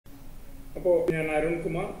അപ്പോൾ ഞാൻ Arun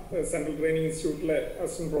Kumar, central training ഇൻസ്റ്റിറ്റ്യൂട്ടിലെ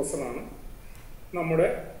അസിസ്റ്റന്റ് പ്രൊഫസറാണ്. നമ്മുടെ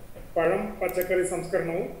പഴം പച്ചക്കറി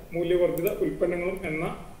സംസ്കരണവും മൂല്യവർദ്ധിത ഉൽപ്പന്നങ്ങളും എന്ന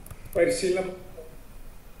പരിശീലനം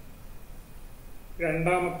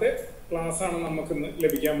രണ്ടാമത്തെ ക്ലാസ്സാണ് നമുക്കിന്ന്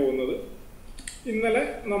ലഭിക്കാൻ പോകുന്നത്. ഇന്നലെ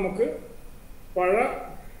നമുക്ക്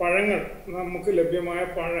പഴങ്ങൾ നമുക്ക് ലഭ്യമായ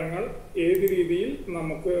പഴങ്ങൾ ഏത് രീതിയിൽ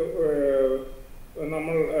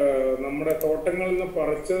നമ്മുടെ തോട്ടങ്ങളിൽ നിന്ന്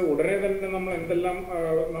പറിച്ച് ഉടനെ തന്നെ നമ്മൾ എന്തെല്ലാം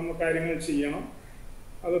കാര്യങ്ങൾ ചെയ്യണം,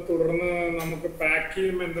 അത് തുടർന്ന് നമുക്ക് പാക്ക്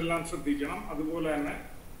ചെയ്യുമ്പോൾ എന്തെല്ലാം ശ്രദ്ധിക്കണം, അതുപോലെ തന്നെ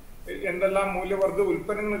എന്തെല്ലാം മൂല്യവർദ്ധിത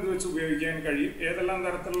ഉൽപ്പന്നങ്ങൾ ഇത് വെച്ച് ഉപയോഗിക്കാൻ കഴിയും, ഏതെല്ലാം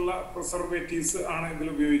തരത്തിലുള്ള പ്രിസർവേറ്റീവ്സ് ആണ് ഇതിൽ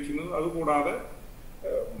ഉപയോഗിക്കുന്നത്, അതുകൂടാതെ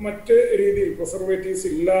മറ്റ് രീതിയിൽ പ്രിസർവേറ്റീവ്സ്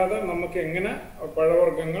ഇല്ലാതെ നമുക്ക് എങ്ങനെ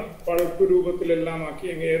പഴവർഗ്ഗങ്ങൾ പഴുപ്പ് രൂപത്തിലെല്ലാം ആക്കി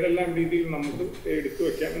ഏതെല്ലാം രീതിയിൽ നമുക്ക് എടുത്തു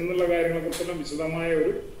വെക്കാം എന്നുള്ള കാര്യങ്ങളെക്കുറിച്ചെല്ലാം വിശദമായ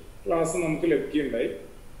ഒരു ക്ലാസ് നമുക്ക് ലഭിക്കുകയുണ്ടായി.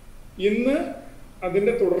 ഇന്ന്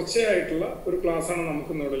അതിൻ്റെ തുടർച്ചയായിട്ടുള്ള ഒരു ക്ലാസ്സാണ്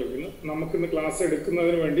നമുക്കിന്ന് ഇവിടെ ലഭിക്കുന്നത്. നമുക്കിന്ന് ക്ലാസ്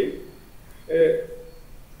എടുക്കുന്നതിന് വേണ്ടി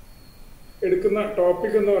എടുക്കുന്ന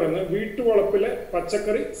ടോപ്പിക് എന്ന് പറയുന്നത് വീട്ടുവളപ്പിലെ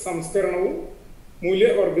പച്ചക്കറി സംസ്കരണവും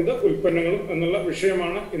മൂല്യവർദ്ധിത ഉൽപ്പന്നങ്ങളും എന്നുള്ള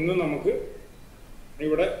വിഷയമാണ് ഇന്ന് നമുക്ക്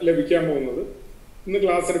ഇവിടെ ലഭിക്കാൻ പോകുന്നത്. ഇന്ന്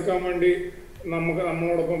ക്ലാസ് എടുക്കാൻ വേണ്ടി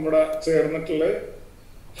നമ്മളോടൊപ്പം ഇവിടെ ചേർന്നിട്ടുള്ളത്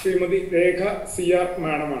ശ്രീമതി രേഖ CR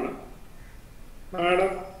മാഡമാണ്.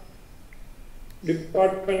 Madam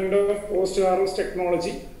department of post harvest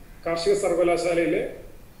technology കാർഷിക സർവകലാശാലയിലെ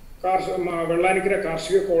വെള്ളാനിക്കര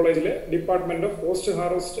കാർഷിക കോളേജിലെ department of post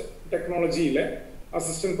harvest ടെക്നോളജിയിലെ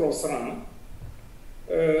assistant പ്രൊഫസറാണ്.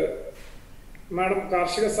 മാഡം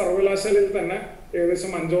കാർഷിക സർവകലാശാലയിൽ തന്നെ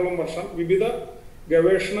ഏകദേശം 5ഓളം വർഷം വിവിധ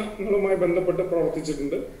ഗവേഷണങ്ങളുമായി ബന്ധപ്പെട്ട്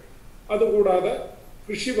പ്രവർത്തിച്ചിട്ടുണ്ട്. അതുകൂടാതെ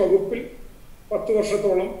കൃഷി വകുപ്പിൽ 10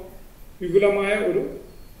 വർഷത്തോളം വിപുലമായ ഒരു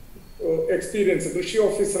എക്സ്പീരിയൻസ് കൃഷി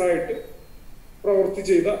ഓഫീസറായിട്ട് പ്രവൃത്തി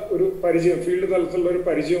ചെയ്ത ഒരു പരിചയം, ഫീൽഡ് തലത്തിലുള്ള ഒരു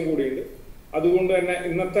പരിചയം കൂടിയുണ്ട്. അതുകൊണ്ട് തന്നെ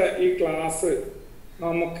ഇന്നത്തെ ഈ ക്ലാസ്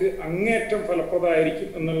നമുക്ക് അങ്ങേയറ്റം ഫലപ്രദമായിരിക്കും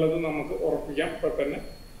എന്നുള്ളത് നമുക്ക് ഉറപ്പിക്കാം ഇപ്പം തന്നെ.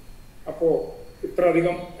 അപ്പോൾ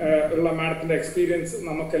ഇത്രയധികം ഉള്ള മാഡത്തിൻ്റെ എക്സ്പീരിയൻസ്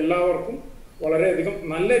നമുക്ക് എല്ലാവർക്കും വളരെയധികം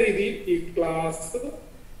നല്ല രീതിയിൽ ഈ ക്ലാസ്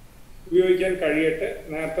ഉപയോഗിക്കാൻ കഴിയട്ടെ.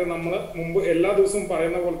 നേരത്തെ നമ്മൾ മുമ്പ് എല്ലാ ദിവസവും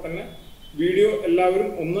പറയുന്ന പോലെ തന്നെ വീഡിയോ എല്ലാവരും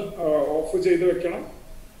ഒന്ന് ഓഫ് ചെയ്ത് വെക്കണം.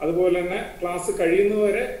 അതുപോലെ തന്നെ ക്ലാസ്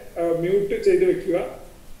കഴിയുന്നതുവരെ മ്യൂട്ട് ചെയ്ത് വെക്കുക.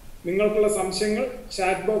 നിങ്ങൾക്കുള്ള സംശയങ്ങൾ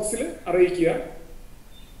ചാറ്റ് ബോക്സിൽ അറിയിക്കുക.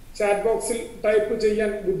 ചാറ്റ് ബോക്സിൽ ടൈപ്പ്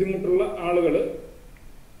ചെയ്യാൻ ബുദ്ധിമുട്ടുള്ള ആളുകൾ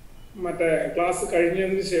ക്ലാസ്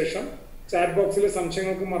കഴിഞ്ഞതിന് ശേഷം ചാറ്റ് ബോക്സിലെ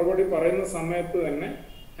സംശയങ്ങൾക്ക് മറുപടി പറയുന്ന സമയത്ത് തന്നെ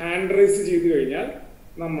ഹാൻഡ് റൈസ് ചെയ്ത് കഴിഞ്ഞാൽ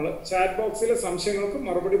നമ്മൾ ചാറ്റ് ബോക്സിലെ സംശയങ്ങൾക്ക്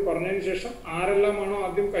മറുപടി പറഞ്ഞതിന് ശേഷം ആരെല്ലാമാണോ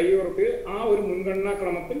ആദ്യം കൈ ഉയർത്തിയത് ആ ഒരു മുൻഗണനാ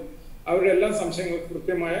ക്രമത്തിൽ അവരുടെ എല്ലാ സംശയങ്ങൾക്ക്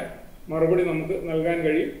കൃത്യമായ മറുപടി നമുക്ക് നൽകാൻ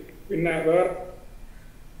കഴിയും. പിന്നെ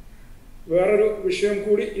വേറൊരു വിഷയം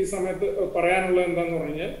കൂടി ഈ സമയത്ത് പറയാനുള്ളത് എന്താന്ന്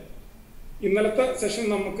പറഞ്ഞു കഴിഞ്ഞാൽ, ഇന്നലത്തെ സെഷൻ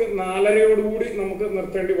നമുക്ക് 4:30 നമുക്ക്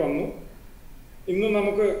നിർത്തേണ്ടി വന്നു. ഇന്ന്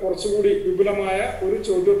നമുക്ക് കുറച്ചുകൂടി വിപുലമായ ഒരു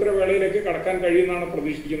ചോദ്യോത്തര വേളയിലേക്ക് കടക്കാൻ കഴിയുമെന്നാണ്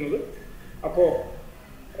പ്രതീക്ഷിക്കുന്നത്. അപ്പോൾ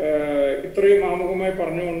ഇത്രയും ആമുഖമായി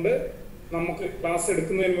പറഞ്ഞുകൊണ്ട് നമുക്ക് ക്ലാസ്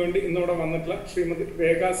എടുക്കുന്നതിന് വേണ്ടി ഇന്നിവിടെ വന്നിട്ടുള്ള ശ്രീമതി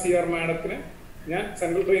രേഖ CR മാഡത്തിന് ഞാൻ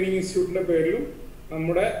സെൻട്രൽ ട്രെയിനിങ് ഇൻസ്റ്റിറ്റ്യൂട്ടിൻ്റെ പേരിലും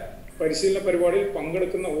നമ്മുടെ പരിശീലന പരിപാടിയിൽ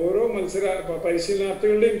പങ്കെടുക്കുന്ന ഓരോ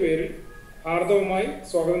പരിശീലനാർത്ഥികളുടെയും പേരിൽ ഹാർദവമായി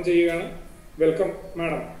സ്വാഗതം ചെയ്യുകയാണ്. Welcome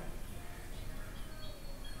madam.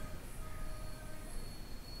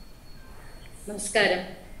 നമസ്കാരം.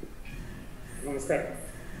 നമസ്കാരം.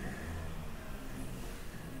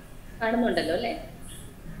 കാണുന്നുണ്ടല്ലോ അല്ലേ?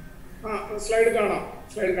 സ്ലൈഡ്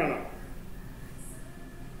കാണാം.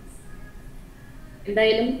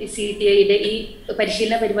 എന്തായാലും ഈ CTIയുടെ ഈ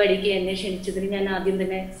പരിശീലന പരിപാടിക്ക് എന്നെ ക്ഷണിച്ചതിന് ഞാൻ ആദ്യം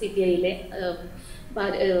തന്നെ CTIയിലെ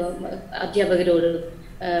അധ്യാപകരോടും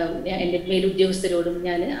എൻ്റെ മേലുദ്യോഗസ്ഥരോടും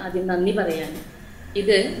ഞാൻ ആദ്യം നന്ദി പറയാണ്.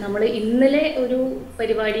 ഇത് നമ്മൾ ഇന്നലെ ഒരു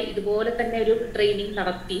പരിപാടി ഇതുപോലെ തന്നെ ഒരു ട്രെയിനിങ്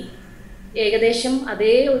നടത്തി ഏകദേശം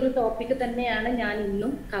അതേ ഒരു ടോപ്പിക്ക് തന്നെയാണ് ഞാൻ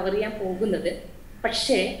ഇന്നും കവർ ചെയ്യാൻ പോകുന്നത്.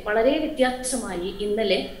 പക്ഷേ വളരെ വ്യത്യാസമായി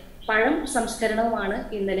ഇന്നലെ പഴം സംസ്കരണവുമാണ്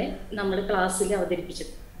ഇന്നലെ നമ്മൾ ക്ലാസ്സിൽ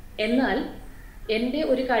അവതരിപ്പിച്ചത്. എന്നാൽ എൻ്റെ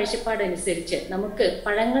ഒരു കാഴ്ചപ്പാടനുസരിച്ച് നമുക്ക്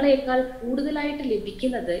പഴങ്ങളേക്കാൾ കൂടുതലായിട്ട്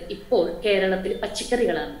ലഭിക്കുന്നത് ഇപ്പോൾ കേരളത്തിൽ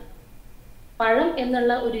പച്ചക്കറികളാണ്. പഴം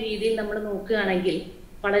എന്നുള്ള ഒരു രീതിയിൽ നമ്മൾ നോക്കുകയാണെങ്കിൽ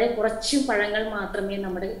വളരെ കുറച്ച് പഴങ്ങൾ മാത്രമേ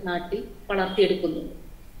നമ്മുടെ നാട്ടിൽ വളർത്തിയെടുക്കുന്നുള്ളൂ.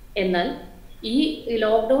 എന്നാൽ ഈ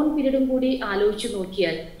ലോക്ക്ഡൗൺ പീരീഡും കൂടി ആലോചിച്ച്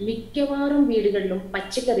നോക്കിയാൽ മിക്കവാറും വീടുകളിലും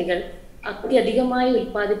പച്ചക്കറികൾ അത്യധികമായി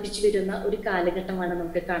ഉൽപ്പാദിപ്പിച്ചു വരുന്ന ഒരു കാലഘട്ടമാണ്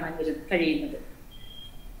നമുക്ക് കാണാൻ കഴിയുന്നത്.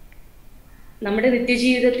 നമ്മുടെ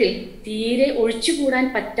നിത്യജീവിതത്തിൽ തീരെ ഒഴിച്ചുകൂടാൻ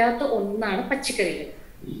പറ്റാത്ത ഒന്നാണ് പച്ചക്കറികൾ.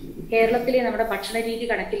 കേരളത്തിലെ നമ്മുടെ ഭക്ഷണ രീതി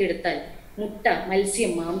കണക്കിലെടുത്താൽ മുട്ട,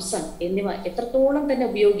 മത്സ്യം, മാംസം എന്നിവ എത്രത്തോളം തന്നെ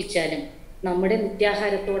ഉപയോഗിച്ചാലും നമ്മുടെ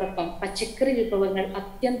നിത്യാഹാരത്തോടൊപ്പം പച്ചക്കറി വിഭവങ്ങൾ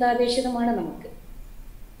അത്യന്താപേക്ഷിതമാണ് നമുക്ക്.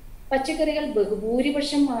 പച്ചക്കറികൾ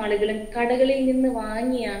ബഹുഭൂരിപക്ഷം ആളുകളും കടകളിൽ നിന്ന്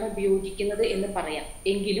വാങ്ങിയാണ് ഉപയോഗിക്കുന്നത് എന്ന് പറയാം.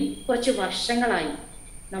 എങ്കിലും കുറച്ച് വർഷങ്ങളായി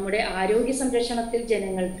നമ്മുടെ ആരോഗ്യ സംരക്ഷണത്തിൽ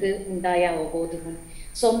ജനങ്ങൾക്ക് ഉണ്ടായ അവബോധവും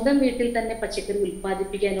സ്വന്തം വീട്ടിൽ തന്നെ പച്ചക്കറി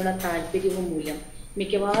ഉൽപ്പാദിപ്പിക്കാനുള്ള താല്പര്യവും മൂലം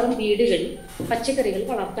മിക്കവാറും വീടുകളിൽ പച്ചക്കറികൾ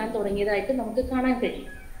വളർത്താൻ തുടങ്ങിയതായിട്ട് നമുക്ക് കാണാൻ കഴിയും.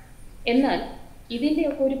 എന്നാൽ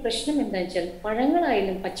ഇതിൻ്റെയൊക്കെ ഒരു പ്രശ്നം എന്താണെന്ന് വെച്ചാൽ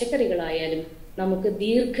പഴങ്ങളായാലും പച്ചക്കറികളായാലും നമുക്ക്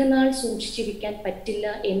ദീർഘനാൾ സൂക്ഷിച്ചിരിക്കാൻ പറ്റില്ല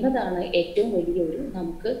എന്നതാണ് ഏറ്റവും വലിയൊരു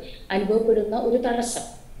നമുക്ക് അനുഭവപ്പെടുന്ന ഒരു തടസ്സം.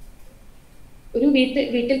 ഒരു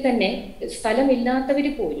വീട്ടിൽ തന്നെ സ്ഥലമില്ലാത്തവർ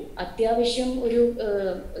പോലും, അത്യാവശ്യം ഒരു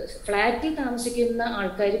ഫ്ലാറ്റിൽ താമസിക്കുന്ന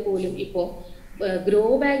ആൾക്കാർ പോലും ഇപ്പോൾ ഗ്രോ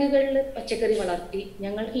ബാഗുകളിൽ പച്ചക്കറി വളർത്തി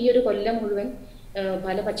ഞങ്ങൾക്ക് ഈ ഒരു കൊല്ലം മുഴുവൻ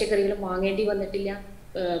പല പച്ചക്കറികളും വാങ്ങേണ്ടി വന്നിട്ടില്ല,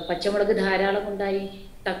 പച്ചമുളക് ധാരാളം ഉണ്ടായി,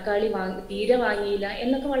 തക്കാളി തീരെ വാങ്ങിയില്ല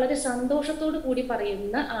എന്നൊക്കെ വളരെ സന്തോഷത്തോടു കൂടി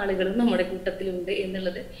പറയുന്ന ആളുകളും നമ്മുടെ കൂട്ടത്തിലുണ്ട്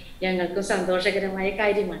എന്നുള്ളത് ഞങ്ങൾക്കും സന്തോഷകരമായ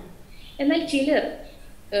കാര്യമാണ്. എന്നാൽ ചിലർ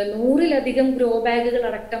 100-ലധികം ഗ്രോ ബാഗുകൾ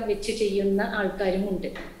അടക്കം വെച്ച് ചെയ്യുന്ന ആൾക്കാരും ഉണ്ട്.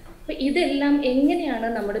 അപ്പൊ ഇതെല്ലാം എങ്ങനെയാണ്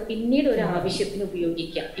നമ്മുടെ പിന്നീട് ഒരു ആവശ്യത്തിന്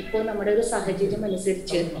ഉപയോഗിക്കുക? ഇപ്പോൾ നമ്മുടെ ഒരു സാഹചര്യം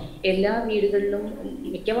അനുസരിച്ച് എല്ലാ വീടുകളിലും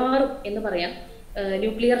മിക്കവാറും എന്ന് പറയാം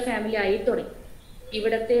ന്യൂക്ലിയർ ഫാമിലി ആയി തുടങ്ങി.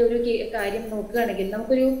 ഇവിടത്തെ ഒരു കാര്യം നോക്കുകയാണെങ്കിൽ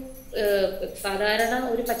നമുക്കൊരു സാധാരണ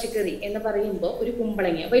ഒരു പച്ചക്കറി എന്ന് പറയുമ്പോൾ ഒരു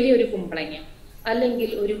കുമ്പളങ്ങ, വലിയൊരു കുമ്പളങ്ങ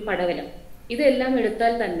അല്ലെങ്കിൽ ഒരു പടവലം, ഇതെല്ലാം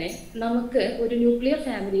എടുത്താൽ തന്നെ നമുക്ക് ഒരു ന്യൂക്ലിയർ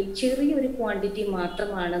ഫാമിലിയിൽ ചെറിയൊരു ക്വാണ്ടിറ്റി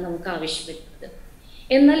മാത്രമാണ് നമുക്ക് ആവശ്യം വരുന്നത്.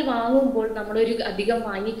 എന്നാൽ വാങ്ങുമ്പോൾ നമ്മളൊരു അധികം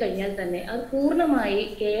വാങ്ങിക്കഴിഞ്ഞാൽ തന്നെ അത് പൂർണ്ണമായി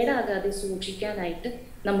കേടാകാതെ സൂക്ഷിക്കാനായിട്ട്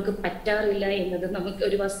നമുക്ക് പറ്റാറില്ല എന്നത് നമുക്ക്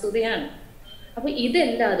ഒരു വസ്തുതയാണ്. അപ്പൊ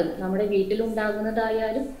ഇതെല്ലാതും നമ്മുടെ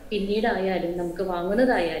വീട്ടിലുണ്ടാകുന്നതായാലും പിന്നീടായാലും നമുക്ക്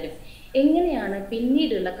വാങ്ങുന്നതായാലും എങ്ങനെയാണ്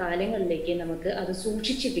പിന്നീടുള്ള കാലങ്ങളിലേക്ക് നമുക്ക് അത്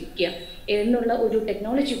സൂക്ഷിച്ചു വെക്കുക എന്നുള്ള ഒരു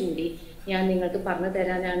ടെക്നോളജി കൂടി ഞാൻ നിങ്ങൾക്ക് പറഞ്ഞു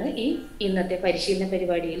തരാനാണ് ഈ ഇന്നത്തെ പരിശീലന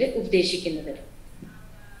പരിപാടിയിൽ ഉദ്ദേശിക്കുന്നത്.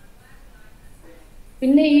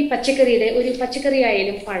 പിന്നെ ഈ പച്ചക്കറി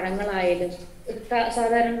ആയാലും പഴങ്ങളായാലും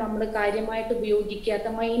സാധാരണ നമ്മൾ കാര്യമായിട്ട് ഉപയോഗിക്കാത്ത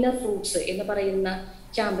മൈനർ ഫ്രൂട്ട്സ് എന്ന് പറയുന്ന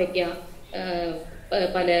ചാമ്പയ്ക്ക,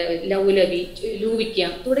 പല ലൗലവി, ലൂവിക്ക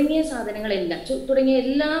തുടങ്ങിയ സാധനങ്ങളെല്ലാം, തുടങ്ങിയ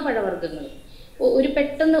എല്ലാ പഴവർഗ്ഗങ്ങളും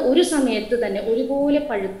പെട്ടെന്ന് ഒരു സമയത്ത് തന്നെ ഒരുപോലെ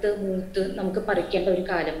പഴുത്ത് മൂത്ത് നമുക്ക് പറിക്കേണ്ട ഒരു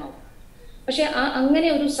കാലമാവും. പക്ഷെ അങ്ങനെ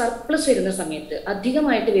ഒരു സർപ്ലസ് വരുന്ന സമയത്ത്,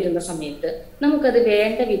 അധികമായിട്ട് വരുന്ന സമയത്ത് നമുക്കത്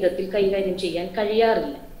വേണ്ട വിധത്തിൽ കൈകാര്യം ചെയ്യാൻ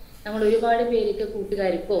കഴിയാറില്ല. നമ്മൾ ഒരുപാട് പേർക്ക്,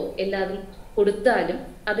 കൂട്ടുകാർക്കോ എല്ലാവരും കൊടുത്താലും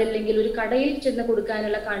അതല്ലെങ്കിൽ ഒരു കടയിൽ ചെന്ന്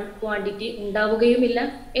കൊടുക്കാനുള്ള ക്വാണ്ടിറ്റി ഉണ്ടാവുകയുമില്ല.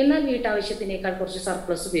 എന്നാൽ വീട്ടാവശ്യത്തിനേക്കാൾ കുറച്ച്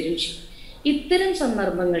സർപ്ലസ് വരും ചെയ്യും. ഇത്തരം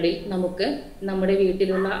സന്ദർഭങ്ങളിൽ നമുക്ക് നമ്മുടെ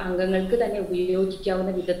വീട്ടിലുള്ള അംഗങ്ങൾക്ക് തന്നെ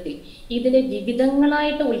ഉപയോഗിക്കാവുന്ന വിധത്തിൽ ഇതിനെ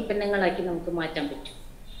വിവിധങ്ങളായിട്ട് ഉൽപ്പന്നങ്ങളാക്കി നമുക്ക് മാറ്റാൻ പറ്റും.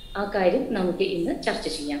 ആ കാര്യം നമുക്ക് ഇന്ന് ചർച്ച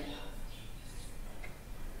ചെയ്യാം.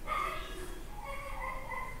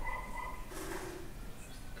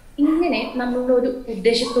 ഇങ്ങനെ നമ്മളൊരു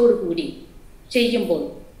ഉദ്ദേശത്തോടു കൂടി ചെയ്യുമ്പോൾ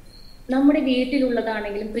നമ്മുടെ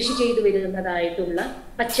വീട്ടിലുള്ളതാണെങ്കിലും കൃഷി ചെയ്തു വരുന്നതായിട്ടുള്ള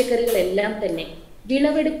പച്ചക്കറികളെല്ലാം തന്നെ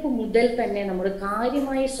വിളവെടുപ്പ് മുതൽ തന്നെ നമ്മൾ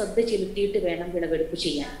കാര്യമായി ശ്രദ്ധ ചെലുത്തിയിട്ട് വേണം വിളവെടുപ്പ്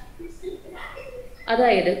ചെയ്യാൻ.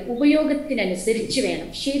 അതായത് ഉപയോഗത്തിനനുസരിച്ച് വേണം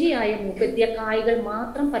ശരിയായ മൂപ്പെത്തിയ കായ്കൾ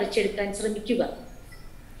മാത്രം പറിച്ചെടുക്കാൻ ശ്രമിക്കുക.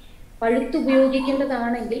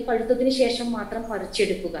 പഴുത്തുപയോഗിക്കേണ്ടതാണെങ്കിൽ പഴുത്തതിന് ശേഷം മാത്രം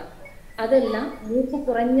പറിച്ചെടുക്കുക. അതെല്ലാം മൂപ്പ്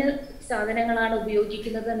കുറഞ്ഞ സാധനങ്ങളാണ്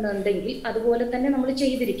ഉപയോഗിക്കുന്നതെന്നുണ്ടെങ്കിൽ അതുപോലെ തന്നെ നമ്മൾ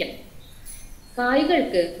ചെയ്തിരിക്കണം.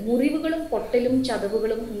 കായ്കൾക്ക് മുറിവുകളും പൊട്ടലും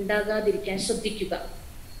ചതവുകളും ഉണ്ടാകാതിരിക്കാൻ ശ്രദ്ധിക്കുക.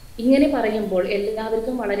 ഇങ്ങനെ പറയുമ്പോൾ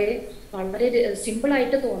എല്ലാവർക്കും വളരെ വളരെ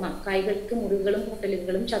സിമ്പിളായിട്ട് തോന്നാം, കായ്കൾക്ക് മുറിവുകളും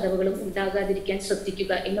പൊട്ടലുകളും ചതവുകളും ഉണ്ടാകാതിരിക്കാൻ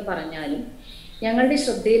ശ്രദ്ധിക്കുക എന്ന് പറഞ്ഞാലും ഞങ്ങളുടെ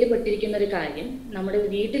ശ്രദ്ധയിൽപ്പെട്ടിരിക്കുന്ന ഒരു കാര്യം, നമ്മുടെ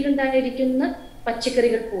വീട്ടിലുണ്ടായിരിക്കുന്ന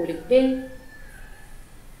പച്ചക്കറികൾ പോലും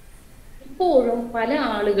ഇപ്പോഴും പല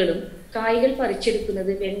ആളുകളും കായ്കൾ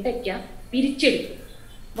പറിച്ചെടുക്കുന്നത് വെണ്ടയ്ക്ക പിരിച്ചെടുക്കും,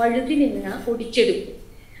 വഴുതിനിങ്ങ ഒടിച്ചെടുക്കും.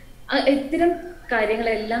 ഇത്തരം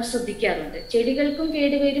കാര്യങ്ങളെല്ലാം ശ്രദ്ധിക്കാറുണ്ട്. ചെടികൾക്കും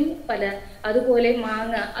കേടുവരും അതുപോലെ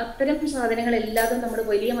മാങ്ങ, അത്തരം സാധനങ്ങളെല്ലാതും നമ്മുടെ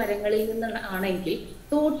വലിയ മരങ്ങളിൽ നിന്നാണെങ്കിൽ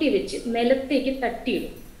തോട്ടി വെച്ച് നിലത്തേക്ക്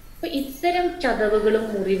തട്ടിയിടും. അപ്പൊ ഇത്തരം ചതവുകളും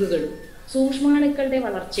മുറിവുകളും സൂക്ഷ്മാണുക്കളുടെ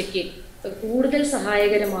വളർച്ചയ്ക്ക് കൂടുതൽ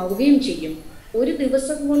സഹായകരമാവുകയും ചെയ്യും. ഒരു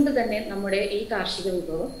ദിവസം കൊണ്ട് തന്നെ നമ്മുടെ ഈ കാർഷിക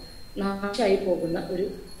വിഭവം നാശമായി പോകുന്ന ഒരു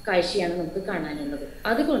കാഴ്ചയാണ് നമുക്ക് കാണാനുള്ളത്.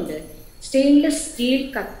 അതുകൊണ്ട് സ്റ്റെയിൻലെസ് സ്റ്റീൽ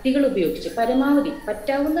കത്തികൾ ഉപയോഗിച്ച് പരമാവധി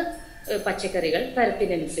പറ്റാവുന്ന പച്ചക്കറികൾ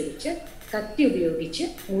തരത്തിനനുസരിച്ച് കത്തി ഉപയോഗിച്ച്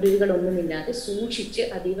മുറിവുകളൊന്നുമില്ലാതെ സൂക്ഷിച്ച്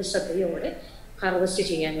അതീവ ശ്രദ്ധയോടെ ഹാർവെസ്റ്റ്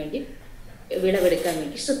ചെയ്യാൻ വേണ്ടി, വിളവെടുക്കാൻ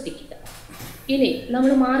വേണ്ടി ശ്രദ്ധിക്കുക. ഇനി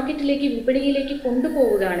നമ്മൾ മാർക്കറ്റിലേക്ക്, വിപണിയിലേക്ക്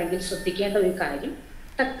കൊണ്ടുപോവുകയാണെങ്കിൽ ശ്രദ്ധിക്കേണ്ട ഒരു കാര്യം,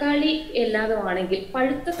 തക്കാളി എല്ലാതുമാണെങ്കിൽ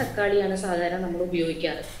പഴുത്ത തക്കാളിയാണ് സാധാരണ നമ്മൾ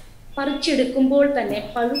ഉപയോഗിക്കാറ്. പറിച്ചെടുക്കുമ്പോൾ തന്നെ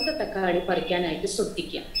പഴുത്ത തക്കാളി പറിക്കാനായിട്ട്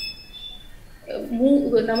ശ്രദ്ധിക്കുക.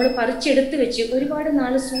 നമ്മൾ പറിച്ചെടുത്ത് വെച്ച് ഒരുപാട്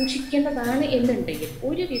നാൾ സൂക്ഷിക്കേണ്ടതാണ് എന്നുണ്ടെങ്കിൽ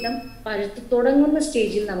ഒരുവിധം പഴുത്ത് തുടങ്ങുന്ന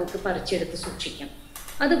സ്റ്റേജിൽ നമുക്ക് പറിച്ചെടുത്ത് സൂക്ഷിക്കാം.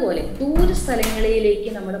 അതുപോലെ ദൂര സ്ഥലങ്ങളിലേക്ക്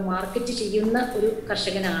നമ്മൾ മാർക്കറ്റ് ചെയ്യുന്ന ഒരു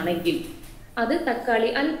കർഷകനാണെങ്കിൽ അത് തക്കാളി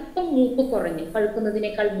അല്പം മൂപ്പ് കുറഞ്ഞ്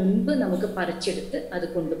പഴുക്കുന്നതിനേക്കാൾ മുൻപ് നമുക്ക് പറിച്ചെടുത്ത് അത്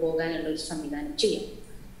കൊണ്ടുപോകാനുള്ള ഒരു സംവിധാനം ചെയ്യാം.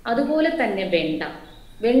 അതുപോലെ തന്നെ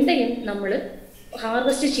വെണ്ടയും നമ്മൾ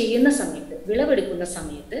ഹാർവെസ്റ്റ് ചെയ്യുന്ന സമയത്ത്, വിളവെടുക്കുന്ന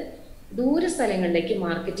സമയത്ത് ദൂര സ്ഥലങ്ങളിലേക്ക്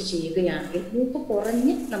മാർക്കറ്റ് ചെയ്യുകയാണെങ്കിൽ മൂപ്പ്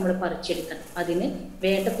കുറഞ്ഞ് നമ്മൾ പറിച്ചെടുക്കണം. അതിന്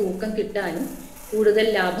വേണ്ട തൂക്കം കിട്ടാനും കൂടുതൽ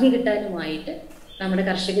ലാഭം കിട്ടാനുമായിട്ട് നമ്മുടെ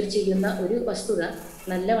കർഷകർ ചെയ്യുന്ന ഒരു വസ്തുത,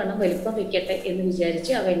 നല്ലവണ്ണം വലിപ്പം വെക്കട്ടെ എന്ന്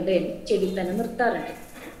വിചാരിച്ച് ആ വെണ്ടയും ചെടി തന്നെ നിർത്താറുണ്ട്.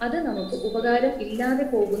 അത് നമുക്ക് ഉപകാരം ഇല്ലാതെ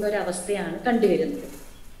പോകുന്ന ഒരവസ്ഥയാണ് കണ്ടുവരുന്നത്.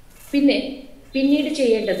 പിന്നീട്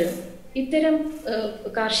ചെയ്യേണ്ടത്, ഇത്തരം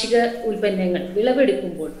കാർഷിക ഉൽപ്പന്നങ്ങൾ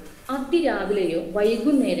വിളവെടുക്കുമ്പോൾ അതിരാവിലെയോ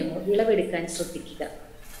വൈകുന്നേരമോ വിളവെടുക്കാൻ ശ്രദ്ധിക്കുക.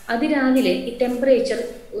 അതിരാവിലെ ഈ ടെമ്പറേച്ചർ,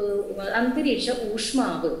 അന്തരീക്ഷ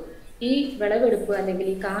ഊഷ്മാവ് ഈ വിളവെടുപ്പ് അല്ലെങ്കിൽ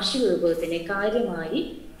ഈ കാർഷിക വിഭവത്തിനെ കാര്യമായി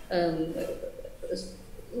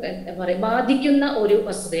എന്താ പറയുക ബാധിക്കുന്ന ഒരു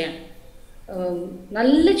വസ്തുതയാണ്.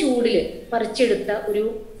 നല്ല ചൂടിൽ പറിച്ചെടുത്ത ഒരു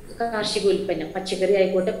കാർഷിക ഉൽപ്പന്നം, പച്ചക്കറി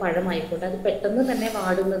ആയിക്കോട്ടെ പഴമായിക്കോട്ടെ, അത് പെട്ടെന്ന് തന്നെ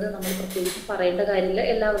വാടുന്നത് നമ്മൾ പ്രത്യേകിച്ച് പറയേണ്ട കാര്യമില്ല,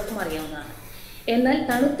 എല്ലാവർക്കും അറിയാവുന്നതാണ്. എന്നാൽ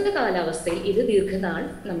തണുത്ത കാലാവസ്ഥയിൽ ഇത് ദീർഘനാൾ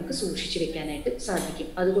നമുക്ക് സൂക്ഷിച്ചു വെക്കാനായിട്ട് സാധിക്കും.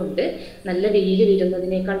 അതുകൊണ്ട് നല്ല വെയിൽ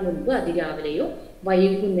വരുന്നതിനേക്കാൾ മുൻപ് അതിരാവിലെയോ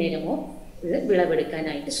വൈകുന്നേരമോ ഇത്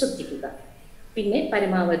വിളവെടുക്കാനായിട്ട് ശ്രദ്ധിക്കുക. പിന്നെ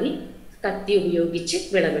പരമാവധി കത്തി ഉപയോഗിച്ച്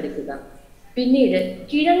വിളവെടുക്കുക. പിന്നീട്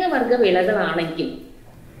കിഴങ്ങ് വർഗ്ഗ വിളകളാണെങ്കിൽ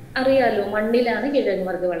അറിയാലോ, മണ്ണിലാണ് കിഴങ്ങ്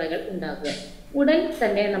വർഗ്ഗ വിളകൾ ഉണ്ടാകുക. ഉടൻ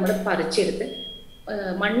തന്നെ നമ്മൾ പറിച്ചെടുത്ത്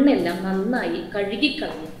മണ്ണെല്ലാം നന്നായി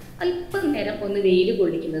കഴുകിക്കളഞ്ഞ് അല്പം നേരം ഒന്ന് വെയിൽ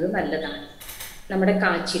കൊള്ളിക്കുന്നത് നല്ലതാണ്. നമ്മുടെ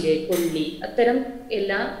കാച്ചില്, കൊള്ളി, അത്തരം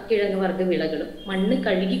എല്ലാ കിഴങ്ങ് വർഗ്ഗ വിളകളും മണ്ണ്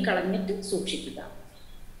കഴുകിക്കളഞ്ഞിട്ട് സൂക്ഷിക്കുക.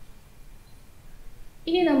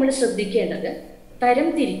 ഇനി നമ്മൾ ശ്രദ്ധിക്കേണ്ടത് തരം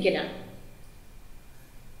തിരിക്കലാണ്.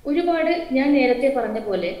 ഒരുപാട് ഞാൻ നേരത്തെ പറഞ്ഞ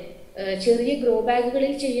പോലെ ചെറിയ ഗ്രോ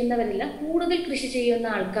ബാഗുകളിൽ ചെയ്യുന്നവരല്ല, കൂടുതൽ കൃഷി ചെയ്യുന്ന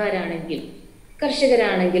ആൾക്കാരാണെങ്കിൽ,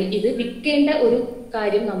 കർഷകരാണെങ്കിൽ ഇത് വിൽക്കേണ്ട ഒരു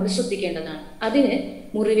കാര്യം നമ്മൾ ശ്രദ്ധിക്കേണ്ടതാണ്. അതിന്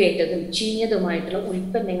മുറിവേറ്റതും ചീഞ്ഞതുമായിട്ടുള്ള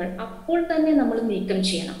ഉൽപ്പന്നങ്ങൾ അപ്പോൾ തന്നെ നമ്മൾ നീക്കം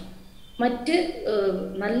ചെയ്യണം. മറ്റ്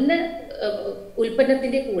നല്ല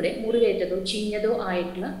ഉൽപ്പന്നത്തിൻ്റെ കൂടെ മുറിവേറ്റതോ ചീഞ്ഞതോ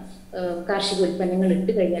ആയിട്ടുള്ള കാർഷിക ഉൽപ്പന്നങ്ങൾ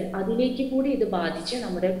ഇട്ട് കഴിഞ്ഞാൽ അതിലേക്ക് കൂടി ഇത് ബാധിച്ച്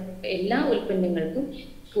നമ്മുടെ എല്ലാ ഉൽപ്പന്നങ്ങൾക്കും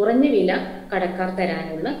കുറഞ്ഞ വില കടക്കാർ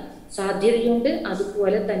തരാനുള്ള സാധ്യതയുണ്ട്.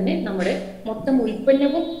 അതുപോലെ തന്നെ നമ്മുടെ മൊത്തം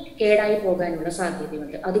ഉൽപ്പന്നവും കേടായി പോകാനുള്ള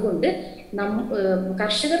സാധ്യതയുണ്ട്. അതുകൊണ്ട്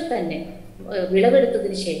കർഷകർ തന്നെ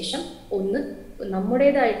വിളവെടുത്തതിന് ശേഷം ഒന്ന്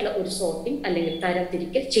നമ്മുടേതായിട്ടുള്ള ഒരു സോർട്ടിംഗ് അല്ലെങ്കിൽ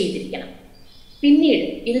തരംതിരിക്കൽ ചെയ്തിരിക്കണം. പിന്നീട്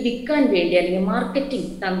ഇത് വിൽക്കാൻ വേണ്ടി അല്ലെങ്കിൽ മാർക്കറ്റിംഗ്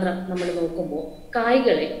തന്ത്രം നമ്മൾ നോക്കുമ്പോൾ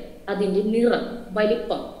കായ്കളെ അതിൻ്റെ നിറം,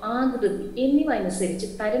 വലിപ്പം, ആകൃതി എന്നിവ അനുസരിച്ച്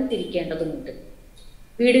തരം തിരിക്കേണ്ടതുണ്ട്.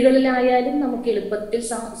 വീടുകളിലായാലും നമുക്ക് എളുപ്പത്തിൽ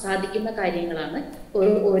സാധിക്കുന്ന കാര്യങ്ങളാണ്.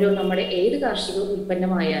 ഓരോ നമ്മുടെ ഏത് കാർഷിക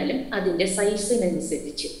ഉൽപ്പന്നമായാലും അതിൻ്റെ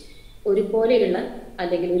സൈസിനനുസരിച്ച് ഒരുപോലെയുള്ള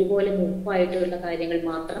അല്ലെങ്കിൽ ഒരുപോലെ മൂപ്പായിട്ടുള്ള കാര്യങ്ങൾ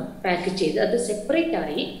മാത്രം പാക്ക് ചെയ്ത് അത് സെപ്പറേറ്റ്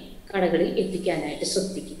ആയി കടകളിൽ എത്തിക്കാനായിട്ട്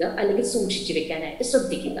ശ്രദ്ധിക്കുക, അല്ലെങ്കിൽ സൂക്ഷിച്ചു വെക്കാനായിട്ട്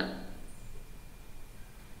ശ്രദ്ധിക്കുക.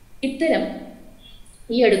 ഇത്തരം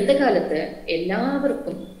ഈ അടുത്ത കാലത്ത്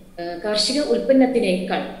എല്ലാവർക്കും കാർഷിക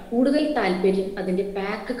ഉൽപ്പന്നത്തിനേക്കാൾ കൂടുതൽ താല്പര്യം അതിൻ്റെ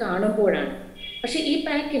പാക്ക് കാണുമ്പോഴാണ്. പക്ഷെ ഈ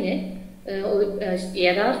പാക്കിന്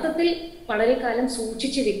യഥാർത്ഥത്തിൽ വളരെ കാലം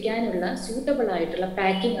സൂക്ഷിച്ചു വെക്കാനുള്ള സ്യൂട്ടബിൾ ആയിട്ടുള്ള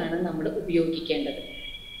പാക്കിംഗ് ആണ് നമ്മൾ ഉപയോഗിക്കേണ്ടത്.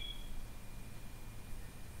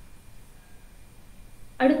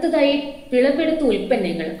 അടുത്തതായി വിളവെടുത്ത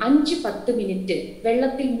ഉൽപ്പന്നങ്ങൾ 5-10 മിനിറ്റ്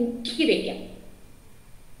വെള്ളത്തിൽ മുക്കി വെക്കാം.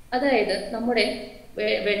 അതായത് നമ്മുടെ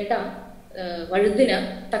വെണ്ട, വഴുതിന,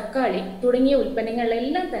 തക്കാളി തുടങ്ങിയ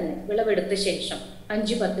ഉൽപ്പന്നങ്ങളെല്ലാം തന്നെ വിളവെടുത്ത ശേഷം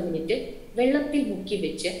 5-10 മിനിറ്റ് വെള്ളത്തിൽ മുക്കി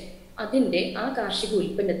വെച്ച് അതിൻ്റെ ആ കാർഷിക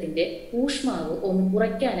ഉൽപ്പന്നത്തിൻ്റെ ഊഷ്മാവ് ഒന്ന്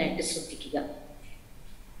കുറയ്ക്കാനായിട്ട് ശ്രദ്ധിക്കുക.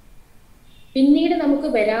 പിന്നീട് നമുക്ക്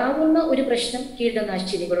വരാവുന്ന ഒരു പ്രശ്നം,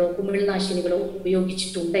 കീടനാശിനികളോ കുമിൾനാശിനികളോ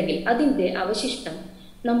ഉപയോഗിച്ചിട്ടുണ്ടെങ്കിൽ അതിൻ്റെ അവശിഷ്ടം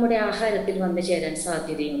നമ്മുടെ ആഹാരത്തിൽ വന്നു ചേരാൻ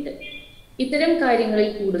സാധ്യതയുണ്ട്. ഇത്തരം കാര്യങ്ങളിൽ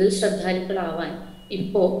കൂടുതൽ ശ്രദ്ധാലുക്കളാവാൻ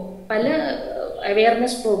ഇപ്പോൾ പല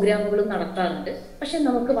അവയർനെസ് പ്രോഗ്രാമുകളും നടത്താറുണ്ട്. പക്ഷെ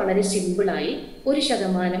നമുക്ക് വളരെ സിമ്പിളായി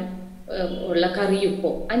 1% ഉള്ള കറിയുപ്പോ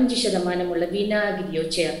 5% വിനാഗിരിയോ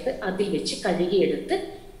ചേർത്ത് അതിൽ വെച്ച് കഴുകിയെടുത്ത്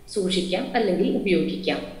സൂക്ഷിക്കാം അല്ലെങ്കിൽ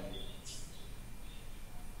ഉപയോഗിക്കാം.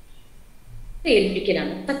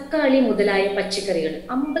 ഏൽപ്പിക്കലാണ്. തക്കാളി മുതലായ പച്ചക്കറികൾ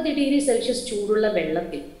 50 ഡിഗ്രി സെൽഷ്യസ് ചൂടുള്ള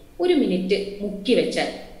വെള്ളത്തിൽ 1 മിനിറ്റ് മുക്കി വെച്ചാൽ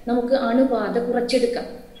നമുക്ക് അണുബാധ കുറച്ചെടുക്കാം.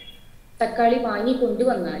 തക്കാളി വാങ്ങി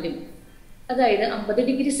കൊണ്ടുവന്നാലും, അതായത് 50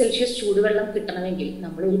 ഡിഗ്രി സെൽഷ്യസ് ചൂടുവെള്ളം കിട്ടണമെങ്കിൽ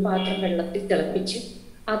നമ്മൾ ഒരു പാത്രം വെള്ളത്തിൽ തിളപ്പിച്ച്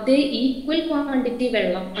അതേ ഈക്വൽ ക്വാണ്ടിറ്റി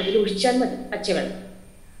വെള്ളം അതിലൊഴിച്ചാൽ മതി. പച്ചവെള്ളം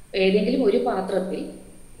ഏതെങ്കിലും ഒരു പാത്രത്തിൽ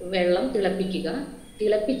വെള്ളം തിളപ്പിക്കുക.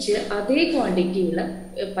 തിളപ്പിച്ച് അതേ ക്വാണ്ടിറ്റിയുള്ള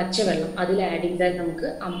പച്ചവെള്ളം അതിൽ ആഡ് ചെയ്താൽ നമുക്ക്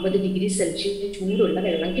 50 ഡിഗ്രി സെൽഷ്യസ് ചൂടുള്ള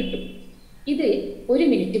വെള്ളം കിട്ടും. ഇത് 1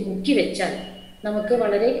 മിനിറ്റ് മുക്കി വെച്ചാൽ നമുക്ക്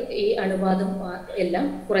വളരെ ഈ അണുബാധം എല്ലാം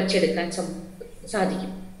കുറച്ചെടുക്കാൻ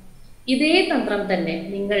സാധിക്കും. ഇതേ തന്ത്രം തന്നെ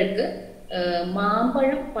നിങ്ങൾക്ക്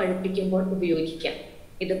മാമ്പഴം പഴുപ്പിക്കുമ്പോൾ ഉപയോഗിക്കാം.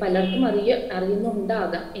 ഇത് പലർക്കും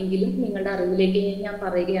അറിയുന്നുണ്ടാകാം, എങ്കിലും നിങ്ങളുടെ അറിവിലേക്ക് ഞാൻ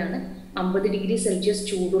പറയുകയാണ്. 50 ഡിഗ്രി സെൽഷ്യസ്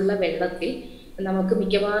ചൂടുള്ള വെള്ളത്തിൽ നമുക്ക്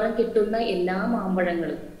മിക്കവാറും കിട്ടുന്ന എല്ലാ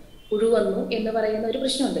മാമ്പഴങ്ങളും പുഴു വന്നു എന്ന് പറയുന്ന ഒരു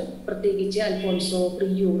പ്രശ്നമുണ്ട്. പ്രത്യേകിച്ച് അൽഫോൺസോ,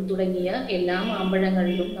 പ്രിയൂർ തുടങ്ങിയ എല്ലാ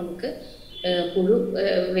മാമ്പഴങ്ങളിലും നമുക്ക് പുഴു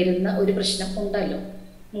വരുന്ന ഒരു പ്രശ്നം ഉണ്ടല്ലോ.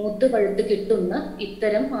 മൂത്ത് പഴുത്ത് കിട്ടുന്ന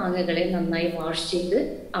ഇത്തരം മാങ്ങകളെ നന്നായി വാഷ് ചെയ്ത്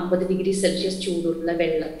 50 ഡിഗ്രി സെൽഷ്യസ് ചൂടുള്ള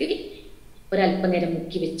വെള്ളത്തിൽ ഒരല്പനേരം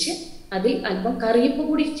മുക്കി വെച്ച് അതിൽ അല്പം കറിയപ്പ്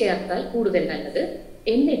കൂടി ചേർത്താൽ കൂടുതൽ നല്ലത്.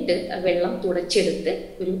 എന്നിട്ട് വെള്ളം തുടച്ചെടുത്ത്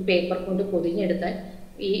ഒരു പേപ്പർ കൊണ്ട് പൊതിഞ്ഞെടുത്താൽ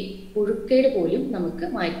ഈ പുഴുക്കേട് പോലും നമുക്ക്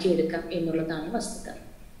മാറ്റിയെടുക്കാം എന്നുള്ളതാണ് വസ്തുത.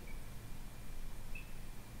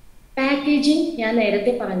 പാക്കേജിങ് ഞാൻ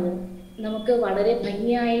നേരത്തെ പറഞ്ഞു. നമുക്ക് വളരെ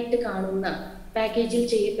ഭംഗിയായിട്ട് കാണുന്ന പാക്കേജ്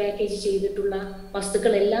ചെയ്തിട്ടുള്ള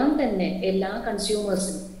വസ്തുക്കളെല്ലാം തന്നെ എല്ലാ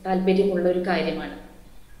കൺസ്യൂമേഴ്സിനും താല്പര്യമുള്ള ഒരു കാര്യമാണ്.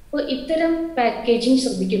 അപ്പോൾ ഇത്തരം പാക്കേജിങ്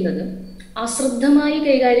ശ്രദ്ധിക്കുന്നത് അശ്രദ്ധമായി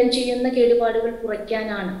കൈകാര്യം ചെയ്യുന്ന കേടുപാടുകൾ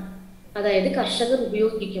കുറയ്ക്കാനാണ്. അതായത് കർഷകർ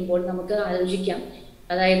ഉപയോഗിക്കുമ്പോൾ നമുക്ക് ആലോചിക്കാം,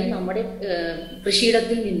 അതായത് നമ്മുടെ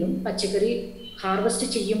കൃഷിയിടത്തിൽ നിന്നും പച്ചക്കറി ഹാർവെസ്റ്റ്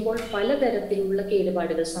ചെയ്യുമ്പോൾ പലതരത്തിലുള്ള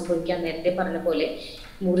കേടുപാടുകൾ സംഭവിക്കാം. നേരത്തെ പറഞ്ഞ പോലെ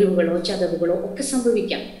മുറിവുകളോ ചതവുകളോ ഒക്കെ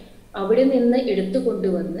സംഭവിക്കാം. അവിടെ നിന്ന് എടുത്തു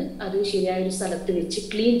കൊണ്ടുവന്ന് അത് ശരിയായൊരു സ്ഥലത്ത് വെച്ച്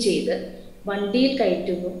ക്ലീൻ ചെയ്ത് വണ്ടിയിൽ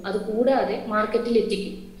കയറ്റുന്നു. അതുകൂടാതെ മാർക്കറ്റിൽ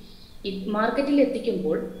എത്തിക്കും. ഈ മാർക്കറ്റിൽ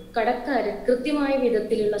എത്തിക്കുമ്പോൾ കടക്കാരൻ കൃത്യമായ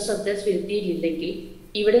വിധത്തിലുള്ള ശ്രദ്ധ ചെലുത്തിയില്ലെങ്കിൽ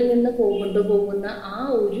ഇവിടെ നിന്ന് കൊണ്ടുപോകുന്ന ആ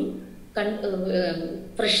ഒരു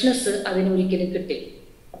ഫ്രഷ്നെസ് അതിനൊരിക്കലും കിട്ടില്ല.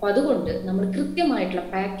 അപ്പം അതുകൊണ്ട് നമ്മൾ കൃത്യമായിട്ടുള്ള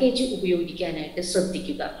പാക്കേജ് ഉപയോഗിക്കാനായിട്ട്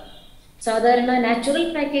ശ്രദ്ധിക്കുക. സാധാരണ നാച്ചുറൽ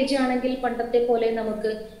പാക്കേജ് ആണെങ്കിൽ പണ്ടത്തെ പോലെ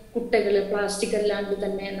നമുക്ക് കുട്ടകൾ, പ്ലാസ്റ്റിക് അല്ലാണ്ട്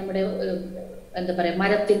തന്നെ നമ്മുടെ എന്താ പറയുക,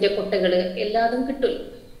 മരത്തിൻ്റെ കൊട്ടകൾ എല്ലാതും കിട്ടുമല്ലോ.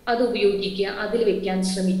 അത് ഉപയോഗിക്കുക, അതിൽ വെക്കാൻ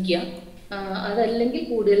ശ്രമിക്കുക. അതല്ലെങ്കിൽ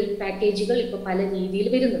കൂടുതൽ പാക്കേജുകൾ ഇപ്പോൾ പല രീതിയിൽ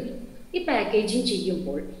വരുന്നുണ്ട്. ഈ പാക്കേജിങ്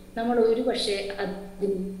ചെയ്യുമ്പോൾ നമ്മൾ ഒരു പക്ഷേ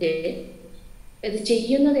ഇത്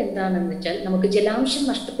ചെയ്യുന്നത് എന്താണെന്ന് വെച്ചാൽ നമുക്ക് ജലാംശം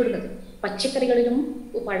നഷ്ടപ്പെടുന്നത്. പച്ചക്കറികളിലും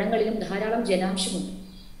പഴങ്ങളിലും ധാരാളം ജലാംശമുണ്ട്.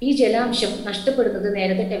 ഈ ജലാംശം നഷ്ടപ്പെടുന്നത്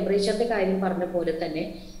നേരത്തെ ടെമ്പറേച്ചറിന്റെ കാര്യം പറഞ്ഞ പോലെ തന്നെ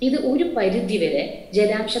ഇത് ഒരു പരിധിവരെ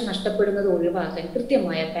ജലാംശം നഷ്ടപ്പെടുന്നത് ഒഴിവാക്കാൻ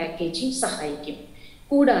കൃത്യമായ പാക്കേജിങ് സഹായിക്കും.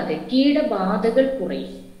 കൂടാതെ കീടബാധകൾ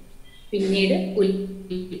കുറയും. പിന്നീട്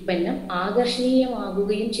ഉൽപ്പന്നം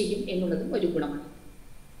ആകർഷണീയമാകുകയും ചെയ്യും എന്നുള്ളതും ഒരു ഗുണമാണ്.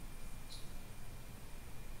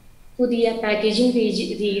 പുതിയ പാക്കേജിംഗ്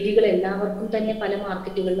രീതികൾ എല്ലാവർക്കും തന്നെ പല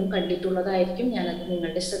മാർക്കറ്റുകളിലും കണ്ടിട്ടുള്ളതായിരിക്കും. ഞാനത്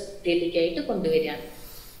നിങ്ങളുടെ ശ്രദ്ധയിലേക്കായിട്ട് കൊണ്ടുവരികയാണ്.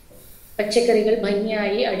 പച്ചക്കറികൾ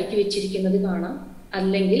ഭംഗിയായി അടുക്കി വെച്ചിരിക്കുന്നത് കാണാം.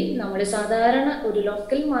 അല്ലെങ്കിൽ നമ്മുടെ സാധാരണ ഒരു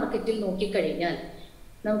ലോക്കൽ മാർക്കറ്റിൽ നോക്കിക്കഴിഞ്ഞാൽ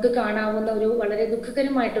നമുക്ക് കാണാവുന്ന ഒരു വളരെ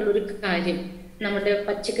ദുഃഖകരമായിട്ടുള്ളൊരു കാര്യം, നമ്മുടെ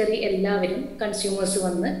പച്ചക്കറി എല്ലാവരും കൺസ്യൂമേഴ്സ്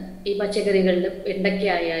വന്ന് ഈ പച്ചക്കറികളിൽ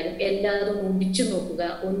വെണ്ടയ്ക്കായാലും എല്ലാവരും ഒടിച്ചു നോക്കുക,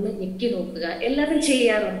 ഒന്ന് ഞെക്കി നോക്കുക, എല്ലാവരും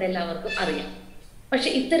ചെയ്യാറുണ്ട്, എല്ലാവർക്കും അറിയാം. പക്ഷെ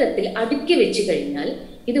ഇത്തരത്തിൽ അടുക്കി വെച്ച് കഴിഞ്ഞാൽ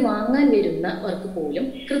ഇത് വാങ്ങാൻ വരുന്നവർക്ക് പോലും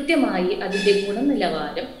കൃത്യമായി അതിൻ്റെ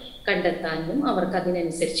ഗുണനിലവാരം കണ്ടെത്താനും അവർക്ക്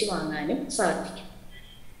അതിനനുസരിച്ച് വാങ്ങാനും സാധിക്കും.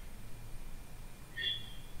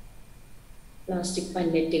 പ്ലാസ്റ്റിക്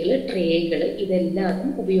പന്നറ്റുകൾ, ട്രേകൾ ഇതെല്ലാം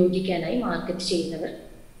ഉപയോഗിക്കാനായി മാർക്കറ്റ് ചെയ്യുന്നവർ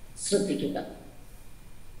ശ്രദ്ധിക്കുക.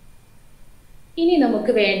 ഇനി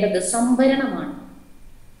നമുക്ക് വേണ്ടത് സംഭരണമാണ്.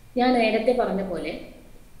 ഞാൻ നേരത്തെ പറഞ്ഞ പോലെ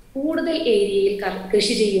കൂടുതൽ ഏരിയയിൽ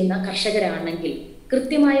കൃഷി ചെയ്യുന്ന കർഷകരാണെങ്കിൽ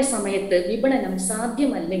കൃത്യമായ സമയത്ത് വിപണനം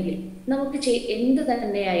സാധ്യമല്ലെങ്കിൽ നമുക്ക് എന്ത്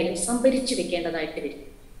തന്നെയായാലും സംഭരിച്ചു വെക്കേണ്ടതായിട്ട് വരും.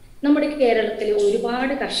 നമ്മുടെ കേരളത്തിൽ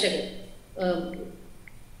ഒരുപാട് കർഷകർ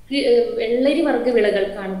വെള്ളരി വർഗ്ഗ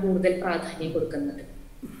വിളകൾക്കാണ് കൂടുതൽ പ്രാധാന്യം കൊടുക്കുന്നത്.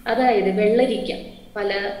 അതായത് വെള്ളരിക്ക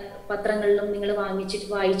പല പത്രങ്ങളിലും നിങ്ങൾ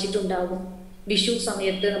വായിച്ചിട്ടുണ്ടാകും. വിഷു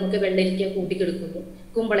സമയത്ത് നമുക്ക് വെള്ളരിക്ക കൂട്ടിക്കെടുക്കുന്നു,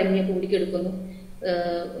 കുമ്പളങ്ങ കൂട്ടിക്കെടുക്കുന്നു,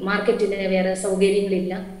 മാർക്കറ്റിന് വേറെ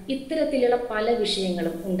സൗകര്യങ്ങളില്ല. ഇത്തരത്തിലുള്ള പല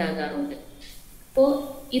വിഷയങ്ങളും ഉണ്ടാകാറുണ്ട്. അപ്പോൾ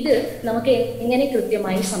ഇത് നമുക്ക് എങ്ങനെ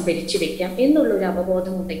കൃത്യമായി സംഭരിച്ചു വെക്കാം എന്നുള്ളൊരു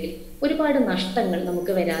അവബോധം ഉണ്ടെങ്കിൽ ഒരുപാട് നഷ്ടങ്ങൾ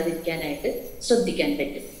നമുക്ക് വരാതിരിക്കാനായിട്ട് ശ്രദ്ധിക്കാൻ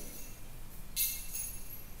പറ്റും.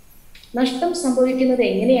 നഷ്ടം സംഭവിക്കുന്നത്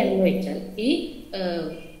എങ്ങനെയാണെന്ന് വെച്ചാൽ ഈ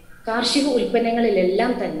കാർഷിക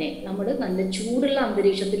ഉൽപ്പന്നങ്ങളിലെല്ലാം തന്നെ നമ്മൾ നല്ല ചൂടുള്ള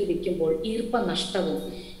അന്തരീക്ഷത്തിൽ വെക്കുമ്പോൾ ഈർപ്പ നഷ്ടവും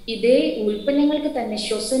ഇതേ ഉൽപ്പന്നങ്ങൾക്ക് തന്നെ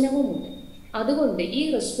ശ്വസനവുമുണ്ട്. അതുകൊണ്ട് ഈ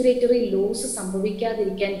റെസ്പിറേറ്ററി ലോസ്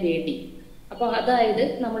സംഭവിക്കാതിരിക്കാൻ വേണ്ടി, അപ്പോൾ അതായത്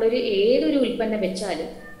നമ്മളൊരു ഏതൊരു ഉൽപ്പന്നം വെച്ചാലും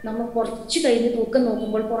നമ്മൾ കുറച്ച് കഴിഞ്ഞ് തൂക്കം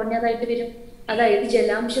നോക്കുമ്പോൾ കുറഞ്ഞതായിട്ട് വരും. അതായത്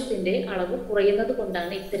ജലാംശത്തിൻ്റെ അളവ് കുറയുന്നത്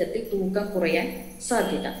കൊണ്ടാണ് ഇത്തരത്തിൽ തൂക്കം കുറയാൻ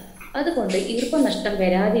സാധ്യത. അതുകൊണ്ട് ഈർപ്പനഷ്ടം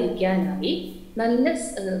വരാതിരിക്കാനായി നല്ല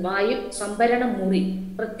വായു സംഭരണ മുറി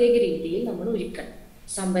പ്രത്യേക രീതിയിൽ നമ്മൾ ഒരുക്കണം.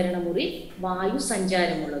 സംഭരണ മുറി വായു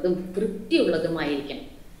സഞ്ചാരമുള്ളതും വൃത്തിയുള്ളതുമായിരിക്കണം.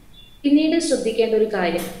 പിന്നീട് ശ്രദ്ധിക്കേണ്ട ഒരു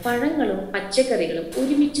കാര്യം, പഴങ്ങളും പച്ചക്കറികളും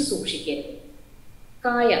ഒരുമിച്ച് സൂക്ഷിക്കരുത്.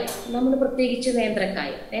 കായ, നമ്മൾ പ്രത്യേകിച്ച്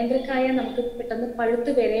നേന്ത്രക്കായ നമുക്ക് പെട്ടെന്ന്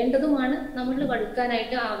പഴുത്ത് വരേണ്ടതുമാണ്, നമ്മൾ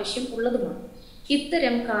വഴുക്കാനായിട്ട് ആവശ്യം ഉള്ളതുമാണ്.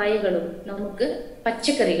 ഇത്തരം കായകളും നമുക്ക്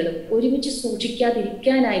പച്ചക്കറികളും ഒരുമിച്ച്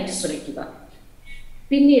സൂക്ഷിക്കാതിരിക്കാനായിട്ട് ശ്രമിക്കുക.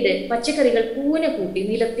 പിന്നീട് പച്ചക്കറികൾ കൂന കൂട്ടി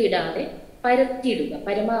നിലത്തിടാതെ പരത്തിയിടുക.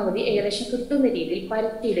 പരമാവധി ഏകദേശം കിട്ടുന്ന രീതിയിൽ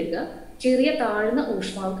പരത്തിയിടുക, ചെറിയ താഴ്ന്ന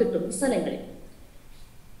ഊഷ്മാവ് കിട്ടുന്ന സ്ഥലങ്ങളിൽ.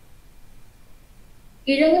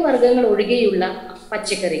 കിഴങ്ങ് വർഗ്ഗങ്ങൾ ഒഴികെയുള്ള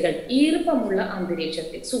പച്ചക്കറികൾ ഈർപ്പമുള്ള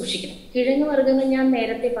അന്തരീക്ഷത്തിൽ സൂക്ഷിക്കണം. കിഴങ്ങ് വർഗ്ഗങ്ങൾ ഞാൻ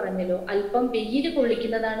നേരത്തെ പറഞ്ഞല്ലോ, അല്പം വെയിൽ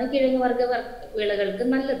കൊള്ളിക്കുന്നതാണ് കിഴങ്ങ് വർഗ്ഗ വിളകൾക്ക്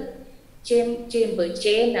നല്ലത്. ചേമ്പ്,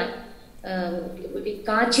 ചേന,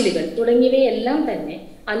 കാച്ചിലുകൾ തുടങ്ങിയവയെല്ലാം തന്നെ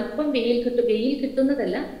അല്പം വെയിൽ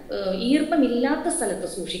കിട്ടുന്നതല്ല, ഈർപ്പമില്ലാത്ത സ്ഥലത്ത്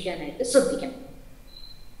സൂക്ഷിക്കാനായിട്ട് ശ്രദ്ധിക്കണം.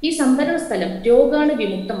 ഈ സംഭരണ സ്ഥലം രോഗാണു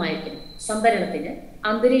വിമുക്തമായിരിക്കണം. സംഭരണത്തിന്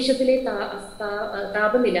അന്തരീക്ഷത്തിലെ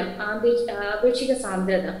താപനില, ആപേക്ഷിക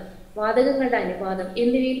സാന്ദ്രത, വാതകങ്ങളുടെ അനുപാതം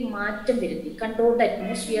എന്നിവയിൽ മാറ്റം വരുത്തി കൺട്രോൾഡ്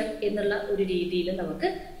അറ്റ്മോസ്ഫിയർ എന്നുള്ള ഒരു രീതിയിൽ നമുക്ക്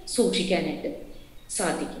സൂക്ഷിക്കാനായിട്ട്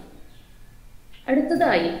സാധിക്കും.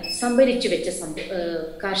 അടുത്തതായി, സംഭരിച്ചു വെച്ച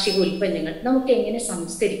കാർഷിക ഉൽപ്പന്നങ്ങൾ നമുക്ക് എങ്ങനെ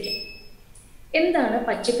സംസ്കരിക്കാം? എന്താണ്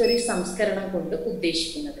പച്ചക്കറി സംസ്കരണം കൊണ്ട്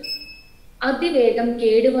ഉദ്ദേശിക്കുന്നത്? അതിവേഗം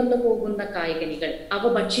കേടുവന്നു പോകുന്ന കായ്കനികൾ അവ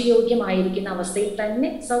ഭക്ഷ്യയോഗ്യമായിരിക്കുന്ന അവസ്ഥയിൽ തന്നെ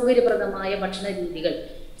സൗകര്യപ്രദമായ ഭക്ഷണ രീതികൾ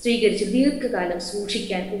സ്വീകരിച്ച് ദീർഘകാലം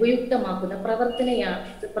സൂക്ഷിക്കാൻ ഉപയുക്തമാക്കുന്ന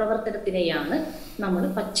പ്രവർത്തനത്തിനെയാണ് നമ്മൾ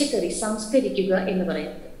പച്ചക്കറി സംസ്കരിക്കുക എന്ന്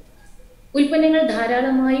പറയുന്നത്. ഉൽപ്പന്നങ്ങൾ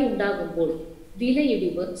ധാരാളമായി ഉണ്ടാകുമ്പോൾ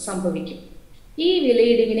വിലയിടിവ് സംഭവിക്കും. ഈ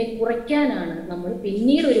വിലയിടിവിനെ കുറയ്ക്കാനാണ് നമ്മൾ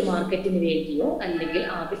പിന്നീട് ഒരു മാർക്കറ്റിന് വേണ്ടിയോ അല്ലെങ്കിൽ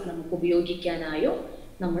നമുക്ക് ഉപയോഗിക്കാനായോ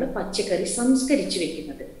നമ്മൾ പച്ചക്കറി സംസ്കരിച്ചു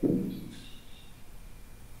വെക്കുന്നത്.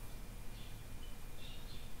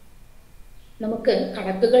 നമുക്ക്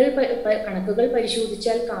കണക്കുകൾ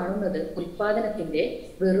പരിശോധിച്ചാൽ കാണുന്നത് ഉൽപാദനത്തിന്റെ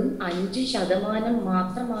വെറും 5%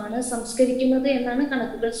 മാത്രമാണ് സംസ്കരിക്കുന്നത് എന്നാണ്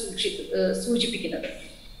കണക്കുകൾ സൂചിപ്പിക്കുന്നത്.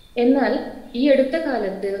 എന്നാൽ ഈ അടുത്ത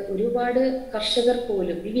കാലത്ത് ഒരുപാട് കർഷകർ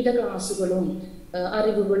പോലും വിവിധ ക്ലാസുകളും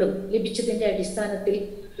അറിവുകളും ലഭിച്ചതിൻ്റെ അടിസ്ഥാനത്തിൽ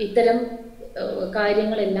ഇത്തരം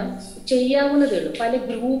കാര്യങ്ങളെല്ലാം ചെയ്യാവുന്നതേ ഉള്ളൂ. പല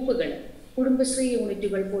ഗ്രൂപ്പുകൾ, കുടുംബശ്രീ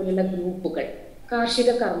യൂണിറ്റുകൾ പോലുള്ള ഗ്രൂപ്പുകൾ, കാർഷിക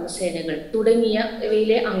കർമ്മസേനകൾ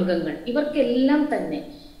തുടങ്ങിയവയിലെ അംഗങ്ങൾ, ഇവർക്കെല്ലാം തന്നെ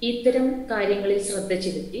ഇത്തരം കാര്യങ്ങളിൽ ശ്രദ്ധ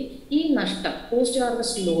ചെലുത്തി ഈ നഷ്ടം, പോസ്റ്റ്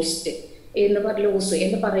ഹാർവസ്റ്റ് ലോസ്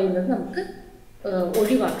എന്ന് പറയുന്നത് നമുക്ക്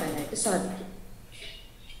ഒഴിവാക്കാനായിട്ട് സാധിക്കും.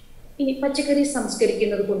 ഇനി പച്ചക്കറി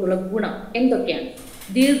സംസ്കരിക്കുന്നത് കൊണ്ടുള്ള ഗുണം എന്തൊക്കെയാണ്?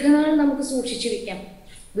 ദീർഘനാൾ നമുക്ക് സൂക്ഷിച്ചു വെക്കാം.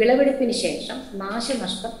 വിളവെടുപ്പിന് ശേഷം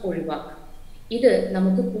നാശനഷ്ടം ഒഴിവാക്കാം. ഇത്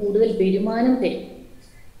നമുക്ക് കൂടുതൽ വരുമാനം തരും.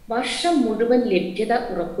 വർഷം മുഴുവൻ ലഭ്യത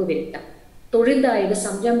ഉറപ്പുവരുത്താം. തൊഴിൽദായക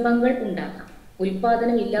സംരംഭങ്ങൾ ഉണ്ടാക്കാം.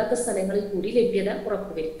 ഉൽപാദനം ഇല്ലാത്ത സ്ഥലങ്ങളിൽ കൂടി ലഭ്യത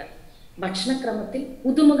ഉറപ്പുവരുത്താം. ഭക്ഷണക്രമത്തിൽ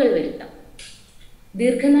പുതുമകൾ വരുത്താം.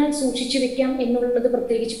 ദീർഘനാൾ സൂക്ഷിച്ചു വെക്കാം എന്നുള്ളത്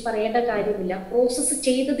പ്രത്യേകിച്ച് പറയേണ്ട കാര്യമില്ല. പ്രോസസ്സ്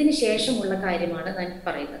ചെയ്തതിന് ശേഷമുള്ള കാര്യമാണ് ഞാൻ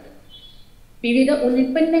പറയുന്നത്. വിവിധ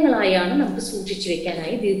ഉൽപ്പന്നങ്ങളായാണ് നമുക്ക് സൂക്ഷിച്ചു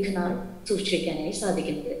വെക്കാനായി ദീർഘനാൾ സൂക്ഷിച്ചു വെക്കാനായി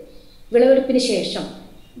സാധിക്കുന്നത്. വിളവെടുപ്പിന് ശേഷം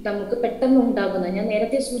നമുക്ക് പെട്ടെന്ന് ഉണ്ടാകുന്ന, ഞാൻ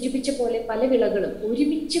നേരത്തെ സൂചിപ്പിച്ച പോലെ പല വിളകളും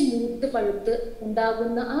ഒരുമിച്ച് മൂത്ത് പഴുത്ത്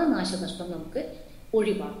ഉണ്ടാകുന്ന ആ നാശനഷ്ടം നമുക്ക്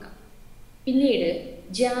ഒഴിവാക്കാം. പിന്നീട്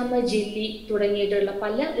ജാമ, ജെല്ലി തുടങ്ങിയിട്ടുള്ള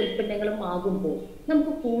പല ഉൽപ്പന്നങ്ങളും ആകുമ്പോൾ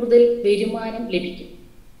നമുക്ക് കൂടുതൽ വരുമാനം ലഭിക്കും.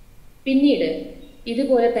 പിന്നീട്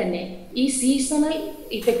ഇതുപോലെ തന്നെ ഈ സീസണൽ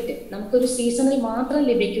ഇഫക്റ്റ്, നമുക്കൊരു സീസണിൽ മാത്രം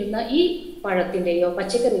ലഭിക്കുന്ന ഈ പഴത്തിൻ്റെയോ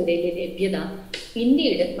പച്ചക്കറിയുടെയോ ലഭ്യത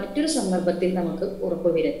പിന്നീട് മറ്റൊരു സന്ദർഭത്തിൽ നമുക്ക്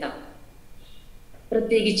ഉറപ്പുവരുത്താം.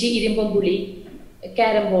 പ്രത്യേകിച്ച് ഇരുമ്പമ്പുളി,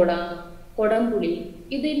 കാരംബോള, കൊടംപുളി,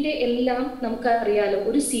 ഇതിൻ്റെ എല്ലാം നമുക്കറിയാലോ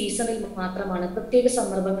ഒരു സീസണിൽ മാത്രമാണ്, പ്രത്യേക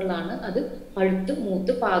സന്ദർഭങ്ങളിലാണ് അത് പഴുത്ത്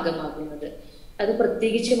മൂത്ത് പാകമാകുന്നത്. അത്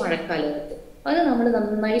പ്രത്യേകിച്ച് മഴക്കാലത്ത്. അത് നമ്മൾ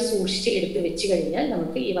നന്നായി സൂക്ഷിച്ച് എടുത്ത് വെച്ച് കഴിഞ്ഞാൽ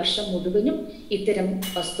നമുക്ക് ഈ വർഷം മുഴുവനും ഇത്തരം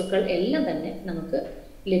വസ്തുക്കൾ എല്ലാം തന്നെ നമുക്ക്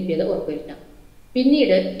ലഭ്യത ഉറപ്പുവരുത്താം.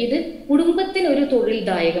 പിന്നീട് ഇത് കുടുംബത്തിനൊരു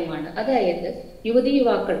തൊഴിൽദായകമാണ്. അതായത് യുവതി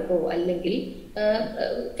യുവാക്കൾക്കോ അല്ലെങ്കിൽ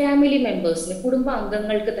ഫാമിലി മെമ്പേഴ്സിന്, കുടുംബ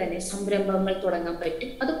അംഗങ്ങൾക്ക് തന്നെ സംരംഭങ്ങൾ തുടങ്ങാൻ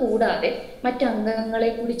പറ്റും. അതുകൂടാതെ മറ്റംഗങ്ങളെ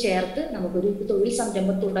കൂടി ചേർത്ത് നമുക്കൊരു തൊഴിൽ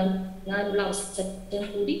സംരംഭം തുടങ്ങാനുള്ള അവസരം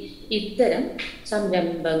കൂടി ഇത്തരം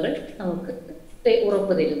സംരംഭങ്ങൾ നമുക്ക്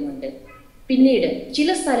ഉറപ്പു തരുന്നുണ്ട്. പിന്നീട് ചില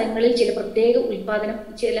സ്ഥലങ്ങളിൽ ചില പ്രത്യേക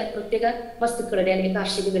വസ്തുക്കളുടെ അല്ലെങ്കിൽ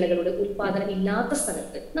കാർഷിക വിളകളുടെ ഉൽപാദനം ഇല്ലാത്ത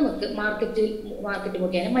സ്ഥലത്ത് നമുക്ക് മാർക്കറ്റ്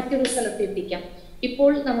മുഖേന മറ്റൊരു സ്ഥലത്ത് എത്തിക്കാം.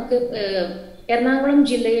 ഇപ്പോൾ നമുക്ക് എറണാകുളം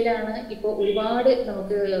ജില്ലയിലാണ് ഇപ്പോൾ ഒരുപാട്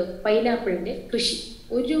നമുക്ക് പൈനാപ്പിളിന്റെ കൃഷി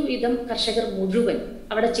ഒരുവിധം കർഷകർ മുഴുവൻ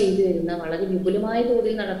അവിടെ ചെയ്തു വരുന്ന, വളരെ വിപുലമായ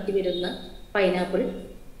തോതിൽ നടത്തി വരുന്ന പൈനാപ്പിൾ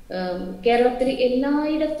കേരളത്തിൽ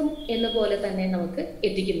എല്ലായിടത്തും എന്ന പോലെ തന്നെ നമുക്ക്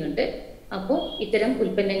എത്തിക്കുന്നുണ്ട്. അപ്പോൾ ഇത്തരം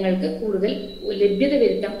ഉൽപ്പന്നങ്ങൾക്ക് കൂടുതൽ ലഭ്യത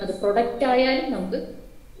വരുത്താം. അത് പ്രൊഡക്റ്റ് ആയാലും നമുക്ക്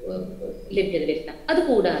ലഭ്യത വരുത്താം.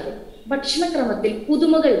 അതുകൂടാതെ ഭക്ഷണക്രമത്തിൽ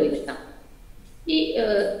പുതുമകൾ വരുത്താം. ഈ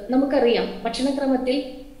നമുക്കറിയാം, ഭക്ഷണക്രമത്തിൽ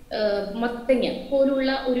മത്തങ്ങ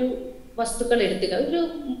പോലുള്ള ഒരു വസ്തുക്കൾ എടുക്കുക, ഒരു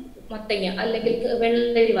മത്തങ്ങ അല്ലെങ്കിൽ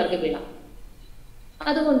വെള്ളരി വർഗ്ഗവിള,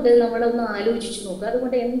 അതുകൊണ്ട് നമ്മളൊന്ന് ആലോചിച്ച് നോക്കുക.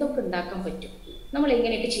 അതുകൊണ്ട് എന്തൊക്കെ ഉണ്ടാക്കാൻ പറ്റും, നമ്മൾ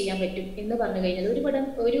എങ്ങനെയൊക്കെ ചെയ്യാൻ പറ്റും എന്ന് പറഞ്ഞു കഴിഞ്ഞാൽ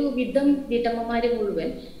ഒരു വിധം വീട്ടമ്മമാര് മുഴുവൻ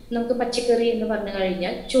നമുക്ക് പച്ചക്കറി എന്ന് പറഞ്ഞു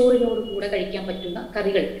കഴിഞ്ഞാൽ ചോറിനോട് കൂടെ കഴിക്കാൻ പറ്റുന്ന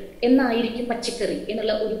കറികൾ എന്നായിരിക്കും പച്ചക്കറി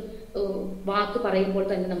എന്നുള്ള ഒരു വാക്ക് പറയുമ്പോൾ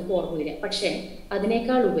തന്നെ നമുക്ക് ഓർമ്മ വരിക. പക്ഷേ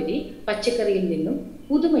അതിനേക്കാൾ ഉപരി പച്ചക്കറിയിൽ നിന്നും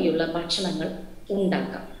പുതുമയുള്ള ഭക്ഷണങ്ങൾ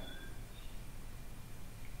ഉണ്ടാക്കാം.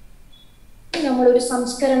 നമ്മളൊരു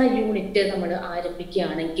സംസ്കരണ യൂണിറ്റ് നമ്മൾ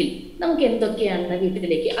ആരംഭിക്കുകയാണെങ്കിൽ നമുക്ക് എന്തൊക്കെയാണ്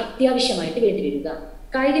വീട്ടിലേക്ക് അത്യാവശ്യമായിട്ട് വേണ്ടി വരിക?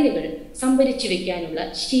 കായ്കനികൾ സംഭരിച്ചു വെക്കാനുള്ള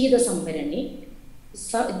ശീത സംഭരണി,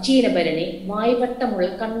 ചീനഭരണി, വായ്വട്ടമുള്ള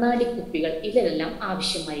കണ്ണാടി കുപ്പികൾ, ഇവരെല്ലാം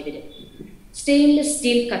ആവശ്യമായി വരും. സ്റ്റെയിൻലെസ്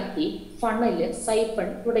സ്റ്റീൽ കത്തി, ഫണല്, സൈഫൺ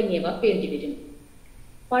തുടങ്ങിയവ വേണ്ടിവരും.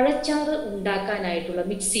 പഴച്ചാറ് ഉണ്ടാക്കാനായിട്ടുള്ള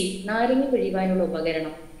മിക്സി, നാരങ്ങ പിഴിയാനുള്ള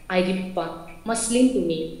ഉപകരണം, അരിപ്പ, മസ്ലിൻ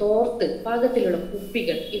തുണി, തോർത്ത്, പാകത്തിലുള്ള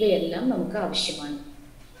കുപ്പികൾ, ഇവയെല്ലാം നമുക്ക് ആവശ്യമാണ്.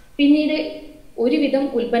 പിന്നീട് ഒരുവിധം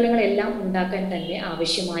ഉൽപ്പന്നങ്ങളെല്ലാം ഉണ്ടാക്കാൻ തന്നെ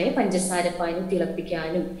ആവശ്യമായ പഞ്ചസാര പാനി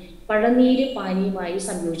തിളപ്പിക്കാനും പഴനീര് പാനിയുമായി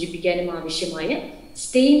സംയോജിപ്പിക്കാനും ആവശ്യമായ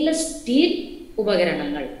സ്റ്റെയിൻലെസ് സ്റ്റീൽ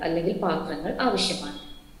ഉപകരണങ്ങൾ അല്ലെങ്കിൽ പാത്രങ്ങൾ ആവശ്യമാണ്.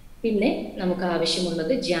 പിന്നെ നമുക്ക്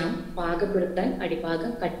ആവശ്യമുള്ളത് ജാം, പാകപ്പെടുത്താൻ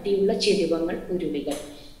അടിഭാഗം കട്ടിയുള്ള ചെരുവങ്ങൾ, ഉരുളികൾ.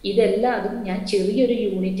 ഇതെല്ലാതും ഞാൻ ചെറിയൊരു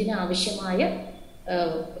യൂണിറ്റിന് ആവശ്യമായ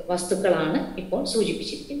വസ്തുക്കളാണ് ഇപ്പോൾ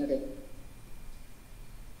സൂചിപ്പിച്ചിരിക്കുന്നത്.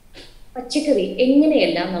 പച്ചക്കറി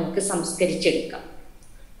എങ്ങനെയെല്ലാം നമുക്ക് സംസ്കരിച്ചെടുക്കാം?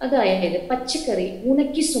 അതായത് പച്ചക്കറി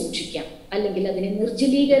ഉണക്കി സൂക്ഷിക്കാം, അല്ലെങ്കിൽ അതിനെ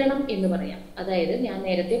നിർജ്ജലീകരണം എന്ന് പറയാം. അതായത് ഞാൻ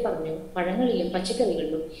നേരത്തെ പറഞ്ഞു, പഴങ്ങളിലും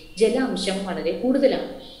പച്ചക്കറികളിലും ജലാംശം വളരെ കൂടുതലാണ്.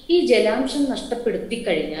 ഈ ജലാംശം നഷ്ടപ്പെടുത്തി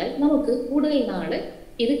കഴിഞ്ഞാൽ നമുക്ക് കൂടുതൽ നാള്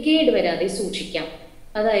ഇത് കേടുവരാതെ സൂക്ഷിക്കാം.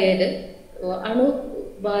 അതായത്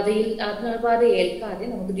അണുബാധ ഏൽക്കാതെ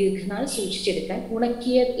നമുക്ക് ദീർഘനാൾ സൂക്ഷിച്ചെടുക്കാൻ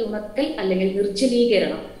ഉണക്കൽ അല്ലെങ്കിൽ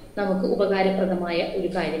നിർജ്ജലീകരണം നമുക്ക് ഉപകാരപ്രദമായ ഒരു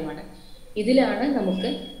കാര്യമാണ്. ഇതിലാണ് നമുക്ക്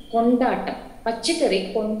കൊണ്ടാട്ടം, പച്ചക്കറി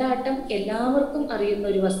കൊണ്ടാട്ടം എല്ലാവർക്കും അറിയുന്ന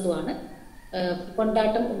ഒരു വസ്തുവാണ്.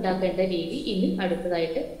 കൊണ്ടാട്ടം ഉണ്ടാക്കേണ്ട രീതി ഇനി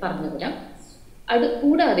അടുത്തതായിട്ട് പറഞ്ഞു തരാം.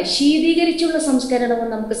 കൂടാതെ ശീതീകരിച്ചുള്ള സംസ്കരണവും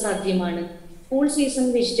നമുക്ക് സാധ്യമാണ്. കൂൾ സീസൺ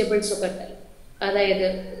വെജിറ്റബിൾസ് ഒക്കെ, അതായത്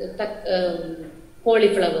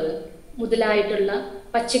കോളിഫ്ലവർ മുതലായിട്ടുള്ള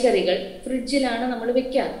പച്ചക്കറികൾ ഫ്രിഡ്ജിലാണ് നമ്മൾ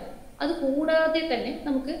വെക്കാറ്. അത് കൂടാതെ തന്നെ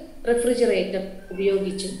നമുക്ക് റെഫ്രിജറേറ്റർ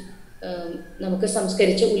ഉപയോഗിച്ചും നമുക്ക്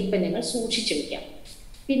സംസ്കരിച്ച ഉൽപ്പന്നങ്ങൾ സൂക്ഷിച്ചു വെക്കാം.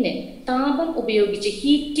 പിന്നെ താപം ഉപയോഗിച്ച്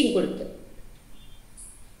ഹീറ്റിംഗ് കൊടുത്ത്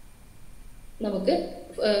നമുക്ക്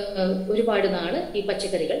ഒരുപാട് നാള് ഈ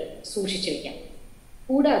പച്ചക്കറികൾ സൂക്ഷിച്ചു വെക്കാം.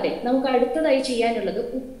 കൂടാതെ നമുക്ക് അടുത്തതായി ചെയ്യാനുള്ളത്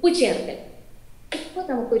ഉപ്പ് ചേർക്കൽ. ഉപ്പ്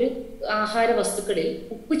നമുക്കൊരു ആഹാര വസ്തുക്കളിൽ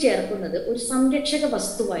ഉപ്പ് ചേർക്കുന്നത് ഒരു സംരക്ഷക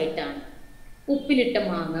വസ്തുവായിട്ടാണ്. ഉപ്പിലിട്ട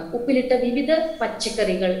മാങ്ങ, ഉപ്പിലിട്ട വിവിധ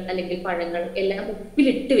പച്ചക്കറികൾ അല്ലെങ്കിൽ പഴങ്ങൾ എല്ലാം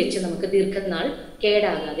ഉപ്പിലിട്ട് വെച്ച് നമുക്ക് ദീർഘനാൾ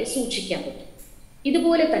കേടാകാതെ സൂക്ഷിക്കാൻ പറ്റും.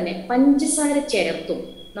 ഇതുപോലെ തന്നെ പഞ്ചസാര ചേർത്തും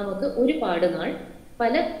നമുക്ക് ഒരുപാട് നാൾ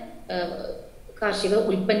പല കാർഷിക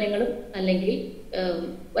ഉൽപ്പന്നങ്ങളും അല്ലെങ്കിൽ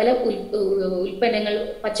പല ഉൽപ്പന്നങ്ങൾ,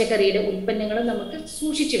 പച്ചക്കറിയുടെ ഉൽപ്പന്നങ്ങളും നമുക്ക്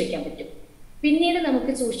സൂക്ഷിച്ചു വെക്കാൻ പറ്റും. പിന്നീട്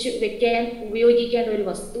നമുക്ക് ഉപയോഗിക്കേണ്ട ഒരു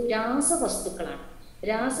വസ്തു രാസവസ്തുക്കളാണ്.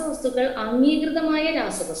 രാസവസ്തുക്കൾ, അംഗീകൃതമായ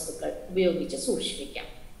രാസവസ്തുക്കൾ ഉപയോഗിച്ച് സൂക്ഷിക്കാം.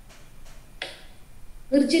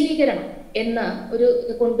 നിർജ്ജലീകരണം എന്ന ഒരു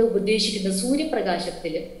കൊണ്ട് ഉദ്ദേശിക്കുന്നത്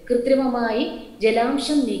സൂര്യപ്രകാശത്തിൽ കൃത്രിമമായി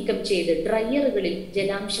ജലാംശം നീക്കം ചെയ്ത് ഡ്രയറുകളിൽ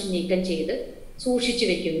ജലാംശം നീക്കം ചെയ്ത് സൂക്ഷിച്ചു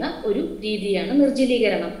വെക്കുന്ന ഒരു രീതിയാണ്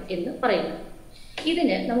നിർജ്ജലീകരണം എന്ന് പറയുന്നത്.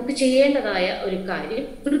 ഇതിന് നമുക്ക് ചെയ്യേണ്ടതായ ഒരു കാര്യം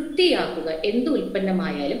വൃത്തിയാക്കുക. എന്ത്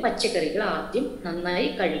ഉൽപ്പന്നമായാലും പച്ചക്കറികൾ ആദ്യം നന്നായി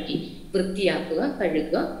കഴുകി വൃത്തിയാക്കുക,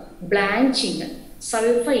 കഴുകുക. ബ്ലാഞ്ചിങ്,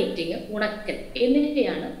 സൾഫൈറ്റിങ്, ഉണക്കൽ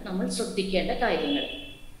എന്നിവയാണ് നമ്മൾ ശ്രദ്ധിക്കേണ്ട കാര്യങ്ങൾ.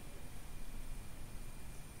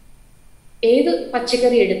 ഏത്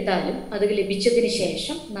പച്ചക്കറി എടുത്താലും അത് ലഭിച്ചതിന്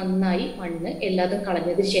ശേഷം നന്നായി മണ്ണ് എല്ലാതും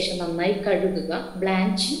കളഞ്ഞതിന് ശേഷം നന്നായി കഴുകുക.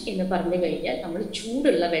 ബ്ലാഞ്ചിങ് എന്ന് പറഞ്ഞു കഴിഞ്ഞാൽ നമ്മൾ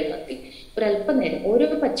ചൂടുള്ള വെള്ളത്തിൽ ഒരല്പം നേരം, ഓരോ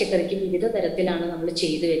പച്ചക്കറിക്കും വിവിധ തരത്തിലാണ് നമ്മൾ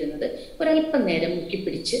ചെയ്തു വരുന്നത്, ഒരല്പം നേരം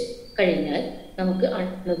മുക്കിപ്പിടിച്ച് കഴിഞ്ഞാൽ നമുക്ക്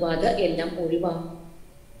അണുബാധ എല്ലാം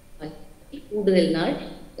ഒഴിവാക്കി കൂടുതൽ നാൾ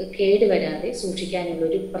കേടുവരാതെ സൂക്ഷിക്കാനുള്ള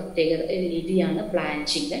ഒരു പ്രത്യേക രീതിയാണ്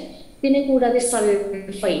ബ്ലാഞ്ചിങ്. പിന്നെ കൂടാതെ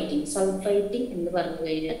സൾഫൈറ്റിങ് എന്ന് പറഞ്ഞു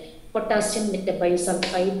കഴിഞ്ഞാൽ പൊട്ടാസ്യം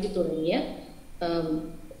മെറ്റബൈസൾഫൈറ്റ് തുടങ്ങിയ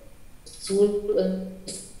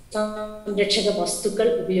സംരക്ഷക വസ്തുക്കൾ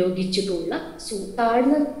ഉപയോഗിച്ചിട്ടുള്ള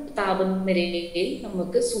താഴ്ന്ന താപനിലയിൽ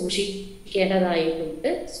നമുക്ക് സൂക്ഷിക്കാൻ സൂക്ഷിക്കേണ്ടതായിട്ടുണ്ട്.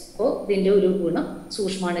 അപ്പോൾ ഇതിൻ്റെ ഒരു ഗുണം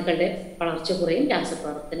സൂക്ഷ്മാണുക്കളുടെ വളർച്ച കുറയും,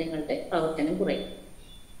 രാസപ്രവർത്തനങ്ങളുടെ പ്രവർത്തനം കുറയും.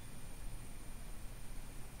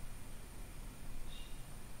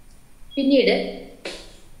 പിന്നീട്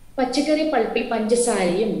പച്ചക്കറി പൾപ്പിൽ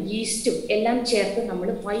പഞ്ചസാരയും ഈസ്റ്റും എല്ലാം ചേർത്ത് നമ്മൾ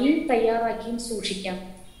വൈൻ തയ്യാറാക്കിയും സൂക്ഷിക്കാം.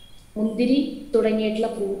 മുന്തിരി തുടങ്ങിയിട്ടുള്ള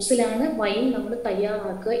ഫ്രൂട്ട്സിലാണ് വൈൻ നമ്മൾ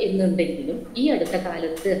തയ്യാറാക്കുക എന്നുണ്ടെങ്കിലും ഈ അടുത്ത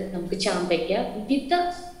കാലത്ത് നമുക്ക് ചാമ്പയ്ക്ക, വിവിധ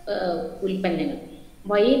ഉൽപ്പന്നങ്ങൾ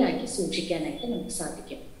വൈനാക്കി സൂക്ഷിക്കാനായിട്ട് നമുക്ക്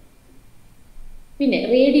സാധിക്കും. പിന്നെ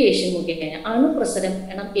റേഡിയേഷൻ മുഖേന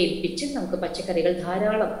അണുപ്രസരണം ഏൽപ്പിച്ച് നമുക്ക് പച്ചക്കറികൾ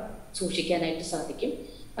ധാരാളം സൂക്ഷിക്കാനായിട്ട് സാധിക്കും.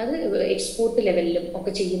 അത് എക്സ്പോർട്ട് ലെവലിലും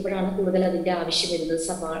ഒക്കെ ചെയ്യുമ്പോഴാണ് കൂടുതൽ അതിൻ്റെ ആവശ്യം വരുന്നത്.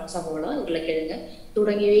 സവോള, ഉരുളക്കിഴങ്ങ്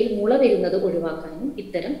തുടങ്ങിയവയിൽ മുള വരുന്നത് ഒഴിവാക്കാനും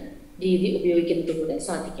ഇത്തരം രീതി ഉപയോഗിക്കുന്നതിലൂടെ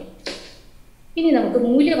സാധിക്കും. ഇനി നമുക്ക്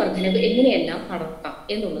മൂല്യവർദ്ധനവ് എങ്ങനെയെല്ലാം നടത്താം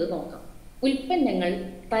എന്നുള്ളത് നോക്കാം. ഉൽപ്പന്നങ്ങൾ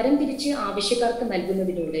തരംതിരിച്ച് ആവശ്യക്കാർക്ക്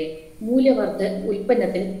നൽകുന്നതിലൂടെ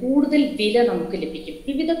ഉൽപ്പന്നത്തിന് കൂടുതൽ വില നമുക്ക് ലഭിക്കും.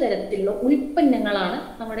 വിവിധ തരത്തിലുള്ള ഉൽപ്പന്നങ്ങളാണ്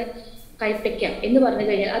നമ്മുടെ കൈപ്പയ്ക്ക എന്ന് പറഞ്ഞു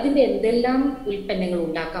കഴിഞ്ഞാൽ അതിൻ്റെ എന്തെല്ലാം ഉൽപ്പന്നങ്ങൾ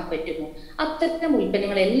ഉണ്ടാക്കാൻ പറ്റുമോ അത്തരം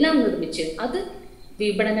ഉൽപ്പന്നങ്ങളെല്ലാം നിർമ്മിച്ച് അത്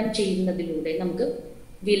വിപണനം ചെയ്യുന്നതിലൂടെ നമുക്ക്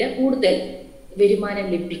വില കൂടുതൽ വരുമാനം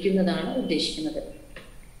ലഭിക്കുന്നതാണ് ഉദ്ദേശിക്കുന്നത്.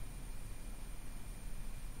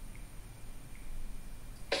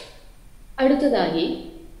 അടുത്തതായി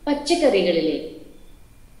പച്ചക്കറികളിലെ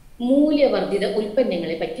മൂല്യവർദ്ധിത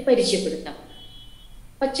ഉൽപ്പന്നങ്ങളെ പറ്റി പരിചയപ്പെടുത്താം.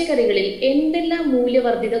 പച്ചക്കറികളിൽ എന്തെല്ലാം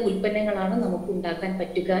മൂല്യവർദ്ധിത ഉൽപ്പന്നങ്ങളാണ് നമുക്ക് ഉണ്ടാക്കാൻ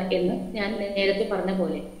പറ്റുക എന്ന് ഞാൻ നേരത്തെ പറഞ്ഞ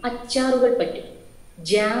പോലെ അച്ചാറുകൾ പറ്റും.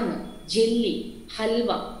 Jam, jelly, halwa,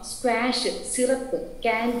 squash, syrup,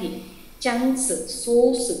 candy, chunks,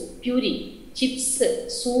 sauce, puree, chips,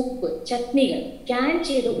 soup, ചട്നികൾ, can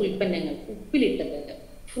ചെയ്ത ഉൽപ്പന്നങ്ങൾ, ഉപ്പിലിട്ടത്,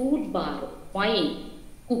 ഫ്രൂട്ട് ബാർ, വൈൻ,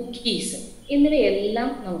 കുക്കീസ് എന്നിവയെല്ലാം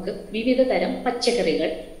നമുക്ക് വിവിധ തരം പച്ചക്കറികൾ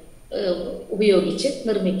ഉപയോഗിച്ച്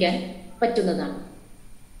നിർമ്മിക്കാൻ പറ്റുന്നതാണ്.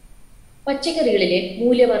 പച്ചക്കറികളിലെ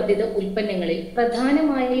മൂല്യവർദ്ധിത ഉൽപ്പന്നങ്ങളിൽ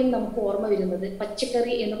പ്രധാനമായും നമുക്ക് ഓർമ്മ വരുന്നത്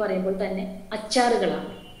പച്ചക്കറി എന്ന് പറയുമ്പോൾ തന്നെ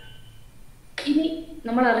അച്ചാറുകളാണ്. ഇനി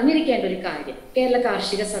നമ്മൾ അറിഞ്ഞിരിക്കേണ്ട ഒരു കാര്യം, കേരള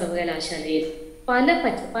കാർഷിക സർവകലാശാലയിൽ പല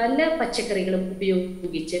പച്ചക്കറികളും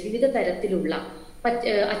ഉപയോഗിച്ച് വിവിധ തരത്തിലുള്ള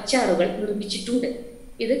അച്ചാറുകൾ നിർമ്മിച്ചിട്ടുണ്ട്.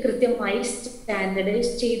 ഇത് കൃത്യമായി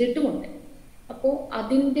സ്റ്റാൻഡർഡൈസ് ചെയ്തിട്ടുമുണ്ട്. അപ്പോൾ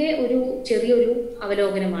അതിൻ്റെ ഒരു ചെറിയൊരു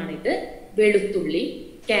അവലോകനമാണിത്. വെളുത്തുള്ളി,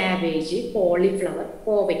 കാബേജ്, കോളിഫ്ലവർ,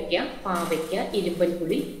 കോവയ്ക്ക, പാവയ്ക്ക,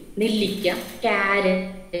 ഇരുമ്പൻപുളി, നെല്ലിക്ക,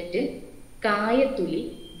 ക്യാരറ്റ്, കായത്തുളി,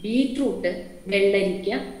 ബീറ്റ്റൂട്ട്, വെള്ളരിക്ക,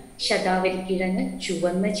 ശതാവരിക്കിഴങ്ങ്,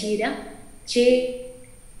 ചുവന്ന ചീര,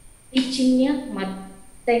 ചേച്ചിഞ്ഞ,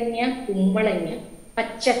 മത്തങ്ങ, കുമ്പളങ്ങ,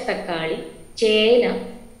 പച്ചത്തക്കാളി, ചേന,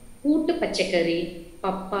 കൂട്ടുപച്ചക്കറി,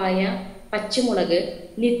 പപ്പായ, പച്ചമുളക്,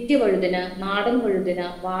 നിത്യവഴുതന, നാടൻ വഴുതന,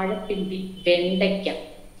 വാഴപ്പിണ്ടി, വെണ്ടയ്ക്ക,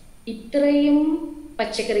 ഇത്രയും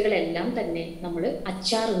പച്ചക്കറികളെല്ലാം തന്നെ നമ്മൾ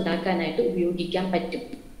അച്ചാർ ഉണ്ടാക്കാനായിട്ട് ഉപയോഗിക്കാൻ പറ്റും.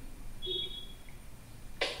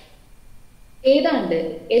 ഏതാണ്ട്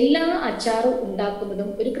എല്ലാ അച്ചാറും ഉണ്ടാക്കുന്നതും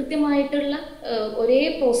ഒരു കൃത്യമായിട്ടുള്ള ഒരേ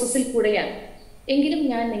പ്രോസസ്സിൽ കൂടെയാണ്. എങ്കിലും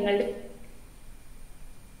ഞാൻ നിങ്ങളുടെ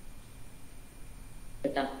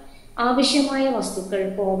ആവശ്യമായ വസ്തുക്കൾ: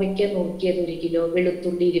 കോവയ്ക്ക നുറുക്കിയത് 1 കിലോ,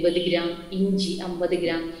 വെളുത്തുള്ളി 20 ഗ്രാം, ഇഞ്ചി 50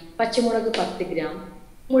 ഗ്രാം, പച്ചമുളക് 10 ഗ്രാം,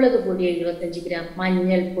 മുളക് പൊടി 75 ഗ്രാം,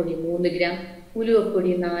 മഞ്ഞൾപ്പൊടി 3 ഗ്രാം,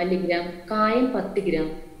 ഉലുവപ്പൊടി 4 ഗ്രാം, കായം 10 ഗ്രാം,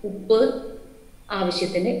 ഉപ്പ്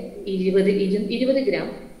ആവശ്യത്തിന് 20 ഗ്രാം,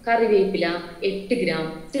 കറിവേപ്പില 8 ഗ്രാം,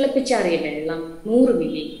 തിളപ്പിച്ചാറിയ വെള്ളം 100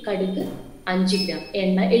 മില്ലി, കടുക് 5 ഗ്രാം,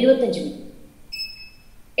 എണ്ണ 75 മില്ലി.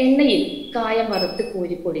 എണ്ണയിൽ കായം വറുത്ത്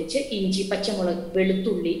കോരി പൊടിച്ച് ഇഞ്ചി, പച്ചമുളക്,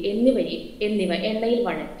 വെളുത്തുള്ളി എന്നിവ എണ്ണയിൽ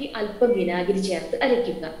വഴറ്റി അല്പം വിനാഗിരി ചേർത്ത്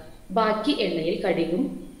അരയ്ക്കുക. ബാക്കി എണ്ണയിൽ കടുകും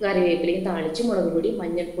കറിവേപ്പിലയും താളിച്ച് മുളക് പൊടി,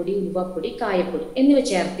 മഞ്ഞൾപ്പൊടി, ഉലുവപ്പൊടി, കായപ്പൊടി എന്നിവ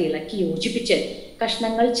ചേർത്ത് ഇളക്കി യോജിപ്പിച്ച്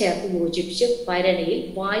കഷ്ണങ്ങൾ ചേർത്ത് യോജിപ്പിച്ച് ഭരണിയിൽ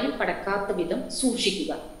വായു കടക്കാത്ത വിധം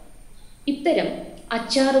സൂക്ഷിക്കുക. ഇത്തരം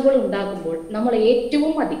അച്ചാറുകൾ ഉണ്ടാക്കുമ്പോൾ നമ്മൾ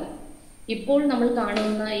ഏറ്റവും അധികം ഇപ്പോൾ നമ്മൾ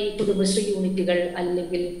കാണുന്ന ഈ കുടുംബശ്രീ യൂണിറ്റുകൾ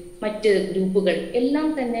അല്ലെങ്കിൽ മറ്റ് ഗ്രൂപ്പുകൾ എല്ലാം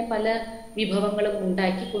തന്നെ പല വിഭവങ്ങളും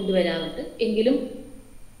ഉണ്ടാക്കി കൊണ്ടുവരാറുണ്ട്. എങ്കിലും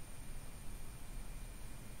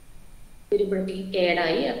വരുമ്പോഴത്തേക്കും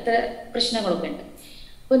കേടായി അത്ര പ്രശ്നങ്ങളൊക്കെ ഉണ്ട്.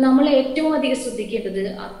 അപ്പോൾ നമ്മൾ ഏറ്റവും അധികം ശ്രദ്ധിക്കേണ്ടത്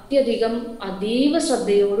അതീവ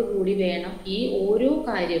ശ്രദ്ധയോടു കൂടി വേണം ഈ ഓരോ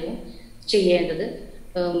കാര്യവും ചെയ്യേണ്ടത്.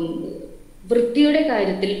 വൃത്തിയുടെ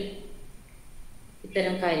കാര്യത്തിൽ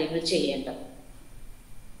ഇത്തരം കാര്യങ്ങൾ ചെയ്യേണ്ടത്.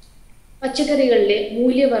 പച്ചക്കറികളിലെ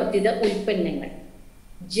മൂല്യവർദ്ധിത ഉൽപ്പന്നങ്ങൾ: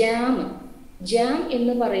 ജാം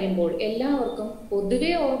എന്ന് പറയുമ്പോൾ എല്ലാവർക്കും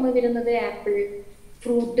പൊതുവെ ഓർമ്മ വരുന്നത് ആപ്പിൾ,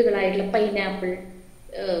 ഫ്രൂട്ടുകളായിട്ടുള്ള പൈനാപ്പിൾ,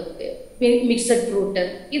 മിക്സഡ് ഫ്രൂട്ട്,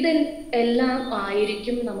 ഇതെല്ലാം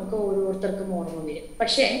ആയിരിക്കും നമുക്ക് ഓരോരുത്തർക്കും ഓർമ്മ വരും.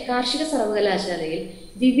 പക്ഷേ കാർഷിക സർവകലാശാലയിൽ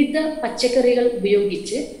വിവിധ പച്ചക്കറികൾ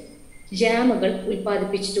ഉപയോഗിച്ച് ജാമുകൾ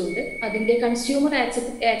ഉൽപ്പാദിപ്പിച്ചിട്ടുണ്ട്. അതിൻ്റെ കൺസ്യൂമർ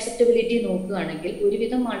ആക്സെപ്റ്റബിലിറ്റി നോക്കുകയാണെങ്കിൽ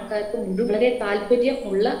ഒരുവിധം ആൾക്കാർക്ക് വളരെ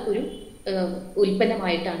താല്പര്യമുള്ള ഒരു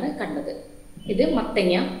ഉൽപ്പന്നമായിട്ടാണ് കണ്ടത്. ഇത്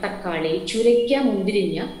മത്തങ്ങ, തക്കാളി, ചുരയ്ക്ക,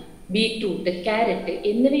 മുന്തിരിങ്ങ, ബീറ്റ്റൂട്ട്, ക്യാരറ്റ്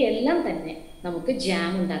എന്നിവയെല്ലാം തന്നെ നമുക്ക്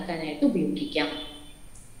ജാം ഉണ്ടാക്കാനായിട്ട് ഉപയോഗിക്കാം.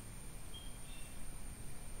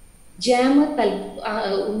 ജാം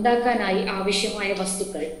ഉണ്ടാക്കാനായി ആവശ്യമായ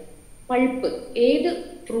വസ്തുക്കൾ: പൾപ്പ്. ഏത്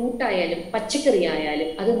ഫ്രൂട്ട് ആയാലും പച്ചക്കറി ആയാലും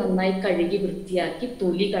അത് നന്നായി കഴുകി വൃത്തിയാക്കി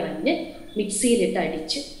തൊലി കളഞ്ഞ് മിക്സിയിലിട്ട്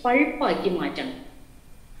അടിച്ച് പൾപ്പാക്കി മാറ്റണം.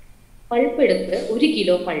 പൾപ്പ് എടുത്ത് 1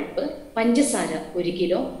 കിലോ പൾപ്പ്, പഞ്ചസാര 1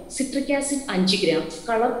 kilo, citric acid 5 gram,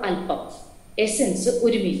 colour അല്പം, എസൻസ്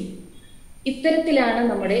 1 മില്ലി. ഇത്തരത്തിലാണ്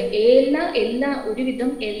നമ്മുടെ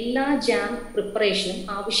ഒരുവിധം എല്ലാ ജാം പ്രിപ്പറേഷനും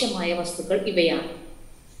ആവശ്യമായ വസ്തുക്കൾ ഇവയാണ്.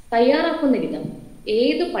 തയ്യാറാക്കുന്ന വിധം: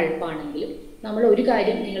 ഏത് പൾപ്പാണെങ്കിലും നമ്മൾ ഒരു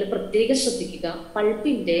കാര്യം നിങ്ങൾ പ്രത്യേകം ശ്രദ്ധിക്കുക,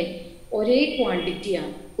 പൾപ്പിൻ്റെ ഒരേ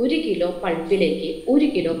ക്വാണ്ടിറ്റിയാണ്. 1 കിലോ പൾപ്പിലേക്ക് 1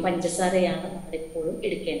 കിലോ പഞ്ചസാരയാണ് നമ്മൾ എപ്പോഴും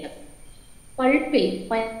എടുക്കേണ്ടത്. പൾപ്പിൽ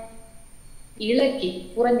ഇളക്കി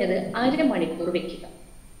കുറഞ്ഞത് 1/2 മണിക്കൂർ വെക്കുക.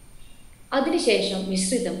 അതിനുശേഷം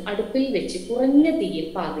മിശ്രിതം അടുപ്പിൽ വെച്ച് കുറഞ്ഞ തീയിൽ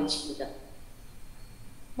പാകം ചെയ്യുക.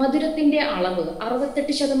 മധുരത്തിന്റെ അളവ്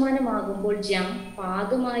 68% ആകുമ്പോൾ ജാം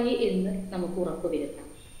പാകമായി എന്ന് നമുക്ക് ഉറപ്പുവരുത്താം.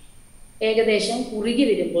 ഏകദേശം കുറുകി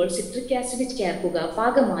വരുമ്പോൾ സിട്രിക് ആസിഡ് ചേർക്കുക.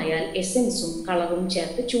 പാകമായാൽ എസൻസും കളറും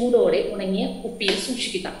ചേർത്ത് ചൂടോടെ ഉണങ്ങിയ കുപ്പിയിൽ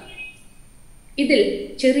സൂക്ഷിക്കുക. ഇതിൽ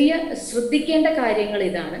ശ്രദ്ധിക്കേണ്ട കാര്യങ്ങൾ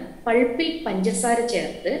ഇതാണ്: പൾപ്പിൽ പഞ്ചസാര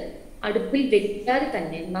ചേർത്ത് അടുപ്പിൽ വെക്കാതെ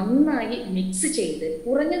തന്നെ നന്നായി മിക്സ് ചെയ്ത്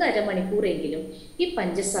കുറഞ്ഞത് 1/2 മണിക്കൂറെങ്കിലും ഈ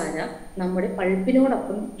പഞ്ചസാര നമ്മുടെ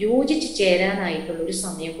പൾപ്പിനോടൊപ്പം യോജിച്ച് ചേരാനായിട്ടുള്ള ഒരു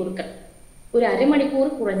സമയം കൊടുക്കണം. ഒരു 1/2 മണിക്കൂർ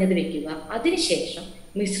കുറഞ്ഞത് വെക്കുക. അതിനുശേഷം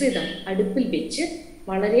മിശ്രിതം അടുപ്പിൽ വെച്ച്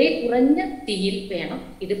വളരെ കുറഞ്ഞ തീയിൽ വേണം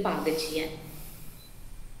ഇത് പാകം ചെയ്യാൻ.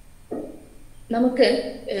 നമുക്ക്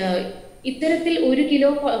ഇത്തരത്തിൽ 1 കിലോ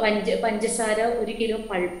പഞ്ചസാര 1 കിലോ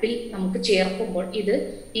പൾപ്പിൽ നമുക്ക് ചേർക്കുമ്പോൾ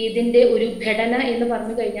ഇതിൻ്റെ ഒരു ഘടന എന്ന്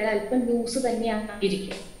പറഞ്ഞു കഴിഞ്ഞാൽ അല്പം ലൂസ്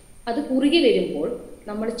തന്നെയായിരിക്കും. അത് കുറുകി വരുമ്പോൾ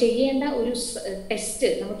നമ്മൾ ചെയ്യേണ്ട ഒരു ടെസ്റ്റ്,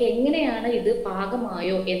 നമുക്ക് എങ്ങനെയാണ് ഇത്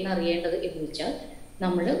പാകമായോ എന്നറിയേണ്ടത് എന്ന് വെച്ചാൽ,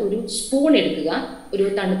 നമ്മൾ ഒരു സ്പൂൺ എടുക്കുക. ഒരു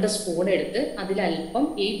തണുത്ത സ്പൂൺ എടുത്ത് അതിലല്പം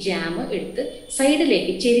ഈ ജാം എടുത്ത്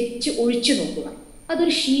സൈഡിലേക്ക് ചെരിച്ച് ഒഴിച്ചു നോക്കുക.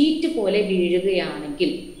 അതൊരു ഷീറ്റ് പോലെ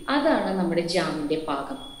വീഴുകയാണെങ്കിൽ അതാണ് നമ്മുടെ ജാമിൻ്റെ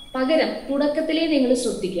പാകം. പകരം തുടക്കത്തിലേ നിങ്ങൾ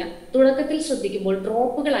ശ്രദ്ധിക്കുക. തുടക്കത്തിൽ ശ്രദ്ധിക്കുമ്പോൾ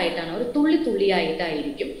ഡ്രോപ്പുകളായിട്ടാണ്, ഒരു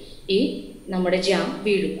തുള്ളിയായിട്ടായിരിക്കും ഈ നമ്മുടെ ജാം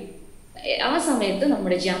വീഴുക. ആ സമയത്ത്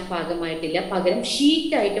നമ്മുടെ ജാം പാകമായിട്ടില്ല. പകരം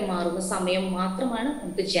ഷീറ്റായിട്ട് മാറുന്ന സമയം മാത്രമാണ്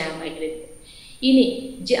നമുക്ക് ജാമായിട്ട് വരുന്നത്. ഇനി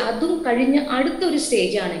അതും കഴിഞ്ഞ് അടുത്തൊരു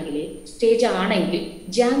സ്റ്റേജ് ആണെങ്കിൽ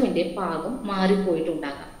ജാമിൻ്റെ പാകം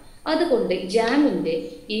മാറിപ്പോയിട്ടുണ്ടാകാം. അതുകൊണ്ട് ജാമിൻ്റെ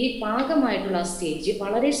ഈ പാകമായിട്ടുള്ള സ്റ്റേജ്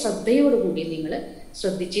വളരെ ശ്രദ്ധയോടുകൂടി നിങ്ങൾ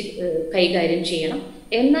ശ്രദ്ധിച്ച് കൈകാര്യം ചെയ്യണം.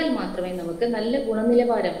 എന്നാൽ മാത്രമേ നമുക്ക് നല്ല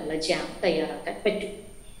ഗുണനിലവാരമുള്ള ജാം തയ്യാറാക്കാൻ പറ്റൂ.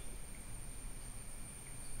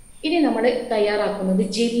 ഇനി നമ്മൾ തയ്യാറാക്കുന്നത്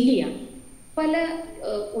ജെല്ലിയാണ്. പല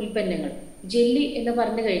ഉൽപ്പന്നങ്ങൾ ജെല്ലി എന്ന്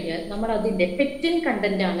പറഞ്ഞു കഴിഞ്ഞാൽ നമ്മൾ അതിൻ്റെ പെക്റ്റിൻ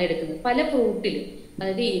കണ്ടന്റ് ആണ് എടുക്കുന്നത്. പല ഫ്രൂട്ടിലും,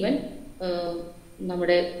 അതായത് ഈവൻ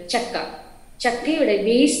നമ്മുടെ ചക്കയുടെ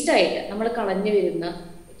വേസ്റ്റായിട്ട് നമ്മൾ കളഞ്ഞു വരുന്ന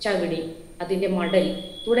ചകിടി, അതിൻ്റെ മടൽ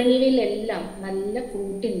തുടങ്ങിയവയിലെല്ലാം നല്ല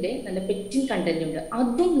ഫ്രൂട്ടിൻ്റെ നല്ല പെക്റ്റിൻ കണ്ടന്റ് ഉണ്ട്.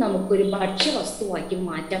 അതും നമുക്കൊരു ഭക്ഷ്യവസ്തുവാക്കി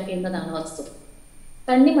മാറ്റാം എന്നതാണ് വസ്തുത.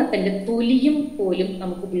 തണ്ണിമത്തൻ്റെ തൊലിയും പോലും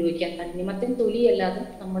നമുക്ക് ഉപയോഗിക്കാം. തണ്ണിമത്തൻ തൊലിയല്ലാതെ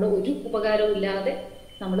നമ്മൾ ഒരു ഉപകാരവും ഇല്ലാതെ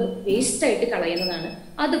നമ്മൾ വേസ്റ്റായിട്ട് കളയുന്നതാണ്.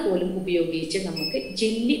 അതുപോലും ഉപയോഗിച്ച് നമുക്ക്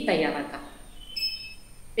ജെല്ലി തയ്യാറാക്കാം.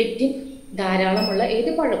 പെക്റ്റിൻ ധാരാളമുള്ള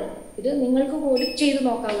ഏത് പഴം, ഇത് നിങ്ങൾക്ക് പോലും ചെയ്തു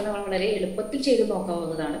നോക്കാവുന്ന, വളരെ എളുപ്പത്തിൽ ചെയ്തു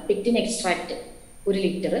നോക്കാവുന്നതാണ്. പെക്റ്റിൻ എക്സ്ട്രാക്റ്റ് 1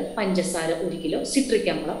 ലിറ്റർ, പഞ്ചസാര 1 കിലോ, സിട്രിക്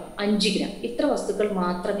അമ്ലം 5 ഗ്രാം. ഇത്ര വസ്തുക്കൾ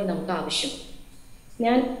മാത്രമേ നമുക്ക് ആവശ്യം.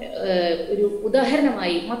 ഞാൻ ഒരു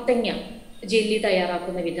ഉദാഹരണമായി മത്തങ്ങ ജെല്ലി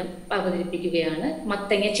തയ്യാറാക്കുന്ന വിധം അവതരിപ്പിക്കുകയാണ്.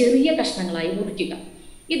 മത്തങ്ങ ചെറിയ കഷ്ണങ്ങളായി മുറിക്കുക.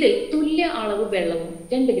 ഇതിൽ തുല്യ അളവ് വെള്ളവും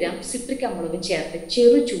 2 ഗ്രാം സിട്രിക് അമ്ലവും ചേർത്ത്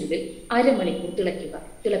ചെറു ചൂടിൽ 1/2 മണിക്കൂർ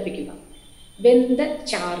തിളപ്പിക്കുക. വെന്ത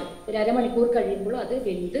ചാറ് ഒരു 1/2 മണിക്കൂർ കഴിയുമ്പോൾ അത്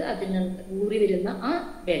വെന്ത് അതിന് ഊറി വരുന്ന ആ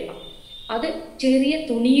വെള്ളം അത് നേരിയ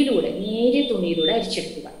തുണിയിലൂടെ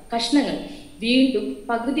അരിച്ചെടുക്കുക. കഷ്ണങ്ങൾ വീണ്ടും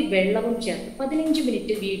പകുതി വെള്ളവും ചേർത്ത് 15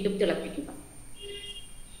 മിനിറ്റ് വീണ്ടും തിളപ്പിക്കുക.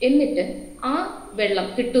 എന്നിട്ട് ആ വെള്ളം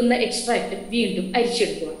കിട്ടുന്ന എക്സ്ട്രാക്റ്റ് വീണ്ടും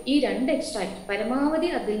അരിച്ചെടുക്കുക. ഈ 2 എക്സ്ട്രാക്റ്റ് പരമാവധി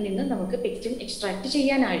അതിൽ നിന്ന് നമുക്ക് പെക്റ്റിൻ എക്സ്ട്രാക്റ്റ്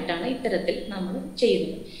ചെയ്യാനായിട്ടാണ് ഇത്തരത്തിൽ നമ്മൾ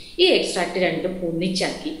ചെയ്യുന്നത്. ഈ എക്സ്ട്രാക്റ്റ് രണ്ടും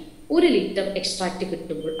ഒന്നിച്ചാക്കി 1 ലിറ്റർ എക്സ്ട്രാക്റ്റ്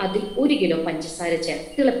കിട്ടുമ്പോൾ അതിൽ 1 കിലോ പഞ്ചസാര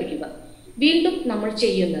ചേർത്ത് തിളപ്പിക്കുക. വീണ്ടും നമ്മൾ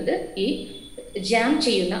ചെയ്യുന്നത് ഈ ജാം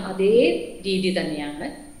ചെയ്യുന്ന അതേ രീതി തന്നെയാണ്.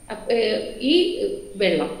 ഈ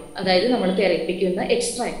വെള്ളം, അതായത് നമ്മൾ തിളപ്പിക്കുന്ന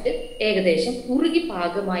എക്സ്ട്രാക്റ്റ് ഏകദേശം കുറുകി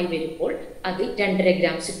പാകമായി വരുമ്പോൾ അതിൽ 2.5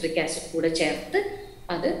 ഗ്രാം സിട്രിക് ആസിഡ് കൂടെ ചേർത്ത്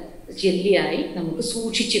അത് ജെല്ലിയായി നമുക്ക്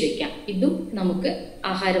സൂക്ഷിച്ചു വെക്കാം. ഇതും നമുക്ക്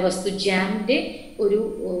ആഹാരവസ്തു ജാമിൻ്റെ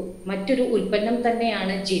മറ്റൊരു ഉൽപ്പന്നം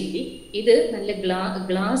തന്നെയാണ് ജെല്ലി. ഇത് നല്ല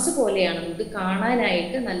ഗ്ലാസ് പോലെയാണ്, നമുക്ക്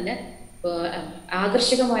കാണാനായിട്ട് നല്ല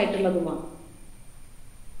ആകർഷകമായിട്ടുള്ളതുമാണ്.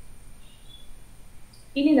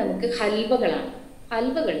 ഇനി നമുക്ക് ഹൽവകളാണ്.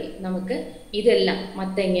 ഹൽവകളിൽ നമുക്ക് ഇതെല്ലാം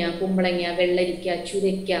മത്തങ്ങ, കുമ്പളങ്ങ, വെള്ളരിക്ക,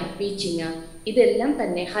 ചുരയ്ക്ക, പീച്ചിങ്ങ ഇതെല്ലാം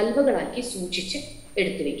തന്നെ ഹൽവകളാക്കി സൂക്ഷിച്ച്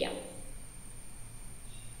എടുത്തു വെക്കാം.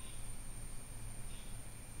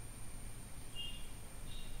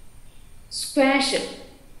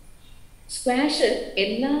 സ്ക്വാഷ്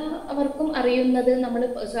എല്ലാവർക്കും അറിയുന്നത്, നമ്മൾ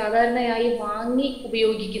സാധാരണയായി വാങ്ങി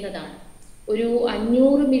ഉപയോഗിക്കുന്നതാണ്. ഒരു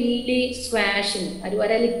 500 മില്ലി സ്ക്വാഷിന്, ഒരു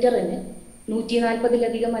 1 ലിറ്ററിന് 140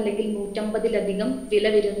 അല്ലെങ്കിൽ 150 വില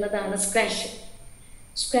വരുന്നതാണ്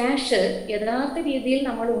സ്ക്വാഷ് യഥാർത്ഥ രീതിയിൽ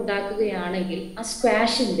നമ്മൾ ഉണ്ടാക്കുകയാണെങ്കിൽ ആ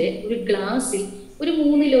സ്ക്വാഷിൻ്റെ ഒരു ഗ്ലാസ്സിൽ ഒരു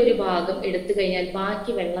 1/3 ഭാഗം എടുത്തു കഴിഞ്ഞാൽ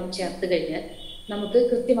ബാക്കി വെള്ളം ചേർത്ത് കഴിഞ്ഞാൽ നമുക്ക്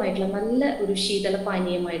കൃത്യമായിട്ടുള്ള നല്ല ഒരു ശീതള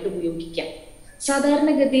പാനീയമായിട്ട് ഉപയോഗിക്കാം.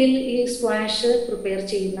 സാധാരണഗതിയിൽ ഈ സ്ക്വാഷ്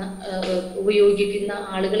ഉപയോഗിക്കുന്ന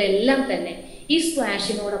ആളുകളെല്ലാം തന്നെ ഈ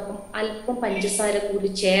സ്ക്വാഷിനോടൊപ്പം അല്പം പഞ്ചസാര കൂടി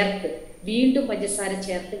ചേർത്ത് വീണ്ടും പഞ്ചസാര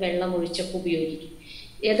ചേർത്ത് വെള്ളം ഒഴിച്ചൊക്കെ ഉപയോഗിക്കും.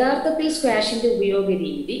 യഥാർത്ഥത്തിൽ സ്ക്വാഷിൻ്റെ ഉപയോഗ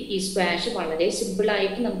രീതി, ഈ സ്ക്വാഷ് വളരെ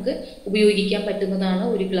സിമ്പിളായിട്ട് നമുക്ക് ഉപയോഗിക്കാൻ പറ്റുന്നതാണ്.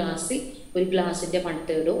 ഒരു ഗ്ലാസിൻ്റെ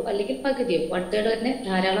 1/3 അല്ലെങ്കിൽ പകുതിയോ, 1/3 തന്നെ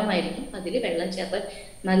ധാരാളമായിരിക്കും. അതിൽ വെള്ളം ചേർത്ത്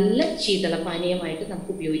നല്ല ശീതള പാനീയമായിട്ട്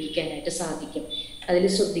നമുക്ക് ഉപയോഗിക്കാനായിട്ട് സാധിക്കും. അതിൽ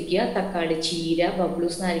ശ്രദ്ധിക്കുക, തക്കാളി, ചീര,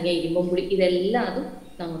 ബബ്ലൂസ്, നാരങ്ങ, ഇരുമ്പുളി ഇതെല്ലാം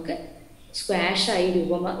നമുക്ക് സ്ക്വാഷായി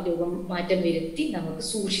രൂപമാറ്റം വരുത്തി നമുക്ക്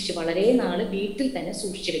സൂക്ഷിച്ച് വളരെ നാൾ വീട്ടിൽ തന്നെ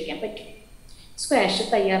സൂക്ഷിച്ചു വെക്കാൻ പറ്റും. സ്ക്വാഷ്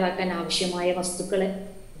തയ്യാറാക്കാൻ ആവശ്യമായ വസ്തുക്കൾ: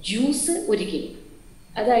 ജ്യൂസ് 1 കിലോ.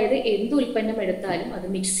 അതായത് എന്ത് ഉൽപ്പന്നം എടുത്താലും അത്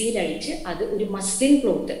മിക്സിയിൽ അടിച്ച് അത് ഒരു മസ്ലിൻ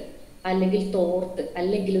ക്ലോത്ത് അല്ലെങ്കിൽ തോർത്ത്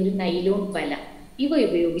അല്ലെങ്കിൽ ഒരു നൈലോൺ വല ഇവ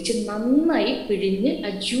ഉപയോഗിച്ച് നന്നായി പിഴിഞ്ഞ് ആ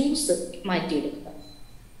ജ്യൂസ് മാറ്റിയെടുക്കുക.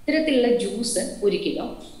 ഇത്തരത്തിലുള്ള ജ്യൂസ് 1 കിലോ,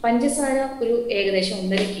 പഞ്ചസാര ഒരു ഏകദേശം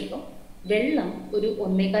 1.5 കിലോ, വെള്ളം ഒരു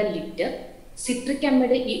 1.25 litre, citric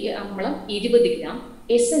അമ്ലം 20 gram,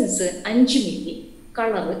 essence 5 milli,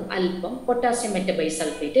 colour അല്പം, പൊട്ടാസ്യം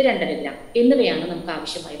മെറ്റബൈസൾഫേറ്റ് 2.5 ഗ്രാം എന്നിവയാണ് നമുക്ക്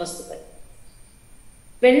ആവശ്യമായ വസ്തുക്കൾ.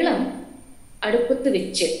 വെള്ളം അടുപ്പത്ത്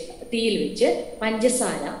വെച്ച് തീയിൽ വെച്ച്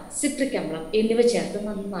പഞ്ചസാര, സിട്രിക് അമ്ലം എന്നിവ ചേർത്ത്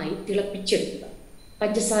നന്നായി തിളപ്പിച്ചെടുക്കുക.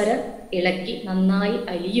 പഞ്ചസാര ഇളക്കി നന്നായി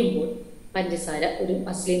അലിയുമ്പോൾ പഞ്ചസാര ഒരു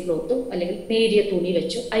മസ്ലിൻ ക്ലോത്തോ അല്ലെങ്കിൽ നേരിയ തുണി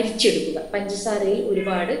വെച്ചോ അരിച്ചെടുക്കുക. പഞ്ചസാരയിൽ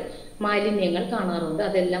ഒരുപാട് മാലിന്യങ്ങൾ കാണാറുണ്ട്,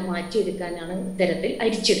 അതെല്ലാം മാറ്റിയെടുക്കാനാണ് ഇത്തരത്തിൽ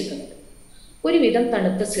അരിച്ചെടുക്കുന്നത്. ഒരുവിധം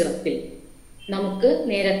തണുത്ത സിറപ്പിൽ നമുക്ക്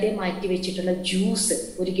നേരത്തെ മാറ്റി വെച്ചിട്ടുള്ള ജ്യൂസ്,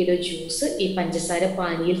 1 കിലോ ജ്യൂസ് ഈ പഞ്ചസാര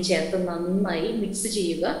പാനിയിൽ ചേർത്ത് നന്നായി മിക്സ്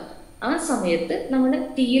ചെയ്യുക. ആ സമയത്ത് നമ്മൾ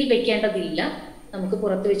തീയിൽ വെക്കേണ്ടതില്ല, നമുക്ക്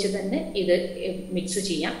പുറത്ത് വെച്ച് തന്നെ ഇത് മിക്സ്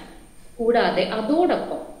ചെയ്യാം. കൂടാതെ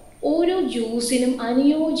അതോടൊപ്പം ഓരോ ജ്യൂസിനും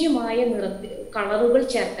അനുയോജ്യമായ കളറുകൾ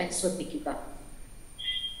ചേർക്കാൻ ശ്രദ്ധിക്കുക.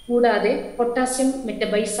 കൂടാതെ പൊട്ടാസ്യം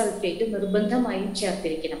മെറ്റബൈസൾഫേറ്റ് നിർബന്ധമായും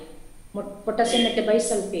ചേർത്തിരിക്കണം. പൊട്ടാസ്യം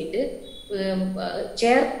മെറ്റബൈസൾഫേറ്റ്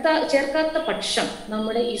ചേർക്കാത്ത പക്ഷം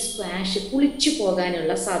നമ്മുടെ ഈ സ്ക്വാഷ് പുളിച്ചു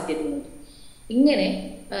പോകാനുള്ള സാധ്യതയുണ്ട്. ഇങ്ങനെ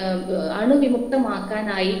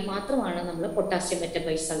അണുവിമുക്തമാക്കാനായി മാത്രമാണ് നമ്മൾ പൊട്ടാസ്യം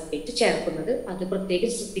മെറ്റബൈസൾഫേറ്റ് ചേർക്കുന്നത്. അത്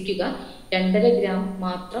പ്രത്യേകം ശ്രദ്ധിക്കുക. 2.5 ഗ്രാം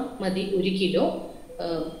മാത്രം മതി 1 കിലോ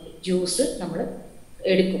ജ്യൂസ് നമ്മൾ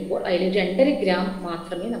എടുക്കുമ്പോൾ. അതിൽ 2.5 ഗ്രാം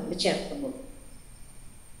മാത്രമേ നമ്മൾ ചേർക്കുന്നുള്ളൂ.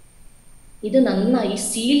 ഇത് നന്നായി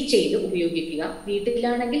സീൽ ചെയ്ത് ഉപയോഗിക്കുക.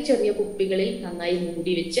 വീട്ടിലാണെങ്കിൽ ചെറിയ കുപ്പികളിൽ നന്നായി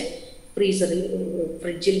മൂടി വെച്ച്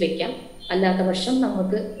ഫ്രിഡ്ജിൽ വെക്കാം. അല്ലാത്ത പക്ഷം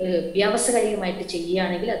നമുക്ക് വ്യാവസായികമായിട്ട്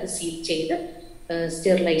ചെയ്യുകയാണെങ്കിൽ അത് സീൽ ചെയ്ത്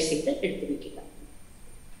സ്റ്റെറിലൈസ് ചെയ്ത് എടുത്തു വയ്ക്കുക.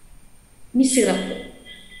 ഇനി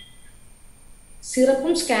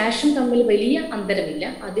സിറപ്പും സ്ക്വാഷും തമ്മിൽ വലിയ അന്തരമില്ല.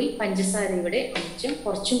 അതിൽ പഞ്ചസാരയുടെ അംശം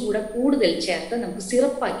കുറച്ചും കൂടെ കൂടുതൽ ചേർത്ത് നമുക്ക്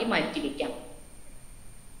സിറപ്പാക്കി മാറ്റി വയ്ക്കാം.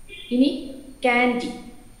 ഇനി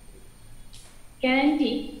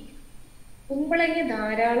ക്യാൻഡി കുമ്പളങ്ങ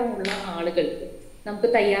ധാരാളമുള്ള ആളുകൾക്ക് നമുക്ക്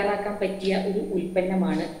തയ്യാറാക്കാൻ പറ്റിയ ഒരു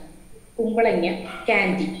ഉൽപ്പന്നമാണ് കുമ്പളങ്ങ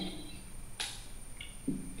ക്യാൻഡി.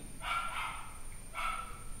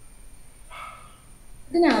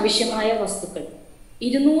 ഇതിനാവശ്യമായ വസ്തുക്കൾ: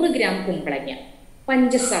 200 ഗ്രാം കുമ്പളങ്ങ,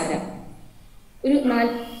 പഞ്ചസാര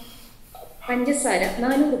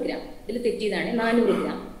 400 ഗ്രാം, ഇതിൽ തെറ്റിയതാണ്, 400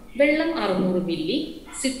 ഗ്രാം, വെള്ളം 600 milli,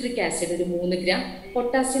 citric acid 3 gram,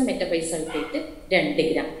 potassium മെറ്റബൈസൾഫേറ്റ് 2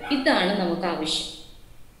 gram. ഇതാണ് നമുക്ക് ആവശ്യം.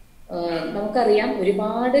 നമുക്കറിയാം,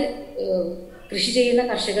 ഒരുപാട് കൃഷി ചെയ്യുന്ന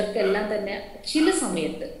കർഷകർക്കെല്ലാം തന്നെ ചില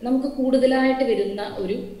സമയത്ത് നമുക്ക് കൂടുതലായിട്ട് വരുന്ന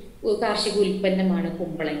ഒരു കാർഷിക ഉൽപ്പന്നമാണ്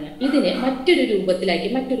കുമ്പളങ്ങ. ഇതിനെ മറ്റൊരു രൂപത്തിലാക്കി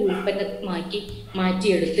മറ്റൊരു ഉൽപ്പന്നമാക്കി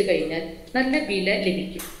മാറ്റിയെടുത്തു കഴിഞ്ഞാൽ നല്ല വില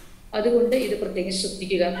ലഭിക്കും. അതുകൊണ്ട് ഇത് പ്രത്യേകം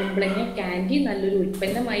ശ്രദ്ധിക്കുക. കുമ്പളങ്ങ ക്യാൻഡി നല്ലൊരു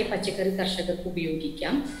ഉൽപ്പന്നമായി പച്ചക്കറി കർഷകർക്ക്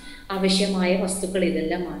ഉപയോഗിക്കാം. ആവശ്യമായ വസ്തുക്കൾ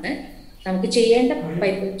ഇതെല്ലാമാണ്. നമുക്ക്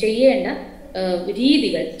ചെയ്യേണ്ട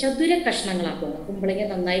രീതികൾ ചതുര കഷ്ണങ്ങളാക്കുക. കുമ്പളങ്ങ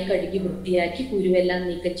നന്നായി കഴുകി വൃത്തിയാക്കി കുരുവെല്ലാം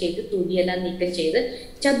നീക്കം ചെയ്ത് തൊലിയെല്ലാം നീക്കം ചെയ്ത്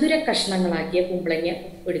ചതുര കഷ്ണങ്ങളാക്കിയ കുമ്പളങ്ങ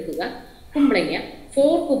എടുക്കുക. കുമ്പളങ്ങ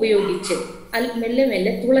ഫോർക്ക് ഉപയോഗിച്ച് മെല്ലെ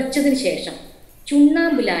മെല്ലെ തുളച്ചതിന് ശേഷം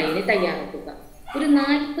ചുണ്ണാമ്പ് ലായനി തയ്യാറാക്കുക. ഒരു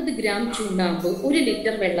 40 ഗ്രാം ചുണ്ണാമ്പ് 1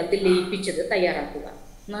 ലിറ്റർ വെള്ളത്തിൽ ലയിപ്പിച്ചത് തയ്യാറാക്കുക.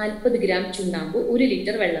 40 ഗ്രാം ചുണ്ണാമ്പ് 1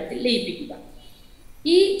 ലിറ്റർ വെള്ളത്തിൽ ലയിപ്പിക്കുക.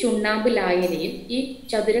 ഈ ചുണ്ണാമ്പ് ലായനിയിൽ ഈ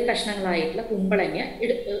ചതുര കഷ്ണങ്ങളായിട്ടുള്ള കുമ്പളങ്ങ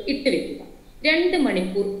ഇട്ട് വെക്കുക. 2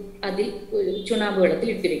 മണിക്കൂർ അതിൽ ചുണ്ണാമ്പ് വെള്ളത്തിൽ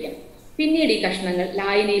ഇട്ട് വെക്കണം. പിന്നീട് ഈ കഷ്ണങ്ങൾ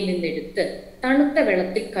ലായനിയിൽ നിന്നെടുത്ത് തണുത്ത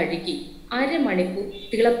വെള്ളത്തിൽ കഴുകി അരമണിക്കൂർ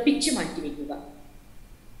തിളപ്പിച്ച് മാറ്റി വയ്ക്കുക.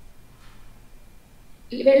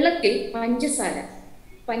 വെള്ളത്തിൽ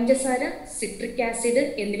പഞ്ചസാര, സിട്രിക് ആസിഡ്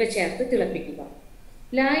എന്നിവ ചേർത്ത് തിളപ്പിക്കുക.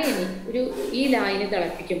 ഈ ലായനി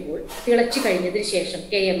തിളപ്പിക്കുമ്പോൾ തിളച്ചു കഴിഞ്ഞതിന് ശേഷം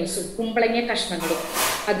KMSഉം കുമ്പളങ്ങ കഷ്ണങ്ങളും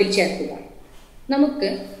അതിൽ ചേർക്കുക. നമുക്ക്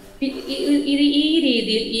ഈ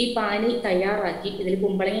രീതിയിൽ ഈ പാനി തയ്യാറാക്കി ഇതിൽ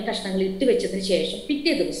കുമ്പളങ്ങ കഷ്ണങ്ങൾ ഇട്ട് വെച്ചതിന് ശേഷം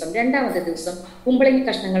പിറ്റേ ദിവസം, 2ാമത്തെ ദിവസം കുമ്പളങ്ങ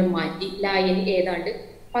കഷ്ണങ്ങൾ മാറ്റി ലായനി ഏതാണ്ട്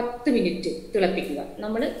 10 മിനിറ്റ് തിളപ്പിക്കുക.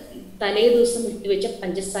 നമ്മൾ തലേ ദിവസം ഇട്ട് വെച്ച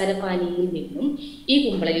പഞ്ചസാര പാനിയിൽ നിന്നും ഈ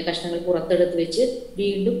കുമ്പളങ്ങ കഷ്ണങ്ങൾ പുറത്തെടുത്ത് വെച്ച്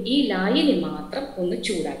വീണ്ടും ഈ ലായനി മാത്രം ഒന്ന്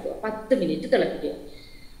ചൂടാക്കുക. 10 മിനിറ്റ് തിളപ്പിക്കുക.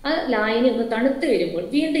 ആ ലായനി ഒന്ന് തണുത്ത് വരുമ്പോൾ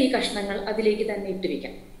വീണ്ടും ഈ കഷ്ണങ്ങൾ അതിലേക്ക് തന്നെ ഇട്ട്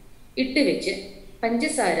വെക്കാം. ഇട്ട് വെച്ച്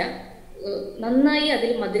പഞ്ചസാര നന്നായി അതിൽ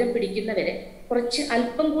മധുരം പിടിക്കുന്നവരെ കുറച്ച്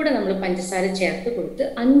അല്പം കൂടെ നമ്മൾ പഞ്ചസാര ചേർത്ത് കൊടുത്ത്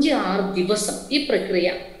 5-6 ദിവസം ഈ പ്രക്രിയ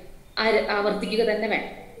ആവർത്തിക്കുക തന്നെ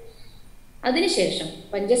വേണം. അതിനുശേഷം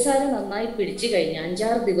പഞ്ചസാര നന്നായി പിടിച്ചു കഴിഞ്ഞ്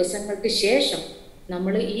 5-6 ദിവസങ്ങൾക്ക് ശേഷം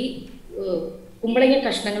നമ്മൾ ഈ കുമ്പളങ്ങ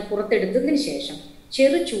കഷ്ണങ്ങൾ പുറത്തെടുത്തതിന് ശേഷം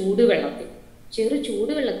ചെറു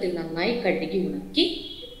ചൂടുവെള്ളത്തിൽ നന്നായി കഴുകി ഉണക്കി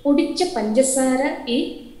പൊടിച്ച പഞ്ചസാര ഈ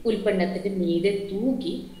ഉൽപ്പന്നത്തിന്റെ മീതെ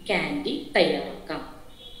തൂക്കി കാൻഡി തയ്യാറാക്കാം.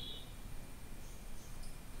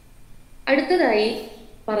 അടുത്തതായി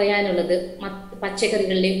പറയാനുള്ളത്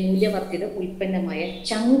പച്ചക്കറികളിലെ മൂല്യവർദ്ധിത ഉൽപ്പന്നമായ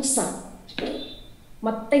ചങ്ക്സ് ആണ്.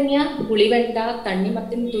 മത്തങ്ങ, പുളിവെണ്ട,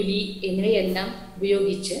 തണ്ണിമത്തൻ തൊലി എന്നിവയെല്ലാം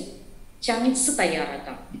ഉപയോഗിച്ച് ചങ്ക്സ്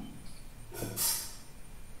തയ്യാറാക്കാം.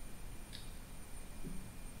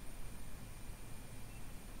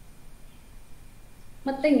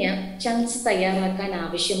 മത്തങ്ങ ചങ്ക്സ് തയ്യാറാക്കാൻ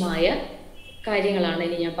ആവശ്യമായ കാര്യങ്ങളാണ്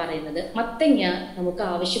ഇനി ഞാൻ പറയുന്നത്. മത്തങ്ങ നമുക്ക്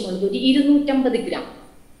ആവശ്യമുള്ളത് ഒരു 250 ഗ്രാം,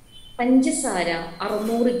 പഞ്ചസാര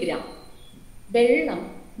 600 ഗ്രാം, വെള്ളം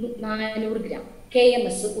 400 gram,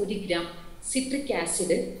 KMS 1 gram, citric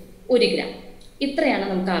acid 1 gram. ഇത്രയാണ്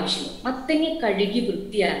നമുക്ക് ആവശ്യമുള്ളത്. മത്തങ്ങ കഴുകി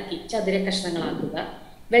വൃത്തിയാക്കി ചതുര കഷ്ണങ്ങളാക്കുക.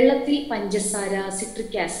 വെള്ളത്തിൽ പഞ്ചസാര,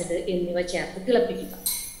 സിട്രിക് ആസിഡ് എന്നിവ ചേർത്ത് തിളപ്പിക്കുക.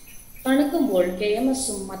 തണുക്കുമ്പോൾ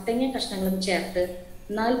KMSഉം മത്തങ്ങ കഷ്ണങ്ങളും ചേർത്ത്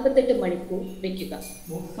 48 മണിക്കൂർ വയ്ക്കുക.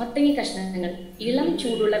 മത്തങ്ങ കഷ്ണങ്ങൾ ഇളം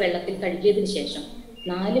ചൂടുള്ള വെള്ളത്തിൽ കഴുകിയതിനു ശേഷം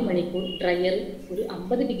 4 മണിക്കൂർ ഡ്രയറിൽ ഒരു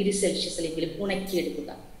 50 ഡിഗ്രി സെൽഷ്യസിലെങ്കിലും ഉണക്കിയെടുക്കുക.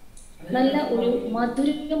 നല്ല ഒരു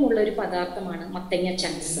മധുരമുള്ള ഒരു പദാർത്ഥമാണ് മത്തങ്ങ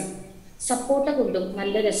ചങ്ക്സ്. സപ്പോട്ട കൊണ്ടും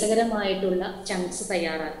നല്ല രസകരമായിട്ടുള്ള ചങ്ക്സ്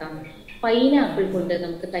തയ്യാറാക്കാം. പൈനാപ്പിൾ കൊണ്ട്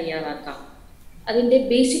നമുക്ക് തയ്യാറാക്കാം. അതിൻ്റെ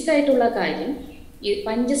ബേസിക് ആയിട്ടുള്ള കാര്യം ഈ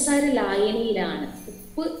പഞ്ചസാര ലായനിയിലാണ്,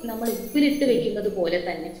 നമ്മൾ ഉപ്പിലിട്ട് വെക്കുന്നത് പോലെ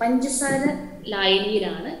തന്നെ പഞ്ചസാര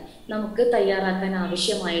ലായനിയിലാണ് നമുക്ക് തയ്യാറാക്കാൻ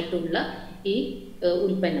ആവശ്യമായിട്ടുള്ള ഈ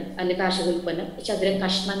ഉൽപ്പന്നം അല്ലെ കാർഷിക ഉൽപ്പന്നം ചതുര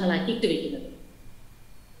കഷ്ണങ്ങളാക്കി ഇട്ട് വെക്കുന്നത്.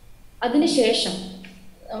 അതിനുശേഷം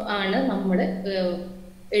ആണ് നമ്മൾ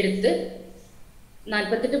എടുത്ത്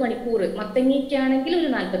 48 മണിക്കൂർ, മത്തങ്ങയ്ക്കാണെങ്കിൽ ഒരു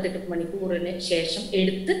 48 മണിക്കൂറിന് ശേഷം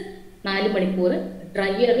എടുത്ത് 4 മണിക്കൂർ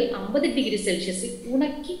ഡ്രയറിൽ 50 ഡിഗ്രി സെൽഷ്യസിൽ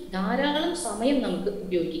ഉണക്കി ധാരാളം സമയം നമുക്ക്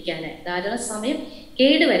ഉപയോഗിക്കാനായി, ധാരാളം സമയം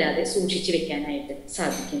കേടുവരാതെ സൂക്ഷിച്ചു വെക്കാനായിട്ട്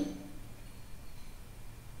സാധിക്കും.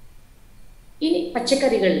 ഇനി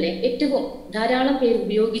പച്ചക്കറികളിലെ ഏറ്റവും ധാരാളം പേർ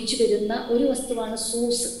ഉപയോഗിച്ചു വരുന്ന ഒരു വസ്തുവാണ്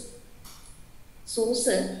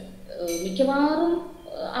സോസ്. മിക്കവാറും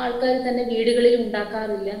ആൾക്കാർ തന്നെ വീടുകളിൽ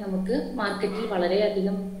ഉണ്ടാക്കാറില്ല. നമുക്ക് മാർക്കറ്റിൽ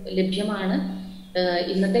വളരെയധികം ലഭ്യമാണ്.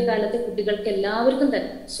 ഇന്നത്തെ കാലത്തെ കുട്ടികൾക്ക് എല്ലാവർക്കും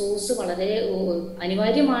തന്നെ സോസ് വളരെ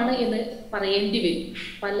അനിവാര്യമാണ് എന്ന് പറയേണ്ടി വരും.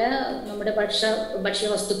 പല നമ്മുടെ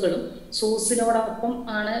ഭക്ഷ്യവസ്തുക്കളും സോസിനോടൊപ്പം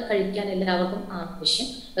ആണ് കഴിക്കാൻ എല്ലാവർക്കും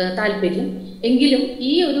താല്പര്യം. എങ്കിലും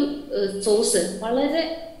ഈ ഒരു സോസ് വളരെ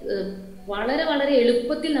വളരെ വളരെ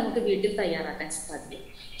എളുപ്പത്തിൽ നമുക്ക് വീട്ടിൽ തയ്യാറാക്കാൻ സാധിക്കും.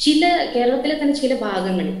 കേരളത്തിലെ തന്നെ ചില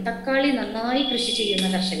ഭാഗങ്ങളിൽ തക്കാളി നന്നായി കൃഷി ചെയ്യുന്ന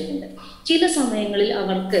കർഷകരുണ്ട്. ചില സമയങ്ങളിൽ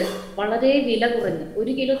അവർക്ക് വളരെ വില കുറഞ്ഞ്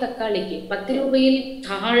 1 കിലോ തക്കാളിക്ക് 10 രൂപയിൽ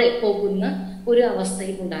താഴെ പോകുന്ന ഒരു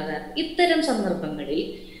അവസ്ഥയും ഉണ്ടാകാറുണ്ട്. ഇത്തരം സന്ദർഭങ്ങളിൽ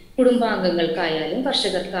കുടുംബാംഗങ്ങൾക്കായാലും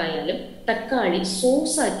കർഷകർക്കായാലും തക്കാളി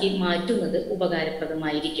സോസാക്കി മാറ്റുന്നത്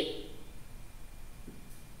ഉപകാരപ്രദമായിരിക്കും.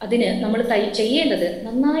 അതിന് നമ്മൾ ചെയ്യേണ്ടത്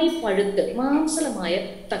നന്നായി പഴുത്ത് മാംസളമായ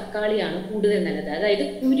തക്കാളിയാണ് കൂടുതൽ നല്ലത്. അതായത്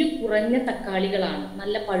കുരു കുറഞ്ഞ തക്കാളികളാണ്,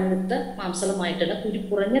 നല്ല പഴുത്ത മാംസളമായിട്ടുള്ള കുരു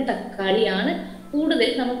കുറഞ്ഞ തക്കാളിയാണ് കൂടുതൽ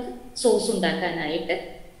നമുക്ക് സോസ് ഉണ്ടാക്കാനായിട്ട്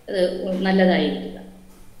നല്ലതായിരിക്കുക.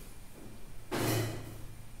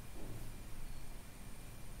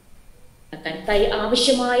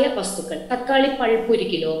 ആവശ്യമായ വസ്തുക്കൾ: തക്കാളി പഴുപ്പ് 1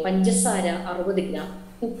 കിലോ, പഞ്ചസാര 60 ഗ്രാം,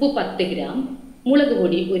 ഉപ്പ് 10 ഗ്രാം, മുളക്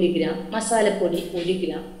പൊടി 1 ഗ്രാം, മസാലപ്പൊടി 1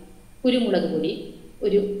 ഗ്രാം, കുരുമുളക് പൊടി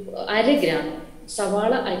 1/2 ഗ്രാം,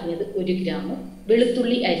 സവാള അരിഞ്ഞത് 1 ഗ്രാം,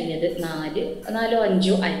 വെളുത്തുള്ളി അരിഞ്ഞത്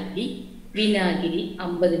 4-5 അല്ലി, വിനാഗിരി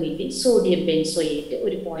 50 മില്ലി, സോഡിയം ബെൻസോയേറ്റ്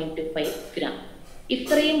 1.5 ഗ്രാം.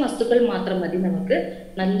 ഇത്രയും വസ്തുക്കൾ മാത്രം മതി നമുക്ക്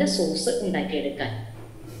നല്ല സോസ് ഉണ്ടാക്കിയെടുക്കാൻ.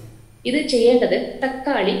 ഇത് ചെയ്യേണ്ടത്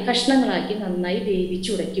തക്കാളി കഷ്ണങ്ങളാക്കി നന്നായി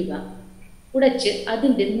വേവിച്ചുടയ്ക്കുക. ഉടച്ച്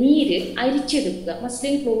അതിൻ്റെ നീര് അരിച്ചെടുക്കുക.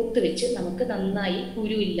 മസ്ലിൻ ക്ലോത്ത് വെച്ച് നമുക്ക് നന്നായി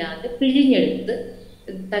കുരുവില്ലാതെ പിഴിഞ്ഞെടുത്ത്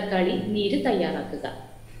തക്കാളി നീര് തയ്യാറാക്കുക.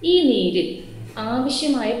 ഈ നീരിൽ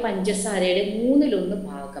ആവശ്യമായ പഞ്ചസാരയുടെ 1/3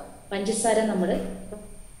 ഭാഗം, പഞ്ചസാര നമ്മൾ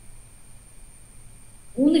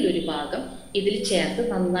 1/3 ഭാഗം ഇതിൽ ചേർത്ത്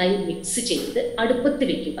നന്നായി മിക്സ് ചെയ്ത് അടുപ്പത്ത്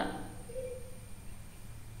വെക്കുക.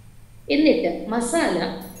 എന്നിട്ട് മസാല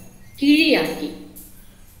കിഴിയാക്കി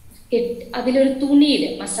അതിലൊരു തുണിയിൽ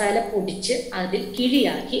മസാല പൊടിച്ച് അതിൽ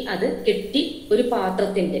കിഴിയാക്കി അത് കെട്ടി ഒരു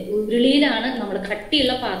പാത്രത്തിൻ്റെ ഉരുളിയിലാണ്, നമ്മൾ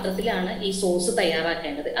കട്ടിയുള്ള പാത്രത്തിലാണ് ഈ സോസ്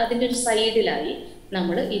തയ്യാറാക്കേണ്ടത്. അതിൻ്റെ ഒരു സൈഡിലായി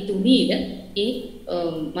നമ്മൾ ഈ തുണിയിൽ ഈ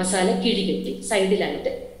മസാല കിഴി കെട്ടി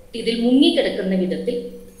സൈഡിലായിട്ട് ഇതിൽ മുങ്ങിക്കിടക്കുന്ന വിധത്തിൽ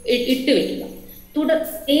ഇട്ട് വെക്കുക.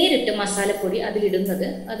 നേരിട്ട് മസാലപ്പൊടി അതിലിടുന്നത്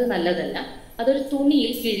അത് നല്ലതല്ല. അതൊരു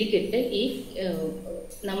തുണിയിൽ കിഴിക്കിട്ട് ഈ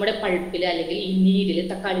നമ്മുടെ പഴുപ്പിൽ അല്ലെങ്കിൽ ഈ നീരിൽ,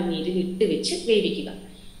 തക്കാളി നീരിൽ ഇട്ട് വെച്ച് വേവിക്കുക.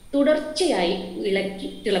 തുടർച്ചയായി ഇളക്കി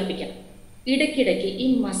തിളപ്പിക്കണം. ഇടയ്ക്കിടയ്ക്ക് ഈ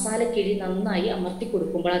മസാലക്കിഴി നന്നായി അമർത്തി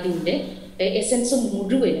കൊടുക്കുമ്പോൾ അതിൻ്റെ എസൻസ്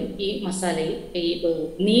മുഴുവനും ഈ മസാലയിൽ, ഈ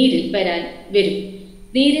നീരിൽ വരും.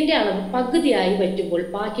 നീരിൻ്റെ അളവ് പകുതിയായി വറ്റുമ്പോൾ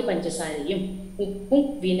ബാക്കി പഞ്ചസാരയും ഉപ്പും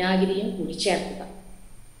വിനാഗിരിയും കൂടി ചേർക്കുക.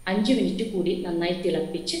 5 മിനിറ്റ് കൂടി നന്നായി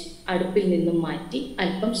തിളപ്പിച്ച് അടുപ്പിൽ നിന്നും മാറ്റി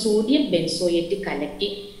അല്പം സോഡിയം ബെൻസോയേറ്റ് കലക്കി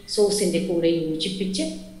സോസിൻ്റെ കൂടെ യോജിപ്പിച്ച്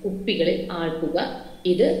കുപ്പികളിൽ ആൾക്കുക.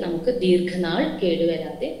 ഇത് നമുക്ക് ദീർഘനാൾ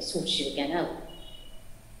കേടുവരാതെ സൂക്ഷിച്ചു വയ്ക്കാനാകും.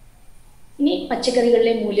 ഇനി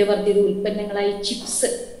പച്ചക്കറികളിലെ മൂല്യവർദ്ധിത ഉൽപ്പന്നങ്ങളായി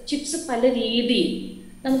ചിപ്സ് പല രീതിയിൽ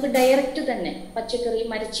നമുക്ക് ഡയറക്റ്റ് തന്നെ പച്ചക്കറി,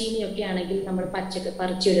 മരച്ചീനിയൊക്കെ ആണെങ്കിൽ നമ്മൾ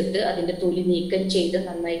പറിച്ചെടുത്ത് അതിൻ്റെ തൊലി നീക്കം ചെയ്ത്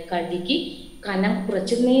നന്നായി കഴുകി കനം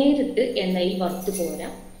കുറച്ച് നേരിട്ട് എണ്ണയിൽ വറുത്ത്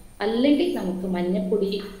പോരാം. അല്ലെങ്കിൽ നമുക്ക് മഞ്ഞൾപ്പൊടി,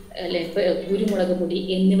 കുരുമുളക് പൊടി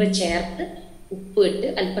എന്നിവ ചേർത്ത് ഉപ്പ് ഇട്ട്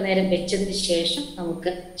അല്പനേരം വെച്ചതിന് ശേഷം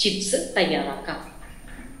നമുക്ക് ചിപ്സ് തയ്യാറാക്കാം.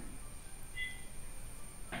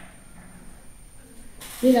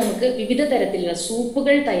 ഇനി നമുക്ക് വിവിധ തരത്തിലുള്ള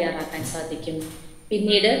സൂപ്പുകൾ തയ്യാറാക്കാൻ സാധിക്കും.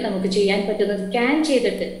 പിന്നീട് നമുക്ക് ചെയ്യാൻ പറ്റുന്നത് ക്യാൻ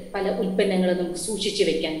ചെയ്തിട്ട് പല ഉൽപ്പന്നങ്ങളും നമുക്ക് സൂക്ഷിച്ചു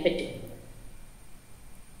വെക്കാൻ പറ്റും.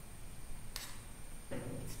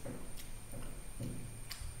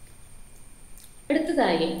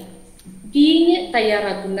 അടുത്തതായി വീഞ്ഞ്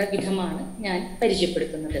തയ്യാറാക്കുന്ന വിധമാണ് ഞാൻ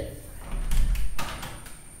പരിചയപ്പെടുത്തുന്നത്.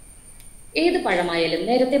 ഏത് പഴമായാലും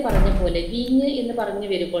നേരത്തെ പറഞ്ഞ പോലെ വീഞ്ഞ് എന്ന് പറഞ്ഞു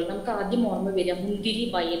വരുമ്പോൾ നമുക്ക് ആദ്യം ഓർമ്മ വരിക മുന്തിരി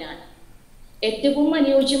വൈനാണ്. ഏറ്റവും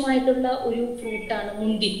അനുയോജ്യമായിട്ടുള്ള ഒരു ഫ്രൂട്ടാണ്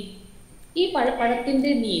മുന്തിരി. ഈ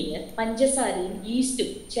പഴത്തിൻ്റെ നീര് പഞ്ചസാരയും ഈസ്റ്റും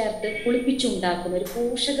ചേർത്ത് കുളിപ്പിച്ചുണ്ടാക്കുന്ന ഒരു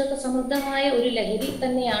പോഷക സമൃദ്ധമായ ഒരു ലഹരി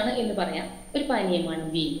തന്നെയാണ് എന്ന് പറയാം. ഒരു പാനീയമാണ്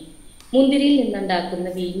വീഞ്ഞ്. മുന്തിരിയിൽ നിന്നുണ്ടാക്കുന്ന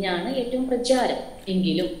വീഞ്ഞാണ് ഏറ്റവും പ്രചാരം.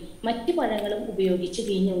 എങ്കിലും മറ്റു പഴങ്ങളും ഉപയോഗിച്ച്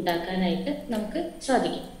വീഞ്ഞ് ഉണ്ടാക്കാനായിട്ട് നമുക്ക്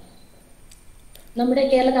സാധിക്കും. നമ്മുടെ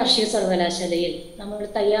കേരള കാർഷിക സർവകലാശാലയിൽ നമ്മൾ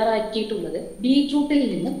തയ്യാറാക്കിയിട്ടുള്ളത് ബീറ്റ്റൂട്ടിൽ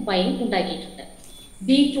നിന്നും വൈൻ ഉണ്ടാക്കിയിട്ടുണ്ട്.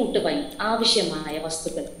 ബീറ്റ്റൂട്ട് വൈൻ ആവശ്യമായ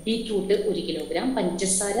വസ്തുക്കൾ: ബീറ്റ്റൂട്ട് 1 കിലോഗ്രാം,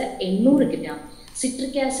 പഞ്ചസാര 800 gram,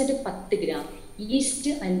 citric acid 10 gram,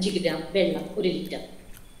 east 5 gram, വെള്ളം 1 ലിറ്റർ.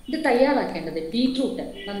 ഇത് തയ്യാറാക്കേണ്ടത് ബീറ്റ്റൂട്ട്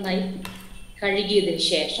നന്നായി കഴുകിയതിന്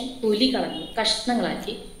ശേഷം തൊലി കളഞ്ഞ്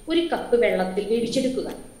കഷ്ണങ്ങളാക്കി 1 കപ്പ് വെള്ളത്തിൽ വേവിച്ചെടുക്കുക.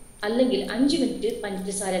 അല്ലെങ്കിൽ 5 മിനിറ്റ്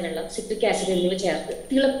പഞ്ചസാര, വെള്ളം, സിട്രിക് ആസിഡ് എന്നിവ ചേർത്ത്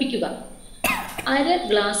തിളപ്പിക്കുക. 1/2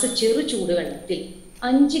 ഗ്ലാസ് ചെറു ചൂടുവെള്ളത്തിൽ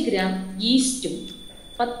 5 ഗ്രാം ഈസ്റ്റും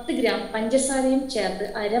 10 ഗ്രാം പഞ്ചസാരയും ചേർത്ത്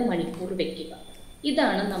 1/2 മണിക്കൂർ വെക്കുക.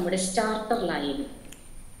 ഇതാണ് നമ്മുടെ സ്റ്റാർട്ടർ ലൈൻ.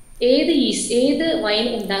 ഏത് വൈൻ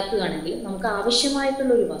ഉണ്ടാക്കുകയാണെങ്കിൽ നമുക്ക്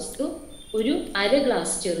ആവശ്യമായിട്ടുള്ള ഒരു വസ്തു, 1/2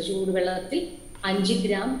 ഗ്ലാസ് ചെറു ചൂടുവെള്ളത്തിൽ 5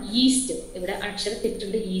 ഗ്രാം ഈസ്റ്റ്, ഇവിടെ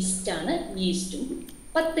അക്ഷരത്തെറ്റുണ്ട്, ഈസ്റ്റാണ്, ഈസ്റ്റും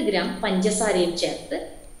 10 ഗ്രാം പഞ്ചസാരയും ചേർത്ത്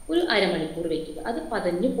 1/2 മണിക്കൂർ വെക്കുക. അത്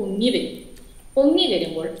പതഞ്ഞ് പൊങ്ങി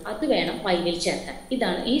വരുമ്പോൾ അത് വേണം വൈനിൽ ചേർക്കാൻ.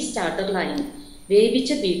 ഇതാണ് ഈ സ്റ്റാർട്ടർ ലൈൻ.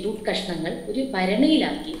 വേവിച്ച ബീറ്റ്റൂട്ട് കഷ്ണങ്ങൾ ഒരു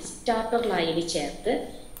ഭരണിയിലാക്കി സ്റ്റാർട്ടർ ലൈനിൽ ചേർത്ത്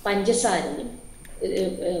പഞ്ചസാരയും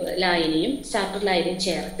ലായനിയും സ്റ്റാർട്ടർ ലായനിയും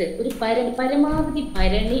ചേർത്ത് ഒരു പരമാവധി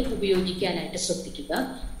ഭരണി ഉപയോഗിക്കാനായിട്ട് ശ്രദ്ധിക്കുക.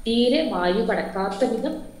 തീരെ വായു കടക്കാത്ത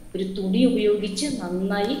വിധം ഒരു തുണി ഉപയോഗിച്ച്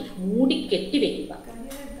നന്നായി മൂടി കെട്ടിവെക്കുക.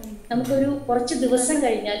 നമുക്കൊരു കുറച്ച് ദിവസം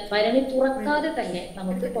കഴിഞ്ഞാൽ ഭരണി തുറക്കാതെ തന്നെ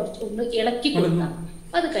നമുക്ക് ഒന്ന് ഇളക്കി കൊടുക്കാം.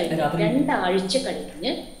 അത് കഴിഞ്ഞ് 2 ആഴ്ച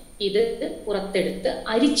കഴിഞ്ഞ് ഇത് പുറത്തെടുത്ത്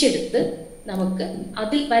അരിച്ചെടുത്ത് നമുക്ക്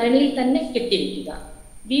അതിൽ ഭരണിയിൽ തന്നെ കെട്ടിവെക്കുക.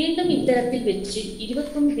 വീണ്ടും ഇത്തരത്തിൽ വെച്ച്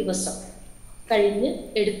 21 ദിവസം കഴിഞ്ഞ്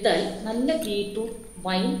എടുത്താൽ നല്ല ബീറ്റ്റൂട്ട്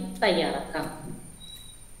വൈൻ തയ്യാറാക്കാം.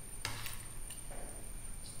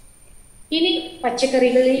 ഇനി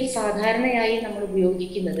പച്ചക്കറികളിൽ സാധാരണയായി നമ്മൾ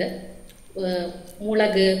ഉപയോഗിക്കുന്നത്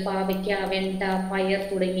മുളക്, പാവയ്ക്ക, വെണ്ട, പയർ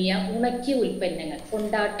തുടങ്ങിയ ഉണക്കിയ ഉൽപ്പന്നങ്ങൾ,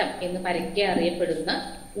 കൊണ്ടാട്ടം എന്ന് പരക്കെ അറിയപ്പെടുന്ന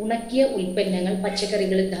ഉണക്കിയ ഉൽപ്പന്നങ്ങൾ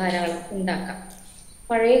പച്ചക്കറികളിൽ ധാരാളം ഉണ്ടാക്കാം.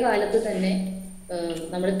 പഴയ കാലത്ത് തന്നെ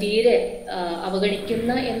നമ്മൾ തീരെ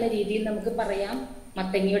അവഗണിക്കുന്ന എന്ന രീതിയിൽ നമുക്ക് പറയാം,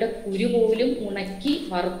 മത്തങ്ങയുടെ കുരു പോലും ഉണക്കി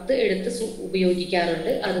വറുത്ത് എടുത്ത്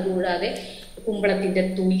ഉപയോഗിക്കാറുണ്ട്. അതുകൂടാതെ കുമ്പളത്തിൻ്റെ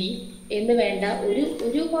തൊലി എന്ന് വേണ്ട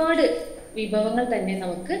ഒരുപാട് വിഭവങ്ങൾ തന്നെ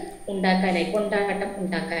നമുക്ക് കൊണ്ടാട്ടം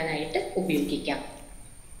ഉണ്ടാക്കാനായിട്ട് ഉപയോഗിക്കാം.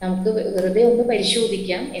 നമുക്ക് വെറുതെ ഒന്ന്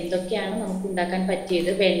പരിശോധിക്കാം എന്തൊക്കെയാണ് നമുക്ക് ഉണ്ടാക്കാൻ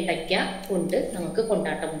പറ്റിയത്. വെണ്ടയ്ക്ക കൊണ്ട് നമുക്ക്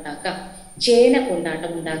കൊണ്ടാട്ടം ഉണ്ടാക്കാം, ചേന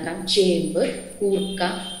കൊണ്ടാട്ടം ഉണ്ടാക്കാം, ചേമ്പ്, കൂർക്ക,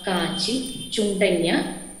 കാച്ചി, ചുണ്ടങ്ങ,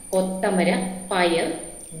 കൊത്തമര, പയർ,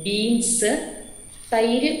 ബീൻസ്,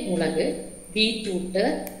 തൈര് മുളക്, ബീറ്റ്റൂട്ട്,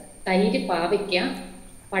 തൈര് പാവയ്ക്ക,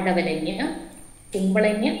 പടവലങ്ങ,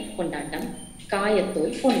 കുമ്പളങ്ങ കൊണ്ടാട്ടം, കായത്തോൽ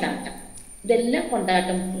കൊണ്ടാട്ടം, ഇതെല്ലാം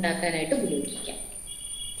കൊണ്ടാട്ടം ഉണ്ടാക്കാനായിട്ട് ഉപയോഗിക്കാം.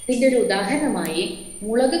 ഇതിൻ്റെ ഒരു ഉദാഹരണമായി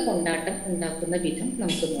മുളക് കൊണ്ടാട്ടം ഉണ്ടാക്കുന്ന വിധം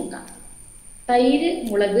നമുക്ക് നോക്കാം. തൈര്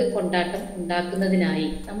മുളക് കൊണ്ടാട്ടം ഉണ്ടാക്കുന്നതിനായി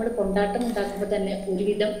നമ്മൾ കൊണ്ടാട്ടം ഉണ്ടാക്കുമ്പോൾ തന്നെ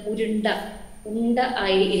ഒരുവിധം ഉണ്ട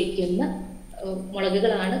ആയി ഇരിക്കുന്ന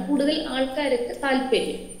മുളകുകളാണ് കൂടുതൽ ആൾക്കാർക്ക്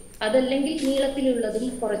താല്പര്യം. അതല്ലെങ്കിൽ നീളത്തിലുള്ളതും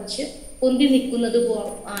കുറച്ച് പൊന്തി നിൽക്കുന്നത്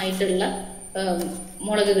ആയിട്ടുള്ള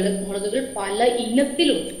മുളകുകൾ പല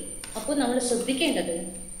ഇനത്തിലുണ്ട്. അപ്പോൾ നമ്മൾ ശ്രദ്ധിക്കേണ്ടത്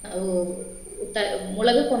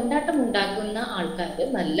മുളക് കൊണ്ടാട്ടം ഉണ്ടാക്കുന്ന ആൾക്കാർ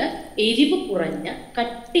നല്ല എരിവ് കുറഞ്ഞ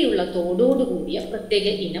കട്ടിയുള്ള തോടോടുകൂടിയ പ്രത്യേക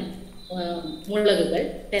ഇനം മുളകുകൾ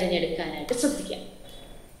തിരഞ്ഞെടുക്കാനായിട്ട് ശ്രദ്ധിക്കാം.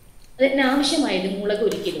 അതിനാവശ്യമായത് മുളക്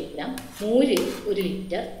 1 കിലോഗ്രാം, മോര് 1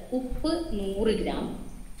 ലിറ്റർ, ഉപ്പ് 100 ഗ്രാം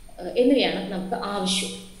എന്നിവയാണ് നമുക്ക്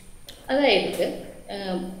ആവശ്യം. അതായത്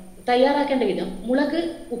തയ്യാറാക്കേണ്ട വിധം, മുളക്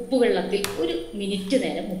ഉപ്പുവെള്ളത്തിൽ 1 മിനിറ്റ്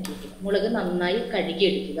നേരം മുക്കിവെക്കുക. മുളക് നന്നായി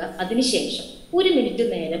കഴുകിയെടുക്കുക. അതിനുശേഷം 1 മിനിറ്റ്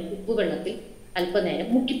നേരം ഉപ്പുവെള്ളത്തിൽ അല്പനേരം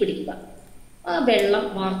മുക്കിപ്പിടിക്കുക. ആ വെള്ളം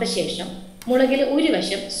വാർത്ത ശേഷം മുളകിലെ ഒരു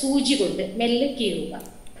വശം സൂചി കൊണ്ട് മെല്ലെ കീറുക.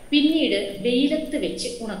 പിന്നീട് വെയിലത്ത് വെച്ച്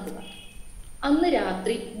ഉണക്കുക. അന്ന്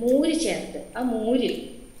രാത്രി മോര് ചേർത്ത് ആ മോരിൽ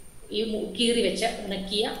ഈ കീറി വെച്ച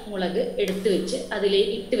ഉണക്കിയ മുളക് എടുത്തു വെച്ച്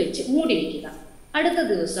ഇട്ട് വെച്ച് മൂടി വയ്ക്കുക. അടുത്ത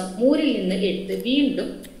ദിവസം മോരിൽ നിന്ന് എടുത്ത് വീണ്ടും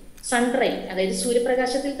സൺഡ്രൈ, അതായത്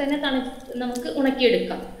സൂര്യപ്രകാശത്തിൽ തന്നെ നമുക്ക്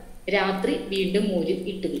ഉണക്കിയെടുക്കാം. രാത്രി വീണ്ടും മോരിൽ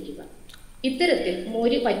ഇട്ട് വയ്ക്കുക. ഇത്തരത്തിൽ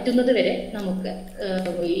മോര് പറ്റുന്നത് വരെ നമുക്ക്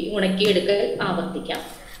ഉണക്കിയെടുക്കൽ ആവർത്തിക്കാം.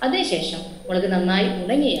 അതിനുശേഷം മുളക് നന്നായി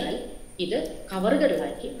ഉണങ്ങിയാൽ ഇത്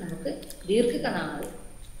കവറുകളിലാക്കി നമുക്ക് ദീർഘനാൾ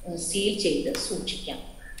സീൽ ചെയ്ത് സൂക്ഷിക്കാം.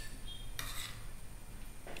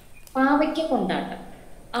 പാവയ്ക്ക കൊണ്ടാട്ടം.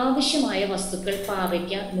 ആവശ്യമായ വസ്തുക്കൾ: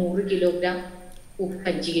 പാവയ്ക്ക 100 കിലോഗ്രാം, ഉപ്പ്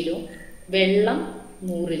 5 കിലോ, വെള്ളം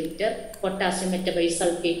 100 ലിറ്റർ, പൊട്ടാസ്യം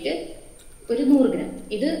മെറ്റബൈസൾഫേറ്റ് 100 ഗ്രാം.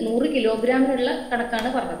 ഇത് 100 കിലോഗ്രാമിനുള്ള കണക്കാണ്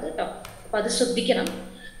പറഞ്ഞത് കേട്ടോ. അപ്പം അത് ശ്രദ്ധിക്കണം.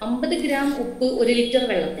 50 ഗ്രാം ഉപ്പ് 1 ലിറ്റർ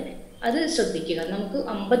വെള്ളത്തിന്, അത് ശ്രദ്ധിക്കുക. നമുക്ക്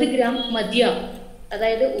 50 ഗ്രാം മതിയാവും.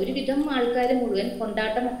 അതായത് ഒരുവിധം ആൾക്കാർ മുഴുവൻ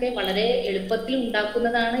കൊണ്ടാട്ടമൊക്കെ വളരെ എളുപ്പത്തിൽ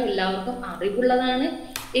ഉണ്ടാക്കുന്നതാണ്, എല്ലാവർക്കും അറിവുള്ളതാണ്.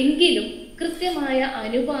 എങ്കിലും കൃത്യമായ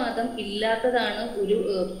അനുപാതം ഇല്ലാത്തതാണ്. ഒരു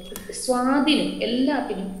സ്വാദിനും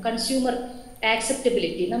എല്ലാത്തിനും കൺസ്യൂമർ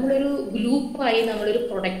ആക്സെപ്റ്റബിലിറ്റി. നമ്മളൊരു ഗ്രൂപ്പായി നമ്മളൊരു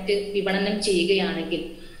പ്രൊഡക്റ്റ് വിപണനം ചെയ്യുകയാണെങ്കിൽ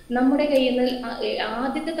നമ്മുടെ കയ്യിൽ നിന്ന്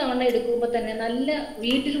ആദ്യത്തെ തവണ എടുക്കുമ്പോൾ തന്നെ നല്ല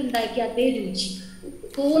വീട്ടിലുണ്ടാക്കിയ അതേ രുചി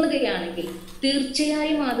തോന്നുകയാണെങ്കിൽ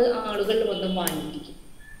തീർച്ചയായും അത് ആളുകൾ വന്ന് വാങ്ങിയിരിക്കും.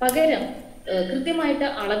 പകരം കൃത്യമായിട്ട്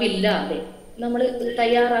അളവില്ലാതെ നമ്മൾ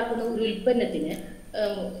തയ്യാറാക്കുന്ന ഒരു ഉൽപ്പന്നത്തിന്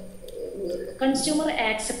കൺസ്യൂമർ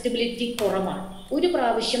ആക്സെപ്റ്റബിലിറ്റി കുറവാണ്. ഒരു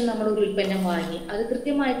പ്രാവശ്യം നമ്മൾ ഒരു ഉൽപ്പന്നം വാങ്ങി അത്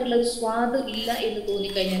കൃത്യമായിട്ടുള്ള ഒരു സ്വാദ് ഇല്ല എന്ന്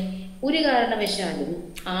തോന്നിക്കഴിഞ്ഞാൽ ഒരു കാരണവശാലും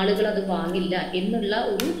ആളുകൾ അത് വാങ്ങില്ല എന്നുള്ള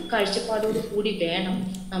ഒരു കാഴ്ചപ്പാടോട് കൂടി വേണം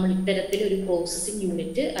നമ്മൾ ഇത്തരത്തിലൊരു പ്രോസസ്സിംഗ്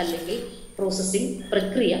യൂണിറ്റ് അല്ലെങ്കിൽ പ്രോസസ്സിംഗ്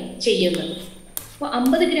പ്രക്രിയ ചെയ്യുന്നത്. അപ്പോൾ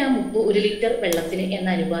 50 ഗ്രാം ഉപ്പ് 1 ലിറ്റർ വെള്ളത്തിന് എന്ന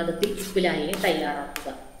അനുപാതത്തിൽ ഉപ്പിലായനി തയ്യാറാക്കുക.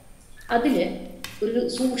 അതിൽ ഒരു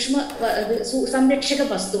സംരക്ഷക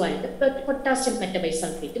വസ്തുവായിട്ട് പൊട്ടാസ്യം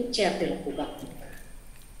മെറ്റബൈസൾഫേറ്റും ചേർത്തിളക്കുക.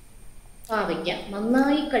 പാവയ്ക്ക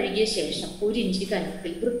നന്നായി കഴുകിയ ശേഷം 1 ഇഞ്ച്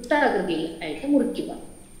കനത്തിൽ വൃത്താകൃതിയിൽ ആയിട്ട് മുറിക്കുക.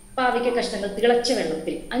 പാവയ്ക്ക കഷ്ണങ്ങൾ തിളച്ച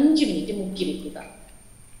വെള്ളത്തിൽ 5 മിനിറ്റ് മുക്കി വെക്കുക.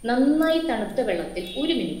 നന്നായി തണുത്ത വെള്ളത്തിൽ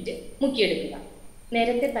 1 മിനിറ്റ് മുക്കിയെടുക്കുക.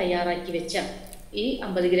 നേരത്തെ തയ്യാറാക്കി വെച്ച ഈ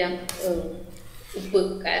 50 ഗ്രാം ഉപ്പ്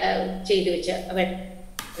ചെയ്ത് വെച്ച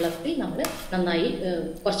വെള്ളത്തിൽ നമ്മൾ നന്നായി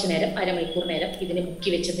കുറച്ച് നേരം, അരമണിക്കൂർ നേരം ഇതിനെ മുക്കി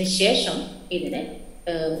വെച്ചതിന് ശേഷം ഇതിനെ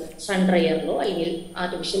സൺ ഡ്രയറിലോ അല്ലെങ്കിൽ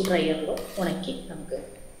ആർട്ടിഫിഷ്യൽ ഡ്രയറിലോ ഉണക്കി നമുക്ക്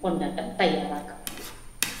കൊണ്ടാട്ടം തയ്യാറാക്കാം.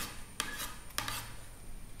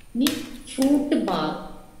 ഇനി ഫ്രൂട്ട്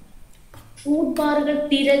ബാറുകൾ,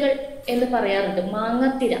 തിരകൾ എന്ന് പറയാറുണ്ട്.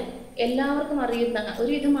 മാങ്ങത്തിര എല്ലാവർക്കും അറിയുന്ന,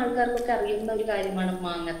 ഒരുവിധം ആൾക്കാർക്കൊക്കെ അറിയുന്ന ഒരു കാര്യമാണ്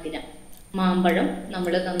മാങ്ങത്തിര. മാമ്പഴം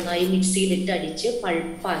നമ്മൾ നന്നായി മിക്സിയിലിട്ട് അടിച്ച്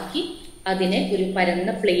പൾപ്പാക്കി അതിനെ ഒരു പരന്ന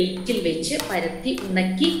പ്ലേറ്റിൽ വെച്ച് പരത്തി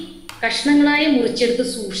ഉണക്കി കഷ്ണങ്ങളായി മുറിച്ചെടുത്ത്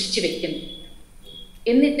സൂക്ഷിച്ച് വെക്കുന്നു.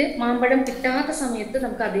 എന്നിട്ട് മാമ്പഴം കിട്ടാത്ത സമയത്ത്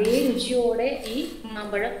നമുക്ക് അതേ രുചിയോടെ ഈ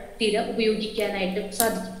മാമ്പഴം തിര ഉപയോഗിക്കാനായിട്ട്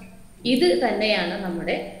സാധിക്കും. ഇത് തന്നെയാണ്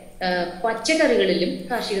നമ്മുടെ പച്ചക്കറികളിലും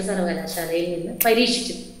കാർഷിക സർവകലാശാലയിൽ നിന്ന്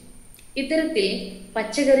പരീക്ഷിച്ചത്. ഇത്തരത്തിൽ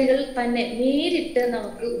പച്ചക്കറികൾ തന്നെ നേരിട്ട്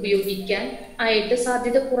നമുക്ക് ഉപയോഗിക്കാൻ ആയിട്ട്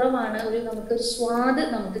സാധ്യത കുറവാണ്. നമുക്കൊരു സ്വാദ്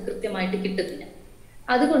നമുക്ക് കൃത്യമായിട്ട് കിട്ടുന്നില്ല.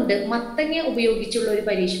 അതുകൊണ്ട് മത്തങ്ങ ഉപയോഗിച്ചുള്ള ഒരു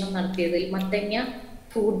പരീക്ഷണം നടത്തിയതിൽ മത്തങ്ങ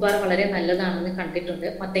ഫ്രൂട്ട് ബാർ വളരെ നല്ലതാണെന്ന് കണ്ടിട്ടുണ്ട്.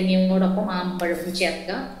 മത്തങ്ങയോടൊപ്പം മാമ്പഴവും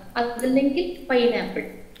ചേർക്കുക, അതല്ലെങ്കിൽ പൈനാപ്പിൾ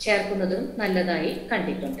ചേർക്കുന്നതും നല്ലതായി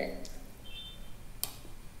കണ്ടിട്ടുണ്ട്.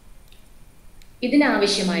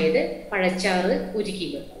 ഇതിനാവശ്യമായത് പഴച്ചാറ്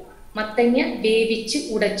ഉരുക്കിയത്, മത്തങ്ങ വേവിച്ച്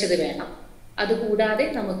ഉടച്ചത് വേണം. അതുകൂടാതെ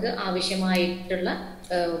നമുക്ക് ആവശ്യമായിട്ടുള്ള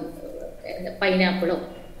പൈനാപ്പിളോ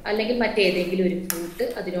അല്ലെങ്കിൽ മറ്റേതെങ്കിലും ഒരു ഫ്രൂട്ട്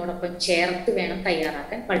അതിനോടൊപ്പം ചേർത്ത് വേണം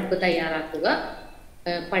തയ്യാറാക്കാൻ. പൾപ്പ് തയ്യാറാക്കുക.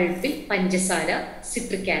 പൾപ്പിൽ പഞ്ചസാര,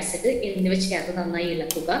 സിട്രിക് ആസിഡ് എന്നിവ ചേർത്ത് നന്നായി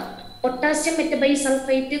ഇളക്കുക. പൊട്ടാസ്യം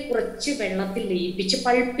മെറ്റബൈസൾഫേറ്റ് കുറച്ച് വെള്ളത്തിൽ ലയിപ്പിച്ച്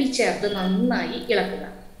പൾപ്പിൽ ചേർത്ത് നന്നായി ഇളക്കുക.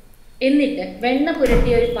 എന്നിട്ട് വെണ്ണ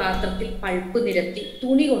പുരട്ടിയ ഒരു പാത്രത്തിൽ പൾപ്പ് നിരത്തി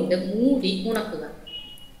തുണി കൊണ്ട് മൂടി ഉണക്കുക.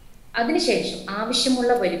 അതിനുശേഷം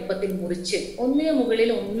ആവശ്യമുള്ള വലുപ്പത്തിൽ മുറിച്ച് ഒന്നിനു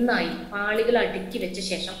മുകളിൽ ഒന്നായി പാളികൾ അടുക്കി വെച്ച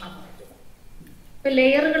ശേഷം അമർത്തുക. ഇപ്പൊ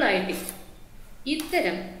ലെയറുകളായിട്ട്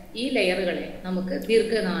ഇത്തരം ഈ ലെയറുകളെ നമുക്ക്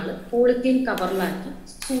ദീർഘനാള് പോളിത്തീൻ കവറിലാക്കി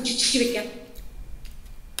സൂക്ഷിച്ചു വെക്കാം.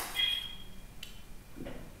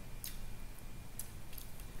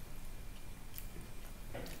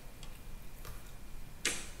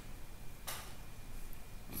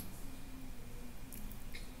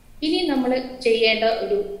 ഇനി നമ്മൾ ചെയ്യേണ്ട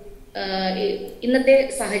ഇന്നത്തെ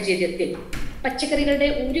സാഹചര്യത്തിൽ പച്ചക്കറികളുടെ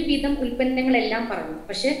ഒരുവിധം ഉൽപ്പന്നങ്ങളെല്ലാം പറഞ്ഞു.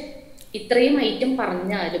 പക്ഷെ ഇത്രയും ഐറ്റം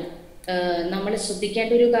പറഞ്ഞാലും നമ്മൾ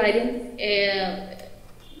ശ്രദ്ധിക്കേണ്ട ഒരു കാര്യം,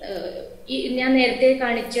 ഞാൻ നേരത്തെ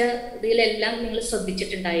കാണിച്ച ഇതിലെല്ലാം നിങ്ങൾ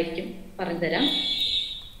ശ്രദ്ധിച്ചിട്ടുണ്ടായിരിക്കും, പറഞ്ഞുതരാം.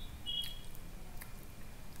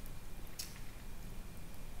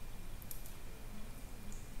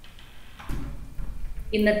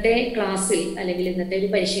 ഇന്നത്തെ ക്ലാസ്സിൽ അല്ലെങ്കിൽ ഇന്നത്തെ ഒരു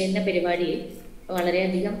പരിശീലന പരിപാടിയിൽ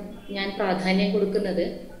വളരെയധികം ഞാൻ പ്രാധാന്യം കൊടുക്കുന്നത്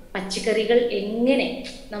പച്ചക്കറികൾ എങ്ങനെ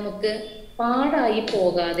നമുക്ക് പാഴായി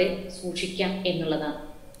പോകാതെ സൂക്ഷിക്കാം എന്നുള്ളതാണ്.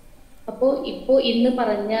 ഇപ്പോൾ ഇന്ന്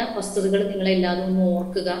പറഞ്ഞ വസ്തുതകൾ നിങ്ങളെല്ലാവരും ഒന്ന്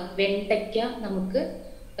ഓർക്കുക. വെണ്ടയ്ക്ക നമുക്ക്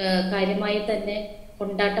കാര്യമായി തന്നെ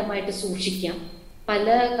കൊണ്ടാട്ടമായിട്ട് സൂക്ഷിക്കാം. പല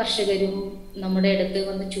കർഷകരും നമ്മുടെ അടുത്ത്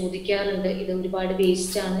വന്ന് ചോദിക്കാറുണ്ട്, ഇത് ഒരുപാട്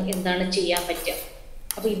വേസ്റ്റാണ്, എന്താണ് ചെയ്യാൻ പറ്റുക?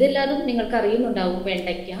 അപ്പോൾ ഇതെല്ലാതും നിങ്ങൾക്ക് അറിയുന്നുണ്ടാവും.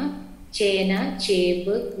 വെണ്ടയ്ക്ക, ചേന,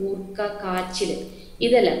 ചേമ്പ്, കൂർക്ക, കാച്ചിൽ,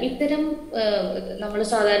 ഇതെല്ലാം ഇത്തരം നമ്മൾ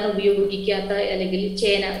സാധാരണ ഉപയോഗിക്കാത്ത അല്ലെങ്കിൽ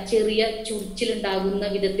ചേന ചെറിയ ചുറിച്ചിലുണ്ടാകുന്ന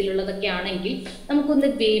വിധത്തിലുള്ളതൊക്കെ ആണെങ്കിൽ നമുക്കൊന്ന്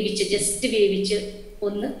വേവിച്ച്, ജസ്റ്റ് വേവിച്ച്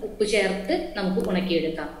ഒന്ന് ഉപ്പ് ചേർത്ത് നമുക്ക്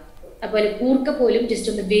ഉണക്കിയെടുക്കാം. അതുപോലെ കൂർക്ക പോലും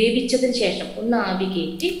ജസ്റ്റ് ഒന്ന് വേവിച്ചതിന് ശേഷം ഒന്ന് ആവി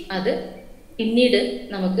കയറ്റി അത് പിന്നീട്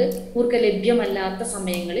നമുക്ക് കൂർക്ക ലഭ്യമല്ലാത്ത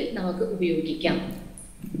സമയങ്ങളിൽ നമുക്ക് ഉപയോഗിക്കാം.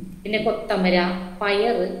 പിന്നെ കൊത്തമര,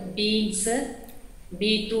 പയറ്, ബീൻസ്,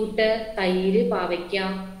 ബീറ്റ്റൂട്ട്, തൈര്, പാവയ്ക്ക,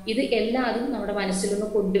 ഇത് എല്ലാതും നമ്മുടെ മനസ്സിലൊന്ന്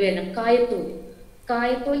കൊണ്ടുവരണം.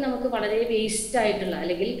 കായത്തോൽ നമുക്ക് വളരെ വേസ്റ്റ് ആയിട്ടുള്ള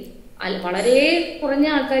അല്ലെങ്കിൽ വളരെ കുറഞ്ഞ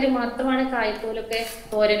ആൾക്കാർ മാത്രമാണ് കായത്തോലൊക്കെ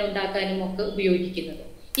തോരൻ ഉണ്ടാക്കാനും ഒക്കെ ഉപയോഗിക്കുന്നത്.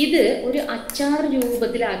 ഇത് ഒരു അച്ചാർ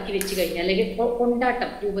രൂപത്തിലാക്കി വെച്ച് കഴിഞ്ഞാൽ അല്ലെങ്കിൽ കൊണ്ടാട്ടം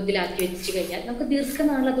രൂപത്തിലാക്കി വെച്ച് കഴിഞ്ഞാൽ നമുക്ക്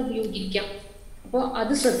ദീർഘനാൾ അത് ഉപയോഗിക്കാം. അപ്പോൾ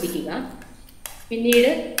അത് ശ്രദ്ധിക്കുക.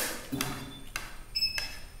 പിന്നീട്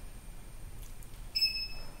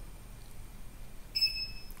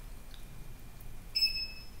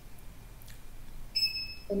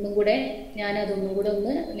ഞാനതൊന്നും കൂടെ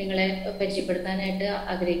ഒന്ന് നിങ്ങളെ പരിചയപ്പെടുത്താനായിട്ട്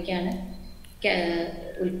ആഗ്രഹിക്കുകയാണ്.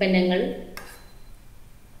 ഉൽപ്പന്നങ്ങൾ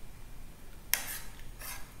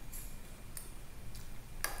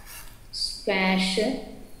സ്ക്വാഷ്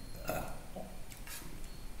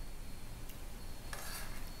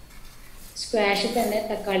തന്നെ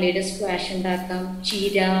തക്കാളിയുടെ സ്ക്വാഷ് ഉണ്ടാക്കാം.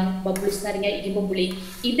 ചീര, ബബിൾസ് നാരങ്ങ, ഇരുമ്പുളി,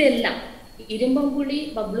 ഇരുമ്പമ്പുളി,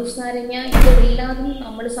 ബബ്ലൂസ് നാരങ്ങ, ഇതെല്ലാം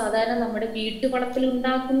നമ്മൾ സാധാരണ നമ്മുടെ വീട്ടുവളപ്പിൽ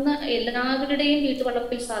ഉണ്ടാക്കുന്ന എല്ലാവരുടെയും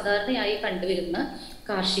വീട്ടുവളപ്പിൽ സാധാരണയായി കണ്ടുവരുന്ന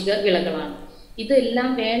കാർഷിക വിളകളാണ്. ഇതെല്ലാം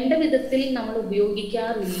വേണ്ട വിധത്തിൽ നമ്മൾ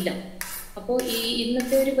ഉപയോഗിക്കാറില്ല. അപ്പോൾ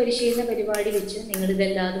ഇന്നത്തെ ഒരു പരിശീലന പരിപാടി വെച്ച്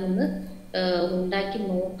നിങ്ങളിതെല്ലാതും ഒന്ന് ഉണ്ടാക്കി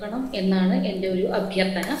നോക്കണം എന്നാണ് എൻ്റെ ഒരു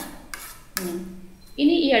അഭ്യർത്ഥന.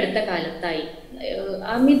 ഇനി ഈ അടുത്ത കാലത്തായി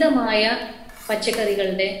അമിതമായ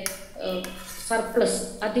പച്ചക്കറികളുടെ സർപ്ലസ്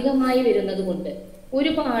അധികമായി വരുന്നത് കൊണ്ട്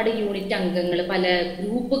ഒരുപാട് യൂണിറ്റ് അംഗങ്ങൾ പല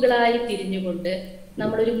ഗ്രൂപ്പുകളായി തിരിഞ്ഞുകൊണ്ട്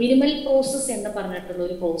നമ്മളൊരു മിനിമൽ പ്രോസസ്സ് എന്ന് പറഞ്ഞിട്ടുള്ള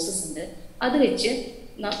ഒരു പ്രോസസ്സ് ഉണ്ട്. അത് വെച്ച്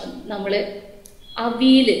നമ്മൾ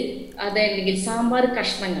അവിയൽ, അതല്ലെങ്കിൽ സാമ്പാർ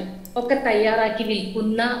കഷ്ണങ്ങൾ ഒക്കെ തയ്യാറാക്കി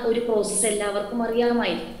വിൽക്കുന്ന ഒരു പ്രോസസ്സ് എല്ലാവർക്കും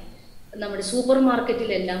അറിയാമായിരിക്കും. നമ്മുടെ സൂപ്പർ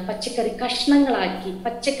മാർക്കറ്റിലെല്ലാം പച്ചക്കറി കഷ്ണങ്ങളാക്കി,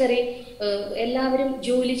 പച്ചക്കറി എല്ലാവരും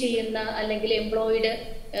ജോലി ചെയ്യുന്ന അല്ലെങ്കിൽ എംപ്ലോയിഡ്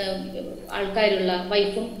ആൾക്കാരുള്ള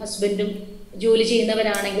വൈഫും ഹസ്ബൻഡും ജോലി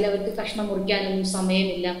ചെയ്യുന്നവരാണെങ്കിൽ അവർക്ക് കഷ്ണം മുറിക്കാനൊന്നും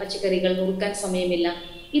സമയമില്ല, പച്ചക്കറികൾ മുറിക്കാൻ സമയമില്ല.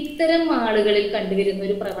 ഇത്തരം ആളുകളിൽ കണ്ടുവരുന്ന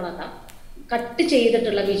ഒരു പ്രവണത കട്ട്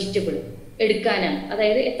ചെയ്തിട്ടുള്ള വെജിറ്റബിൾ എടുക്കാനാണ്.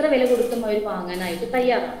 അതായത് എത്ര വില കൊടുത്തും അവർ വാങ്ങാനായിട്ട്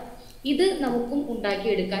തയ്യാറാണ്. ഇത് നമുക്കും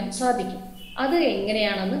ഉണ്ടാക്കിയെടുക്കാൻ സാധിക്കും. അത്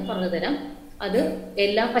എങ്ങനെയാണെന്ന് പറഞ്ഞു തരാം. അത്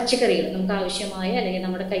എല്ലാ പച്ചക്കറികളും നമുക്ക് ആവശ്യമായ അല്ലെങ്കിൽ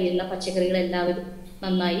നമ്മുടെ കയ്യിലുള്ള പച്ചക്കറികൾ എല്ലാവരും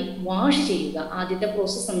നന്നായി വാഷ് ചെയ്യുക. ആദ്യത്തെ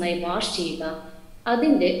പ്രോസസ്സ് നന്നായി വാഷ് ചെയ്യുക.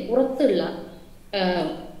 അതിൻ്റെ പുറത്തുള്ള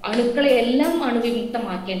അണുക്കളെ എല്ലാം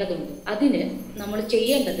അണുവിമുക്തമാക്കേണ്ടതുണ്ട്. അതിന് നമ്മൾ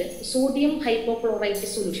ചെയ്യേണ്ടത് സോഡിയം ഹൈപ്പോക്ലോറൈറ്റ്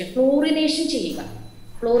സൊല്യൂഷൻ, ക്ലോറിനേഷൻ ചെയ്യുക.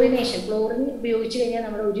 ക്ലോറിൻ ഉപയോഗിച്ച് കഴിഞ്ഞാൽ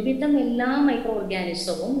നമ്മുടെ ഒരുവിധം എല്ലാ മൈക്രോ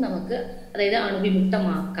ഓർഗാനിസവും നമുക്ക് അതായത്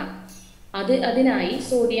അണുവിമുക്തമാക്കാം. അതിനായി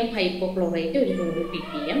സോഡിയം ഹൈപ്പോക്ലോറൈറ്റ് ഒരു 100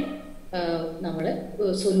 ppm നമ്മൾ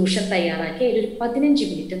സൊല്യൂഷൻ തയ്യാറാക്കി അതിലൊരു 15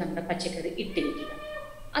 മിനിറ്റ് നമ്മുടെ പച്ചക്കറി ഇട്ടിരിക്കുക.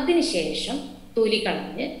 അതിനുശേഷം തൊലി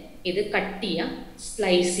കളഞ്ഞ് ഇത് കട്ട് ചെയ്യുക,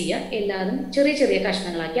 സ്ലൈസ് ചെയ്യുക, എല്ലാതും ചെറിയ ചെറിയ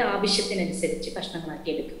കഷ്ണങ്ങളാക്കി ആവശ്യത്തിനനുസരിച്ച് കഷ്ണങ്ങളാക്കി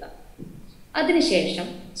എടുക്കുക. അതിനുശേഷം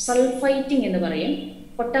സൾഫൈറ്റിംഗ് എന്ന് പറയും.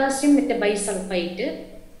 പൊട്ടാസ്യം മെറ്റബൈസൾഫൈറ്റ്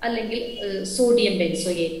അല്ലെങ്കിൽ സോഡിയം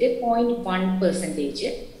ബെൻസോയേറ്റ്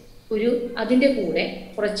 0.1% അതിൻ്റെ കൂടെ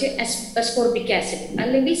കുറച്ച് അസ്കോർബിക് ആസിഡ്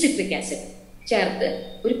അല്ലെങ്കിൽ സിട്രിക് ആസിഡ് ചേർത്ത്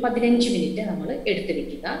ഒരു 15 മിനിറ്റ് നമ്മൾ എടുത്തു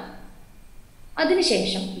വെക്കുക.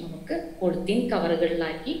 അതിനുശേഷം നമുക്ക് പോളിത്തീൻ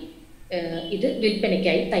കവറുകളിലാക്കി ഇത്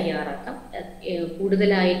വിൽപ്പനയ്ക്കായി തയ്യാറാക്കാം.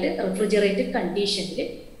 കൂടുതലായിട്ട് റെഫ്രിജറേറ്റഡ് കണ്ടീഷനിൽ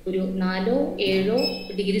ഒരു 4-7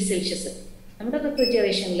 ഡിഗ്രി സെൽഷ്യസ് നമ്മുടെ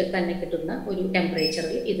റെഫ്രിജറേഷനിൽ തന്നെ കിട്ടുന്ന ഒരു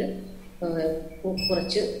ടെമ്പറേച്ചറിൽ ഇത്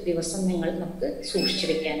കുറച്ച് ദിവസം നമുക്ക് സൂക്ഷിച്ചു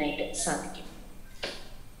വെക്കാനായിട്ട് സാധിക്കും.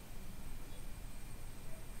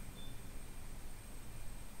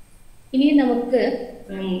 ഇനി നമുക്ക്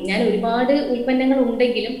ഞാൻ ഒരുപാട് ഉൽപ്പന്നങ്ങൾ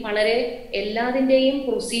ഉണ്ടെങ്കിലും വളരെ എല്ലാതിൻ്റെയും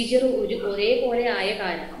പ്രൊസീജിയർ ഒരേപോലെ ആയ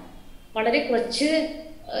കാരണം വളരെ കുറച്ച്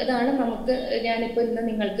ഇതാണ് ഞാനിപ്പോൾ ഇന്ന്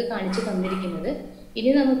നിങ്ങൾക്ക് കാണിച്ചു തന്നിരിക്കുന്നത്.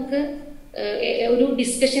 ഇനി നമുക്ക് ഒരു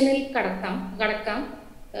ഡിസ്കഷനിൽ കടക്കാം.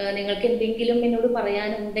 നിങ്ങൾക്ക് എന്തെങ്കിലും എന്നോട്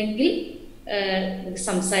പറയാനുണ്ടെങ്കിൽ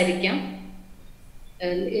സംസാരിക്കാം.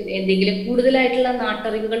 എന്തെങ്കിലും കൂടുതലായിട്ടുള്ള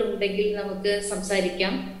നാട്ടറിവുകൾ ഉണ്ടെങ്കിൽ നമുക്ക്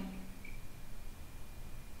സംസാരിക്കാം.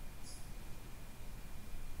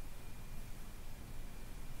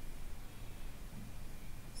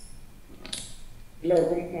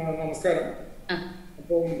 എല്ലാവർക്കും നമസ്കാരം.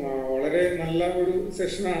 അപ്പം വളരെ നല്ല ഒരു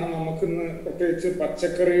സെഷനാണ് നമുക്കിന്ന്. പ്രത്യേകിച്ച്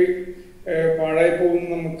പച്ചക്കറി പാഴായി പോകുന്ന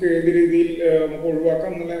നമുക്ക് ഏത് രീതിയിൽ നമുക്ക്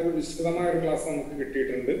ഒഴിവാക്കാം എന്നുള്ള ഒരു വിശദമായ ഒരു ക്ലാസ് നമുക്ക്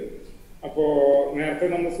കിട്ടിയിട്ടുണ്ട്. അപ്പോൾ നേരത്തെ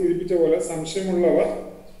നമ്മൾ സൂചിപ്പിച്ച പോലെ സംശയമുള്ളവർ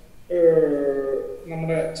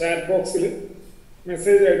നമ്മുടെ ചാറ്റ് ബോക്സിൽ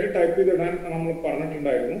മെസ്സേജ് ആയിട്ട് ടൈപ്പ് ചെയ്തിടാൻ നമ്മൾ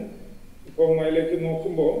പറഞ്ഞിട്ടുണ്ടായിരുന്നു. ഇപ്പോൾ അതിലേക്ക്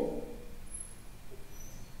നോക്കുമ്പോൾ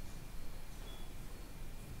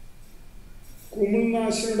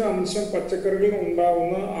കുമിൾനാശിനിയുടെ അംശം പച്ചക്കറികളിൽ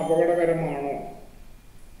ഉണ്ടാവുന്ന അപകടകരമാണോ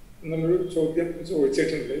എന്നുള്ളൊരു ചോദ്യം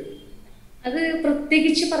ചോദിച്ചിട്ടുണ്ട്. അത്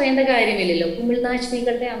പ്രത്യേകിച്ച് പറയേണ്ട കാര്യമില്ലല്ലോ.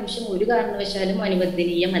 കുമിൾനാശിനികളുടെ അംശം ഒരു കാരണവശാലും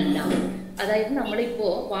അനുവദനീയമല്ല. അതായത്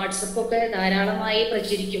നമ്മളിപ്പോൾ വാട്സപ്പൊക്കെ ധാരാളമായി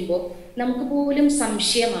പ്രചരിക്കുമ്പോൾ നമുക്ക് പോലും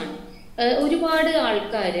സംശയമാണ്. ഒരുപാട്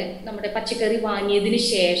ആൾക്കാർ നമ്മുടെ പച്ചക്കറി വാങ്ങിയതിന്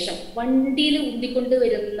ശേഷം വണ്ടിയിൽ ഉന്തിക്കൊണ്ട്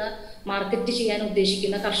വരുന്ന മാർക്കറ്റ് ചെയ്യാൻ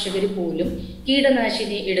ഉദ്ദേശിക്കുന്ന കർഷകർ പോലും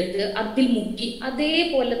കീടനാശിനി എടുത്ത് അതിൽ മുക്കി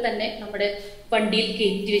അതേപോലെ തന്നെ നമ്മുടെ വണ്ടിയിൽ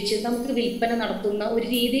കയറ്റി വെച്ച് നമുക്ക് വിൽപ്പന നടത്തുന്ന ഒരു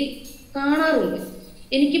രീതി കാണാറുണ്ട്.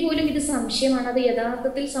 എനിക്ക് പോലും ഇത് സംശയമാണ്. അത്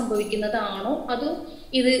യഥാർത്ഥത്തിൽ സംഭവിക്കുന്നതാണോ അതോ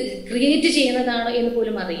ഇത് ക്രിയേറ്റ് ചെയ്യുന്നതാണോ എന്ന്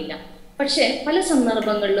പോലും അറിയില്ല. പക്ഷെ പല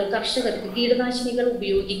സന്ദർഭങ്ങളിലും കർഷകർക്ക് കീടനാശിനികൾ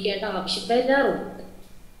ഉപയോഗിക്കേണ്ട ആവശ്യം വരാറുണ്ട്.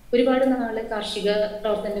 ഒരുപാട് നാളെ കാർഷിക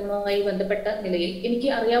പ്രവർത്തനങ്ങളുമായി ബന്ധപ്പെട്ട നിലയിൽ എനിക്ക്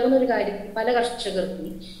അറിയാവുന്ന ഒരു കാര്യം, പല കർഷകർക്കും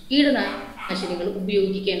കീടനാശിനികൾ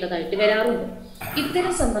ഉപയോഗിക്കേണ്ടതായിട്ട് വരാറുണ്ട്.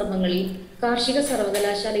 ഇത്തരം സന്ദർഭങ്ങളിൽ കാർഷിക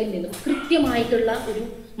സർവകലാശാലയിൽ നിന്നും കൃത്യമായിട്ടുള്ള ഒരു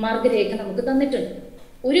മാർഗരേഖ നമുക്ക് തന്നിട്ടുണ്ട്.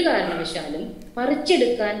 ഒരു കാരണവശാലും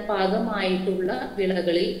പറിച്ചെടുക്കാൻ പാകമായിട്ടുള്ള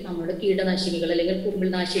വിളകളിൽ നമ്മൾ കീടനാശിനികൾ അല്ലെങ്കിൽ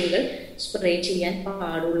കുമിൾനാശിനികൾ സ്പ്രേ ചെയ്യാൻ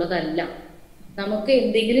പാടുള്ളതല്ല. നമുക്ക്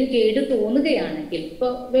എന്തെങ്കിലും കേട് തോന്നുകയാണെങ്കിൽ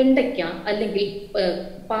ഇപ്പോൾ വെണ്ടയ്ക്ക അല്ലെങ്കിൽ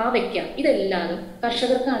പാവയ്ക്ക ഇതെല്ലാതും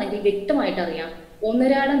കർഷകർക്കാണെങ്കിൽ വ്യക്തമായിട്ട് അറിയാം,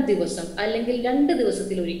 ഒന്നരാടം ദിവസം അല്ലെങ്കിൽ 2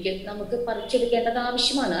 ദിവസത്തിലൊരിക്കൽ നമുക്ക് പറിച്ചെടുക്കേണ്ടത്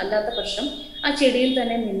ആവശ്യമാണ്. അല്ലാത്ത പക്ഷം ആ ചെടിയിൽ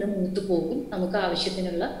തന്നെ നിന്ന് മൂത്തു പോകും, നമുക്ക്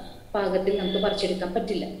ആവശ്യത്തിനുള്ള പാകത്തിൽ നമുക്ക് പറിച്ചെടുക്കാൻ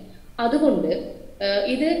പറ്റില്ല. അതുകൊണ്ട്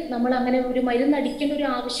ഇത് നമ്മൾ അങ്ങനെ ഒരു മരുന്നടിക്കേണ്ട ഒരു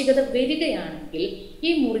ആവശ്യകത വരികയാണെങ്കിൽ ഈ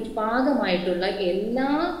പാകമായിട്ടുള്ള എല്ലാ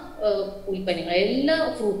ഉൽപ്പന്നങ്ങളും എല്ലാ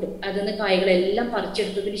ഫ്രൂട്ടും അതിന് കായ്കളെല്ലാം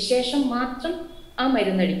പറിച്ചെടുത്തതിന് ശേഷം മാത്രം ആ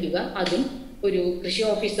മരുന്നടിക്കുക. അതും ഒരു കൃഷി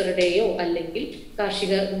ഓഫീസറുടെയോ അല്ലെങ്കിൽ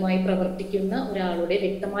കാർഷികമായി പ്രവർത്തിക്കുന്ന ഒരാളുടെ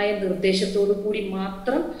വ്യക്തമായ നിർദ്ദേശത്തോടു കൂടി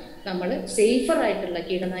മാത്രം നമ്മൾ സേഫറായിട്ടുള്ള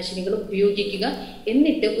കീടനാശിനികൾ ഉപയോഗിക്കുക.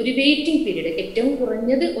 എന്നിട്ട് ഒരു വെയിറ്റിംഗ് പീരീഡ് ഏറ്റവും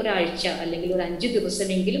കുറഞ്ഞത് ഒരാഴ്ച അല്ലെങ്കിൽ ഒരു 5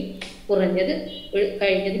 ദിവസമെങ്കിലും കുറഞ്ഞത്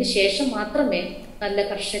കഴിഞ്ഞതിന് ശേഷം മാത്രമേ നല്ല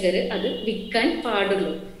കർഷകർ അത് വിൽക്കാൻ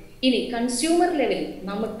പാടുള്ളൂ. ഇനി കൺസ്യൂമർ ലെവലിൽ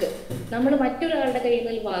നമ്മൾ മറ്റൊരാളുടെ കയ്യിൽ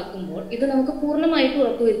നിന്ന് വാങ്ങുമ്പോൾ ഇത് നമുക്ക് പൂർണ്ണമായിട്ട്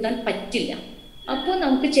ഉറപ്പുവരുത്താൻ പറ്റില്ല. അപ്പോൾ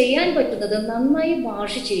നമുക്ക് ചെയ്യാൻ പറ്റുന്നത് നന്നായി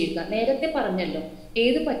വാഷ് ചെയ്യുക. നേരത്തെ പറഞ്ഞല്ലോ,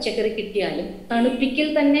 ഏത് പച്ചക്കറി കിട്ടിയാലും തണുപ്പിക്കൽ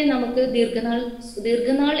തന്നെ നമുക്ക്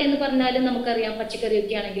ദീർഘനാൾ എന്ന് പറഞ്ഞാലും നമുക്കറിയാം.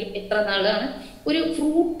 പച്ചക്കറിയൊക്കെ ആണെങ്കിലും എത്ര നാളാണ്, ഒരു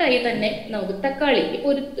ഫ്രൂട്ടായി തന്നെ നമുക്ക് തക്കാളി ഇപ്പോൾ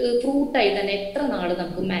ഒരു ഫ്രൂട്ടായി തന്നെ എത്ര നാൾ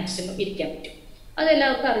നമുക്ക് മാക്സിമം ഇരിക്കാൻ പറ്റും,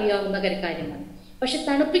 അതെല്ലാവർക്കും അറിയാവുന്ന കാര്യമാണ്. പക്ഷെ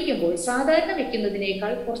തണുപ്പിക്കുമ്പോൾ സാധാരണ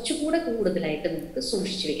വെക്കുന്നതിനേക്കാൾ കുറച്ചുകൂടെ കൂടുതലായിട്ട് നമുക്ക്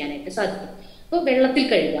സൂക്ഷിച്ചു വെക്കാനായിട്ട് സാധിക്കും. ഇപ്പോൾ വെള്ളത്തിൽ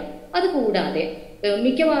കഴുകുക, അതുകൂടാതെ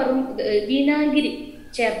മിക്കവാറും വിനാഗിരി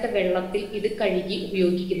ചേർത്ത വെള്ളത്തിൽ ഇത് കഴുകി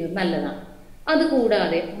ഉപയോഗിക്കുന്നത് നല്ലതാണ്.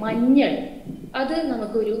 അതുകൂടാതെ മഞ്ഞൾ, അത്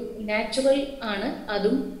നമുക്കൊരു നാച്ചുറൽ ആണ്,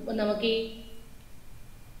 അതും നമുക്ക് ഈ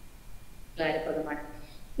ഉപകാരപ്രദമാണ്.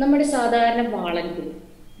 നമ്മുടെ സാധാരണ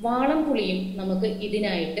വാളംപുളിയും നമുക്ക്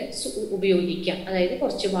ഇതിനായിട്ട് ഉപയോഗിക്കാം. അതായത്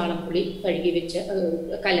കുറച്ച് വാളംപുളി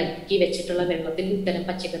കലക്കി വെച്ചിട്ടുള്ള വെള്ളത്തിൽ ഇത്തരം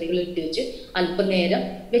പച്ചക്കറികൾ ഇട്ട് വെച്ച് അല്പനേരം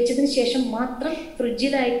വെച്ചതിന് ശേഷം മാത്രം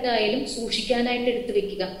ഫ്രിഡ്ജിലായിട്ടായാലും സൂക്ഷിക്കാനായിട്ട് എടുത്ത്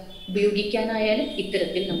വെക്കുക. ഉപയോഗിക്കാനായാലും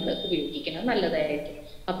ഇത്തരത്തിൽ നമ്മൾ ഉപയോഗിക്കണം, നല്ലതായിരിക്കും.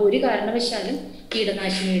 അപ്പോൾ ഒരു കാരണവശാലും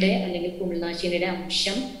കീടനാശിനിയുടെ അല്ലെങ്കിൽ കുമിൾനാശിനിയുടെ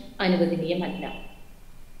അംശം അനുവദനീയമല്ല.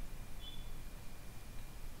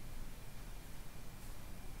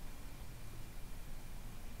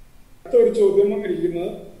 ഒരു ചോദ്യം വന്നിരിക്കുന്നത്,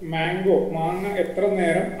 മാങ്ങ എത്ര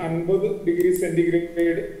നേരം 50 ഡിഗ്രി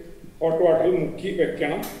സെന്റിഗ്രേഡ് ഹോട്ട് വാട്ടറിൽ മുക്കി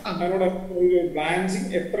വെക്കണം, അതിനോട് ബ്ലാഞ്ചിങ്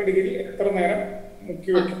എത്ര ഡിഗ്രി എത്ര നേരം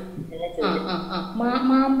മുക്കി വെക്കണം?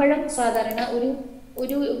 മാമ്പഴം സാധാരണ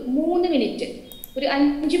ഒരു 3 മിനിറ്റ്, ഒരു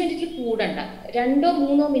 5 മിനിറ്റിൽ കൂടണ്ട,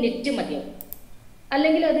 2-3 മിനിറ്റ് മതിയാവും.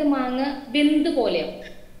 അല്ലെങ്കിൽ അത് മാങ്ങ വെന്ത് പോലെയാവും.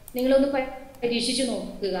 നിങ്ങളൊന്ന് പരീക്ഷിച്ച്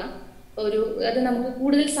നോക്കുക. അത് നമുക്ക്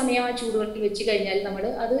കൂടുതൽ സമയം ആ ചൂടുവെള്ളത്തിൽ വെച്ച് കഴിഞ്ഞാൽ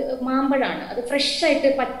അത് മാമ്പഴമാണ്, അത് ഫ്രഷ് ആയിട്ട്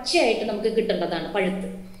പച്ചയായിട്ട് നമുക്ക് കിട്ടേണ്ടതാണ്.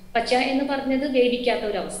 പച്ച എന്ന് പറഞ്ഞത് വേവിക്കാത്ത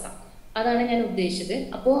ഒരവസ്ഥ, അതാണ് ഞാൻ ഉദ്ദേശിച്ചത്.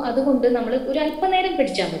 അപ്പോൾ അതുകൊണ്ട് നമ്മൾ ഒരു അല്പനേരം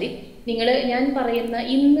പിടിച്ചാൽ മതി. ഞാൻ പറയുന്ന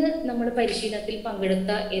ഇന്ന് നമ്മൾ പരിശീലനത്തിൽ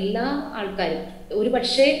പങ്കെടുത്ത എല്ലാ ആൾക്കാരും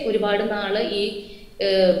ഒരുപാട് നാള്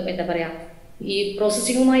ഈ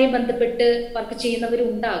പ്രോസസ്സിങ്ങുമായി ബന്ധപ്പെട്ട് വർക്ക്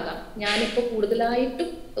ചെയ്യുന്നവരുണ്ടാകാം. ഞാനിപ്പോൾ കൂടുതലായിട്ടും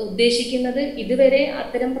ഉദ്ദേശിക്കുന്നത് ഇതുവരെ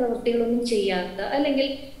അത്തരം പ്രവൃത്തികളൊന്നും ചെയ്യാത്ത അല്ലെങ്കിൽ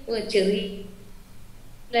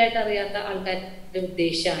ചെറിയതായിട്ട് അറിയാത്ത ആൾക്കാരുടെ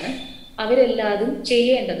ഉദ്ദേശമാണ്. അവരെല്ലാതും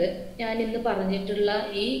ചെയ്യേണ്ടത് ഞാൻ ഇന്ന് പറഞ്ഞിട്ടുള്ള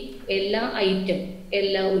ഈ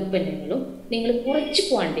എല്ലാ ഉൽപ്പന്നങ്ങളും നിങ്ങൾ കുറച്ച്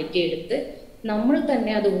ക്വാണ്ടിറ്റി എടുത്ത് നമ്മൾ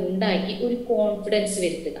തന്നെ അത് ഉണ്ടാക്കി ഒരു കോൺഫിഡൻസ്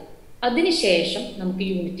വരുത്തുക. അതിനുശേഷം നമുക്ക്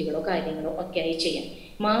യൂണിറ്റുകളോ കാര്യങ്ങളോ ഒക്കെ ആയി ചെയ്യാം.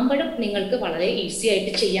 മാമ്പഴം നിങ്ങൾക്ക് വളരെ ഈസി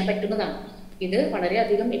ആയിട്ട് ചെയ്യാൻ പറ്റുന്നതാണ്. ഇത്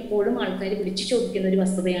വളരെയധികം എപ്പോഴും ആൾക്കാർ വിളിച്ചു ചോദിക്കുന്ന ഒരു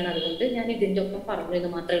വസ്തുതയാണ്. അതുകൊണ്ട് ഞാൻ ഇതിൻ്റെ ഒപ്പം പറഞ്ഞു എന്ന്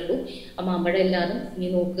മാത്രമേ ഉള്ളൂ. ആ മാമ്പഴം എല്ലാതും ഇനി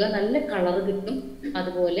നോക്കുക, നല്ല കളർ കിട്ടും.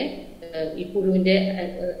 അതുപോലെ ഈ പുഴുവിൻ്റെ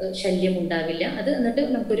ശല്യം ഉണ്ടാവില്ല. അത് എന്നിട്ട്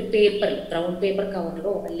നമുക്കൊരു ബ്രൗൺ പേപ്പർ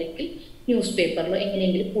കവറിലോ അല്ലെങ്കിൽ ന്യൂസ് പേപ്പറിലോ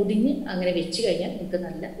എങ്ങനെയെങ്കിലും പൊതിഞ്ഞ് അങ്ങനെ വെച്ച് കഴിഞ്ഞാൽ നിങ്ങൾക്ക്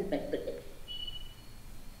നല്ല ഉൽപ്പന്നം കിട്ടും.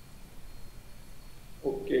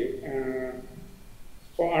 ഓക്കെ,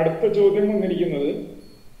 അപ്പോൾ അടുത്ത ചോദ്യം വന്നിരിക്കുന്നത്,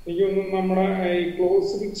 എനിക്കൊന്നും നമ്മുടെ ഈ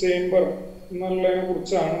ക്ലോസ്ഡ് ചേംബർ എന്നുള്ളതിനെ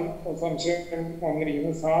കുറിച്ചാണ് സംശയം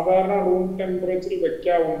വന്നിരിക്കുന്നത്. സാധാരണ റൂം ടെമ്പറേച്ചറിൽ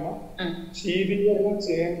വെക്കാവുന്ന ശീതീകരണ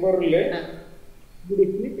ചേംബറിലെ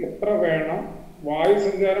എത്ര വേണം, വായു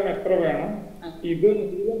സഞ്ചാരം എത്ര വേണം, ഇത്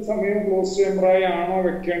മുഴുവൻ സമയം ക്ലോസ് ചേംബറായി ആണോ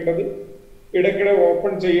വെക്കേണ്ടത്, ഇടയ്ക്കിടെ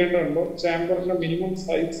ഓപ്പൺ ചെയ്യേണ്ടതുണ്ടോ, ചേംബറിന്റെ മിനിമം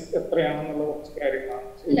സൈസ് എത്രയാണെന്നുള്ള കുറച്ച് കാര്യങ്ങളാണ്.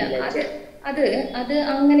 അത്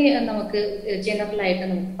അങ്ങനെ നമുക്ക് ജനറൽ ആയിട്ട്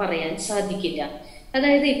നമുക്ക് പറയാൻ സാധിക്കില്ല.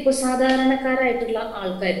 അതായത് ഇപ്പോൾ സാധാരണക്കാരായിട്ടുള്ള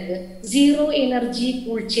ആൾക്കാർക്ക് 0 എനർജി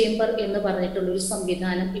കൂൾ ചേംബർ എന്ന് പറഞ്ഞിട്ടുള്ള ഒരു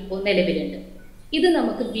സംവിധാനം ഇപ്പോൾ നിലവിലുണ്ട്. ഇത്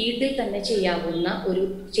നമുക്ക് വീട്ടിൽ തന്നെ ചെയ്യാവുന്ന ഒരു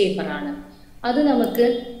ചേംബറാണ്. അത് നമുക്ക്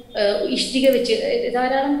ഇഷ്ടിക വെച്ച്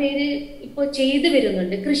ധാരാളം പേര് ഇപ്പോൾ ചെയ്തു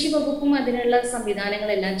വരുന്നുണ്ട്. കൃഷി വകുപ്പും അതിനുള്ള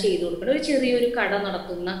സംവിധാനങ്ങളെല്ലാം ചെയ്തു കൊടുക്കണം. ഒരു ചെറിയൊരു കട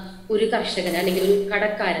നടത്തുന്ന ഒരു കർഷകന് അല്ലെങ്കിൽ ഒരു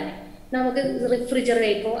കടക്കാരന് നമുക്ക്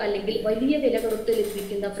റെഫ്രിജറേറ്ററോ അല്ലെങ്കിൽ വലിയ വില കൊടുത്ത്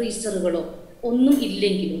ലഭിക്കുന്ന ഫ്രീസറുകളോ ഒന്നും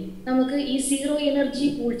ഇല്ലെങ്കിലും നമുക്ക് ഈ സീറോ എനർജി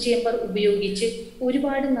കൂൾ ചേമ്പർ ഉപയോഗിച്ച്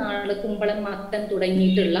ഒരുപാട് നാള് കുമ്പളം, മത്തൻ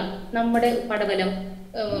തുടങ്ങിയിട്ടുള്ള നമ്മുടെ പടവലം,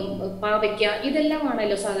 പാവയ്ക്ക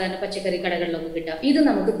ഇതെല്ലാമാണല്ലോ സാധാരണ പച്ചക്കറി കടകളിലൊക്കെ കിട്ടുക. ഇത്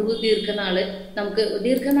നമുക്ക്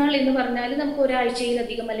ദീർഘനാൾ എന്ന് പറഞ്ഞാൽ നമുക്ക്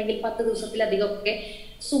ഒരാഴ്ചയിലധികം അല്ലെങ്കിൽ 10 ദിവസത്തിലധികം ഒക്കെ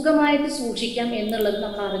സുഖമായിട്ട് സൂക്ഷിക്കാം എന്നുള്ളത്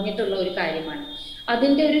നമ്മൾ അറിഞ്ഞിട്ടുള്ള ഒരു കാര്യമാണ്.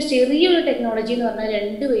 അതിൻ്റെ ഒരു ചെറിയൊരു ടെക്നോളജി എന്ന് പറഞ്ഞാൽ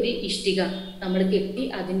 2 വരി ഇഷ്ടിക നമ്മൾ കെട്ടി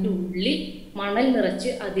അതിൻ്റെ ഉള്ളിൽ മണൽ നിറച്ച്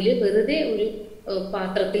അതിൽ വെറുതെ ഒരു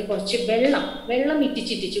പാത്രത്തിൽ കുറച്ച് വെള്ളം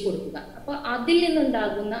ഇറ്റിച്ചിറ്റിച്ച് കൊടുക്കുക. അപ്പോൾ അതിൽ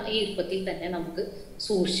നിന്നുണ്ടാകുന്ന ഈ ഈർപ്പത്തിൽ തന്നെ നമുക്ക്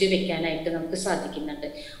സൂക്ഷിച്ച് വെക്കാനായിട്ട് നമുക്ക് സാധിക്കുന്നുണ്ട്.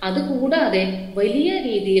 അതുകൂടാതെ വലിയ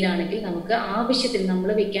രീതിയിലാണെങ്കിൽ നമുക്ക് ആവശ്യത്തിന്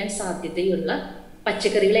നമ്മൾ വെക്കാൻ സാധ്യതയുള്ള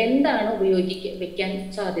പച്ചക്കറികൾ എന്താണ് വെക്കാൻ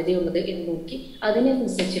സാധ്യതയുള്ളത് എന്ന് നോക്കി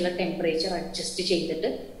അതിനനുസരിച്ചുള്ള ടെമ്പറേച്ചർ അഡ്ജസ്റ്റ് ചെയ്തിട്ട്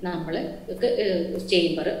നമ്മൾ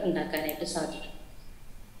ചേമ്പർ ഉണ്ടാക്കാനായിട്ട് സാധിക്കും.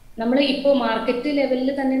 നമ്മൾ ഇപ്പോൾ മാർക്കറ്റ് ലെവലിൽ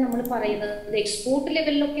തന്നെ നമ്മൾ പറയുന്നത് എക്സ്പോർട്ട്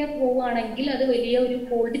ലെവലിലൊക്കെ പോവുകയാണെങ്കിൽ അത് വലിയ ഒരു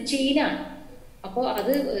കോൾഡ് ചെയിനാണ്. അപ്പോൾ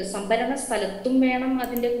അത് സംഭരണ സ്ഥലത്തും വേണം,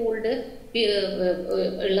 അതിൻ്റെ കോൾഡ്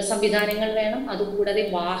ഉള്ള സംവിധാനങ്ങൾ വേണം, അതുകൂടാതെ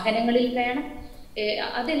വാഹനങ്ങളിൽ വേണം.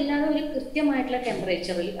 അതെല്ലാം ഒരു കൃത്യമായിട്ടുള്ള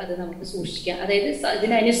ടെമ്പറേച്ചറിൽ അത് നമുക്ക് സൂക്ഷിക്കാം. അതായത്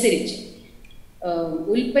അതിനനുസരിച്ച്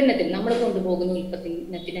നമ്മൾ കൊണ്ടുപോകുന്ന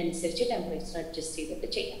ഉൽപ്പന്നത്തിനനുസരിച്ച് ടെമ്പറേച്ചർ അഡ്ജസ്റ്റ് ചെയ്തിട്ട്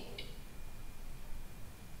ചെയ്യാം.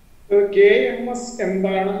 KMS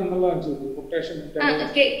എന്താണ് എന്നുള്ളതാണ്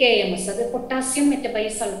KMS അത് പൊട്ടാസ്യം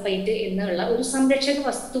മെറ്റബൈസൾഫൈറ്റ് എന്നുള്ള ഒരു സംരക്ഷക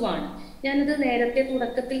വസ്തുവാണ്. ഞാനത് നേരത്തെ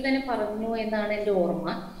തുടക്കത്തിൽ തന്നെ പറഞ്ഞു എന്നാണ് എൻ്റെ ഓർമ്മ.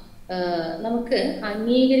 നമുക്ക്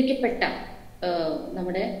അംഗീകരിക്കപ്പെട്ട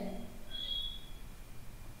നമ്മുടെ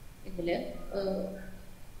ഇതില്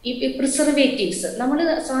ഈ പ്രിസർവേറ്റീവ്സ് നമ്മൾ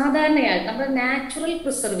സാധാരണയായി നമ്മുടെ നാച്ചുറൽ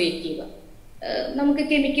പ്രിസർവേറ്റീവ്, നമുക്ക്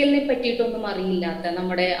കെമിക്കലിനെ പറ്റിയിട്ടൊന്നും അറിയില്ലാത്ത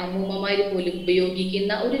നമ്മുടെ അമ്മൂമ്മമാര് പോലും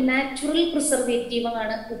ഉപയോഗിക്കുന്ന ഒരു നാച്ചുറൽ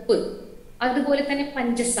പ്രിസർവേറ്റീവാണ് ഉപ്പ്. അതുപോലെ തന്നെ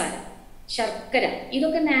പഞ്ചസാര, ശർക്കര,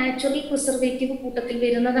 ഇതൊക്കെ നാച്ചുറൽ പ്രിസർവേറ്റീവ് കൂട്ടത്തിൽ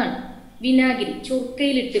വരുന്നതാണ്. വിനാഗിരി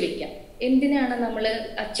ചൊർക്കയിലിട്ട് വെക്കാം. എന്തിനാണ് നമ്മൾ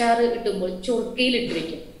അച്ചാറ് ഇട്ടുമ്പോൾ ചൊർക്കയിലിട്ട്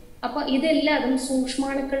വെക്കും? അപ്പൊ ഇതെല്ലാം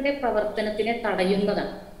സൂക്ഷ്മാണുക്കളുടെ പ്രവർത്തനത്തിനെ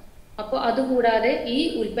തടയുന്നതാണ്. അപ്പോൾ അതുകൂടാതെ ഈ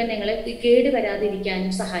ഉൽപ്പന്നങ്ങളെ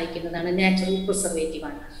കേടുവരാതിരിക്കാനും സഹായിക്കുന്നതാണ് നാച്ചുറൽ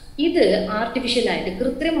പ്രിസർവേറ്റീവാണ്. ഇത് ആർട്ടിഫിഷ്യലായിട്ട്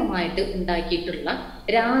കൃത്രിമമായിട്ട് ഉണ്ടാക്കിയിട്ടുള്ള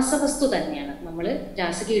രാസവസ്തു തന്നെയാണ്. നമ്മൾ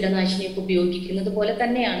രാസകീടനാശിനിയൊക്കെ ഉപയോഗിക്കുന്നത് പോലെ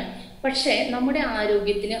തന്നെയാണ്. പക്ഷേ നമ്മുടെ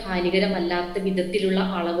ആരോഗ്യത്തിന് ഹാനികരമല്ലാത്ത വിധത്തിലുള്ള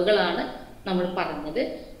അളവുകളാണ് നമ്മൾ പറഞ്ഞത്.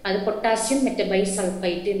 അത് പൊട്ടാസ്യം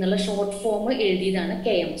മെറ്റബൈസൾഫൈറ്റ് എന്നുള്ള ഷോർട്ട് ഫോം എഴുതിയതാണ്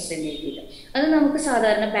KMS എന്ന് എഴുതിയത്. അത് നമുക്ക്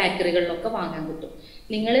സാധാരണ ബേക്കറികളിലൊക്കെ വാങ്ങാൻ കിട്ടും.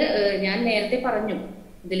 ഞാൻ നേരത്തെ പറഞ്ഞു,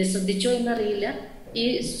 ഇതിൽ ശ്രദ്ധിച്ചോ എന്നറിയില്ല, ഈ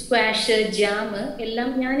സ്ക്വാഷ്, ജാം എല്ലാം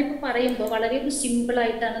ഞാനിപ്പോൾ പറയുമ്പോൾ വളരെ ഒരു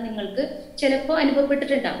സിമ്പിളായിട്ടാണ് നിങ്ങൾക്ക് ചിലപ്പോൾ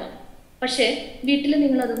അനുഭവപ്പെട്ടിട്ടുണ്ടാവാം. പക്ഷേ വീട്ടിൽ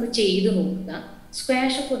നിങ്ങളതൊന്ന് ചെയ്തു നോക്കുക.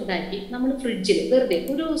 സ്ക്വാഷൊക്കെ ഉണ്ടാക്കി നമ്മൾ ഫ്രിഡ്ജിൽ വെറുതെ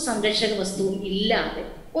ഒരു സംരക്ഷക വസ്തുവും ഇല്ലാതെ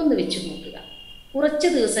ഒന്ന് വെച്ച് നോക്കുക. കുറച്ച്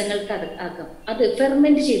ദിവസങ്ങൾക്ക് അകം അത്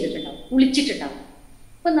ഫെർമെൻറ്റ് ചെയ്തിട്ടുണ്ടാവും, പുളിച്ചിട്ടുണ്ടാവും.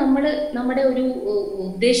 അപ്പം നമ്മുടെ ഒരു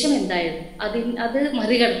ഉദ്ദേശം എന്തായിരുന്നു, അത്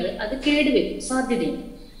മറികടന്ന് അത് കേടുവരും സാധ്യതയുണ്ട്.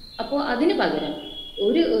 അപ്പോൾ അതിന് പകരം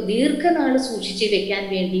ഒരു ദീർഘനാൾ സൂക്ഷിച്ച് വെക്കാൻ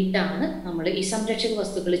വേണ്ടിയിട്ടാണ് നമ്മൾ ഈ സംരക്ഷക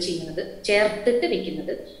വസ്തുക്കൾ ചേർത്തിട്ട്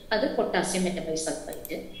വെക്കുന്നത്. അത് പൊട്ടാസ്യം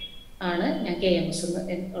മെറ്റബൈസൾഫൈറ്റ് ആണ് ഞാൻ KMS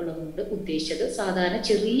ഉള്ളതുകൊണ്ട് ഉദ്ദേശിച്ചത്. സാധാരണ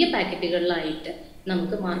ചെറിയ പാക്കറ്റുകളിലായിട്ട്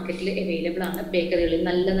നമുക്ക് മാർക്കറ്റിൽ അവൈലബിൾ ആണ്. ബേക്കറികളിൽ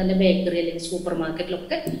നല്ല നല്ല ബേക്കറി അല്ലെങ്കിൽ സൂപ്പർ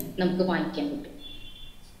മാർക്കറ്റിലൊക്കെ നമുക്ക് വാങ്ങിക്കാൻ കിട്ടും.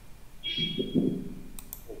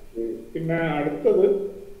 പിന്നെ അടുത്തത്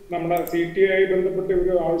നമ്മുടെ CTI ബന്ധപ്പെട്ട്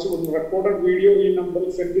ഒരു ആവശ്യപ്പെടുന്നു. റെക്കോർഡഡ് വീഡിയോ ഈ നമ്പറിൽ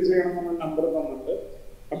സെൻഡ് ചെയ്യണമെന്ന നമ്പർ തന്നിട്ട്.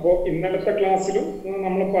 അപ്പോൾ ഇന്നലത്തെ ക്ലാസ്സിലും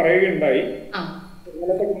നമ്മൾ പറയുകയുണ്ടായി.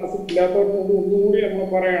 ഇന്നലത്തെ ക്ലാസ്സിൽ ഇല്ലാത്തവർക്ക് ഒന്നുകൂടി നമ്മൾ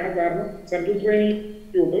പറയാണ്. കാരണം സെൻട്രൽ ട്രെയിനിങ്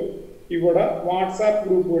ഇൻസ്റ്റിറ്റ്യൂട്ട് ഇവിടെ വാട്സാപ്പ്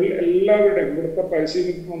ഗ്രൂപ്പുകളിൽ എല്ലാവരുടെയും ഇവിടുത്തെ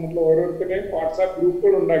പരിശീലനത്തിൽ വന്നിട്ടുള്ള ഓരോരുത്തരുടെയും വാട്സാപ്പ്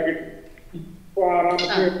ഗ്രൂപ്പുകൾ ഉണ്ടാക്കിയിട്ടുണ്ട്. ഇപ്പോൾ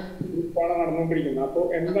 6ാമത്തെ ഗ്രൂപ്പാണ് നടന്നുകൊണ്ടിരിക്കുന്നത്. അപ്പോൾ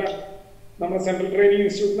എന്താണ് നമ്മുടെ സെൻട്രൽ ട്രെയിനിങ്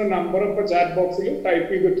ഇൻസ്റ്റിറ്റ്യൂട്ടിന്റെ നമ്പർ ഇപ്പോൾ ചാറ്റ് ബോക്സിൽ ടൈപ്പ്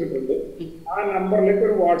ചെയ്തിട്ടുണ്ട്. ആ നമ്പറിലേക്ക്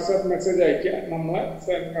ഒരു വാട്സാപ്പ് മെസ്സേജ് അയക്കുക. നമ്മളെ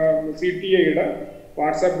CTIയുടെ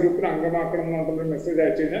വാട്സാപ്പ് ഗ്രൂപ്പിൽ അംഗമാക്കണം എന്നുള്ളൊരു മെസ്സേജ്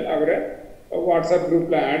അയച്ചു കഴിഞ്ഞാൽ അവരെ വാട്സാപ്പ്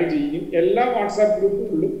ഗ്രൂപ്പിൽ ആഡ് ചെയ്യും. എല്ലാ വാട്സാപ്പ്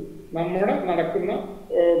ഗ്രൂപ്പുകളിലും നമ്മുടെ നടക്കുന്ന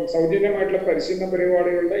സൗജന്യമായിട്ടുള്ള പരിശീലന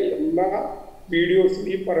പരിപാടികളുടെ എല്ലാ വീഡിയോസും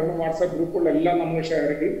ഈ പറയുന്ന വാട്സാപ്പ് ഗ്രൂപ്പുകളിലെല്ലാം നമ്മൾ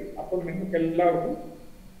ഷെയർ ചെയ്യും. അപ്പം നിങ്ങൾക്ക് എല്ലാവർക്കും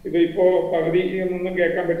ഇതിപ്പോ പകുതി ഒന്നും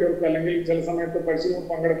കേൾക്കാൻ പറ്റിയവർക്ക് അല്ലെങ്കിൽ ചില സമയത്ത് പരിശീലനം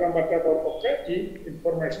പങ്കെടുക്കാൻ പറ്റാത്തവർക്കൊക്കെ ഈ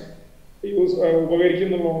ഇൻഫർമേഷൻ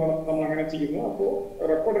ഉപകരിക്കുന്നുള്ളതാണ് നമ്മൾ അങ്ങനെ ചെയ്യുന്നത്. അപ്പോൾ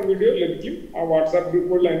റെക്കോർഡ് വീഡിയോ ലഭിക്കും. ആ വാട്സാപ്പ്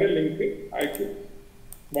ഗ്രൂപ്പുകളിൽ അതിന്റെ ലിങ്ക് അയക്കും.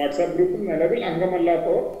 വാട്സാപ്പ് ഗ്രൂപ്പിൽ നിലവിൽ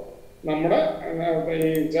അംഗമല്ലാത്തവർ നമ്മുടെ ഈ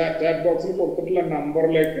ചാറ്റ് ബോക്സിൽ കൊടുത്തിട്ടുള്ള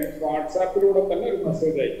നമ്പറിലേക്ക് വാട്സാപ്പിലൂടെ തന്നെ ഒരു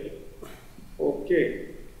മെസ്സേജ് അയക്കും. ഓക്കെ.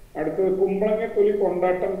 അടുത്തത് കുമ്പളങ്ങ തൊലി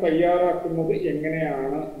കൊണ്ടാട്ടം തയ്യാറാക്കുന്നത്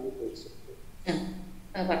എങ്ങനെയാണ് എന്ന് ചോദിച്ചത്.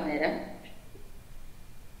 പറഞ്ഞുതരാം.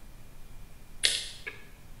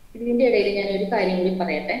 ഇതിന്റെ ഇടയിൽ ഞാൻ ഒരു കാര്യം കൂടി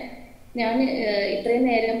പറയട്ടെ. ഞാൻ ഇത്രയും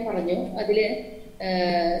നേരം പറഞ്ഞു, അതില്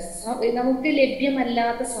നമുക്ക്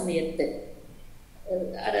ലഭ്യമല്ലാത്ത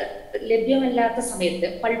സമയത്ത്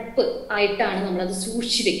പൾപ്പ് ആയിട്ടാണ് നമ്മളത്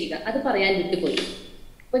സൂക്ഷിച്ചു വെക്കുക. അത് പറയാൻ വിട്ടുപോയി.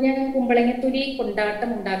 അപ്പൊ ഞാൻ കുമ്പളങ്ങത്തൊലി കൊണ്ടാട്ടം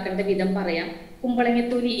ഉണ്ടാക്കേണ്ട വിധം പറയാം.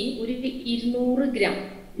 കുമ്പളങ്ങത്തൊലി ഒരു 200 ഗ്രാം,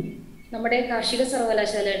 നമ്മുടെ കാർഷിക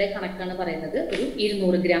സർവകലാശാലയുടെ കണക്കാണ് പറയുന്നത്, ഒരു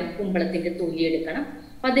 200 ഗ്രാം കുമ്പളത്തിന്റെ തൊലി എടുക്കണം.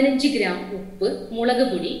 15 ഗ്രാം ഉപ്പ്, മുളക്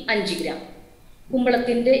പൊടി 5 ഗ്രാം.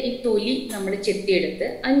 കുമ്പളത്തിന്റെ ഈ തൊലി നമ്മൾ ചെത്തിയെടുത്ത്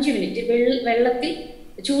 5 മിനിറ്റ് വെള്ളത്തിൽ,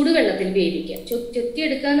 ചൂടുവെള്ളത്തിൽ വേവിക്കുക.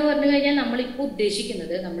 ചെത്തിയെടുക്കുക എന്ന് പറഞ്ഞു കഴിഞ്ഞാൽ നമ്മളിപ്പോൾ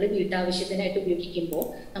ഉദ്ദേശിക്കുന്നത്, നമ്മൾ വീട്ടാവശ്യത്തിനായിട്ട് ഉപയോഗിക്കുമ്പോൾ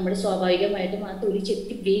നമ്മൾ സ്വാഭാവികമായിട്ടും ആ തൊലി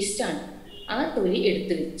ചെത്തി വേസ്റ്റാണ്. ആ തൊലി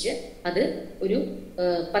എടുത്തു വെച്ച് അത് ഒരു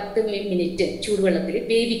 10 മിനിറ്റ് ചൂടുവെള്ളത്തിൽ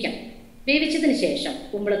വേവിക്കണം. വേവിച്ചതിന് ശേഷം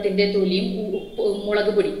കുമ്പളത്തിന്റെ തൊലിയും ഉപ്പും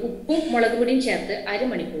മുളക് പൊടിയും ചേർത്ത്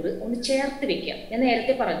അരമണിക്കൂർ ഒന്ന് ചേർത്ത് വെക്കുക. ഞാൻ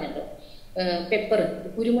നേരത്തെ പറഞ്ഞല്ലോ, പെപ്പർ,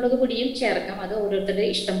 കുരുമുളക് പൊടിയും ചേർക്കാം, അത് ഓരോരുത്തരുടെ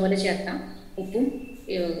ഇഷ്ടം പോലെ ചേർക്കാം. ഉപ്പും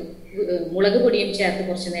മുളക് പൊടിയും ചേർത്ത്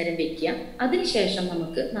കുറച്ച് നേരം വെക്കുക. അതിനുശേഷം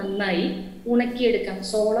നമുക്ക് നന്നായി ഉണക്കിയെടുക്കാം.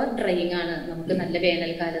 സോളാർ ഡ്രൈയിങ് ആണ്, നമുക്ക് നല്ല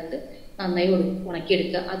വേനൽക്കാലത്ത് നന്നായി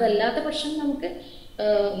ഉണക്കിയെടുക്കുക. അതല്ലാത്ത പക്ഷം നമുക്ക്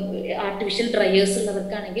ആർട്ടിഫിഷ്യൽ ഡ്രയേഴ്സ്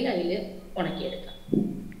ഉള്ളവർക്കാണെങ്കിൽ അതിൽ ഉണക്കിയെടുക്കാം.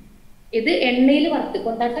 ഇത് എണ്ണയിൽ വറുത്ത്,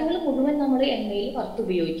 കൊണ്ടാട്ടങ്ങൾ മുഴുവൻ നമ്മൾ എണ്ണയിൽ വറുത്ത്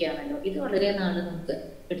ഉപയോഗിക്കുകയാണല്ലോ. ഇത് വളരെ നാൾ നമുക്ക്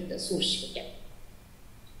എടുത്ത് സൂക്ഷിക്കാം.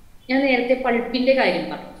 ഞാൻ നേരത്തെ പൾപ്പിന്റെ കാര്യം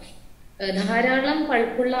പറഞ്ഞു. ധാരാളം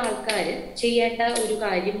പൾപ്പുള്ള ആൾക്കാർ ചെയ്യേണ്ട ഒരു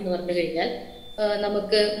കാര്യം എന്ന് പറഞ്ഞു കഴിഞ്ഞാൽ,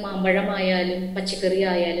 നമുക്ക് മാമ്പഴമായാലും പച്ചക്കറി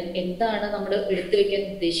ആയാലും എന്താണ് നമ്മൾ എടുത്തു വെക്കാൻ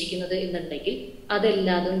ഉദ്ദേശിക്കുന്നത് എന്നുണ്ടെങ്കിൽ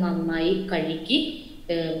അതെല്ലാതും നന്നായി കഴുകി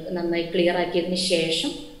നന്നായി ക്ലിയർ ആക്കിയതിന്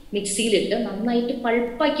ശേഷം മിക്സിയിലിട്ട് നന്നായിട്ട്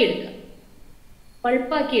പൾപ്പാക്കി എടുക്കുക.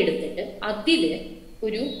 പൾപ്പാക്കി എടുത്തിട്ട് അതിൽ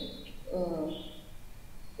ഒരു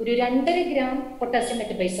 2.5 ഗ്രാം പൊട്ടാസ്യം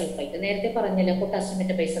മെറ്റബൈസൾഫേറ്റ്, നേരത്തെ പറഞ്ഞല്ലോ പൊട്ടാസ്യം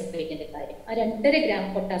മെറ്റബൈസൾഫേറ്റിന്റെ കാര്യം, ആ 2.5 ഗ്രാം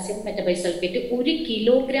പൊട്ടാസ്യം മെറ്റബൈസൾഫേറ്റ് 1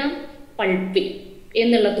 കിലോഗ്രാം പൾപ്പിൽ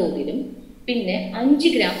എന്നുള്ള തോതിലും, പിന്നെ 5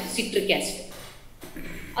 ഗ്രാം സിട്രിക് ആസിഡ്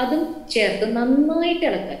അതും ചേർത്ത് നന്നായിട്ട്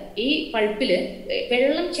ഇളക്കുക. ഈ പൾപ്പിൽ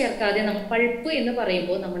വെള്ളം ചേർക്കാതെ, നമ്മൾ പൾപ്പ് എന്ന്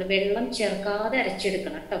പറയുമ്പോൾ നമ്മൾ വെള്ളം ചേർക്കാതെ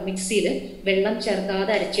അരച്ചെടുക്കണം കേട്ടോ. മിക്സിയിൽ വെള്ളം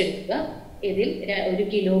ചേർക്കാതെ അരച്ചെടുക്കുക. ഇതിൽ 1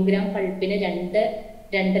 kilogram പൾപ്പിന്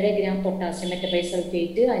 2.5 gram potassium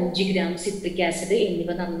മെറ്റബൈസൾഫേറ്റ്, 5 gram citric acid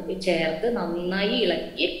എന്നിവ ചേർത്ത് നന്നായി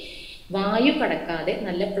ഇളക്കി വായു കടക്കാതെ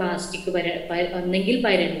നല്ല പ്ലാസ്റ്റിക് ഒന്നെങ്കിൽ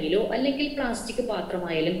ഭരണിയിലോ അല്ലെങ്കിൽ പ്ലാസ്റ്റിക്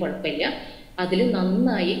പാത്രമായാലും കുഴപ്പമില്ല, അതിൽ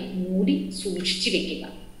നന്നായി മൂടി സൂക്ഷിച്ചു വെക്കുക.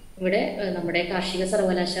 ഇവിടെ നമ്മുടെ കാർഷിക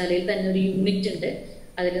സർവകലാശാലയിൽ തന്നെ ഒരു യൂണിറ്റ് ഉണ്ട്.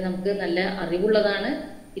 അതിൽ നമുക്ക് നല്ല അറിവുള്ളതാണ്.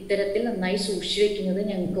 ഇത്തരത്തിൽ നന്നായി സൂക്ഷിച്ചു വെക്കുന്നത്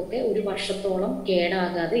ഞങ്ങൾക്കൊക്കെ 1 വർഷത്തോളം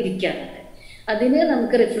കേടാകാതെ ഇരിക്കാറുണ്ട്. അതിന്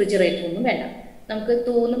നമുക്ക് റെഫ്രിജറേറ്റർ ഒന്നും വേണ്ട. നമുക്ക്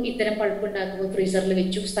തോന്നും ഇത്തരം പൾപ്പ് ഉണ്ടാക്കുമ്പോൾ ഫ്രീസറിൽ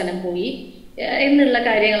വെച്ചു സ്ഥലം പോയി എന്നുള്ള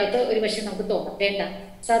കാര്യങ്ങളൊക്കെ ഒരു പക്ഷേ നമുക്ക് തോന്നാം. വേണ്ട,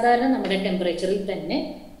 സാധാരണ നമ്മുടെ ടെമ്പറേച്ചറിൽ തന്നെ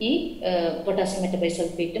ഈ പൊട്ടാസ്യം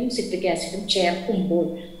മെറ്റബൈസൾഫേറ്റും സിട്രിക് ആസിഡും ചേർക്കുമ്പോൾ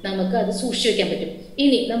നമുക്ക് അത് സൂക്ഷിച്ചു വെക്കാൻ പറ്റും.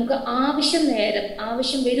 ഇനി നമുക്ക് ആവശ്യം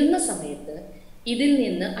വരുന്ന സമയത്ത് ഇതിൽ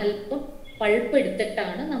നിന്ന് അല്പം പൾപ്പ്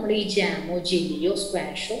എടുത്തിട്ടാണ് നമ്മൾ ഈ ജാമോ ജെല്ലിയോ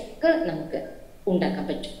സ്ക്വാഷോ ഒക്കെ നമുക്ക് ഉണ്ടാക്കാൻ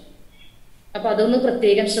പറ്റും. അപ്പൊ അതൊന്ന്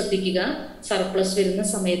പ്രത്യേകം ശ്രദ്ധിക്കുക. സർപ്ലസ് വരുന്ന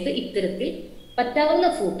സമയത്ത് ഇത്തരത്തിൽ പറ്റാവുന്ന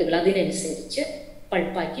ഫ്രൂട്ടുകൾ അതിനനുസരിച്ച്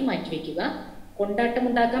പൾപ്പാക്കി മാറ്റിവെക്കുക. കൊണ്ടാട്ടം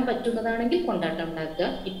ഉണ്ടാക്കാൻ പറ്റുന്നതാണെങ്കിൽ കൊണ്ടാട്ടം ഉണ്ടാക്കുക.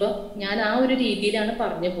 ഇപ്പൊ ഞാൻ ആ ഒരു രീതിയിലാണ്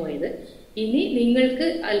പറഞ്ഞു പോയത്. ഇനി നിങ്ങൾക്ക്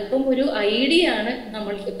അല്പം ഒരു ഐഡിയ ആണ്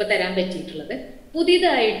നമ്മൾ ഇപ്പൊ തരാൻ പറ്റിയിട്ടുള്ളത്.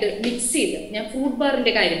 പുതിയതായിട്ട് മിക്സ് ചെയ്ത്, ഞാൻ ഫ്രൂട്ട്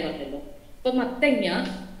ബാറിന്റെ കാര്യം പറഞ്ഞല്ലോ. ഇപ്പൊ മത്തങ്ങ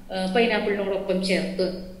പൈനാപ്പിളിനോടൊപ്പം ചേർത്ത്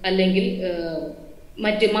അല്ലെങ്കിൽ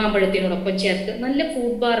മറ്റ് മാമ്പഴത്തിനോടൊപ്പം ചേർത്ത് നല്ല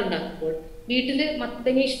ഫ്രൂട്ട് ബാർ ഉണ്ടാക്കുമ്പോൾ വീട്ടിൽ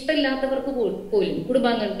മത്തങ്ങ ഇഷ്ടമില്ലാത്തവർക്ക് പോലും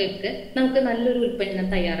കുടുംബാംഗങ്ങൾക്കൊക്കെ നമുക്ക് നല്ലൊരു ഉൽപ്പന്നം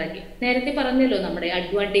തയ്യാറാക്കി. നേരത്തെ പറഞ്ഞല്ലോ നമ്മുടെ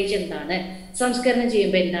അഡ്വാൻറ്റേജ് എന്താണ്, സംസ്കരണം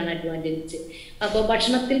ചെയ്യുമ്പോൾ എന്താണ് അഡ്വാൻറ്റേജ്. അപ്പോൾ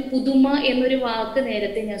ഭക്ഷണത്തിൽ പുതുമ എന്നൊരു വാക്ക്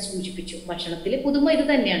നേരത്തെ ഞാൻ സൂചിപ്പിച്ചു. ഭക്ഷണത്തിൽ പുതുമ ഇത്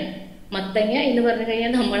തന്നെയാണ്. മത്തങ്ങ എന്ന് പറഞ്ഞു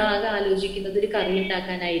കഴിഞ്ഞാൽ നമ്മളാകെ ആലോചിക്കുന്നത് ഒരു കറി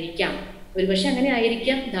ഉണ്ടാക്കാനായിരിക്കാം, ഒരുപക്ഷെ അങ്ങനെ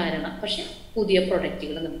ആയിരിക്കാം ധാരണ. പക്ഷെ പുതിയ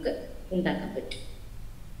പ്രൊഡക്റ്റുകൾ നമുക്ക് ഉണ്ടാക്കാൻ പറ്റും.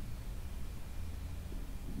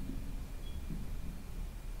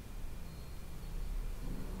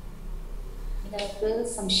 നിങ്ങൾക്ക്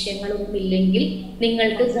സംശയങ്ങളൊന്നും ഇല്ലെങ്കിൽ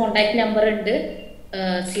നിങ്ങൾക്ക് കോണ്ടാക്ട് നമ്പർ ഉണ്ട്,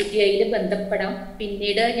 CTIയിൽ ബന്ധപ്പെടാം.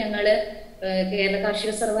 പിന്നീട് ഞങ്ങൾ കേരള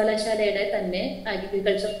കാർഷിക സർവകലാശാലയുടെ തന്നെ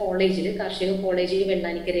അഗ്രികൾച്ചർ കോളേജിൽ, കാർഷിക കോളേജിൽ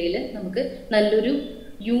വെള്ളാനിക്കരയിൽ നമുക്ക് നല്ലൊരു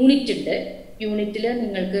യൂണിറ്റ് ഉണ്ട്. യൂണിറ്റിൽ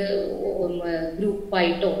നിങ്ങൾക്ക്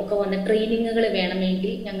ഗ്രൂപ്പായിട്ടോ ഒക്കെ വന്ന് ട്രെയിനിങ്ങുകൾ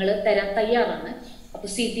വേണമെങ്കിൽ ഞങ്ങൾ തരാൻ തയ്യാറാണ്.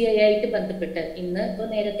 അപ്പോൾ CTI ആയിട്ട് ബന്ധപ്പെട്ട് ഇന്ന് ഇപ്പോൾ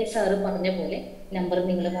നേരത്തെ സാറ് പറഞ്ഞ പോലെ നമ്പർ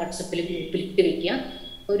നിങ്ങൾ വാട്സപ്പിൽ ഗ്രൂപ്പിൽ ഇട്ട് വെക്കുക.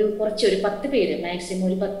 ഒരു 10 പേര്, മാക്സിമം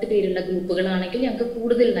ഒരു 10 പേരുള്ള ഗ്രൂപ്പുകളാണെങ്കിൽ ഞങ്ങൾക്ക്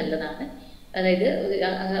കൂടുതൽ നല്ലതാണ്. അതായത്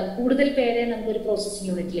കൂടുതൽ പേരെ നമുക്കൊരു പ്രോസസ്സിംഗ്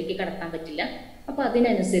യൂണിറ്റിലേക്ക് കടത്താൻ പറ്റില്ല. അപ്പോൾ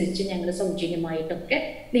അതിനനുസരിച്ച് ഞങ്ങൾ സൗജന്യമായിട്ടൊക്കെ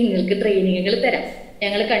നിങ്ങൾക്ക് ട്രെയിനിങ്ങുകൾ തരാം.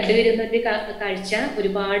 ഞങ്ങൾ കണ്ടുവരുന്ന ഒരു കാഴ്ച,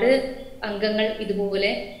 ഒരുപാട് അംഗങ്ങൾ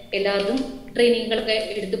ഇതുപോലെ എല്ലാവരും ട്രെയിനിങ്ങുകളൊക്കെ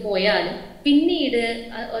എടുത്തു പോയാലും പിന്നീട്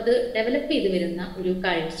അത് ഡെവലപ്പ് ചെയ്ത് വരുന്ന ഒരു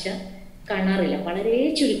കാഴ്ച കാണാറില്ല. വളരെ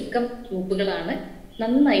ചുരുക്കം ഗ്രൂപ്പുകളാണ്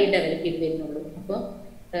നന്നായി ഡെവലപ്പ് ചെയ്ത് വരുന്നുള്ളൂ. അപ്പോൾ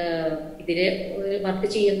ഇതിൽ വർക്ക്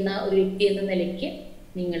ചെയ്യുന്ന ഒരു വ്യക്തി എന്ന നിലയ്ക്ക്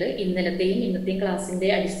നിങ്ങൾ ഇന്നലത്തെയും ഇന്നത്തെയും ക്ലാസ്സിൻ്റെ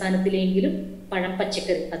അടിസ്ഥാനത്തിലെങ്കിലും പഴം,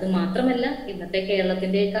 പച്ചക്കറി, അത് മാത്രമല്ല ഇന്നത്തെ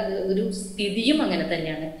കേരളത്തിൻ്റെ ഒരു സ്ഥിതിയും അങ്ങനെ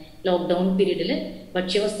തന്നെയാണ്. ലോക്ക്ഡൗൺ പീരീഡിൽ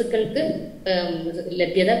ഭക്ഷ്യവസ്തുക്കൾക്ക്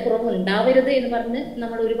ലഭ്യത കുറവ് ഉണ്ടാവരുത് എന്ന് പറഞ്ഞ്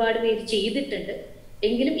നമ്മൾ ഒരുപാട് പേര് ചെയ്തിട്ടുണ്ട്.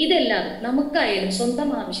 എങ്കിലും ഇതല്ലാതെ നമുക്കായാലും സ്വന്തം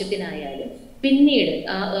ആവശ്യത്തിനായാലും പിന്നീട്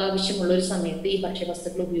ആവശ്യമുള്ള ഒരു സമയത്ത് ഈ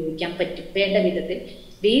ഭക്ഷ്യവസ്തുക്കൾ ഉപയോഗിക്കാൻ പറ്റും. വേണ്ട വിധത്തിൽ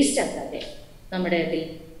വേസ്റ്റ് ആക്കാതെ നമ്മുടെ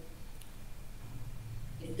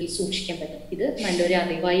ഇതിൽ സൂക്ഷിക്കാൻ പറ്റും. ഇത് നല്ലൊരു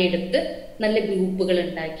അറിവായി എടുത്ത് നല്ല ഗ്രൂപ്പുകൾ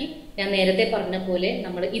ഉണ്ടാക്കി, ഞാൻ നേരത്തെ പറഞ്ഞ പോലെ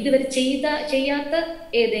നമ്മൾ ഇതുവരെ ചെയ്യാത്ത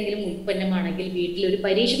ഏതെങ്കിലും ഉൽപ്പന്നമാണെങ്കിൽ വീട്ടിലൊരു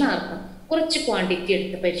പരീക്ഷണാർത്ഥം കുറച്ച് ക്വാണ്ടിറ്റി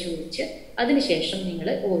എടുത്ത് പരിശോധിച്ച് അതിനുശേഷം നിങ്ങൾ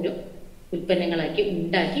ഓരോ ഉൽപ്പന്നങ്ങളാക്കി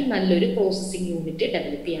ഉണ്ടാക്കി നല്ലൊരു പ്രോസസ്സിംഗ് യൂണിറ്റ്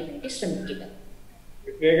ഡെവലപ്പ് ചെയ്യാൻ വേണ്ടി ശ്രമിക്കുക.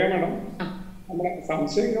 നമ്മുടെ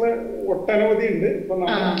സംശയങ്ങൾ ഒട്ടനവധി ഉണ്ട്. ഇപ്പൊ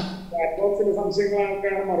നമ്മൾ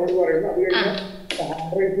സംശയങ്ങളാണ് മറുപടി പറയുന്നത്. അത്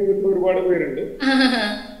കഴിഞ്ഞാൽ ഒരുപാട് പേരുണ്ട്.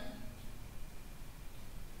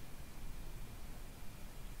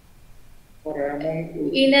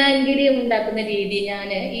 വിനാഗിരി ഉണ്ടാക്കുന്ന രീതി ഞാൻ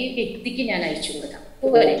ഈ വ്യക്തിക്ക് ഞാൻ അയച്ചു കൊടുക്കാം.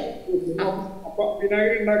 പോലെ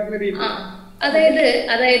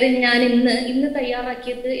അതായത് ഞാൻ ഇന്ന്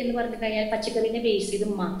തയ്യാറാക്കിയത് എന്ന് പറഞ്ഞു കഴിഞ്ഞാൽ പച്ചക്കറിനെ ബേസ് ചെയ്ത്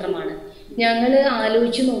മാത്രമാണ്. ഞങ്ങൾ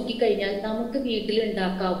ആലോചിച്ച് നോക്കിക്കഴിഞ്ഞാൽ നമുക്ക് വീട്ടിൽ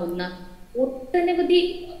ഉണ്ടാക്കാവുന്ന ഒട്ടനവധി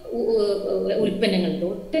ഉൽപ്പന്നങ്ങളുണ്ട്.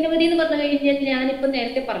 ഒട്ടനവധി എന്ന് പറഞ്ഞു കഴിഞ്ഞാൽ ഞാനിപ്പോൾ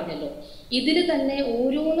നേരത്തെ പറഞ്ഞല്ലോ, ഇതിൽ തന്നെ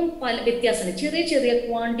ഓരോന്നും പല വ്യത്യാസമുണ്ട്. ചെറിയ ചെറിയ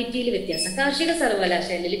ക്വാണ്ടിറ്റിയിൽ വ്യത്യാസം കാർഷിക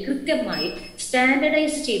സർവകലാശാലയിൽ കൃത്യമായി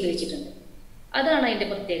സ്റ്റാൻഡർഡൈസ് ചെയ്ത് വെച്ചിട്ടുണ്ട്. അതാണ് അതിൻ്റെ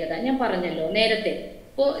പ്രത്യേകത. ഞാൻ പറഞ്ഞല്ലോ നേരത്തെ.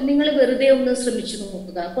 ഇപ്പോൾ നിങ്ങൾ വെറുതെ ഒന്ന് ശ്രമിച്ചു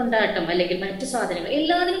നോക്കുക. കൊണ്ടാട്ടം അല്ലെങ്കിൽ മറ്റു സാധനങ്ങൾ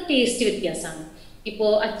എല്ലാത്തിനും ടേസ്റ്റ് വ്യത്യാസമാണ്.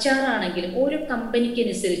 ഇപ്പോൾ അച്ചാറാണെങ്കിലും ഓരോ കമ്പനിക്ക്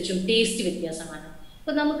അനുസരിച്ചും ടേസ്റ്റ് വ്യത്യാസമാണ്.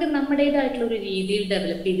 അപ്പോൾ നമുക്ക് നമ്മുടേതായിട്ടുള്ള ഒരു രീതിയിൽ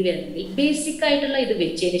ഡെവലപ്പ് ചെയ്ത് വരണമെങ്കിൽ ബേസിക് ആയിട്ടുള്ള ഇത്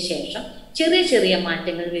വെച്ചതിന് ശേഷം ചെറിയ ചെറിയ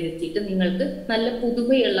മാറ്റങ്ങൾ വരുത്തിയിട്ട് നിങ്ങൾക്ക് നല്ല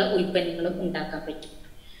പുതുമയുള്ള ഉൽപ്പന്നങ്ങളും ഉണ്ടാക്കാൻ പറ്റും.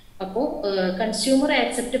 അപ്പോൾ കൺസ്യൂമർ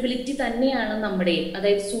ആക്സെപ്റ്റബിലിറ്റി തന്നെയാണ് നമ്മുടെയും,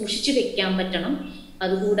 അതായത് സൂക്ഷിച്ച് വെക്കാൻ പറ്റണം.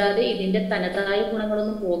 അതുകൂടാതെ ഇതിൻ്റെ തനതായ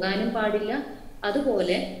ഗുണങ്ങളൊന്നും പോകാനും പാടില്ല.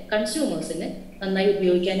 അതുപോലെ കൺസ്യൂമേഴ്സിന് നന്നായി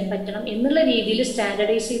ഉപയോഗിക്കാനും പറ്റണം എന്നുള്ള രീതിയിൽ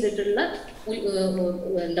സ്റ്റാൻഡർഡൈസ് ചെയ്തിട്ടുള്ള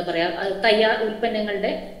എന്താ പറയുക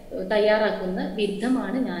ഉൽപ്പന്നങ്ങളുടെ തയ്യാറാക്കുന്ന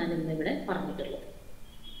വിധമാണ് ഞാൻ ഇന്നിവിടെ പറഞ്ഞിട്ടുള്ളത്.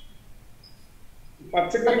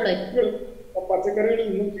 പച്ചക്കറികളിൽ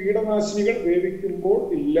നിന്നും കീടനാശിനികൾ വേവിക്കുമ്പോൾ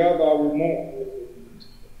ഇല്ലാതാവുമോ?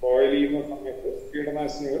 ബോയിൽ ചെയ്യുന്ന സമയത്ത്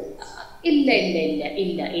കീടനാശിനികൾ ഇല്ല ഇല്ല ഇല്ല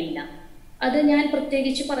ഇല്ല ഇല്ല അത് ഞാൻ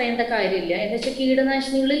പ്രത്യേകിച്ച് പറയേണ്ട കാര്യമില്ല. എന്ന് വെച്ചാൽ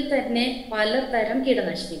കീടനാശിനികളിൽ തന്നെ പലതരം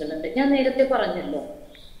കീടനാശിനികളുണ്ട്. ഞാൻ നേരത്തെ പറഞ്ഞല്ലോ,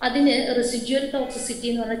 അതിന് റെസിഡ്യുവൽ ടോക്സിസിറ്റി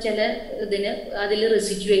എന്ന് പറഞ്ഞാൽ ചില ഇതിന് അതിൽ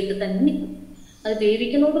റെസിഡ്യൂ ആയിട്ട് തന്നെ നിൽക്കും. അത്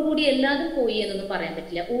വേവിക്കുന്നതോടുകൂടി എല്ലാതും പോയി എന്നൊന്നും പറയാൻ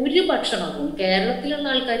പറ്റില്ല. ഒരു ഭക്ഷണവും കേരളത്തിലുള്ള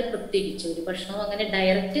ആൾക്കാർ പ്രത്യേകിച്ച് ഒരു ഭക്ഷണവും അങ്ങനെ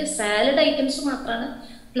ഡയറക്റ്റ് സാലഡ് ഐറ്റംസ് മാത്രമാണ്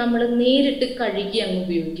നമ്മൾ നേരിട്ട് കഴുകി അങ്ങ്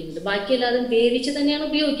ഉപയോഗിക്കുന്നത്. ബാക്കി എല്ലാതും വേവിച്ച് തന്നെയാണ്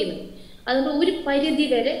ഉപയോഗിക്കുന്നത്. അതുകൊണ്ട് ഒരു പരിധി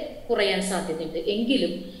വരെ കുറയാൻ സാധ്യതയുണ്ട്.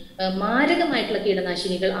 എങ്കിലും മാരകമായിട്ടുള്ള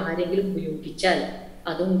കീടനാശിനികൾ ആരെങ്കിലും ഉപയോഗിച്ചാൽ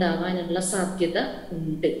അതുണ്ടാകാനുള്ള സാധ്യത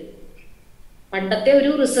ഉണ്ട്. പണ്ടത്തെ ഒരു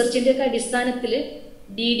റിസർച്ചിന്റെ ഒക്കെ അടിസ്ഥാനത്തിൽ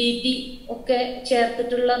DDT ഒക്കെ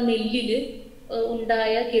ചേർത്തിട്ടുള്ള നെല്ലില്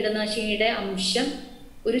ഉണ്ടായ കീടനാശിനിയുടെ അംശം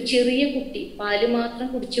ഒരു ചെറിയ കുട്ടി, പാല് മാത്രം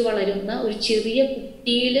കുടിച്ച് വളരുന്ന ഒരു ചെറിയ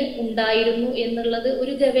കുട്ടിയിൽ ഉണ്ടായിരുന്നു എന്നുള്ളത്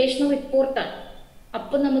ഒരു ഗവേഷണ റിപ്പോർട്ടാണ്.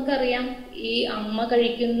 അപ്പൊ നമുക്കറിയാം ഈ അമ്മ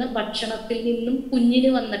കഴിക്കുന്ന ഭക്ഷണത്തിൽ നിന്നും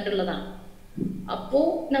കുഞ്ഞിന് വന്നിട്ടുള്ളതാണ്. അപ്പോ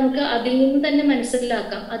നമുക്ക് അതിൽ നിന്ന് തന്നെ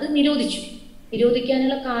മനസ്സിലാക്കാം അത്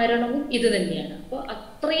നിരോധിക്കാനുള്ള കാരണവും ഇത് തന്നെയാണ്. അപ്പോൾ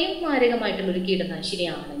അത്രയും മാരകമായിട്ടുള്ള ഒരു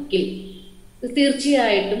കീടനാശിനിയാണെങ്കിൽ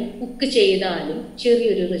തീർച്ചയായിട്ടും കുക്ക് ചെയ്താലും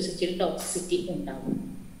ചെറിയൊരു റെസിഡ്യുവൽ ടോക്സിസിറ്റി ഉണ്ടാകും.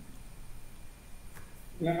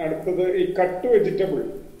 അടുത്തത് ഈ കട്ട് വെജിറ്റബിൾ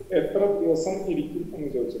എത്ര ദിവസം ഇരിക്കും എന്ന്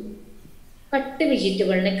ചോദിച്ചിട്ടുണ്ട്. കട്ട്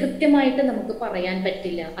വെജിറ്റബിളിനെ കൃത്യമായിട്ട് നമുക്ക് പറയാൻ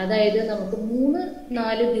പറ്റില്ല. അതായത് നമുക്ക്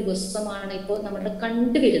 3-4 ദിവസമാണ് ഇപ്പോൾ നമ്മുടെ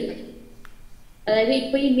കണ്ടുവരുന്നത്. അതായത്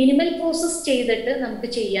ഇപ്പൊ ഈ മിനിമൽ പ്രോസസ് ചെയ്തിട്ട് നമുക്ക്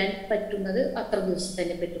ചെയ്യാൻ പറ്റുന്നത് അത്ര ദിവസം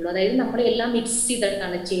തന്നെ പറ്റുള്ളൂ. അതായത് നമ്മളെല്ലാം മിക്സ്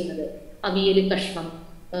ചെയ്തിട്ടാണ് ചെയ്യുന്നത്. അവിയൽ കഷ്ണം,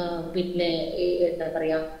 പിന്നെ എന്താ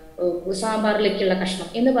പറയാ സാമ്പാറിലേക്കുള്ള കഷ്ണം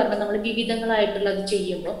എന്ന് പറഞ്ഞാൽ നമ്മൾ വിവിധങ്ങളായിട്ടുള്ളത്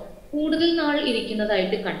ചെയ്യുമ്പോൾ കൂടുതൽ നാൾ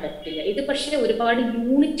ഇരിക്കുന്നതായിട്ട് കണ്ടിട്ടില്ല. ഇത് പക്ഷേ ഒരുപാട്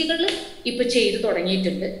യൂണിറ്റുകൾ ഇപ്പൊ ചെയ്തു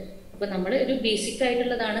തുടങ്ങിയിട്ടുണ്ട്. അപ്പൊ നമ്മൾ ഒരു ബേസിക്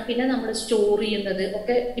ആയിട്ടുള്ളതാണ്. പിന്നെ നമ്മൾ സ്റ്റോർ ചെയ്യുന്നത്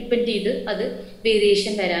ഒക്കെ ഡിപ്പെൻഡ് ചെയ്ത് അത്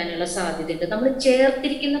വേരിയേഷൻ വരാനുള്ള സാധ്യതയുണ്ട്. നമ്മൾ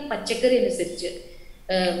ചേർത്തിരിക്കുന്ന പച്ചക്കറി അനുസരിച്ച്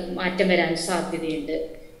മാറ്റം വരാൻ സാധ്യതയുണ്ട്.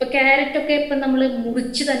 ഇപ്പൊ ക്യാരറ്റ് ഒക്കെ ഇപ്പൊ നമ്മൾ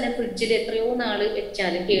മുറിച്ച് തന്നെ ഫ്രിഡ്ജിൽ എത്രയോ നാള്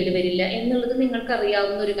വെച്ചാലും കേടുവരില്ല എന്നുള്ളത് നിങ്ങൾക്ക്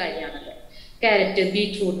അറിയാവുന്ന ഒരു കാര്യമാണല്ലോ. ക്യാരറ്റ്,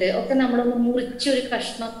 ബീറ്റ്റൂട്ട് ഒക്കെ നമ്മളൊന്ന് മുറിച്ചൊരു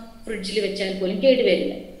കഷ്ണം ഫ്രിഡ്ജിൽ വെച്ചാൽ പോലും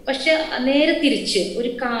കേടുവരില്ല. പക്ഷെ നേരെ തിരിച്ച് ഒരു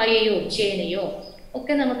കായയോ ചേനയോ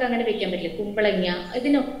ഒക്കെ നമുക്ക് അങ്ങനെ വെക്കാൻ പറ്റില്ല. കുമ്പളങ്ങ,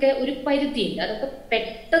 ഇതിനൊക്കെ ഒരു പരിധിയുണ്ട്. അതൊക്കെ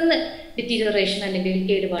പെട്ടെന്ന് ഡിറ്റീരിയറേഷൻ അല്ലെങ്കിൽ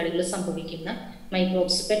കേടുപാടുകൾ സംഭവിക്കുന്ന,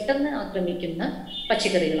 മൈക്രോബ്സ് പെട്ടെന്ന് ആക്രമിക്കുന്ന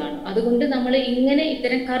പച്ചക്കറികളാണ്. അതുകൊണ്ട് നമ്മൾ ഇങ്ങനെ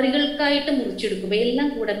ഇത്തരം കറികൾക്കായിട്ട് മുറിച്ചെടുക്കുമ്പോൾ എല്ലാം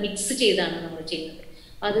കൂടെ മിക്സ് ചെയ്താണ് നമ്മൾ ചെയ്യുന്നത്.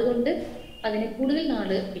 അതുകൊണ്ട് അതിനെ കൂടുതൽ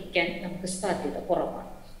നാള് വിൽക്കാൻ നമുക്ക് സാധ്യത കുറവാണ്.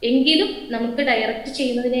 എങ്കിലും നമുക്ക് ഡയറക്റ്റ്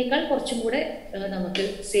ചെയ്യുന്നതിനേക്കാൾ കുറച്ചും കൂടെ നമുക്ക്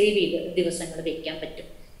സേവ് ചെയ്ത് ദിവസങ്ങൾ വെക്കാൻ പറ്റും.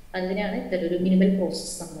 അതിനാണ് ഇത്തരൊരു മിനിമൽ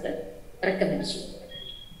പ്രോസസ് നമ്മൾ റെക്കമെൻഡ് ചെയ്യുന്നത്.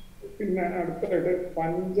 പിന്നെ അടുത്തായിട്ട്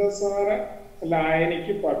പഞ്ചസാര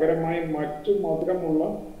ലായനിക്ക് പകരമായി മറ്റു മധുരമുള്ള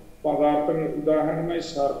പദാർത്ഥങ്ങൾ, ഉദാഹരണമായി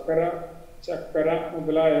ശർക്കര, ചക്കര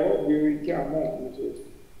മുതലായവ ഉപയോഗിക്കാമോ എന്ന് ചോദിച്ചു.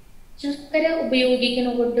 ശർക്കര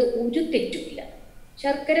ഉപയോഗിക്കുന്നത് കൊണ്ട് ഒരു തെറ്റുമില്ല.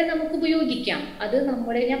 ശർക്കര നമുക്ക് ഉപയോഗിക്കാം. അത്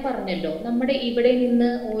നമ്മുടെ, ഞാൻ പറഞ്ഞല്ലോ, നമ്മുടെ ഇവിടെ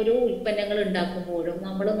നിന്ന് ഓരോ ഉൽപ്പന്നങ്ങൾ ഉണ്ടാക്കുമ്പോഴും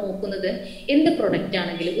നമ്മൾ നോക്കുന്നത് എന്ത് പ്രൊഡക്റ്റ്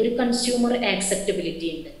ആണെങ്കിലും ഒരു കൺസ്യൂമർ ആക്സെപ്റ്റബിലിറ്റി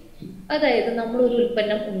ഉണ്ട്. അതായത് നമ്മൾ ഒരു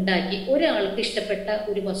ഉൽപ്പന്നം ഉണ്ടാക്കി ഒരാൾക്ക് ഇഷ്ടപ്പെട്ട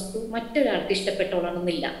ഒരു വസ്തു മറ്റൊരാൾക്ക്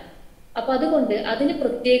ഇഷ്ടപ്പെട്ടോളണമെന്നില്ല. അപ്പൊ അതുകൊണ്ട് അതിന്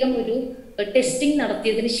പ്രത്യേകം ഒരു ടെസ്റ്റിംഗ്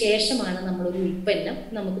നടത്തിയതിന് ശേഷമാണ് നമ്മളൊരു ഉൽപ്പന്നം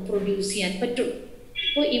നമുക്ക് പ്രൊഡ്യൂസ് ചെയ്യാൻ പറ്റുള്ളൂ.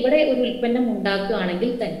 അപ്പോൾ ഇവിടെ ഒരു ഉൽപ്പന്നം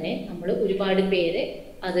ഉണ്ടാക്കുകയാണെങ്കിൽ തന്നെ നമ്മൾ ഒരുപാട് പേരെ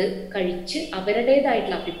അത് കഴിച്ച്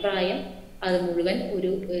അവരുടേതായിട്ടുള്ള അഭിപ്രായം അത് മുഴുവൻ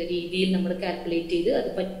ഒരു രീതിയിൽ നമ്മൾ കാൽക്കുലേറ്റ് ചെയ്ത് അത്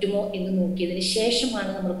പറ്റുമോ എന്ന് നോക്കിയതിന്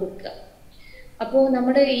ശേഷമാണ് നമ്മൾ കൊടുക്കുക. അപ്പോൾ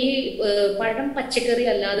നമ്മുടെ ഈ പഴം, പച്ചക്കറി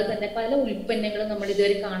അല്ലാതെ തന്നെ പല ഉൽപ്പന്നങ്ങളും നമ്മൾ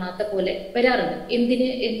ഇതുവരെ കാണാത്ത പോലെ വരാറുണ്ട്.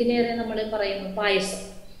 എന്തിനേറെ നമ്മൾ പറയുന്നു പായസം.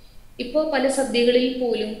 ഇപ്പോൾ പല സദ്യകളിൽ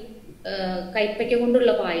പോലും കൈപ്പയ്ക്ക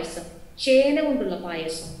കൊണ്ടുള്ള പായസം, ചേന കൊണ്ടുള്ള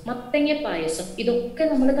പായസം, മത്തങ്ങ പായസം, ഇതൊക്കെ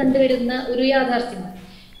നമ്മൾ കണ്ടുവരുന്ന ഒരു യാഥാർത്ഥ്യമാണ്.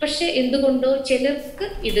 പക്ഷെ എന്തുകൊണ്ടോ ചിലർക്ക്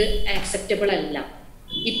ഇത് ആക്സെപ്റ്റബിൾ അല്ല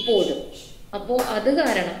ഇപ്പോഴും. അപ്പോൾ അത്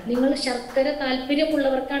കാരണം നിങ്ങൾ ശർക്കര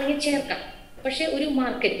താല്പര്യമുള്ളവർക്കാണെങ്കിൽ ചേർക്കാം. പക്ഷെ ഒരു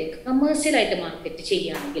മാർക്കറ്റ്, കമേഴ്സ്യലായിട്ട് മാർക്കറ്റ്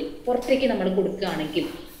ചെയ്യുകയാണെങ്കിൽ, പുറത്തേക്ക് നമ്മൾ കൊടുക്കുകയാണെങ്കിൽ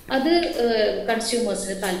അത്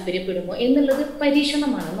കൺസ്യൂമേഴ്സിന് താല്പര്യപ്പെടുമോ എന്നുള്ളത്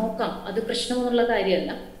പരീക്ഷണമാണ്. നോക്കാം, അത് പ്രശ്നമെന്നുള്ള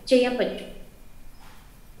കാര്യമല്ല, ചെയ്യാൻ പറ്റും.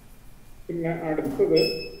 പിന്നെ അടുത്തത്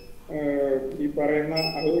ഈ പറയുന്ന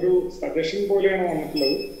അതൊരു സജഷൻ പോലെയാണ്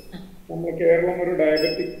വന്നിട്ടുള്ളത്. നമ്മുടെ കേരളം ഒരു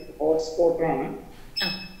ഡയബറ്റിക് ഹോട്ട്സ്പോട്ടാണ്.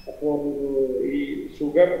 അപ്പോൾ ഈ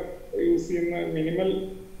ഷുഗർ യൂസ് ചെയ്യുന്ന, മിനിമൽ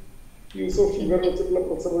യൂസ് ഓഫ് ഷുഗർ വെച്ചിട്ടുള്ള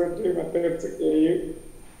പ്രിസർവേറ്റീവ് മെത്തേഡ്സ്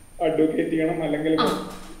അഡ്വക്കേറ്റ് ചെയ്യണം അല്ലെങ്കിൽ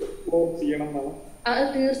ചെയ്യണം എന്നാണ്. അത്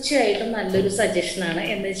തീർച്ചയായിട്ടും നല്ലൊരു സജഷനാണ്.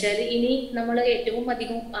 എന്ന് വെച്ചാൽ ഇനി നമ്മൾ ഏറ്റവും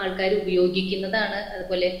അധികം ആൾക്കാർ ഉപയോഗിക്കുന്നതാണ്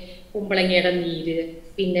അതുപോലെ കുമ്പളങ്ങയുടെ നീര്,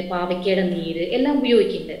 പിന്നെ പാവയ്ക്കയുടെ നീര് എല്ലാം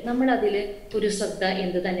ഉപയോഗിക്കുന്നുണ്ട്. നമ്മൾ അതിൽ ഒരു ശ്രദ്ധ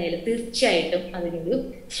എന്ത് തന്നെയാലും തീർച്ചയായിട്ടും അതിനൊരു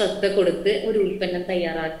ശ്രദ്ധ കൊടുത്ത് ഒരു ഉൽപ്പന്നം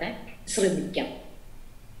തയ്യാറാക്കാൻ ശ്രമിക്കാം.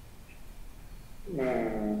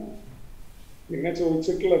 പിന്നെ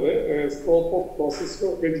ചോദിച്ചിട്ടുള്ളത് സ്കോപ്പ് ഓഫ്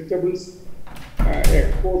പ്രോസസ്ഡ് വെജിറ്റബിൾസ്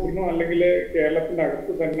എക്സ്പോർട്ടിനോ അല്ലെങ്കിൽ കേരളത്തിന്റെ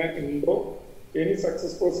അകത്ത് തന്നെ ഉണ്ടോ? Any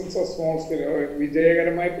success persons of small scale,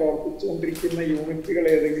 വിജയകരമായി പ്രവർത്തിച്ചുകൊണ്ടിരിക്കുന്ന യൂണിറ്റുകൾ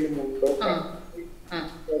ഏതെങ്കിലും ഉണ്ടോ?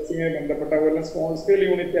 ബന്ധപ്പെട്ട പോലെ സ്മോൾ സ്കെയിൽ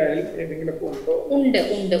യൂണിറ്റ് ആയാലും ഏതെങ്കിലും ഉണ്ടോ?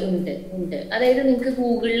 ഉണ്ട്. അതായത് നിങ്ങൾക്ക്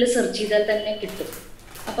ഗൂഗിളിൽ സെർച്ച് ചെയ്താൽ തന്നെ കിട്ടും.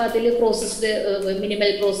 അപ്പൊ അതിൽ പ്രോസസ്ഡ്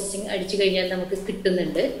മിനിമൽ പ്രോസസ്സിങ് അടിച്ചു കഴിഞ്ഞാൽ നമുക്ക്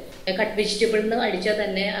കിട്ടുന്നുണ്ട്. കട്ട് വെജിറ്റബിൾ എന്ന് അടിച്ചാൽ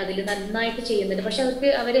തന്നെ അതിൽ നന്നായിട്ട് ചെയ്യുന്നുണ്ട്. പക്ഷെ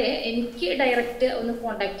അവരെ എനിക്ക് ഡയറക്റ്റ് ഒന്ന്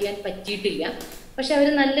കോണ്ടാക്ട് ചെയ്യാൻ പറ്റിയിട്ടില്ല. പക്ഷെ അവർ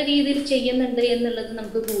നല്ല രീതിയിൽ ചെയ്യുന്നുണ്ട് എന്നുള്ളത്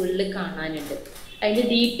നമുക്ക് ഗൂഗിളിൽ കാണാനുണ്ട്. അതിൻ്റെ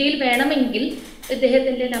ഡീറ്റെയിൽ വേണമെങ്കിൽ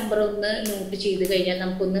ഇദ്ദേഹത്തിൻ്റെ നമ്പർ ഒന്ന് നോട്ട് ചെയ്ത് കഴിഞ്ഞാൽ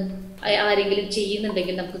നമുക്കൊന്ന് ആരെങ്കിലും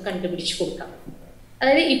ചെയ്യുന്നുണ്ടെങ്കിൽ നമുക്ക് കണ്ടുപിടിച്ച് കൊടുക്കാം.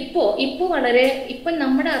 അതായത് ഇപ്പം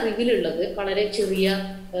നമ്മുടെ അറിവിലുള്ളത് വളരെ ചെറിയ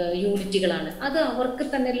യൂണിറ്റുകളാണ്. അത് അവർക്ക്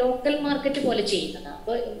തന്നെ ലോക്കൽ മാർക്കറ്റ് പോലെ ചെയ്യുന്നതാണ്.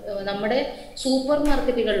 അപ്പോൾ നമ്മുടെ സൂപ്പർ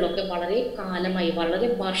മാർക്കറ്റുകളിലൊക്കെ വളരെ കാലമായി, വളരെ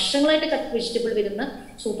വർഷങ്ങളായിട്ട് കട്ട് വെജിറ്റബിൾ വരുന്ന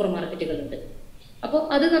സൂപ്പർ മാർക്കറ്റുകളുണ്ട്. അപ്പോൾ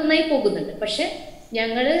അത് നന്നായി പോകുന്നുണ്ട്. പക്ഷെ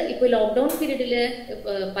ഞങ്ങൾ ഇപ്പോൾ ലോക്ക്ഡൗൺ പീരീഡിൽ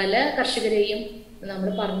പല കർഷകരെയും നമ്മൾ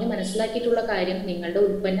പറഞ്ഞ് മനസ്സിലാക്കിയിട്ടുള്ള കാര്യം, നിങ്ങളുടെ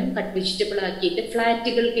ഉൽപ്പന്നം കട്ട് വെജിറ്റബിൾ ആക്കിയിട്ട്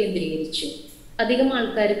ഫ്ലാറ്റുകൾ കേന്ദ്രീകരിച്ചു. അധികം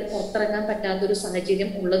ആൾക്കാർക്ക് പുറത്തിറങ്ങാൻ പറ്റാത്തൊരു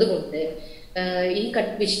സാഹചര്യം ഉള്ളത് കൊണ്ട് ഈ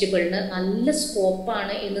കട്ട് വെജിറ്റബിളിന് നല്ല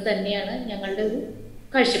സ്കോപ്പാണ് എന്ന് തന്നെയാണ് ഞങ്ങളുടെ ഒരു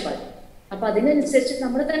കാഴ്ചപ്പാട്. അപ്പൊ അതിനനുസരിച്ച്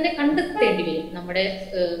നമ്മൾ തന്നെ കണ്ടെത്തേണ്ടി വരും നമ്മുടെ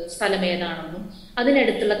സ്ഥലം ഏതാണെന്നും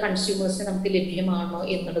അതിനടുത്തുള്ള കൺസ്യൂമേഴ്സിന് നമുക്ക് ലഭ്യമാണോ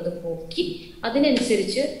എന്നുള്ളത് നോക്കി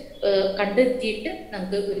അതിനനുസരിച്ച് കണ്ടെത്തിയിട്ട്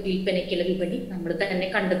നമുക്ക് ഒരു വിൽപ്പനയ്ക്കുള്ള വിപണി നമ്മൾ തന്നെ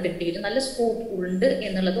കണ്ടെത്തേണ്ടി വരും. നല്ല സ്കോപ്പ് ഉണ്ട്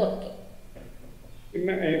എന്നുള്ളത് ഓർക്കുക.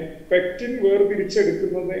 പിന്നെ പെക്റ്റിൻ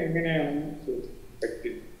വേർതിരിച്ചെടുക്കുന്നത് എങ്ങനെയാണെന്ന്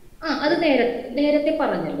ചോദിച്ചു. അത് നേരത്തെ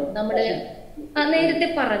പറഞ്ഞല്ലോ. നമ്മള്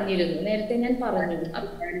നേരത്തെ ഞാൻ പറഞ്ഞിരുന്നു.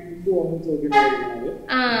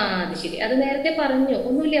 അത് ശരി, അത് നേരത്തെ പറഞ്ഞു.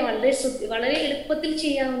 ഒന്നുമില്ല, വളരെ എളുപ്പത്തിൽ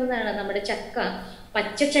ചെയ്യാവുന്നതാണ്. നമ്മുടെ ചക്ക,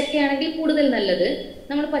 പച്ച ചക്കയാണെങ്കിൽ കൂടുതൽ നല്ലത്.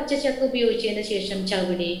 നമ്മൾ പച്ച ചക്ക ഉപയോഗിച്ചതിന് ശേഷം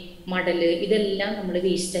ചവിണി, മടല് ഇതെല്ലാം നമ്മൾ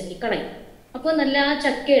വേസ്റ്റാക്കി കളയും. അപ്പോൾ നല്ല ആ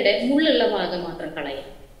ചക്കയുടെ മുള്ളുള്ള ഭാഗം മാത്രം കളയാം.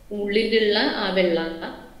 ഉള്ളിലുള്ള ആ വെള്ള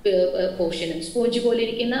പോർഷനും സ്പോഞ്ച് പോലെ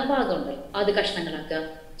ഇരിക്കുന്ന ആ ഭാഗമുണ്ട്, അത് കഷ്ണങ്ങളാക്കുക.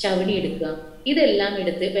 ചവിണി എടുക്കുക. ഇതെല്ലാം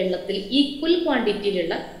എടുത്ത് വെള്ളത്തിൽ ഈക്വൽ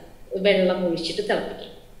ക്വാണ്ടിറ്റിയിലുള്ള വെള്ളം ഒഴിച്ചിട്ട്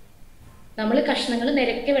തിളപ്പിക്കാം. നമ്മൾ കഷ്ണങ്ങൾ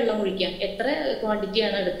നിരക്കെ വെള്ളം ഒഴിക്കാം. എത്ര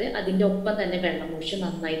ക്വാണ്ടിറ്റിയാണ് എടുത്ത് അതിൻ്റെ ഒപ്പം തന്നെ വെള്ളം ഒഴിച്ച്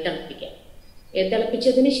നന്നായി തിളപ്പിക്കാം.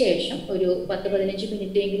 തിളപ്പിച്ചതിന് ശേഷം ഒരു 10-15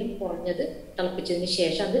 മിനിറ്റ് എങ്കിലും കുറഞ്ഞത് തിളപ്പിച്ചതിന്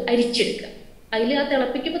ശേഷം അത് അരിച്ചെടുക്കുക. അതിൽ ആ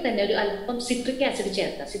തിളപ്പിക്കുമ്പോൾ തന്നെ ഒരു അല്പം സിട്രിക് ആസിഡ്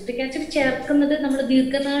ചേർക്കുക. സിട്രിക് ആസിഡ് ചേർക്കുന്നത് നമ്മൾ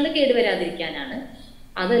ദീർഘനാൾ കേടുവരാതിരിക്കാനാണ്.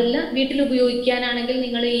 അതല്ല വീട്ടിൽ ഉപയോഗിക്കാനാണെങ്കിൽ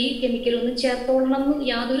നിങ്ങൾ ഈ കെമിക്കൽ ഒന്നും ചേർത്തോളണം എന്ന്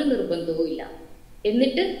യാതൊരു നിർബന്ധവും ഇല്ല.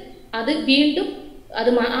 എന്നിട്ട് അത് വീണ്ടും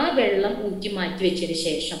ആ വെള്ളം ഊറ്റി മാറ്റി വെച്ചതിന്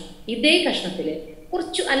ശേഷം ഇതേ കഷ്ണത്തിൽ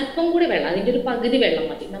കുറച്ച് അല്പം കൂടി വെള്ളം, അതിൻ്റെ ഒരു പകുതി വെള്ളം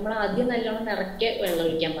മതി. നമ്മൾ ആദ്യം നല്ലോണം നിറയ്ക്ക് വെള്ളം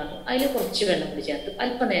ഒഴിക്കാൻ പറഞ്ഞു. അതിൽ കുറച്ച് വെള്ളം കൂടി ചേർത്ത്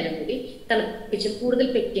അല്പനേരം കൂടി തിളപ്പിച്ച് കൂടുതൽ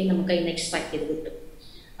പെക്റ്റിൻ നമുക്ക് അതിന് എക്സ്ട്രാക്ട് ചെയ്ത് കിട്ടും.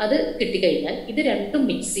 അത് കിട്ടിക്കഴിഞ്ഞാൽ ഇത് രണ്ടും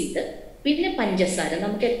മിക്സ് ചെയ്ത് പിന്നെ പഞ്ചസാര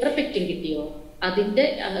നമുക്ക് എത്ര പെക്റ്റിൻ കിട്ടിയോ അതിൻ്റെ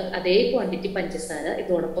അതേ ക്വാണ്ടിറ്റി പഞ്ചസാര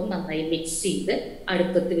ഇതോടൊപ്പം നന്നായി മിക്സ് ചെയ്ത്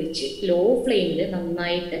അടുപ്പത്ത് വെച്ച് ലോ ഫ്ലെയിമിൽ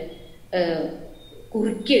നന്നായിട്ട്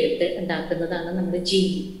കുറുക്കിയെടുത്ത് ഉണ്ടാക്കുന്നതാണ് നമ്മുടെ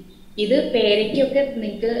ജെല്ലി. ഇത് പേരയ്ക്കൊക്കെ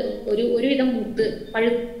നിങ്ങൾക്ക് ഒരുവിധം മൂത്ത്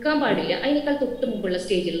പഴുക്കാൻ പാടില്ല. അതിനേക്കാൾ തൊട്ട് മുമ്പുള്ള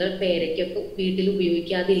സ്റ്റേജിലുള്ള പേരയ്ക്കൊക്കെ വീട്ടിൽ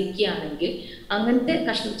ഉപയോഗിക്കാതിരിക്കുകയാണെങ്കിൽ അങ്ങനത്തെ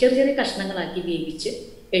ചെറിയ ചെറിയ കഷ്ണങ്ങളാക്കി വേവിച്ച്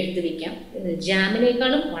എടുത്ത് വയ്ക്കാം.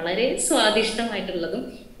 ജാമിനേക്കാളും വളരെ സ്വാദിഷ്ടമായിട്ടുള്ളതും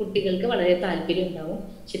കുട്ടികൾക്ക് വളരെ താല്പര്യം ഉണ്ടാവും.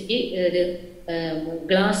 ശരിക്കും ഒരു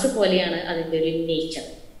ഗ്ലാസ് പോലെയാണ് അതിൻ്റെ ഒരു നേച്ചർ.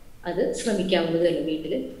 അത് ശ്രമിക്കാവുന്നതല്ല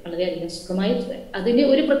വീട്ടിൽ വളരെയധികം സുഖമായി. അതിന്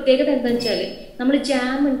ഒരു പ്രത്യേകത എന്താണെന്ന് വെച്ചാൽ നമ്മൾ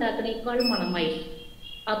ജാം ഉണ്ടാക്കുന്നതിനേക്കാളും മണമായിരിക്കും.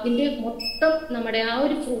 അതിൻ്റെ മൊത്തം നമ്മുടെ ആ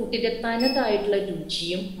ഒരു ഫ്രൂട്ടിൻ്റെ തനതായിട്ടുള്ള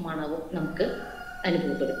രുചിയും മണവും നമുക്ക്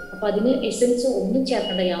അനുഭവപ്പെടും. അപ്പം അതിന് എസൻസ് ഒന്നും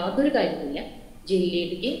ചേർക്കേണ്ട യാതൊരു കാര്യമില്ല.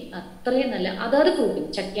 ജെല്ലിയിലേക്ക് അത്രയും നല്ല അതാത് ഫ്രൂട്ടും,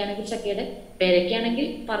 ചക്കയാണെങ്കിൽ ചക്കയുടെ, പേരയ്ക്കാണെങ്കിൽ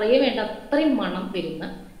പറയേ വേണ്ട അത്രയും മണം വരുന്ന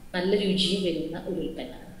നല്ല രുചിയും വരുന്ന ഒരു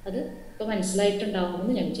ഉൽപ്പന്നമാണ്. അത് ഇപ്പോൾ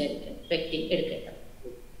മനസ്സിലായിട്ടുണ്ടാവുമെന്ന് ഞാൻ വിചാരിക്കുന്നു. പെക്റ്റിൻ എടുക്കേണ്ടത്.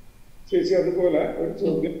 ചേച്ചി, അതുപോലെ ഒരു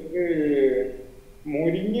ചോദ്യം,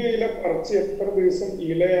 മുരിങ്ങ ഇല പറിച്ച് എത്ര ദിവസം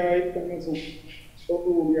ഇലയായി തന്നെ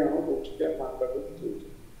കൂടിയാണോ സൂക്ഷിക്കാൻ നല്ലതെന്ന് ചോദിച്ചു.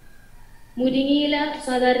 മുരിങ്ങയില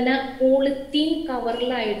സാധാരണ പോളിത്തീൻ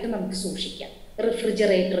കവറിലായിട്ട് നമുക്ക് സൂക്ഷിക്കാം.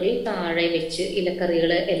 റെഫ്രിജറേറ്ററിൽ താഴെ വെച്ച്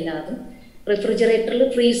ഇലക്കറികൾ എല്ലാതും റെഫ്രിജറേറ്ററിൽ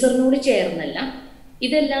ഫ്രീസറിനോട് ചേർന്നല്ല.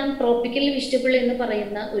 ഇതെല്ലാം ട്രോപ്പിക്കൽ വെജിറ്റബിൾ എന്ന്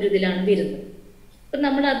പറയുന്ന ഒരു ഇതിലാണ് വരുന്നത്. അപ്പം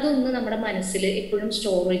നമ്മൾ അതൊന്ന് നമ്മുടെ മനസ്സിൽ എപ്പോഴും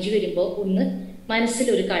സ്റ്റോറേജ് വരുമ്പോൾ ഒന്ന്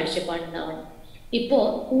മനസ്സിലൊരു കാഴ്ചപ്പാടുണ്ടാവണം. ഇപ്പോൾ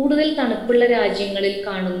കൂടുതൽ തണുപ്പുള്ള രാജ്യങ്ങളിൽ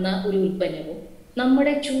കാണുന്ന ഒരു ഉൽപ്പന്നവും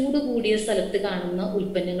നമ്മുടെ ചൂട് കൂടിയ സ്ഥലത്ത് കാണുന്ന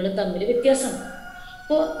ഉൽപ്പന്നങ്ങളും തമ്മിൽ വ്യത്യാസമാണ്.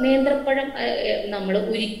 ഇപ്പോൾ നേന്ത്രപ്പഴം നമ്മൾ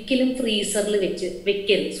ഒരിക്കലും ഫ്രീസറിൽ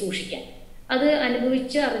വെക്കരുത് സൂക്ഷിക്കാൻ. അത്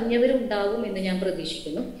അനുഭവിച്ച് അറിഞ്ഞവരുണ്ടാകും എന്ന് ഞാൻ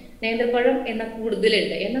പ്രതീക്ഷിക്കുന്നു. നേന്ത്രപ്പഴം എണ്ണ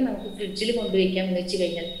കൂടുതലുണ്ട്, എന്നാൽ നമുക്ക് ഫ്രിഡ്ജിൽ കൊണ്ടുവയ്ക്കാം എന്ന് വെച്ച്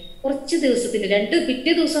കഴിഞ്ഞാൽ കുറച്ച് ദിവസത്തിന്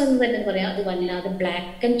പിറ്റേ ദിവസം എന്ന് തന്നെ പറയാം അത് വല്ലാതെ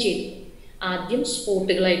ബ്ലാക്കൻ ചെയ്തു. ആദ്യം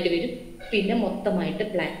സ്പോട്ടുകളായിട്ട് വരും, പിന്നെ മൊത്തമായിട്ട്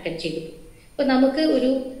ബ്ലാക്കൻ ചെയ്തു. അപ്പോൾ നമുക്ക്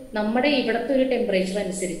നമ്മുടെ ഇവിടുത്തെ ഒരു ടെമ്പറേച്ചർ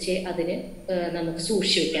അനുസരിച്ച് അതിന് നമുക്ക്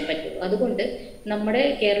സൂക്ഷിച്ച് വെക്കാൻ പറ്റുള്ളൂ. അതുകൊണ്ട് നമ്മുടെ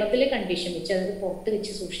കേരളത്തിലെ കണ്ടീഷൻ വെച്ച് അത് പുറത്ത്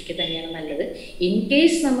വെച്ച് സൂക്ഷിക്കുക തന്നെയാണ് നല്ലത്. ഇൻ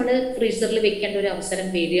കേസ് നമ്മൾ ഫ്രീസറിൽ വെക്കേണ്ട ഒരു അവസരം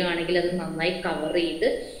വരികയാണെങ്കിൽ അത് നന്നായി കവർ ചെയ്ത്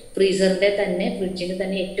ഫ്രീസറിൻ്റെ തന്നെ ഫ്രിഡ്ജിന്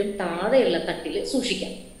തന്നെ ഏറ്റവും താഴെയുള്ള തട്ടിൽ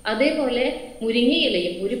സൂക്ഷിക്കാം. അതേപോലെ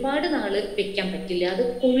മുരിങ്ങയിലയും ഒരുപാട് നാൾ വെക്കാൻ പറ്റില്ല, അത്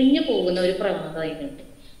കൊഴിഞ്ഞു പോകുന്ന ഒരു പ്രവണത അതിനുണ്ട്.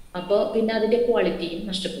 അപ്പോൾ പിന്നെ അതിൻ്റെ ക്വാളിറ്റിയും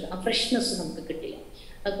നഷ്ടപ്പെടും, ആ ഫ്രഷ്നെസ് നമുക്ക് കിട്ടില്ല.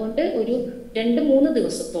 അതുകൊണ്ട് ഒരു 2-3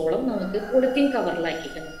 ദിവസത്തോളം നമുക്ക് പോളിത്തീൻ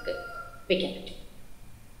കവറിലാക്കിയിട്ട് നമുക്ക് വെക്കാൻ പറ്റും.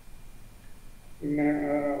 പിന്നെ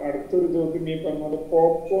അടുത്തൊരു ചോദ്യം ഈ പറഞ്ഞത്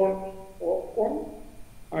പോപ്കോൺ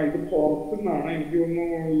ഇത് പുറത്തുനിന്നാണ്, എനിക്ക്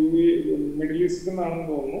തോന്നുന്നു ഈ മിഡിൽ ഈസ്റ്റിൽ നിന്നാണെന്ന്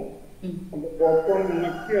തോന്നുന്നു. അപ്പൊ പോപ്കോൺ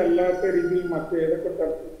ഉണക്കി അല്ലാത്ത രീതിയിൽ മറ്റേതൊക്കെ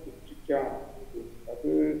സൃഷ്ടിക്കാം?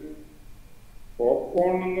 അത്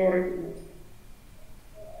പോപ്കോൺ എന്ന് പറയുന്നത്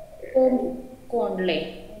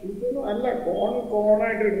അല്ല,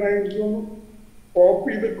 കോണായിട്ട് ഉണ്ടായി. എനിക്ക് തോന്നുന്നു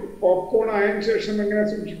പോപ്കോൺ ആയതിനു ശേഷം എങ്ങനെ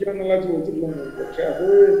സൂക്ഷിക്കണം എന്നുള്ള ചോദിച്ചിട്ടുള്ളത്. പക്ഷെ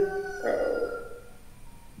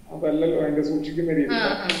അതല്ലല്ലോ അതിന്റെ സൂക്ഷിക്കുന്ന രീതി.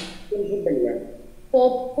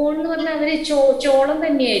 പോപ്കോൺ എന്ന് പറഞ്ഞാൽ അവര് ചോളം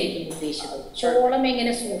തന്നെയായിരിക്കും ഉദ്ദേശിച്ചത്. ചോളം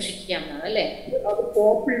എങ്ങനെ സൂക്ഷിക്കാം അല്ലേ? അത്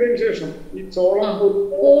പോപ്പ് ചെയ്തതിനു ശേഷം ഈ ചോളം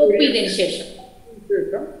പോപ്പ് ചെയ്തതിനു ശേഷം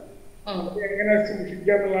എങ്ങനെ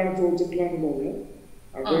സൂക്ഷിക്കുക എന്നുള്ളതാണ് ചോദിച്ചിട്ടുള്ളതെന്ന് തോന്നുന്നു.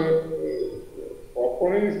 അത്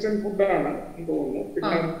പോപ്കോൺ ഇൻസ്റ്റന്റ് ഫുഡാണ് തോന്നുന്നു.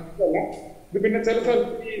 പിന്നെ ഇത് പിന്നെ ചില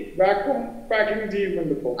സ്ഥലത്ത് ഈ വാക്യൂം പാക്കിംഗ്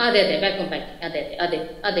ചെയ്യുന്നുണ്ട് ഇപ്പൊ. അതെ വാക്യൂം പാക്കിംഗ്.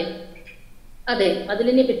 അതെ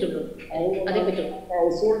അതിനെ പറ്റുള്ളൂ. അതേ പറ്റുള്ളൂ.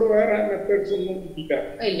 ഹൗസ് ഹോൾഡ് വേറെ മെത്തേഡ്സ് ഒന്നും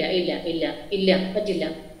ഇല്ല പറ്റില്ല.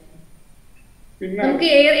 നമുക്ക്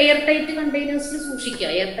എയർ ടൈറ്റ് കണ്ടെയ്നേഴ്സിൽ സൂക്ഷിക്കുക.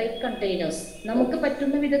 എയർ ടൈറ്റ് കണ്ടെയ്നേഴ്സ് നമുക്ക്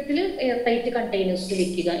പറ്റുന്ന വിധത്തിൽ എയർ ടൈറ്റ് കണ്ടെയ്നേഴ്സിൽ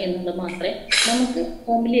വെക്കുക എന്നുള്ളത് മാത്രമേ നമുക്ക്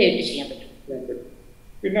ഹോംലി ആയിട്ട് ചെയ്യാൻ പറ്റൂ.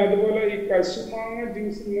 പിന്നെ അതുപോലെ ഈ കശുമാങ്ങ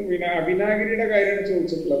ജ്യൂസ് വിനാഗിരിയുടെ കാര്യമാണ്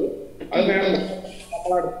ചോദിച്ചിട്ടുള്ളത്. അത്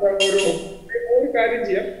നമ്മൾ അടുത്ത ഒരു കാര്യം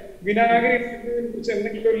ചെയ്യാം. വിനാഗിരി കുറിച്ച്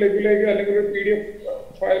എന്തെങ്കിലും ഒരു ലഘുലേഖ അല്ലെങ്കിൽ ഒരു PDF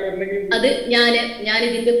ഫയൽ എന്തെങ്കിലും അത് ഞാൻ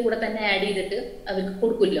ഇതിന്റെ കൂടെ തന്നെ ആഡ് ചെയ്തിട്ട് അവർക്ക്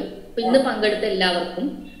കൊടുക്കുമല്ലോ. അപ്പൊ ഇന്ന് പങ്കെടുത്ത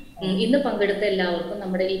എല്ലാവർക്കും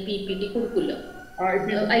നമ്മുടെ ഈ PPT കൊടുക്കുമല്ലോ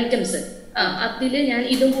ഐറ്റംസ്. അതില് ഞാൻ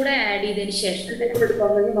ഇതും കൂടെ ആഡ് ചെയ്തതിന് ശേഷം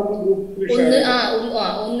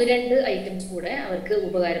 1-2 ഐറ്റംസ് കൂടെ അവർക്ക്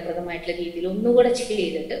ഉപകാരപ്രദമായിട്ടുള്ള രീതിയിൽ ഒന്നുകൂടെ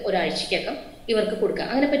ചെയ്തിട്ട് ഒരാഴ്ചക്കകം ഇവർക്ക് കൊടുക്കാം.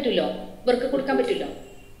 അങ്ങനെ പറ്റുമല്ലോ? ഇവർക്ക് കൊടുക്കാൻ പറ്റുമല്ലോ?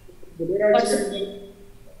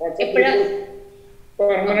 എപ്പോഴാ?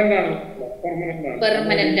 പെർമനന്റ്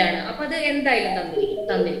ആണ്. അപ്പൊ അത് എന്തായാലും തന്നിരിക്കും.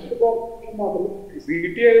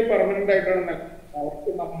 അവർക്ക്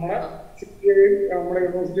നമ്മുടെ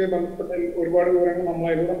യൂണിവേഴ്സിറ്റിയെ ബന്ധപ്പെട്ട ഒരുപാട് വിവരങ്ങൾ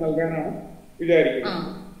നമ്മളതിലൂടെ നൽകാനാണ് വിചാരിക്കുന്നത്.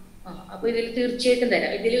 അപ്പൊ ഇതിൽ തീർച്ചയായിട്ടും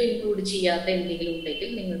തരാം. ഇതിൽ ഇൻക്ലൂഡ് ചെയ്യാത്ത എന്തെങ്കിലും ഉണ്ടെങ്കിൽ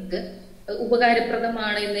നിങ്ങൾക്ക്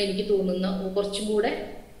ഉപകാരപ്രദമാണ് എന്ന് എനിക്ക് തോന്നുന്ന കുറച്ചും കൂടെ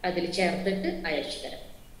അതിൽ ചേർത്തിട്ട് അയച്ചു തരാം.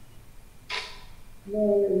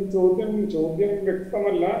 ചോദ്യം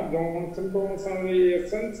വ്യക്തമല്ല. ജോൺസൺ തോമസ് ആണ് ഈ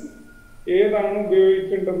എസൻസ് ഏതാണ്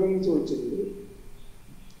ഉപയോഗിക്കേണ്ടതെന്ന് ചോദിച്ചിട്ടുണ്ട്.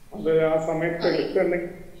 അത് ആ സമയത്ത്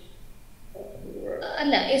എടുത്തുണ്ടെങ്കിൽ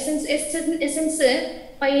അല്ല, എസൻസ്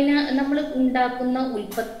നമ്മൾ ഉണ്ടാക്കുന്ന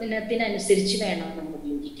ഉൽപ്പന്നത്തിനനുസരിച്ച് വേണം നമ്മൾ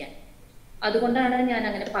ഉപയോഗിക്കാൻ. അതുകൊണ്ടാണ് ഞാൻ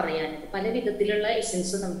അങ്ങനെ പറയാനത്. പല വിധത്തിലുള്ള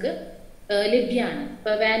എസൻസ് നമുക്ക് ലഭ്യമാണ്.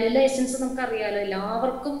 ഇപ്പൊ വാനില എസൻസ് നമുക്ക് അറിയാലോ,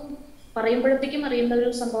 എല്ലാവർക്കും പറയുമ്പോഴത്തേക്കും അറിയുന്ന ഒരു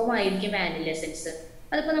സംഭവമായിരിക്കും വാനില എസൻസ്.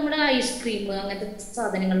 അതിപ്പോ നമ്മുടെ ഐസ്ക്രീം അങ്ങനത്തെ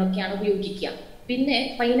സാധനങ്ങളിലൊക്കെയാണ് ഉപയോഗിക്കുക. പിന്നെ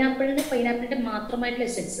പൈനാപ്പിളിന്റെ മാത്രമായിട്ടുള്ള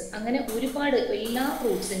എസൻസ്, അങ്ങനെ ഒരുപാട് എല്ലാ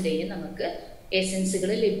ഫ്രൂട്ട്സിന്റെയും നമുക്ക് എസൻസുകൾ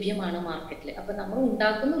ലഭ്യമാണ് മാർക്കറ്റിൽ. അപ്പൊ നമ്മൾ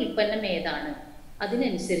ഉണ്ടാക്കുന്ന ഉൽപ്പന്നം ഏതാണ്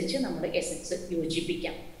അതിനനുസരിച്ച് നമ്മൾ എസൻസ്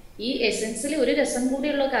യോജിപ്പിക്കാം. ഈ എസൻസിൽ ഒരു രസം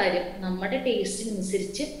കൂടിയുള്ള കാര്യം, നമ്മുടെ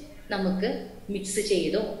ടേസ്റ്റിനനുസരിച്ച് നമുക്ക് മിക്സ്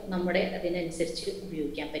ചെയ്തോ നമ്മുടെ അതിനനുസരിച്ച്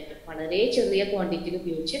ഉപയോഗിക്കാൻ പറ്റും. വളരെ ചെറിയ ക്വാണ്ടിറ്റിയിൽ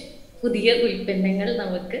ഉപയോഗിച്ച് പുതിയ ഉൽപ്പന്നങ്ങൾ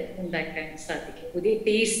നമുക്ക് ഉണ്ടാക്കാൻ സാധിക്കും.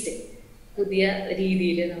 പുതിയ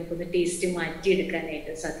രീതിയിൽ നമുക്കൊന്ന് ടേസ്റ്റ്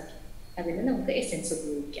മാറ്റിയെടുക്കാനായിട്ട് സാധിക്കും. അതിന് നമുക്ക് എസൻസ്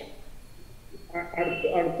ഉപയോഗിക്കാം. അടുത്ത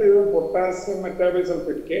പൊട്ടാസ്യം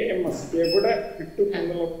മെറ്റാബൈസൾഫേറ്റ് KMS എവിടെ കിട്ടും?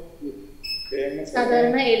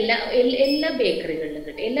 സാധാരണ എല്ലാ ബേക്കറികളിലും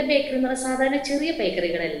കിട്ടും. എല്ലാ ബേക്കറി എന്ന് പറഞ്ഞാൽ സാധാരണ ചെറിയ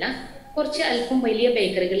ബേക്കറികളല്ല, കുറച്ച് അല്പം വലിയ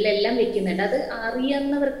ബേക്കറികളിലെല്ലാം വെക്കുന്നുണ്ട്. അത്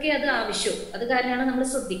അറിയുന്നവർക്കേ അത് ആവശ്യവും. അത് കാരണമാണ് നമ്മൾ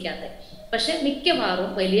ശ്രദ്ധിക്കാത്തത്. പക്ഷെ മിക്കവാറും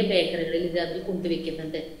വലിയ ബേക്കറികളിൽ ഇത് അവർ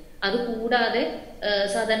കൊണ്ടുവെക്കുന്നുണ്ട്. അത് കൂടാതെ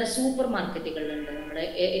സാധാരണ സൂപ്പർ മാർക്കറ്റുകളുണ്ട്. നമ്മുടെ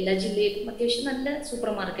എല്ലാ ജില്ലയിലും അത്യാവശ്യം നല്ല സൂപ്പർ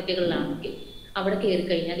മാർക്കറ്റുകളിലാണെങ്കിൽ അവിടെ കയറി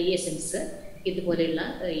കഴിഞ്ഞാൽ ഈ എസൻസ് ഇതുപോലെയുള്ള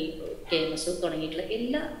ഈ KMS തുടങ്ങിയിട്ടുള്ള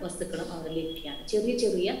എല്ലാ വസ്തുക്കളും അവിടെ ലഭ്യമാണ്. ചെറിയ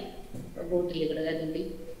ചെറിയ ബോട്ടിലുകൾ അല്ലെങ്കിൽ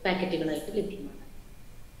പാക്കറ്റുകളായിട്ട് ലഭ്യമാണ്.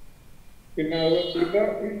 പിന്നെ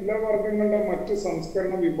ഇലവർഗ്ഗങ്ങളുടെ മറ്റു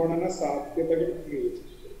സംസ്കരണ വിപണന സാധ്യതകൾ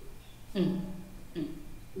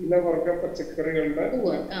ഇലവർഗ പച്ചക്കറികളുടെ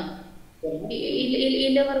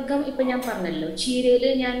ഇലവർഗം ഇപ്പൊ ഞാൻ പറഞ്ഞല്ലോ, ചീരയില്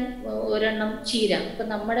ഞാൻ ഒരെണ്ണം ചീര. ഇപ്പൊ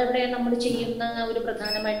നമ്മുടെ ഇവിടെ നമ്മൾ ചെയ്യുന്ന ഒരു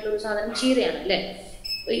പ്രധാനമായിട്ടുള്ള ഒരു സാധനം ചീരയാണ് അല്ലെ,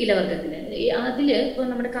 ഇലവർഗത്തിന്. അതില് ഇപ്പൊ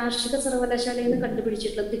നമ്മുടെ കാർഷിക സർവകലാശാലയിൽ നിന്ന്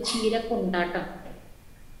കണ്ടുപിടിച്ചിട്ടുള്ളത് ചീര കൊണ്ടാട്ടം.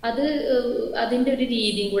 അതിന്റെ ഒരു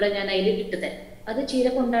രീതിയും കൂടെ ഞാൻ അതിൽ ഇട്ടുതരാം. അത് ചീര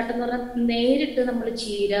കൊണ്ടാട്ടം എന്ന് പറഞ്ഞാൽ നേരിട്ട് നമ്മൾ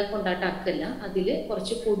ചീര കൊണ്ടാട്ടാക്കല്ല, അതില്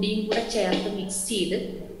കുറച്ച് പൊടിയും കൂടെ ചേർത്ത് മിക്സ് ചെയ്ത്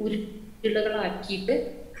ഉരുളകളാക്കിയിട്ട്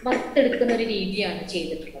വറുത്തെടുക്കുന്ന ഒരു രീതിയാണ്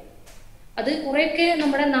ചെയ്തിട്ടുള്ളത്. അത് കുറെയൊക്കെ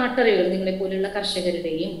നമ്മുടെ നാട്ടറിവുകൾ, നിങ്ങളെ പോലെയുള്ള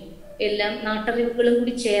കർഷകരുടെയും എല്ലാം നാട്ടറിവുകളും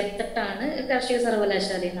കൂടി ചേർത്തിട്ടാണ് കാർഷിക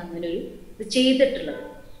സർവകലാശാലയിൽ നിന്ന് അങ്ങനെ ഒരു ഇത് ചെയ്തിട്ടുള്ളത്.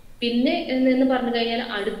 പിന്നെ എന്ന് പറഞ്ഞു കഴിഞ്ഞാൽ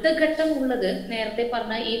അടുത്ത ഘട്ടം ഉള്ളത് നേരത്തെ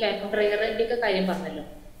പറഞ്ഞ ഈ വാക്യൂം ഡ്രയറിന്റെ ഒക്കെ കാര്യം പറഞ്ഞല്ലോ,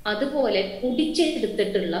 അതുപോലെ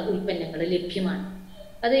പൊടിച്ചെടുത്തിട്ടുള്ള ഉൽപ്പന്നങ്ങൾ ലഭ്യമാണ്.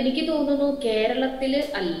 അത് എനിക്ക് തോന്നുന്നു കേരളത്തിൽ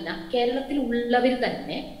ഉള്ളവർ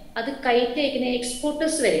തന്നെ അത് കയറ്റയക്കുന്ന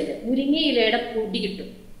എക്സ്പോർട്ടേഴ്സ് വരെ ഉണ്ട്. മുരിങ്ങയിലയുടെ പൊടി കിട്ടും.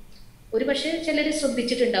 ഒരു പക്ഷെ ചിലർ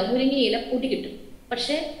ശ്രദ്ധിച്ചിട്ടുണ്ടാവും, മുരിങ്ങയില പൊടി കിട്ടും.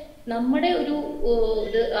 പക്ഷെ നമ്മുടെ ഒരു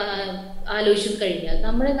ഇത് ആലോചിച്ചു കഴിഞ്ഞാൽ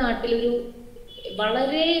നമ്മുടെ നാട്ടിലൊരു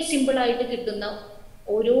വളരെ സിമ്പിളായിട്ട് കിട്ടുന്ന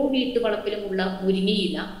ഓരോ വീട്ടുവളപ്പിലുമുള്ള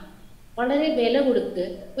മുരിങ്ങയില വളരെ വില കൊടുത്ത്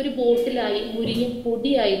ഒരു ബോട്ടിലായി മുരിഞ്ഞ്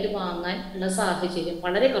പൊടിയായിട്ട് വാങ്ങാൻ ഉള്ള സാഹചര്യം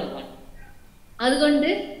വളരെ കുറവാണ്. അതുകൊണ്ട്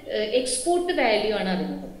എക്സ്പോർട്ട് വാല്യൂ ആണ്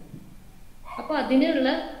അതിനുള്ളത്. അപ്പോൾ അതിനുള്ള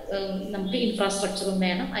നമുക്ക് ഇൻഫ്രാസ്ട്രക്ചറും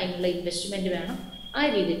വേണം, അതിനുള്ള ഇൻവെസ്റ്റ്മെന്റ് വേണം. ആ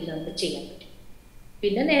രീതിയിൽ നമുക്ക് ചെയ്യാൻ പറ്റും.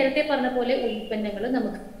 പിന്നെ നേരത്തെ പറഞ്ഞ പോലെ ഉൽപ്പന്നങ്ങൾ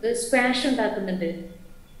നമുക്ക് സ്ക്വാഷ് ഉണ്ടാക്കുന്നുണ്ട്.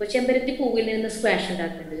 ഇപ്പോൾ ചെമ്പരത്തി പൂവിൽ നിന്ന് സ്ക്വാഷ്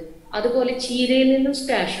ഉണ്ടാക്കുന്നുണ്ട്, അതുപോലെ ചീരയിൽ നിന്നും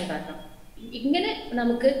സ്ക്വാഷ് ഉണ്ടാക്കാം. ഇങ്ങനെ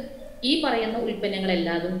നമുക്ക് ഈ പറയുന്ന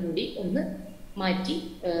ഉൽപ്പന്നങ്ങളെല്ലാതും കൂടി ഒന്ന് മാറ്റി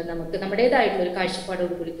നമുക്ക് നമ്മുടേതായിട്ടുള്ള ഒരു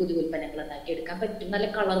കാഴ്ചപ്പാടോടുകൂടി പുതിയ ഉൽപ്പന്നങ്ങൾ ഉണ്ടാക്കിയെടുക്കാൻ പറ്റും. നല്ല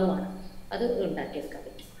കളറുമാണ്, അത് ഉണ്ടാക്കിയെടുക്കാൻ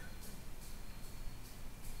പറ്റും.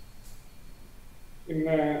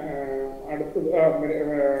 പിന്നെ അടുത്തത്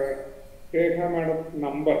മാഡം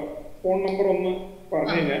നമ്പർ, ഫോൺ നമ്പർ ഒന്ന്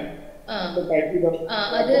പറഞ്ഞു കഴിഞ്ഞാൽ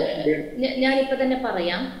അത് ഞാനിപ്പോ തന്നെ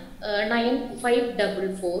പറയാം.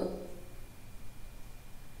 9544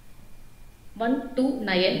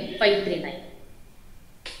 129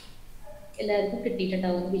 എല്ലാവർക്കും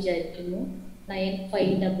കിട്ടിയിട്ടുണ്ടാവുമെന്ന് വിചാരിക്കുന്നു.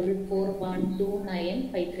 9544 129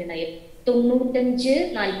 95 44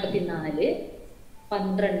 12 9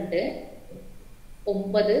 53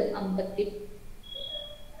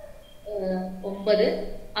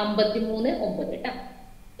 9 കേട്ടോ.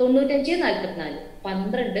 95 44 12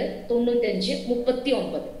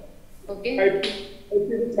 95 39.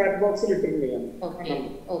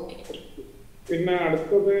 ഓക്കെ. പിന്നെ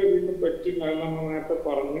അടുത്തത് വീണ്ടും പറ്റി നമ്മൾ നേരത്തെ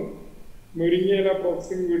പറഞ്ഞു, മുരിങ്ങയില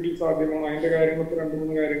പ്രോസസിംഗ് വീട്ടിൽ സാധ്യമാണ്. അതിന്റെ കാര്യങ്ങൾക്ക്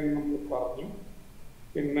 2-3 കാര്യങ്ങൾ നമ്മൾ പറഞ്ഞു.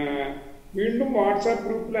 പിന്നെ വീണ്ടും വാട്സാപ്പ്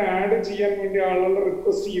ഗ്രൂപ്പിൽ ആഡ് ചെയ്യാൻ വേണ്ടി ആളുകളുടെ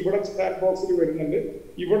റിക്വസ്റ്റ് ഇവിടെ ചാറ്റ് ബോക്സിൽ വരുന്നുണ്ട്.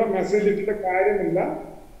 ഇവിടെ മെസ്സേജ് ഇട്ടിട്ട് കാര്യമില്ല.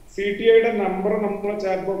 CTIയുടെ നമ്പർ നമ്മൾ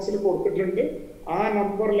ചാറ്റ് ബോക്സിൽ കൊടുത്തിട്ടുണ്ട്. ആ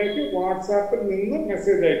നമ്പറിലേക്ക് വാട്സാപ്പിൽ നിന്ന്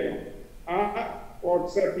മെസ്സേജ് അയക്കണം. ആ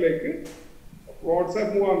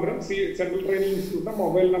വാട്സാപ്പ് മുഖാന്തരം സെൻട്രൽ ട്രെയിനിങ് ഇൻസ്റ്റിറ്റ്യൂട്ടിന്റെ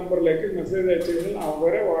മൊബൈൽ നമ്പറിലേക്ക് മെസ്സേജ് അയച്ചു കഴിഞ്ഞാൽ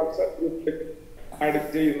അവരെ വാട്സാപ്പ് ഗ്രൂപ്പിലേക്ക് ആഡ്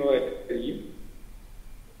ചെയ്യുന്നതായിരിക്കും.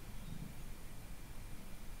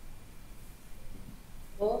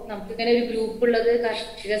 അപ്പോൾ നമുക്കിങ്ങനെ ഒരു ഗ്രൂപ്പ് ഉള്ളത്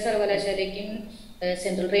കാർഷിക സർവകലാശാലയ്ക്കും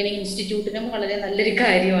സെൻട്രൽ ട്രെയിനിങ് ഇൻസ്റ്റിറ്റ്യൂട്ടിനും വളരെ നല്ലൊരു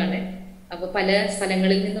കാര്യമാണ്. അപ്പോൾ പല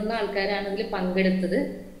സ്ഥലങ്ങളിൽ നിന്നുള്ള ആൾക്കാരാണ് ഇതിൽ പങ്കെടുത്തത്.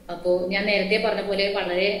 അപ്പോൾ ഞാൻ നേരത്തെ പറഞ്ഞ പോലെ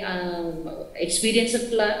വളരെ എക്സ്പീരിയൻസ്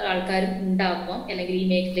ഉള്ള ആൾക്കാരും ഉണ്ടാവാം, അല്ലെങ്കിൽ ഈ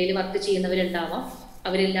മേഖലയിൽ വർക്ക് ചെയ്യുന്നവരുണ്ടാവാം.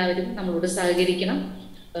 അവരെല്ലാവരും നമ്മളോട് സഹകരിക്കണം.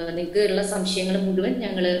 നിങ്ങൾക്ക് ഉള്ള സംശയങ്ങൾ മുഴുവൻ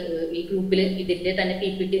ഞങ്ങൾ ഈ ഗ്രൂപ്പിൽ ഇതിൻ്റെ തന്നെ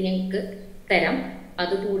PPT ഞങ്ങൾക്ക് തരാം.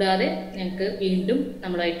 അതുകൂടാതെ ഞങ്ങൾക്ക് വീണ്ടും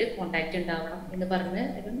നമ്മളായിട്ട് കോണ്ടാക്ട് ഉണ്ടാവണം എന്ന് പറഞ്ഞ്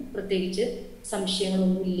പ്രത്യേകിച്ച്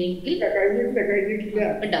സംശയങ്ങളൊന്നും ഇല്ലെങ്കിൽ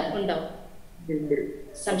ഉണ്ടാവും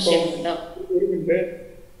സംശയങ്ങളുണ്ടാവും.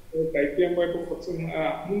 ടൈപ്പ് ചെയ്യാൻ പോയപ്പോ കുറച്ച്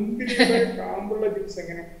മുന്തിരിയുടെ കാമ്പുള്ള ജ്യൂസ്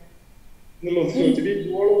എങ്ങനെ എന്നുള്ളത് ചോദിച്ചിട്ട്, ഈ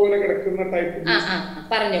ബോൾ പോലെ കിടക്കുന്ന ടൈപ്പ്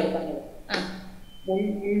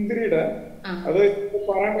മുന്തിരിയുടെ അത്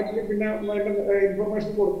പറയാൻ പറ്റില്ല. പിന്നെ അതിന്റെ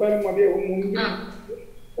ഇൻഫർമേഷൻ കൊടുത്താലും മതിയാവും. മുന്തിരി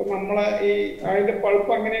നമ്മളെ ഈ അതിന്റെ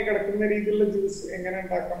പൾപ്പ് അങ്ങനെ കിടക്കുന്ന രീതിയിലുള്ള ജ്യൂസ് എങ്ങനെ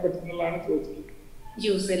ഉണ്ടാക്കാൻ പറ്റുന്നതാണ് ചോദിച്ചത്.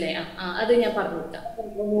 ജ്യൂസ് അല്ലേ? അത് ഞാൻ പറഞ്ഞു കൊടുക്കാം,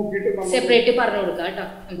 സെപ്പറേറ്റ് പറഞ്ഞു കൊടുക്കാം കേട്ടോ.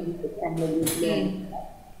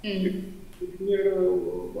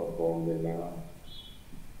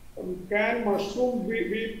 Can mushroom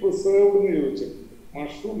be preserved എന്ന് ചോദിച്ചിട്ടുണ്ട്.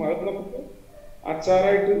 മഷ്റൂം അത് നമുക്ക്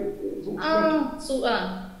അച്ചാറായിട്ട്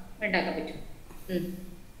ഉണ്ടാക്കാൻ പറ്റും.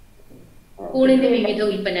 കൂണിന്റെ വിവിധ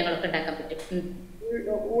ഉൽപ്പന്നങ്ങളൊക്കെ ഉണ്ടാക്കാൻ പറ്റും.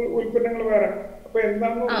 ഉൽപ്പന്നങ്ങൾ വേറെ അപ്പൊ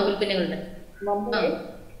എന്താണ് ഉൽപ്പന്നങ്ങളുണ്ട്.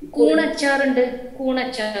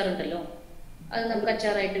 കൂണച്ചാറുണ്ടല്ലോ, അത് നമുക്ക്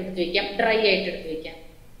അച്ചാറായിട്ട് എടുത്ത് വെക്കാം, ഡ്രൈ ആയിട്ട് എടുത്ത് വെക്കാം.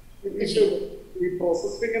 ഈ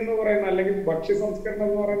പ്രോസസിംഗ് എന്ന് പറയുന്ന അല്ലെങ്കിൽ ഭക്ഷ്യ സംസ്കരണം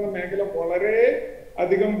എന്ന് പറയുന്ന മേഖല വളരെ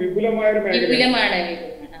അധികം വിപുലമായ ഒരു മേഖലയാണ്.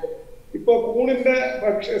 ഇപ്പൊ കൂണിന്റെ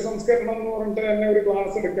ഭക്ഷ്യ സംസ്കരണം എന്ന് പറഞ്ഞിട്ട് തന്നെ ഒരു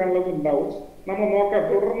ക്ലാസ് എടുക്കാനുള്ളത് ഉണ്ടാവും. നമ്മൾ നോക്കാം.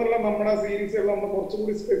 തുടർന്നുള്ള നമ്മുടെ സീരീസുകൾ നമ്മൾ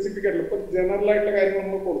കുറച്ചുകൂടി സ്പെസിഫിക് ആയിട്ടുള്ള ഇപ്പൊ ജനറൽ ആയിട്ടുള്ള കാര്യങ്ങൾ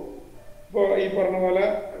നമ്മൾ കൊടുക്കും. ഇപ്പോൾ ഈ പറഞ്ഞ പോലെ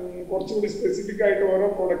കുറച്ചുകൂടി സ്പെസിഫിക് ആയിട്ട് ഓരോ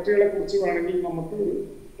പ്രൊഡക്റ്റുകളെ കുറിച്ച് വേണമെങ്കിൽ നമുക്ക് ഒരു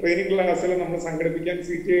ട്രെയിനിങ് ക്ലാസ്സിൽ നമ്മൾ സംഘടിപ്പിക്കാൻ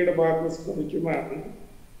CTIയുടെ ഭാഗത്ത് ശ്രമിക്കുന്നതാണ്.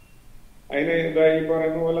 അതിന് ഈ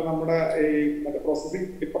പറയുന്ന പോലെ നമ്മുടെ ഈ പ്രോസസിംഗ്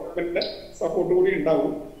ഡിപ്പാർട്ട്മെന്റിന്റെ സപ്പോർട്ട് കൂടി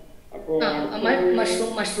ഉണ്ടാവും. അപ്പോ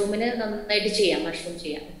മഷ്റൂമിന് നന്നായിട്ട് ചെയ്യാം.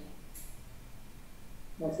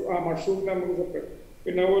 മഷ്റൂമിന് നമുക്ക് സെപ്പറേറ്റ്.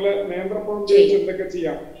 പിന്നെ അതുപോലെ നേന്ത്രപ്പഴം ഉപയോഗിച്ച് എന്തൊക്കെ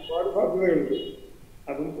ചെയ്യാം, ഒരുപാട് സാധ്യതകളുണ്ട്.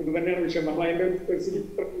 അതും ഇത് തന്നെയാണ് വിഷയം. നമ്മൾ അതിന്റെ സ്പെസിഫിക്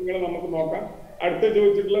ട്രെയിനിങ്ങൾ നമുക്ക് നോക്കാം. അടുത്ത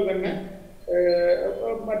ചോദിച്ചിട്ടുള്ള തന്നെ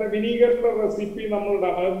മറ്റേ വിനീഗറിന്റെ റെസിപ്പി നമ്മൾ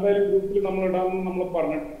ഇടാം. അതെന്തായാലും ഗ്രൂപ്പിൽ നമ്മൾ ഇടാമെന്ന് നമ്മൾ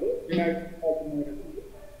പറഞ്ഞിട്ടുണ്ട്.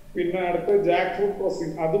 പിന്നെ അടുത്ത ജാക്ക് ഫ്രൂട്ട്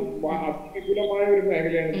പ്രോസസിംഗ്, അതും അതിവിപുലമായ ഒരു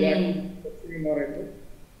മേഖലയാണ് ജാക്ക് ഫ്രൂട്ട് പ്രോസസിംഗ് എന്ന് പറയുന്നത്.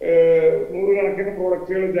 100 കണക്കിന്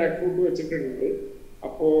പ്രോഡക്റ്റുകൾ ജാക്ക് ഫ്രൂട്ട് വെച്ചിട്ടുണ്ട്.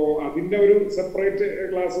 അപ്പോ അതിന്റെ ഒരു സെപ്പറേറ്റ്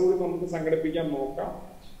ക്ലാസ് കൂടി നമുക്ക് സംഘടിപ്പിക്കാൻ നോക്കാം.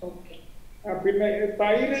 പിന്നെ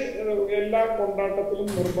തൈര് എല്ലാ കൊണ്ടാട്ടത്തിലും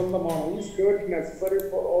നിർബന്ധമാണ്. ഈ സ്കേർട്ട് നെസസറി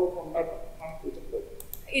ഫോർ ഓൾ കൊണ്ടാട്ടം.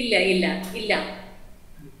 ഇല്ല ഇല്ല ഇല്ല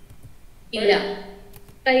ഇല്ല,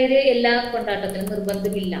 തൈര് എല്ലാ കൊണ്ടാട്ടത്തിനും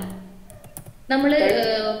നിർബന്ധമില്ല. നമ്മള്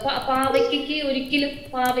പാവയ്ക്ക് ഒരിക്കലും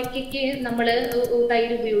പാവയ്ക്ക് നമ്മള്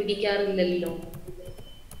തൈര് ഉപയോഗിക്കാറില്ലല്ലോ.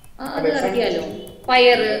 അത് അറിയാലോ.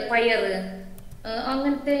 പയറ്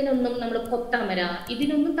അങ്ങനത്തേനൊന്നും നമ്മൾ കൊത്തമര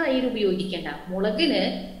ഇതിനൊന്നും തൈര് ഉപയോഗിക്കേണ്ട. മുളകിന്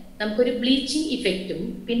നമുക്കൊരു ബ്ലീച്ചിങ് ഇഫക്റ്റും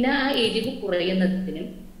പിന്നെ ആ എരിവ് കുറയുന്നതിനും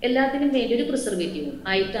എല്ലാത്തിനും വേണ്ടി ഒരു പ്രിസർവേറ്റീവും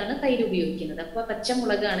ആയിട്ടാണ് തൈര് ഉപയോഗിക്കുന്നത്. അപ്പൊ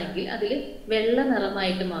പച്ചമുളകാണെങ്കിൽ അതിൽ വെള്ള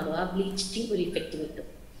നിറമായിട്ട് മാറും, ആ ബ്ലീച്ചിങ് ഒരു ഇഫക്റ്റ് കിട്ടും.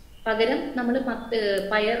 പകരം നമ്മൾ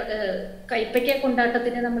കൈപ്പയ്ക്ക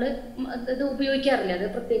കൊണ്ടാട്ടത്തിന് നമ്മൾ ഇത് ഉപയോഗിക്കാറില്ല, അത്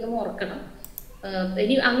പ്രത്യേകം ഓർക്കണം.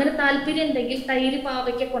 ഇനി അങ്ങനെ താല്പര്യം ഉണ്ടെങ്കിൽ തൈര്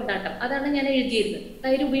പാവയ്ക്ക കൊണ്ടാട്ടം അതാണ് ഞാൻ എഴുതിയിരുന്നത്,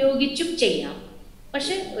 തൈര് ഉപയോഗിച്ചും ചെയ്യാം.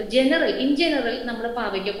 പക്ഷെ ഇൻ ജനറൽ നമ്മൾ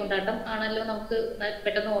പാവയ്ക്ക കൊണ്ടാട്ടം ആണല്ലോ നമുക്ക്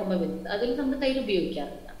പെട്ടെന്ന് ഓർമ്മ വരുന്നത്, അതിൽ നമ്മൾ തൈര്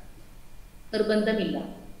ഉപയോഗിക്കാറില്ല, നിർബന്ധമില്ല.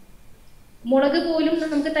 മുളക് പോലും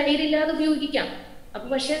നമുക്ക് തൈരില്ലാതെ ഉപയോഗിക്കാം. അപ്പൊ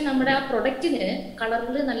പക്ഷെ നമ്മുടെ ആ പ്രൊഡക്റ്റിന്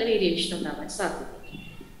കളറിൽ നല്ല വേരിയേഷൻ ഉണ്ടാവാൻ സാധ്യത,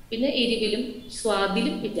 പിന്നെ എരിവിലും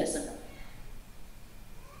സ്വാദിലും വ്യത്യാസം ഉണ്ടാവും.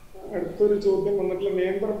 അടുത്തൊരു ചോദ്യം വന്നിട്ടുള്ള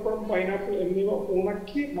നേന്ത്രപ്പഴം, പൈനാപ്പിൾ എന്നിവ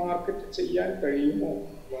ഉണക്കി മാർക്കറ്റ് ചെയ്യാൻ കഴിയുമോ?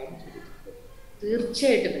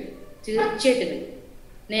 തീർച്ചയായിട്ടും കഴിയും, തീർച്ചയായിട്ടും കഴിയും.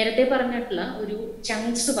 നേരത്തെ പറഞ്ഞിട്ടുള്ള ഒരു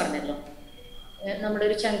ചങ്ക്സ് പറഞ്ഞല്ലോ, നമ്മുടെ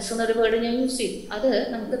ഒരു ചങ്ക്സ് എന്നൊരു വേർഡ് ഞാൻ യൂസ് ചെയ്തു. അത്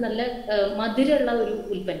നമുക്ക് നല്ല മധുരമുള്ള ഒരു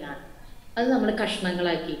ഉൽപ്പന്നമാണ്. അത് നമ്മൾ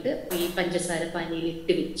കഷ്ണങ്ങളാക്കിയിട്ട് ഈ പഞ്ചസാര പാനിയിൽ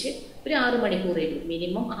ഇട്ട് വെച്ച് ഒരു 6 മണിക്കൂറേലും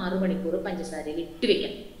മിനിമം 6 മണിക്കൂർ പഞ്ചസാരയിൽ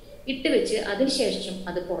ഇട്ട് വെച്ച് അതിനുശേഷം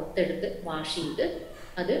അത് പുറത്തെടുത്ത് വാഷ് ചെയ്ത്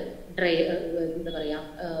അത്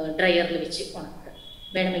ഡ്രയറിൽ വെച്ച് ഉണക്കുക.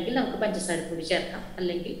 വേണമെങ്കിൽ നമുക്ക് പഞ്ചസാര പൊടി ചേർക്കാം,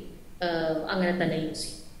 അല്ലെങ്കിൽ അങ്ങനെ തന്നെ യൂസ്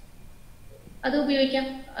ചെയ്യും. അത് ഉപയോഗിക്കാം,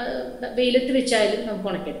 വെയിലത്ത് വെച്ചായാലും നമുക്ക്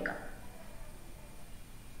ഉണക്കിയെടുക്കാം.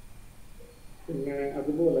 പിന്നെ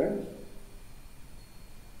അതുപോലെ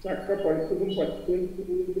ചക്ക പഴുത്തതും പച്ചയും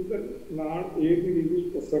കൂടുതൽ നാൾ ഏത് രീതിയിൽ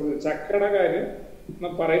പ്രിസർവ്? ചക്കയുടെ കാര്യം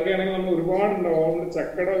പറയുകയാണെങ്കിൽ നമ്മൾ ഒരുപാടുണ്ടാവും.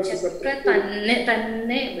 ചക്കയുടെ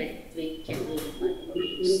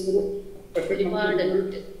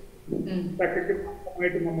ചക്കയ്ക്ക്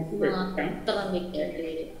മാത്രമായിട്ട് നമുക്ക്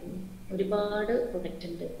ഒരുപാട് പ്രൊഡക്റ്റ്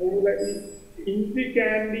ഉണ്ട്. ഇഞ്ചി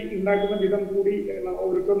കാൻഡി ഉണ്ടാക്കുന്ന വിധം കൂടി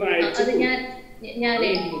അവർക്കൊന്ന് അയച്ചു. അത് ഞാൻ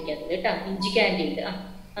എഴുതി വെക്കാറില്ല കേട്ടോ. ഇഞ്ചി കാൻഡി ഉണ്ട്,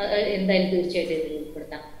 എന്തായാലും തീർച്ചയായിട്ടും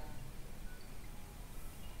ഉൾപ്പെടുത്താം.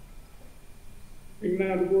 പിന്നെ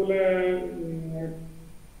അതുപോലെ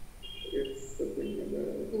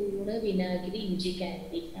കൂണ്, വിനാഗിരി, ഇഞ്ചി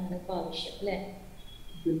കാൻഡി ആണ് ഇപ്പൊ ആവശ്യം അല്ലെ.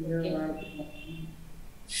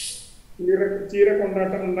 ചീര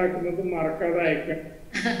കൊണ്ടാട്ടം ഉണ്ടാക്കുന്നത് മറക്കാതെ അയക്കണം.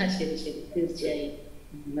 ശരി ശരി, തീർച്ചയായും.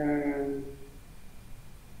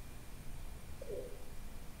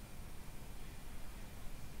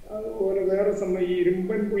 അതുപോലെ വേറെ സമയം ഈ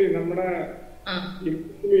ഇരുമ്പൻ പുളി, നമ്മുടെ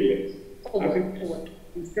ഇരുമ്പുളിയില്ലേ,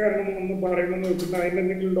 സംസ്കരണം ഒന്ന് പറയണമെന്ന് വെച്ചിട്ട് അതിന്റെ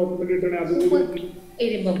എന്തെങ്കിലും ഡോക്യുമെന്റ് കിട്ടണേ? അതുപോലെ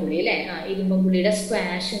ഇരുമ്പൻപുളി അല്ലെ, ഇരുമ്പൻപുളിയുടെ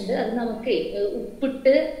സ്ക്വാഷ് ഉണ്ട്. അത് നമുക്ക്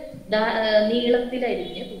ഉപ്പിട്ട്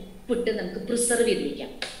നീളത്തിലരിഞ്ഞ് ഉപ്പിട്ട് നമുക്ക് പ്രിസർവ് ചെയ്ത്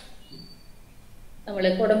വെക്കാം. നമ്മൾ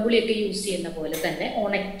കുടംപുളിയൊക്കെ യൂസ് ചെയ്യുന്ന പോലെ തന്നെ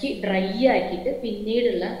ഉണക്കി ഡ്രൈ ആക്കിയിട്ട്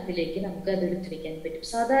പിന്നീടുള്ള ഇതിലേക്ക് നമുക്ക് അത് എടുത്ത് വെക്കാൻ പറ്റും.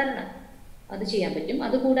 സാധാരണ അത് ചെയ്യാൻ പറ്റും.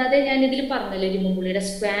 അതുകൂടാതെ ഞാൻ ഇതിൽ പറഞ്ഞല്ലോ ഇരുമ്പുളിയുടെ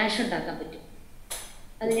സ്ക്വാഷ് ഉണ്ടാക്കാൻ പറ്റും,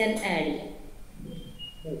 അത് ഞാൻ ആഡ് ചെയ്യാം.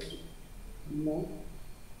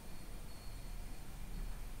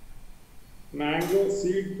 മാംഗോ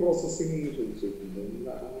സീഡ് പ്രോസസ്സിംഗ് എന്ന് ചോദിച്ചിട്ടുണ്ട്.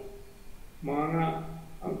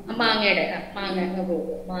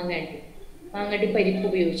 മാങ്ങടി പരിപ്പ്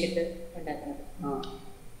ഉപയോഗിച്ചിട്ട് ഉണ്ടാക്കുന്നത്.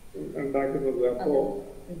 അപ്പോ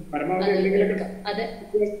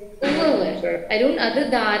അരുൺ, അത്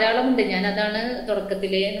ധാരാളം ഉണ്ട്. ഞാൻ അതാണ്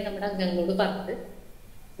തുടക്കത്തിലേ നമ്മുടെ അംഗങ്ങളോട് പറഞ്ഞത്,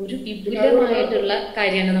 ഒരു വിപുലമായിട്ടുള്ള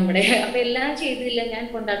കാര്യമാണ് നമ്മുടെ. അപ്പൊ എല്ലാം ചെയ്തില്ല, ഞാൻ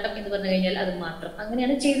കൊണ്ടാട്ടം എന്ന് പറഞ്ഞു കഴിഞ്ഞാൽ അത് മാത്രം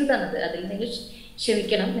അങ്ങനെയാണ് ചെയ്തു തന്നത്. അതിൽ നിങ്ങൾ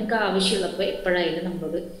ക്ഷമിക്കണം, നിങ്ങൾക്ക് ആവശ്യമുള്ളപ്പോൾ എപ്പോഴായാലും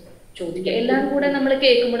നമ്മളോട് ചോദിക്കാം. എല്ലാം കൂടെ നമ്മൾ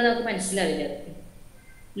കേൾക്കുമ്പോൾ നമുക്ക് മനസ്സിലാവില്ല.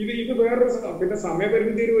 ഇത് വേറൊരു പിന്നെ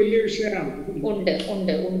സമയപരിമിതി ഒരു വലിയ വിഷയമാണ്. ഉണ്ട്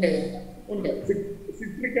ഉണ്ട് ഉണ്ട് ഉണ്ട്.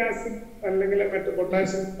 സിട്രിക് ആസിഡ് അല്ലെങ്കിൽ മറ്റേ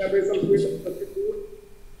പൊട്ടാഷ്യം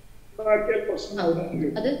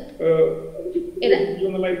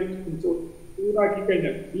ചൂടാക്കി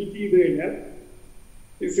കഴിഞ്ഞാൽ ഹീറ്റ് ചെയ്ത് കഴിഞ്ഞാൽ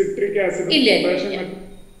ഈ സിട്രിക് ആസിഡ്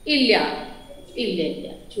ഇല്ല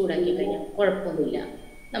ചൂടാക്കി കഴിഞ്ഞാൽ കുഴപ്പമൊന്നുമില്ല.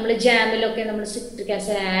 നമ്മൾ ജാമിലൊക്കെ നമ്മൾ സിട്രിക്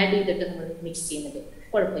ആസിഡ് ആഡ് ചെയ്തിട്ട് നമ്മൾ മിക്സ് ചെയ്യുന്നത്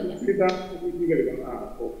കുഴപ്പമില്ല.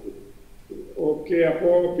 ഓക്കെ. അപ്പോ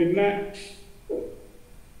പിന്നെ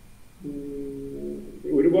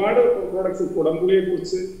ഒരുപാട് പ്രോഡക്ട്സ്, കുടംപുളിയെ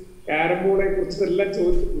കുറിച്ച്, കാരംബോളെ കുറിച്ച് എല്ലാം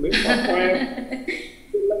ചോദിച്ചിട്ടുണ്ട്.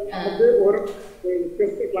 നമുക്ക് ഓരോ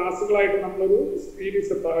വ്യത്യസ്ത ക്ലാസ്സുകളായിട്ട് നമ്മളൊരു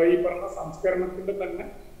സീരീസ് ഈ പറഞ്ഞ സംസ്കരണത്തിന്റെ തന്നെ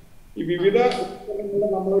ഈ വിവിധ ഉൽപ്പന്നങ്ങളുടെ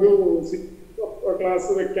നമ്മളൊരു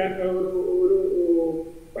ക്ലാസ് വെക്കാൻ ഒരു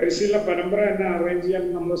പരിശീലന പരമ്പര തന്നെ അറേഞ്ച് ചെയ്യാൻ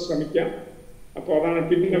നമ്മൾ ശ്രമിക്കാം. അപ്പോൾ അതാണ്.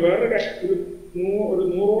 പിന്നെ വേറൊരു കാര്യം, ഒരു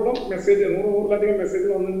 100ഓളം മെസ്സേജ്, 100-100ലധികം മെസ്സേജ്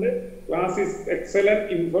വന്നിട്ടുണ്ട്. Class is excellent,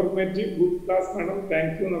 informative, good class madam,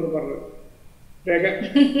 thank you എന്നൊക്കെ പറഞ്ഞത്.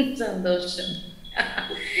 സന്തോഷം.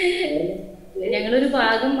 ഞങ്ങളൊരു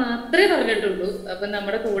ഭാഗം മാത്രമേ പറഞ്ഞിട്ടുള്ളൂ. അപ്പൊ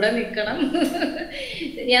നമ്മുടെ കൂടെ നിൽക്കണം.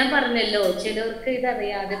 ഞാൻ പറഞ്ഞല്ലോ, ചിലർക്ക്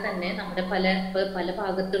ഇതറിയാതെ തന്നെ നമ്മുടെ പല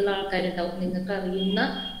ഭാഗത്തുള്ള ആൾക്കാരുണ്ടാവും. നിങ്ങൾക്ക് അറിയുന്ന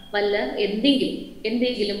വല്ല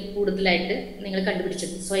എന്തെങ്കിലും കൂടുതലായിട്ട് നിങ്ങൾ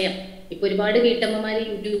കണ്ടുപിടിച്ചത് സ്വയം. ഇപ്പൊ ഒരുപാട് വീട്ടമ്മമാര്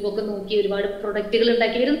യൂട്യൂബൊക്കെ നോക്കി ഒരുപാട് പ്രൊഡക്റ്റുകൾ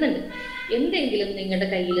ഉണ്ടാക്കി വരുന്നുണ്ട്. എന്തെങ്കിലും നിങ്ങളുടെ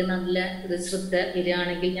കയ്യിൽ നല്ല ഇത് ശ്രദ്ധ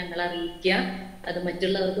വരികയാണെങ്കിൽ ഞങ്ങൾ അറിയിക്കുക. അത്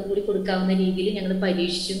മറ്റുള്ളവർക്കും കൂടി കൊടുക്കാവുന്ന രീതിയിൽ ഞങ്ങൾ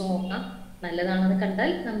പരീക്ഷിച്ച് നോക്കാം. നല്ലതാണെന്ന്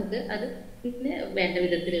കണ്ടാൽ നമുക്ക് അത് പിന്നെ വേണ്ട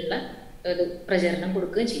വിധത്തിലുള്ള ഒരു പ്രചരണം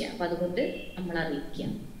കൊടുക്കുകയും ചെയ്യാം. അപ്പൊ അതുകൊണ്ട് നമ്മൾ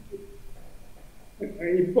അറിയിക്കാം.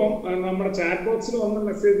 ഇപ്പം നമ്മുടെ ചാറ്റ് ബോക്സിൽ വന്ന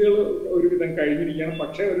മെസ്സേജുകൾ ഒരുവിധം കഴിഞ്ഞിരിക്കുകയാണ്.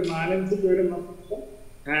 പക്ഷെ ഒരു 4-5 പേര് നമുക്ക്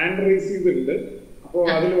ഹാൻഡ് റൈസ് ചെയ്തിട്ടുണ്ട്. അപ്പോൾ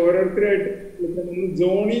അതിൽ ഓരോരുത്തരായിട്ട്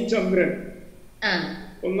ജോണി ചന്ദ്രൻ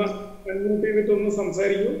ഒന്ന് അൺമ്യൂട്ട് ചെയ്തിട്ട് ഒന്ന്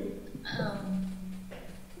സംസാരിക്കൂ.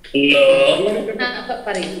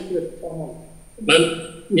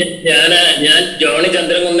 ഞാൻ ജോണി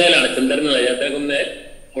ചന്ദ്രൻകുന്നേലാണ്. ചന്ദ്രൻകുന്നേൽ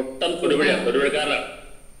മുട്ടം തൊടുപുഴക്കാരനാണ്.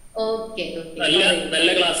 നല്ല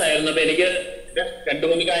ക്ലാസ് ആയിരുന്നു. അപ്പൊ എനിക്ക്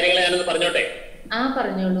 2-3 കാര്യങ്ങൾ ഞാനൊന്ന് പറഞ്ഞോട്ടെ.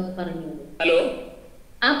 പറഞ്ഞോളൂ. ഹലോ,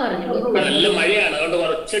 നല്ല മഴയാണ്, അതുകൊണ്ട്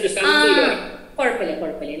കുറച്ച് ഡിസ്റ്റൻസ്.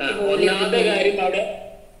 ഒന്നാമത്തെ കാര്യം, അവിടെ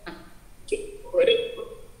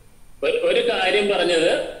ഒരു കാര്യം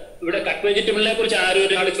പറഞ്ഞത്, ഇവിടെ കട്ട് വെജിറ്റബിളിനെ കുറിച്ച് ആരും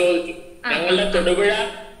ഒരാൾ ചോദിച്ചു. ഞങ്ങളുടെ തൊടുപുഴ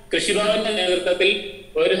കൃഷിഭവന്റെ നേതൃത്വത്തിൽ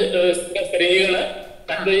ഒരു സ്ത്രീകള്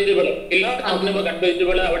കട്ട് വെജിറ്റബിള് കട്ട്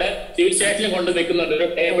വെജിറ്റബിള് അവിടെ സിവിൽ സ്റ്റേഷനിൽ കൊണ്ട് വെക്കുന്നുണ്ട്, ഒരു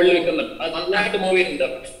ടേബിളിൽ വെക്കുന്നുണ്ട്. അത് നന്നായിട്ട് മൂവ് ചെയ്യുന്നുണ്ട്.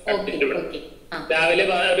 കട്ട് വെജിറ്റബിള് രാവിലെ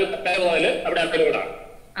ഒരു 10 മുതൽ അവിടെ അവൈലബിൾ ആണ്.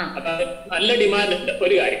 അപ്പൊ നല്ല ഡിമാൻഡ് ഉണ്ട്.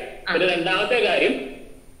 ഒരു കാര്യം. പിന്നെ രണ്ടാമത്തെ കാര്യം,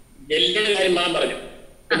 ജെല്ലിയുടെ കാര്യം ഞാൻ പറഞ്ഞു.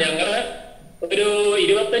 ഞങ്ങള് ഒരു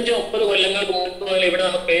 25-30 കൊല്ലങ്ങൾക്ക് മുമ്പ് മുതൽ ഇവിടെ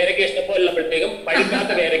നമുക്ക് പേരയ്ക്ക ഇഷ്ടപ്പോലുള്ളപ്പോഴത്തേക്കും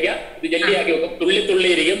പഴുക്കാത്ത പേരയ്ക്ക ഇത് ജെല്ലിയാക്കി വെക്കും. തുള്ളി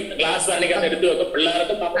ഇരിക്കും. ഗ്ലാസ് പാനിക്കകത്ത് എടുത്തു വെക്കും.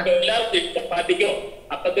 പിള്ളേർക്കും നമുക്ക് എല്ലാവർക്കും ചപ്പാത്തിക്കോ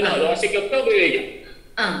അപ്പത്തിനോ ദോശയ്ക്കോ ഒക്കെ ഉപയോഗിക്കാം.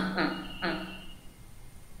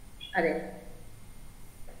 അതെ,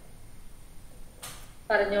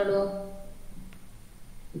 പറഞ്ഞോളൂ.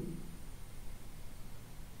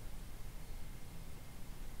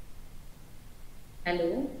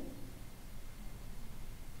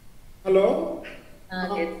 ഹലോ,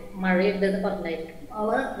 മഴയുണ്ടെന്ന് പറഞ്ഞായിരുന്നു.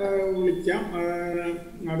 ആളെ വിളിക്കാം.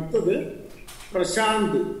 അടുത്തത്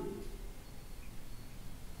പ്രശാന്ത്.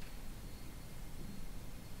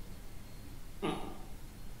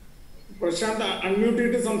 പ്രശാന്ത് അൺമ്യൂട്ട്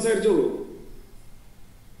ചെയ്തിട്ട് സംസാരിച്ചോളൂ.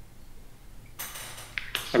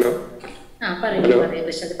 ഹലോ.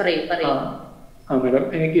 മാഡം,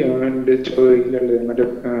 എനിക്ക് ചോദിക്കാനുള്ളത് മറ്റേ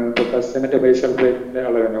കസ്റ്റമറിന്റെ പൈസ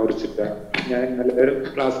അളവിനെ കുറിച്ചിട്ടാണ്. ഞാൻ ഇന്നലെ ഒരു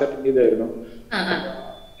ക്ലാസ് അറ്റൻഡ് ചെയ്തായിരുന്നു.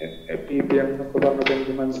 PPM എന്നൊക്കെ പറഞ്ഞപ്പോ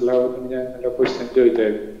എനിക്ക് മനസ്സിലാവുന്ന ഞാൻ നല്ല ക്വസ്റ്റ്യൻ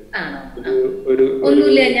ചോദിച്ചായിരുന്നു.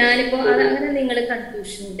 ഒന്നുമില്ല, ഞാനിപ്പോ അങ്ങനെ നിങ്ങൾ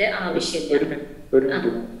കൺഫ്യൂഷന്റെ ആവശ്യമില്ല.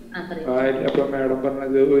 അപ്പൊ മാഡം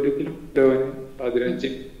പറഞ്ഞത് 1 കിലോന് 15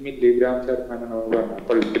 മില്ലിഗ്രാം ചേർക്കാനാണ് പറഞ്ഞത്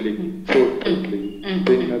പൾപ്പിലേക്ക്, ഫ്രൂട്ട് പൾപ്പിലേക്ക്.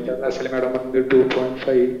 ഇന്നത്തെ ക്ലാസ്സിൽ മാഡം പറഞ്ഞത്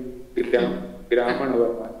 2.5 ഗ്രാമാണ്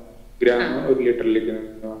പറഞ്ഞത്. ഗ്രാം 1 ലിറ്ററിലേക്ക്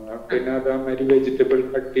പറഞ്ഞത്. പിന്നെ അതേമാതിരി വെജിറ്റബിൾ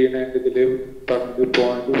കട്ട് ചെയ്യുന്നതിന്റെ ഇതില് പറഞ്ഞത്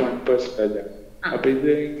 0.1%. അപ്പൊ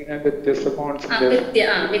ഇത് ഇങ്ങനെ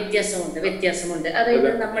വ്യത്യാസമുണ്ട്. അതായത്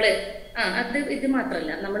നമ്മള് ഇത്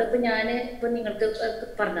മാത്രല്ല, നമ്മളിപ്പോ ഇപ്പൊ നിങ്ങൾക്ക്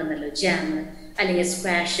പറഞ്ഞല്ലോ ജാം അല്ലെങ്കിൽ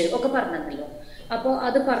സ്ക്വാഷ് ഒക്കെ പറഞ്ഞല്ലോ. അപ്പോൾ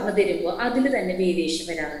അത് പറഞ്ഞു തരുമ്പോൾ അതിൽ തന്നെ വേരിയേഷൻ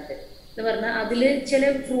വരാറുണ്ട്. എന്ന് പറഞ്ഞാൽ അതിൽ ചില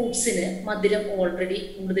ഫ്രൂട്ട്സിന് മധുരം ഓൾറെഡി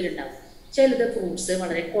കൂടുതലുണ്ടാവും, ചിലത് ഫ്രൂട്ട്സ്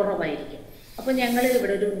വളരെ കുറവായിരിക്കും. അപ്പോൾ ഞങ്ങൾ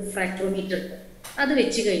ഇവിടെ ഒരു റിഫ്രാക്ടോമീറ്റർ ഉണ്ട്. അത്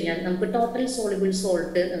വെച്ച് കഴിഞ്ഞാൽ നമുക്ക് ടോട്ടൽ സോളിബിൾ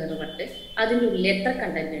സോൾട്ട് എന്ന് പറഞ്ഞിട്ട് അതിൻ്റെ ഉള്ളിൽ എത്ര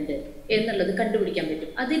കണ്ടന്റ് ഉണ്ട് എന്നുള്ളത് കണ്ടുപിടിക്കാൻ പറ്റും.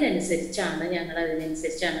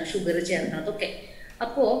 അതിനനുസരിച്ചാണ് ഷുഗർ ചേർക്കുന്നതൊക്കെ.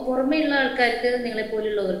 അപ്പോൾ പുറമേയുള്ള ആൾക്കാർക്ക്,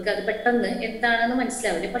 നിങ്ങളെപ്പോലുള്ളവർക്ക് അത് പെട്ടെന്ന് എന്താണെന്ന്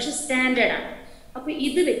മനസ്സിലാവില്ല, പക്ഷെ സ്റ്റാൻഡേർഡാണ്. അപ്പോൾ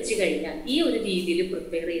ഇത് വെച്ച് കഴിഞ്ഞാൽ ഈ ഒരു രീതിയിൽ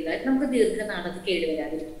പ്രിപ്പയർ ചെയ്താൽ നമുക്ക് ദീർഘനാൾ അത്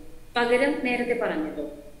കേടുവരാതിരിക്കും. പകരം നേരത്തെ പറഞ്ഞല്ലോ,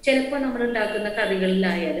 ചിലപ്പോൾ നമ്മൾ ഉണ്ടാക്കുന്ന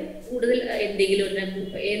കറികളിലായാലും കൂടുതൽ എന്തെങ്കിലും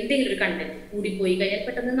ഒരു കണ്ടന്റ് കൂടിപ്പോയി കഴിഞ്ഞാൽ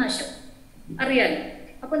പെട്ടെന്ന് നാശം അറിയാലോ.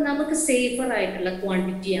 അപ്പൊ നമുക്ക് സേഫർ ആയിട്ടുള്ള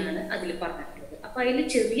ക്വാണ്ടിറ്റിയാണ് അതിൽ പറഞ്ഞിട്ടുള്ളത്. അപ്പൊ അതിൽ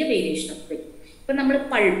ചെറിയ വേരിയേഷൻ ഒക്കെ വരും. ഇപ്പൊ നമ്മൾ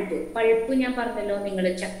പഴുപ്പ് ഞാൻ പറഞ്ഞല്ലോ, നിങ്ങൾ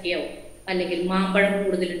ചക്കയോ അല്ലെങ്കിൽ മാമ്പഴം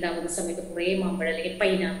കൂടുതൽ ഉണ്ടാകുന്ന സമയത്ത്, കുറേ മാമ്പഴം അല്ലെങ്കിൽ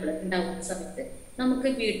പൈനാപ്പിൾ ഉണ്ടാകുന്ന സമയത്ത് നമുക്ക്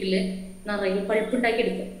വീട്ടിൽ നിറയെ പഴുപ്പുണ്ടാക്കി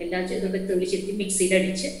എടുക്കും. എല്ലാം ഇതൊക്കെ തെളിച്ചെത്തി മിക്സിയിൽ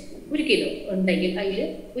അടിച്ച് 1 കിലോ ഉണ്ടെങ്കിൽ അതിൽ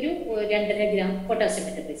ഒരു 2.5 gram potassium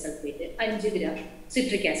മെറ്റബൈസൾഫേറ്റ്, 5 gram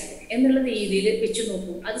citric acid എന്നുള്ള രീതിയിൽ വെച്ച്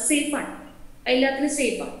നോക്കും. അത് സേഫാണ്, എല്ലാത്തിനും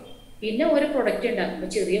സേഫാണ്. പിന്നെ ഓരോ പ്രൊഡക്റ്റ് ഉണ്ടാക്കുമ്പോൾ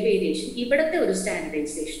ചെറിയ വേരിയേഷൻ, ഇവിടുത്തെ ഒരു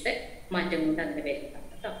സ്റ്റാൻഡർഡൈസേഷന്റെ മാറ്റം കൊണ്ട് അങ്ങനെ വരുന്നതാണ്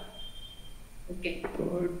കേട്ടോ. ഓക്കെ,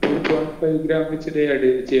 2.5 gram വെച്ചിട്ട് ആഡ്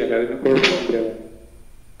ചെയ്യാം, അതിന് കുഴപ്പമില്ല.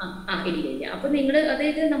 ഇല്ല. അപ്പൊ നിങ്ങൾ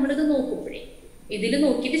അതായത് നമ്മളിത് നോക്കുമ്പോഴേ ഇതിൽ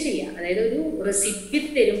നോക്കിയിട്ട് ചെയ്യാം. അതായത് ഒരു റെസിപ്പി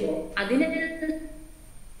തരുമ്പോ അതിന്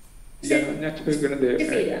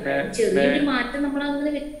ചെറിയൊരു മാറ്റം നമ്മൾ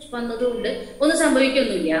അങ്ങനെ വന്നതുകൊണ്ട് ഒന്നും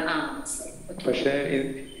സംഭവിക്കൊന്നുമില്ല. പക്ഷെ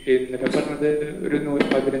ഇന്നലെ പറഞ്ഞത് ഒരു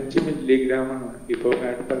 15 മില്ലിഗ്രാമാണ്, ഇപ്പൊ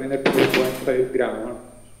മാഡം പറയുന്നത് 2.5 ഗ്രാമാണ്.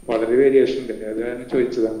 വളരെ വേരിയേഷൻ ഉണ്ട്, അതാണ്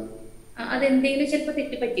ചോദിച്ചതാണ്. അതെന്തെങ്കിലും ചിലപ്പോൾ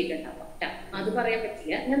തെറ്റി പറ്റിയിട്ടുണ്ടാവാം, അത് പറയാൻ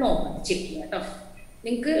പറ്റില്ല. ഞാൻ നോക്കാം, ചെക്ക് ചെയ്യാം കേട്ടോ.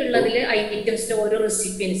 നിങ്ങൾക്ക് ഉള്ളതിൽ ഐറ്റംസിന്റെ ഓരോ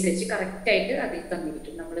റെസിപ്പി അനുസരിച്ച് കറക്റ്റ് ആയിട്ട് അതിൽ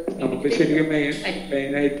തന്നിരിക്കും. നമുക്ക് ശരിക്കും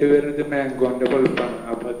മെയിൻ ആയിട്ട് വരുന്നത് മാംഗോന്റെ പൾപ്പാണ്.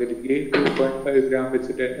 അപ്പൊ അതിലേക്ക് 2.5 gram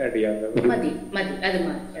വെച്ചിട്ട് ആഡ് ചെയ്യാം. മതി, അത്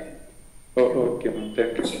മതി. Okay ma'am,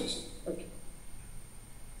 thank you.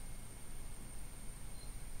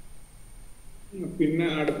 പിന്നെ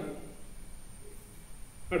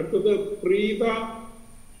അടുത്തത് പ്രീത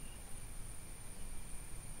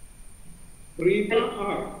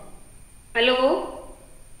ആർ. ഹലോ.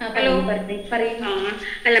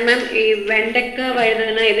 അല്ല മാം, ഈ വെണ്ടക്ക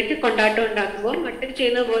വഴുതന ഇതൊക്കെ കൊണ്ടാട്ടം ഉണ്ടാക്കുമ്പോൾ മട്ടൻ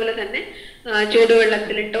ചെയ്യുന്ന പോലെ തന്നെ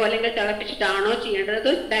ചൂടുവെള്ളത്തിലിട്ടോ അല്ലെങ്കിൽ തിളപ്പിച്ചിട്ടാണോ ചെയ്യേണ്ടത്, അത്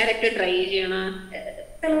ഡയറക്റ്റ് ഡ്രൈ ചെയ്യണോ?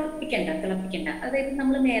 തിളപ്പിക്കണ്ട. അതായത്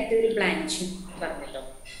നമ്മൾ നേരത്തെ ഒരു ബ്ലാൻച്ചിങ് പറഞ്ഞല്ലോ,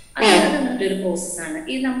 അത് നല്ലൊരു പ്രോസസ്സാണ്.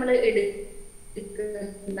 ഈ നമ്മൾ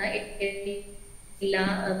എടുക്കുന്ന എല്ലാ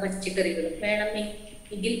പച്ചക്കറികളും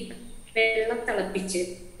വേണമെങ്കിൽ വെള്ളം തിളപ്പിച്ച്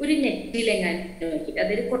ഒരു നെറ്റിലെങ്ങാനും നോക്കിയിട്ട്,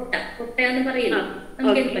 അതൊരു കൊട്ടയാന്ന് പറയുന്നു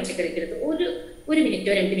നമുക്ക് പച്ചക്കറിക്കടുത്ത് ഒരു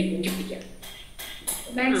മിനിറ്റോ 2 മിനിറ്റോ പിടിക്കാം.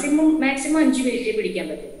 മാക്സിമം 5 മിനിറ്റ് പിടിക്കാൻ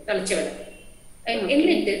പറ്റും തിളച്ച വെള്ളം.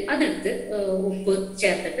 എന്നിട്ട് അതെടുത്ത് ഉപ്പ്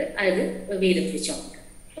ചേർത്തിട്ട് അത് വെയിലത്ത് വെച്ചോ,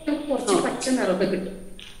 നമുക്ക് കുറച്ച് പച്ച നിറമൊക്കെ കിട്ടും.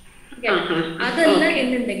 അതല്ല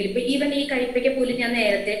എന്നുണ്ടെങ്കിൽ ഇപ്പൊ ഈവൻ ഈ കയ്പയ്ക്ക പോലും ഞാൻ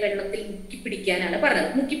നേരത്തെ വെള്ളത്തിൽ മുക്കി പിടിക്കാനാണ്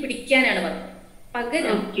പറഞ്ഞത്.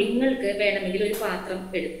 പകരം നിങ്ങൾക്ക് വേണമെങ്കിൽ ഒരു പാത്രം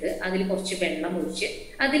എടുത്ത് അതിൽ കുറച്ച് വെള്ളം ഒഴിച്ച്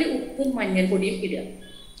അതിൽ ഉപ്പും മഞ്ഞൾപ്പൊടിയും ഇടുക.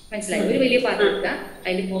 മനസ്സിലായി? ഒരു വലിയ പാത്രം എടുക്കുക,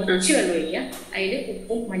 അതിൽ കുറച്ച് വെള്ളം ഒഴിക്കുക, അതിൽ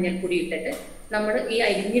ഉപ്പും മഞ്ഞൾപ്പൊടിയും ഇട്ടിട്ട് നമ്മൾ ഈ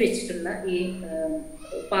അരിഞ്ഞു വെച്ചിട്ടുള്ള ഈ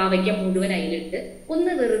പാവയ്ക്ക മുഴുവൻ അതിലിട്ട്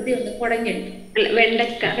ഒന്ന് വെറുതെ ഒന്ന് കുടഞ്ഞെടുക്കും.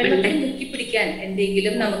 വെള്ളത്തിൽ മുക്കി പിടിക്കാൻ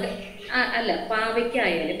എന്തെങ്കിലും നമുക്ക്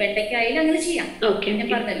പാവയ്ക്കായാലും വെണ്ടയ്ക്കായാലും അങ്ങനെ ചെയ്യാം. ഞാൻ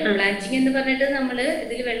പറഞ്ഞല്ലോ, ബ്ലാഞ്ചിങ് എന്ന് പറഞ്ഞിട്ട് നമ്മള്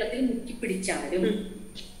ഇതിൽ വെള്ളത്തിൽ മുക്കി പിടിച്ചാലും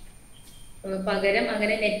പകരം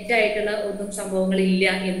അങ്ങനെ നെറ്റായിട്ടുള്ള ഒന്നും സംഭവങ്ങളില്ല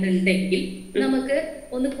എന്നുണ്ടെങ്കിൽ നമുക്ക്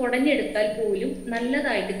ഒന്ന് കുടഞ്ഞെടുത്താൽ പോലും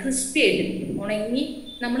നല്ലതായിട്ട് ക്രിസ്പി ആയിട്ട് ഉണങ്ങി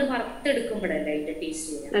നമ്മൾ വറുത്തെടുക്കുമ്പോഴല്ല അതിന്റെ ടേസ്റ്റ്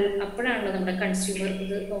വരിക. അപ്പോഴാണല്ലോ നമ്മുടെ കൺസ്യൂമർ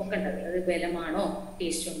ഇത് നോക്കേണ്ടത്, അത് ബലമാണോ,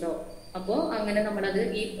 ടേസ്റ്റ് ഉണ്ടോ. അപ്പോൾ അങ്ങനെ നമ്മളത്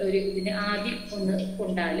ഈ ഒരു ഇതിന് ആവി ഒന്ന്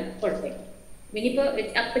കൊണ്ടാലും കുഴപ്പമില്ല. ഇനിയിപ്പോ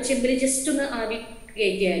അപ്പച്ചെമ്പിൽ ജസ്റ്റ് ഒന്ന് ആവി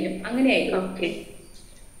കയറ്റിയാലും അങ്ങനെ ആയിരിക്കും.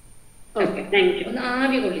 ഒന്ന്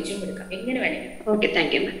ആവി കൊള്ളിച്ചും എടുക്കാം, എങ്ങനെ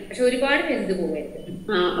വേണമെങ്കിലും. പക്ഷെ ഒരുപാട് വെന്ത് പോകരുത്.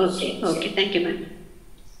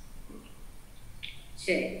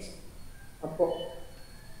 ശരി. അപ്പോ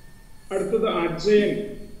അടുത്തത് അജയൻ.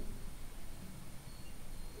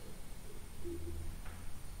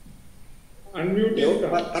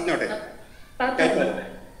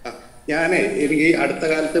 എനിക്ക് അടുത്ത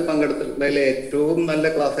കാലത്ത് പങ്കെടുത്തിട്ടുള്ളതിൽ ഏറ്റവും നല്ല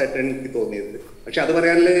ക്ലാസ് ആയിട്ടാണ് എനിക്ക് തോന്നിയത്. പക്ഷെ അത്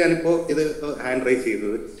പറയാനല്ലേ ഞാനിപ്പോ ഇത് ഹാൻഡ് റൈസ്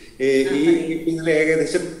ചെയ്തത്. ഈ ഇതിൽ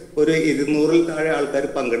ഏകദേശം ഒരു 200-ൽ താഴെ ആൾക്കാർ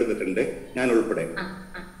പങ്കെടുത്തിട്ടുണ്ട്, ഞാൻ ഉൾപ്പെടെ.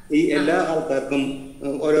 ഈ എല്ലാ ആൾക്കാർക്കും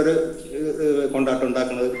ഓരോരോ കൊണ്ടാട്ടം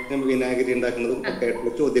ഉണ്ടാക്കുന്നതും വിനാഗിരി ഉണ്ടാക്കുന്നതും ഒക്കെ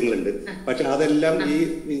ആയിട്ടുള്ള ചോദ്യങ്ങളുണ്ട്. പക്ഷെ അതെല്ലാം ഈ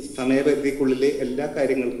സമയപരിധിക്കുള്ളിൽ എല്ലാ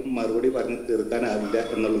കാര്യങ്ങൾക്കും മറുപടി പറഞ്ഞ് തീർക്കാനാവില്ല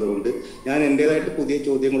എന്നുള്ളത് കൊണ്ട് ഞാൻ എന്റേതായിട്ട് പുതിയ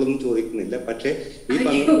ചോദ്യങ്ങളൊന്നും ചോദിക്കുന്നില്ല. പക്ഷെ ഈ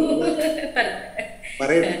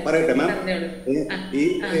പറയട്ടെ മാം, ഈ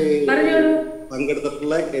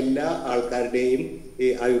പങ്കെടുത്തിട്ടുള്ള എല്ലാ ആൾക്കാരുടെയും ഈ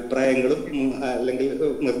അഭിപ്രായങ്ങളും അല്ലെങ്കിൽ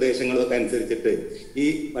നിർദ്ദേശങ്ങളും ഒക്കെ അനുസരിച്ചിട്ട് ഈ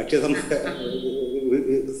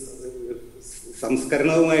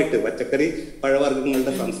സംസ്കരണവുമായിട്ട്, പച്ചക്കറി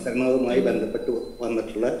പഴവർഗ്ഗങ്ങളുടെ സംസ്കരണവുമായി ബന്ധപ്പെട്ട്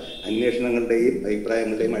വന്നിട്ടുള്ള അന്വേഷണങ്ങളുടെയും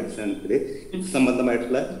അഭിപ്രായങ്ങളുടെയും അടിസ്ഥാനത്തിൽ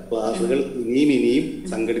സംബന്ധമായിട്ടുള്ള ക്ലാസുകൾ ഇനിയും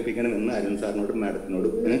സംഘടിപ്പിക്കണമെന്ന് അരുൺ സാറിനോടും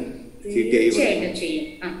മാഡത്തിനോടും CTI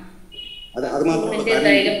അത് മാത്രമല്ല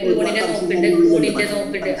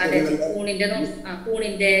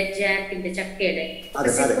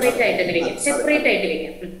സെപ്പറേറ്റ്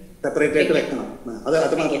ആയിട്ട് വെക്കണം. അത്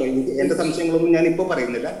മാത്രമല്ല, എന്റെ സംശയങ്ങളൊന്നും ഞാൻ ഇപ്പൊ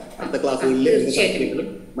പറയുന്നില്ല. അടുത്ത ക്ലാസ്സുകളിൽ എന്റെ സംശയങ്ങളും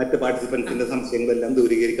മറ്റ് പാർട്ടിസിപ്പൻസിന്റെ സംശയങ്ങളും എല്ലാം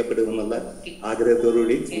ദൂരീകരിക്കപ്പെടുമെന്നുള്ള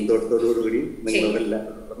ആഗ്രഹത്തോടുകൂടി സന്തോഷത്തോടുകൂടി നിങ്ങളോടെല്ലാം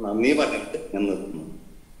നന്ദി പറഞ്ഞിട്ട് ഞാൻ നിർത്തുന്നു.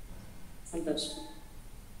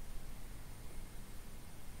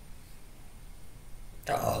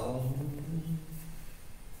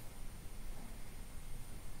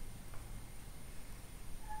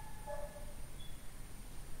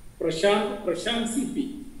 പ്രശാന്ത് CP.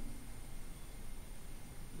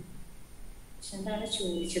 എന്താണ്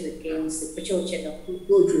ചോദിച്ചത്? ഇപ്പൊ ചോദിച്ചല്ലോ.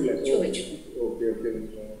 ചോദിച്ചു.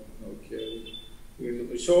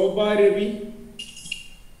 ശോഭ രവി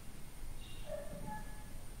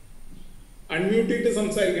അൺമ്യൂട്ട് ചെയ്തിട്ട്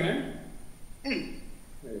സംസാരിക്കണേ.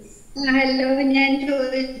 ഹലോ, ഞാൻ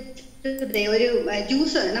ചോദിച്ചത് ഒരു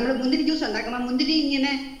ജ്യൂസ്, നമ്മൾ മുന്തിരി ജ്യൂസ് ഉണ്ടാക്കുമ്പോ മുന്തിരി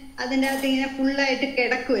ഇങ്ങനെ അതിന്റെ അകത്ത് ഇങ്ങനെ ഫുള്ളായിട്ട്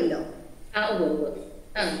കിടക്കുമല്ലോ,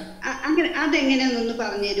 അങ്ങനെ അതെങ്ങനെയാന്നൊന്ന്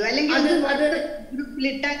പറഞ്ഞു തരുമോ? അല്ലെങ്കിൽ അത്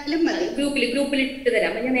ഗ്രൂപ്പിലിട്ടാലും മതി. ഗ്രൂപ്പിലിട്ട്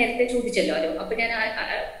തരാം. ഞാൻ നേരത്തെ ചോദിച്ചല്ലോ. അപ്പൊ ഞാൻ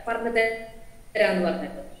പറഞ്ഞു തരാന്ന്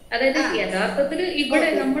പറഞ്ഞത്. അതായത് യഥാർത്ഥത്തിൽ ഇവിടെ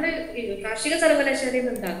നമ്മുടെ കാർഷിക സർവകലാശാലയിൽ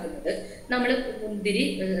ഉണ്ടാക്കുന്നത് നമ്മള് മുന്തിരി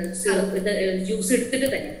ജ്യൂസ് എടുത്തിട്ട്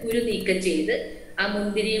തന്നെ കുരു നീക്കം ചെയ്ത് ആ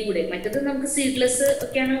മുന്തിരിയും കൂടെ, മറ്റത് നമുക്ക് സീഡ്ലെസ്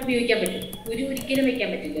ഒക്കെയാണ് ഉപയോഗിക്കാൻ പറ്റും, കുരു ഒരിക്കലും വെക്കാൻ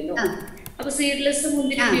പറ്റില്ലല്ലോ. അപ്പൊ സീഡ്ലെസ്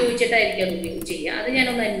മുന്തിരി ഉപയോഗിച്ചിട്ടായിരിക്കും അത് ചെയ്യുക. അത്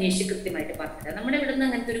ഞാനൊന്ന് അന്വേഷിച്ച് കൃത്യമായിട്ട് പറഞ്ഞുതരാം. നമ്മുടെ ഇവിടെ നിന്ന്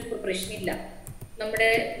അങ്ങനത്തെ ഒരു പ്രിപ്പറേഷൻ ഇല്ല. നമ്മുടെ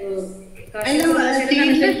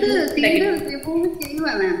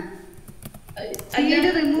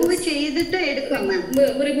റിമൂവ് ചെയ്തിട്ട്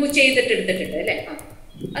എടുത്തിട്ടുണ്ട് അല്ലെ?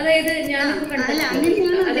 അതായത്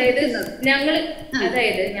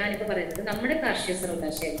ഞാനിപ്പോ പറയുന്നത് നമ്മുടെ കാർഷിക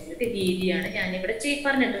സർവകലാശാലയുടെ രീതിയാണ് ഞാനിവിടെ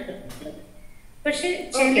പറഞ്ഞിട്ടുള്ളത്. പക്ഷെ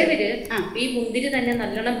ചിലവര് ഈ മുന്തിരി തന്നെ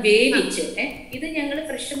നല്ലോണം വേവിച്ച്, ഇത് ഞങ്ങള്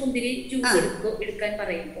ഫ്രഷ് മുന്തിരി ജ്യൂസ് എടുക്കാൻ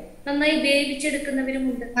പറയുമ്പോ നന്നായി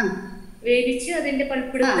വേവിച്ചെടുക്കുന്നവരുമുണ്ട്, വേവിച്ച് അതിന്റെ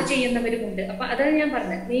പൾപ്പെടുത്ത് ചെയ്യുന്നവരുമുണ്ട്. അപ്പൊ അതാണ് ഞാൻ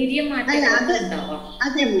പറഞ്ഞത്, നേരിയ മാറ്റം ഉണ്ടാവാം.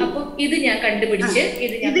 അപ്പൊ ഇത് ഞാൻ കണ്ടുപിടിച്ച്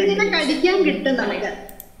കടിക്കാൻ കിട്ടും നമുക്ക്.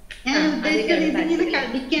 ഞാൻ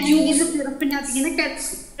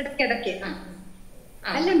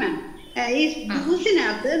അല്ല മാം, ഈ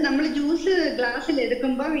ജ്യൂസിനകത്ത് നമ്മൾ ജ്യൂസ് ഗ്ലാസ്സിൽ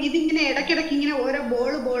എടുക്കുമ്പോ ഇതിങ്ങനെ ഇടയ്ക്കിടയ്ക്ക് ഇങ്ങനെ ഓരോ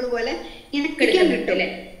ബോള് പോലെ ഇങ്ങനെ കിട്ടാൻ കിട്ടും.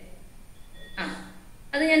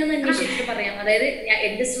 അത് ഞാനൊന്ന് അന്വേഷിച്ചിട്ട് പറയാം. അതായത്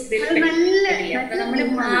എന്റെ നമ്മുടെ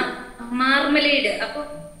മാർമലേഡ്, അപ്പൊ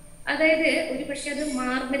അതായത് ഒരു പക്ഷെ അത്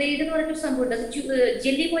മാർമലേഡ് എന്ന് പറഞ്ഞൊരു സംഭവം ഉണ്ട്. അത്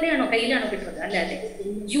ജെല്ലി പോലെയാണോ, കയ്യിലാണോ കിട്ടുന്നത്? അല്ലാതെ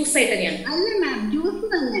ജ്യൂസ് ആയിട്ട് തന്നെയാണ്?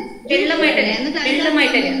 വെള്ളമായിട്ട് തന്നെയാണ്,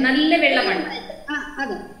 നല്ല വെള്ളമാണ്.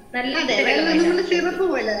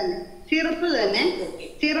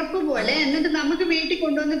 സിറപ്പ് പോലെ എന്നിട്ട് നമുക്ക് വീട്ടിൽ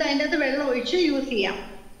കൊണ്ടുവന്നിട്ട് അതിൻ്റെ അകത്ത് വെള്ളം ഒഴിച്ച് യൂസ് ചെയ്യാം.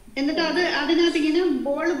 എന്നിട്ട് അതിനകത്ത് ഇങ്ങനെ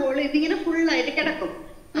ബോൾ ഇതിങ്ങനെ ഫുള്ളായിട്ട് കിടക്കും.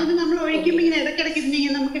 അത് നമ്മൾ ഒഴിക്കുമ്പോ ഇങ്ങനെ ഇടയ്ക്കിടയ്ക്ക് ഇതിനെ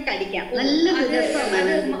നമുക്ക് കടിക്കാം. നല്ല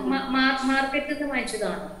മാർക്കറ്റിൽ നിന്ന്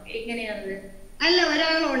വാങ്ങിച്ചതാണോ? എങ്ങനെയാണത്? അല്ല,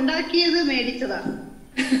 ഒരാൾ ഉണ്ടാക്കിയത് മേടിച്ചതാണ്.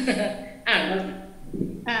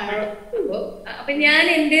 അപ്പൊ ഞാൻ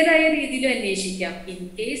എന്റേതായ രീതിയിൽ അന്വേഷിക്കാം. ഇൻ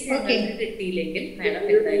കേസ് ഞങ്ങൾക്ക് കിട്ടിയില്ലെങ്കിൽ മാഡം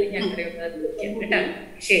എന്തായാലും ഞങ്ങൾ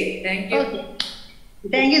ശരി. Thank you.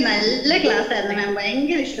 നല്ല ക്ലാസ് ആയിരുന്നു മാം,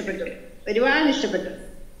 ഭയങ്കര ഇഷ്ടപ്പെട്ടു, ഒരുപാട് ഇഷ്ടപ്പെട്ടു.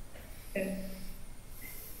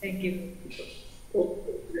 Thank you.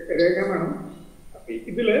 രേഖ മാഡം,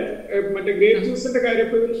 ഇതില് മറ്റേ ഗ്രേപ്പ് ജ്യൂസിന്റെ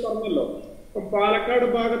കാര്യത്തിൽ പറഞ്ഞല്ലോ. ഇപ്പം പാലക്കാട്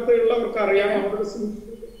ഭാഗത്ത് ഉള്ളവർക്ക് അറിയാം, അവിടെ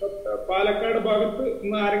പാലക്കാട് ഭാഗത്ത്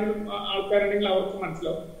ഇന്ന് ആരെങ്കിലും ആൾക്കാരുണ്ടെങ്കിൽ അവർക്ക്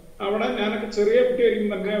മനസ്സിലാവും. അവിടെ ഞാനൊക്കെ ചെറിയ കുട്ടിയായിരിക്കും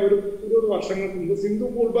തന്നെ ഒരു 20 വർഷങ്ങൾക്ക് മുമ്പ് സിന്ധു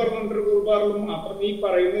കൂൾബാർ എന്ന് പറഞ്ഞൊരു കൂൾബാറിൽ മാത്രം ഈ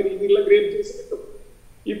പറയുന്ന രീതിയിലുള്ള ഗ്രേപ്പ് ജ്യൂസ് കിട്ടും.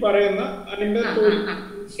 ഈ പറയുന്ന അതിന്റെ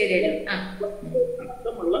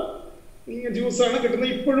അടക്കമുള്ള ജ്യൂസാണ്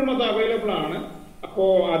കിട്ടുന്നത്. ഇപ്പോഴും അത് അവൈലബിൾ ആണ്. അപ്പോ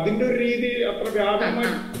അതിന്റെ ഒരു രീതി അത്ര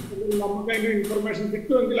വ്യാപകമായി നമുക്ക് അതിന്റെ ഇൻഫർമേഷൻ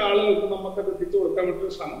കിട്ടുമെങ്കിൽ ആളുകൾക്ക് നമുക്കത് എത്തിച്ചു കൊടുക്കാൻ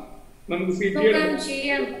പറ്റുന്ന ശ്രമം നമുക്ക്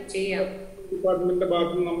ഡിപ്പാർട്ട്മെന്റിന്റെ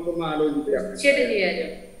ഭാഗത്ത് നിന്ന് നമുക്കൊന്ന് ആലോചിക്കാം.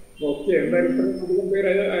 ഓക്കെ, എന്തായാലും ഇത്രയും അധികം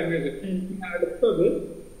പേര് അന്വേഷിച്ചു. അടുത്തത്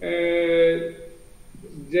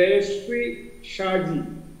ജയശ്രീ ഷാജി,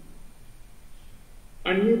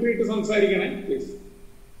 അൺമ്യൂട്ട് ചെയ്തിട്ട് സംസാരിക്കണേ പ്ലീസ്.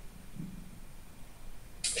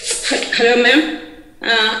 ഹലോ മാം,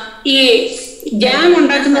 ഈ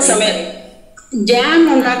ജാം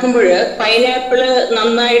ഉണ്ടാക്കുമ്പോൾ പൈനാപ്പിള്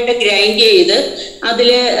നന്നായിട്ട് ഗ്രൈൻഡ് ചെയ്ത്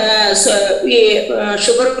അതില് ഈ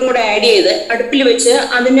ഷുഗറും കൂടെ ആഡ് ചെയ്ത് അടുപ്പിൽ വെച്ച്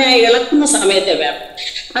അതിനെ ഇളക്കുന്ന സമയത്തെ വേണം.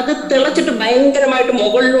 അത് തിളച്ചിട്ട് ഭയങ്കരമായിട്ട്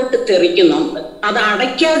മുകളിലോട്ട് തെറിക്കുന്നുണ്ട്. അത്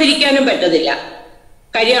അടയ്ക്കാതിരിക്കാനും പറ്റത്തില്ല.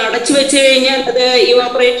 കാര്യം അടച്ചു വെച്ച് കഴിഞ്ഞാൽ അത്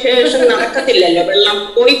ഇവാപറേഷൻ നടക്കത്തില്ലല്ലോ, വെള്ളം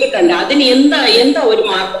പോയി കിട്ടണ്ട. അതിന് എന്താ ഒരു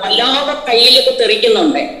മാർഗം? അല്ലാതെ കയ്യിലൊക്കെ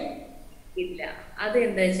തെറിക്കുന്നുണ്ട്. ഇല്ല, അത്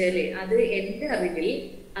എന്താ വെച്ചാല് അത് എന്റെ അറിവിൽ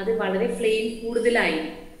അത് വളരെ ഫ്ലെയിം കൂടുതലായി,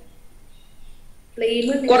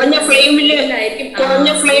 കുറഞ്ഞ ഫ്ലെയിമിൽ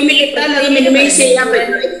ഇട്ടാൽ അത് മിനിമൈസ് ചെയ്യാൻ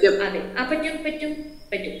പറ്റും. അതെ, പറ്റും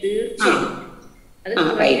തീർച്ചയായും. അത്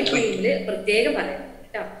കുറഞ്ഞ ഫ്ലെയിമില് പ്രത്യേകം പറയാം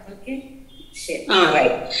കേട്ടോ. ഓക്കെ,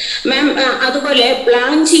 റൈറ്റ് മാം. അതുപോലെ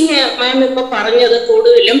ബ്ലാഞ്ചിങ് മാം ഇപ്പൊ പറഞ്ഞത്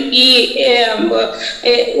കൂടുതലും ഈ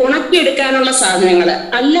ഉണക്കിയെടുക്കാനുള്ള സാധനങ്ങൾ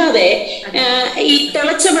അല്ലാതെ ഈ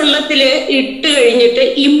തിളച്ച വെള്ളത്തിൽ ഇട്ട് കഴിഞ്ഞിട്ട്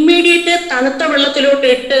ഇമ്മീഡിയറ്റ് തണുത്ത വെള്ളത്തിലോട്ട്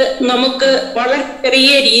ഇട്ട് നമുക്ക് വളരെ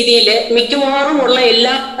ചെറിയ രീതിയിൽ മിക്കവാറും ഉള്ള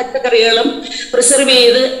എല്ലാ പച്ചക്കറികളും പ്രിസർവ്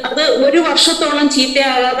ചെയ്ത് അത് ഒരു വർഷത്തോളം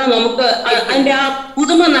ചീത്തയാകാതെ നമുക്ക് അതിന്റെ ആ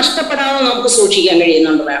പുതുമ നഷ്ടപ്പെടാതെ നമുക്ക് സൂക്ഷിക്കാൻ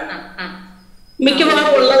കഴിയുന്നുണ്ട് മാം.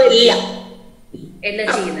 മിക്കവാറും ഉള്ളതെല്ലാം എല്ലാം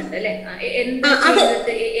ചെയ്യുന്നുണ്ട് അല്ലെ?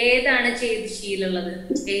 ഏതാണ് ചെയ്ത് ശീലമുള്ളത്?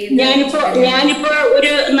 ഞാനിപ്പോ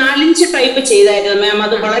ഒരു 4-5 ടൈപ്പ് ചെയ്തായിരുന്നു മാം.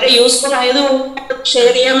 അത് വളരെ യൂസ്ഫുൾ ആയതുകൊണ്ട്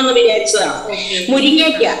ഷെയർ ചെയ്യാമെന്ന് വിചാരിച്ചതാണ്.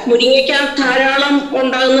 മുരിങ്ങയ്ക്ക ധാരാളം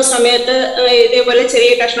ഉണ്ടാകുന്ന സമയത്ത് ഇതേപോലെ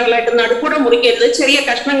ചെറിയ കഷ്ണങ്ങളായിട്ട് നടുക്കൂടെ മുറിക്കരുത്, ചെറിയ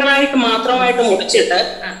കഷ്ണങ്ങളായിട്ട് മാത്രമായിട്ട് മുറിച്ചിട്ട്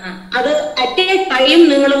അത് അറ്റ് എ ടൈം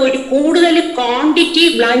നിങ്ങൾ ഒരു കൂടുതൽ ക്വാണ്ടിറ്റി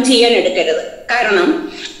ബ്ലാൻഡ് ചെയ്യാൻ എടുക്കരുത്. കാരണം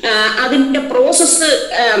അതിന്റെ പ്രോസസ്സ്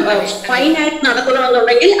ഫൈനായിട്ട്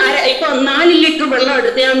നടക്കണമെന്നുണ്ടെങ്കിൽ ഇപ്പൊ 4 ലിറ്റർ വെള്ളം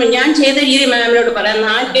എടുത്ത് ഞാൻ ചെയ്ത രീതി മാമിനോട് പറയാം.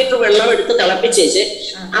 4 ലിറ്റർ വെള്ളം എടുത്ത് തിളപ്പിച്ചേച്ച്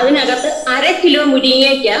അതിനകത്ത് 1/2 കിലോ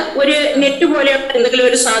മുരിങ്ങയ്ക്ക ഒരു നെറ്റ് പോലെ എന്തെങ്കിലും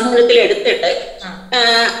ഒരു സാധനത്തിൽ എടുത്തിട്ട്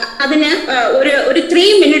അതിന് ഒരു 3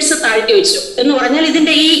 മിനിറ്റ്സ് താഴ്ത്തി വെച്ചു എന്ന് പറഞ്ഞാൽ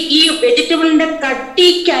ഇതിന്റെ ഈ വെജിറ്റബിളിന്റെ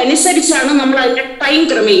കട്ടിക്ക് അനുസരിച്ചാണ് നമ്മൾ അതിന്റെ ടൈം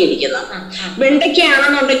ക്രമീകരിക്കുന്നത്.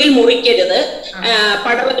 വെണ്ടയ്ക്കയാണെന്നുണ്ടെങ്കിൽ മുറിക്കരുത്,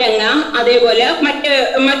 പടവലങ്ങ അതേപോലെ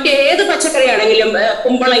മറ്റേത് പച്ചക്കറി ആണെങ്കിലും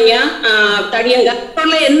കുമ്പളങ്ങ, തടിയങ്ക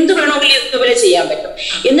ഉള്ള എന്ത് വേണമെങ്കിലും ഇതുപോലെ ചെയ്യാൻ പറ്റും.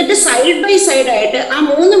 എന്നിട്ട് സൈഡ് ബൈ സൈഡ് ആയിട്ട് ആ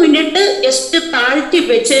 3 മിനിറ്റ് ജസ്റ്റ് താഴ്ത്തി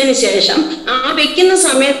വെച്ചതിന് ശേഷം ആ വെക്കുന്ന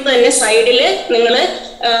സമയത്ത് തന്നെ സൈഡില് നിങ്ങള്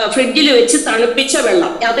ഫ്രിഡ്ജിൽ വെച്ച് തണുപ്പിച്ച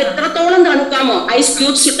വെള്ളം, അത് എത്രത്തോളം തണുക്കാമോ ഐസ്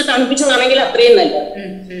ക്യൂബ്സ് ഇട്ട് തണുപ്പിച്ചതാണെങ്കിൽ അത്രയും നല്ലത്.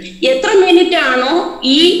 എത്ര മിനിറ്റ് ആണോ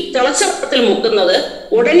ഈ തിളച്ച വെള്ളത്തിൽ മുക്കുന്നത്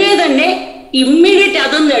ഉടനെ തന്നെ ഇമ്മീഡിയറ്റ്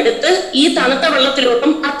അതൊന്ന് എടുത്ത് ഈ തണുത്ത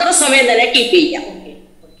വെള്ളത്തിലോട്ടും അത്ര സമയം തന്നെ കീപ്പ് ചെയ്യാം.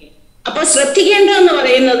 അപ്പൊ ശ്രദ്ധിക്കേണ്ടതെന്ന്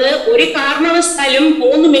പറയുന്നത് ഒരു കാരണവശാലും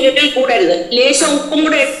 3 മിനിറ്റിൽ കൂടരുത്. ലേശം ഉപ്പും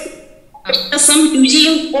കൂടെ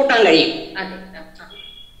രുചിയും കൂട്ടാൻ കഴിയും.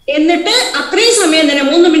 എന്നിട്ട് അത്രയും സമയം തന്നെ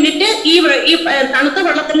 3 മിനിറ്റ് ഈ തണുത്ത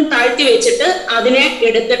വെള്ളത്തിൽ താഴ്ത്തി വെച്ചിട്ട് അതിനെ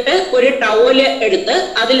എടുത്തിട്ട് ഒരു ടവല് എടുത്ത്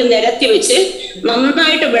അതിൽ നിരത്തി വെച്ച്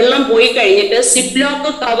നന്നായിട്ട് വെള്ളം പോയി കഴിഞ്ഞിട്ട്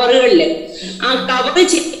സിപ്ലോക്ക് കവറുകളിൽ ആ കവർ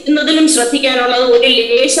ചെയ്യുന്നതിലും ശ്രദ്ധിക്കാനുള്ളത് ഒരു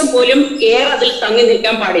ലേശം പോലും എയർ അതിൽ തങ്ങി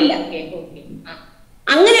നിൽക്കാൻ പാടില്ല.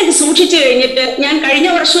 അങ്ങനെയൊക്കെ സൂക്ഷിച്ചു കഴിഞ്ഞിട്ട് ഞാൻ കഴിഞ്ഞ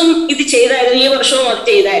വർഷവും ഇത് ചെയ്തായിരുന്നു, ഈ വർഷവും അത്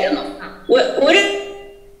ചെയ്തായിരുന്നു. ഒരു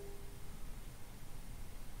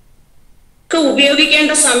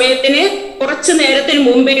ഉപയോഗിക്കേണ്ട സമയത്തിന് കുറച്ചു നേരത്തിന്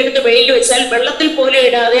മുമ്പേ എടുത്ത് വെയിൽ വെച്ചാൽ വെള്ളത്തിൽ പോലും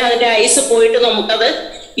ഇടാതെ അതിന്റെ ഐസ് പോയിട്ട് നമുക്കത്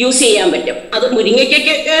യൂസ് ചെയ്യാൻ പറ്റും. അത്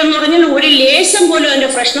മുരിങ്ങയ്ക്കൊക്കെ എന്ന് പറഞ്ഞാൽ ഒരു ലേശം പോലും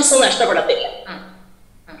അതിന്റെ freshness നഷ്ടപ്പെടത്തില്ല.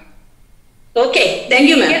 Okay, thank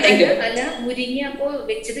you ma'am. Thank you. അല്ല, മുരിങ്ങ അപ്പോ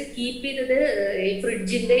വെച്ചത് കീപ്പ് ചെയ്തത്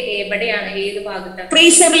ഫ്രിഡ്ജിന്റെ എവിടെയാണ്, ഏത് ഭാഗത്താണ്?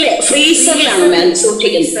 ഫ്രീസറിലാണ് മാം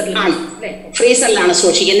സൂക്ഷിക്കുന്നത്. ഫ്രീസറിലാണ്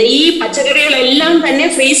സൂക്ഷിക്കുന്നത്. ഈ പച്ചക്കറികളെല്ലാം തന്നെ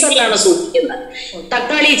ഫ്രീസറിലാണ് സൂക്ഷിക്കുന്നത്.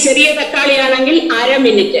 തക്കാളി, ചെറിയ തക്കാളി ആണെങ്കിൽ 1/2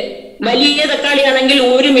 മിനിറ്റ്, വലിയ തക്കാളി ആണെങ്കിൽ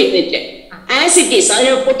 1 മിനിറ്റ്. ആസിറ്റീസ്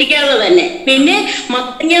അതിനെ പൊട്ടിക്കാതെ തന്നെ. പിന്നെ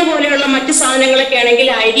മത്തങ്ങ പോലെയുള്ള മറ്റു സാധനങ്ങളൊക്കെ ആണെങ്കിൽ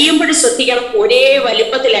അരിയുമ്പോഴും ശ്രദ്ധിക്കണം, ഒരേ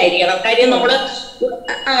വലിപ്പത്തിലായിരിക്കണം. കാര്യം നമ്മള്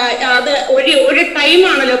അത് ഒരു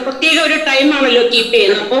ടൈമാണല്ലോ, പ്രത്യേക ഒരു ടൈമാണല്ലോ കീപ്പ്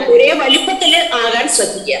ചെയ്യുന്നത്. അപ്പൊ ഒരേ വലിപ്പത്തിൽ ആകാൻ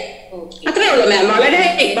ശ്രദ്ധിക്കുക. അത്രേ ഉള്ളൂ മാം. വളരെ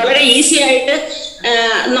വളരെ ഈസി ആയിട്ട്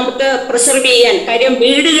നമുക്ക് പ്രിസർവ് ചെയ്യാൻ. കാര്യം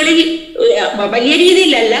വീടുകളിൽ വലിയ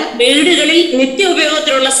രീതിയിലല്ല, വീടുകളിൽ നിത്യ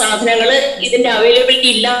ഉപയോഗത്തിലുള്ള സാധനങ്ങൾ ഇതിന്റെ അവൈലബിലിറ്റി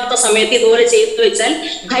ഇല്ലാത്ത സമയത്ത് ഇതുപോലെ ചെയ്തു വെച്ചാൽ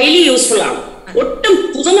ഹൈലി യൂസ്ഫുൾ ആണ്. ഒട്ടും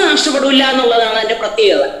പുതുമ നഷ്ടപ്പെടില്ല എന്നുള്ളതാണ് അതിന്റെ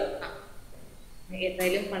പ്രത്യേകത.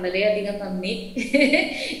 എന്തായാലും വളരെയധികം നന്ദി.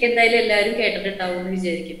 എന്തായാലും എല്ലാവരും കേട്ടിട്ടുണ്ടാവും എന്ന്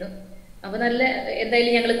വിചാരിക്കുന്നു. അപ്പൊ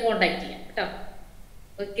എന്തായാലും ഞങ്ങൾ കോണ്ടാക്ട് ചെയ്യാം കേട്ടോ.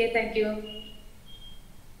 Okay, thank you.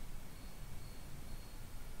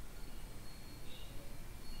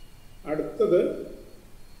 അടുത്തത്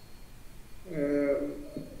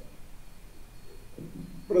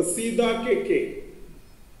പ്രസീത കെ.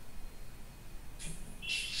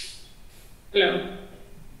 ഹലോ.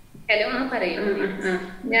 ഹലോ, പറയൂ.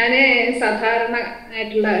 ഞാന് സാധാരണ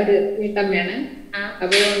ആയിട്ടുള്ള ഒരു വീട്ടമ്മയാണ്.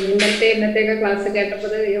 അപ്പൊ ഇന്നത്തെയൊക്കെ ക്ലാസ്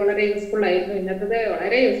കേട്ടപ്പോൾ വളരെ യൂസ്ഫുൾ ആയിരുന്നു. ഇന്നത്തത്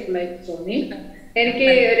വളരെ യൂസ്ഫുൾ ആയിട്ട് തോന്നി. എനിക്ക്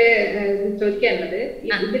ഒരു ചോദിക്കാനുള്ളത്,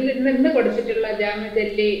 ഇതിൽ നിന്ന് കൊടുത്തിട്ടുള്ള ജാമ,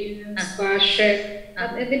 ജെല്ലി, സ്ക്വാഷ്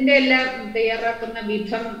ഇതിന്റെ എല്ലാം തയ്യാറാക്കുന്ന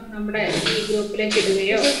വിധം നമ്മുടെ ഈ ഗ്രൂപ്പിലേക്ക്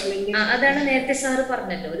ഇടുകയോ അല്ലെങ്കിൽ അതാണ് നേരത്തെ സാറ്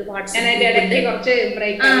പറഞ്ഞല്ലോ, ഒരു വാട്സ്ആപ്പ് കുറച്ച്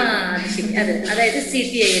ബ്രേക്ക്. അതായത്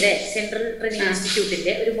CTIയുടെ സെൻട്രൽ ട്രെയിനിങ്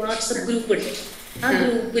ഇൻസ്റ്റിറ്റ്യൂട്ടിന്റെ ഒരു വാട്സ്ആപ്പ് ഗ്രൂപ്പ് ഉണ്ട്. ആ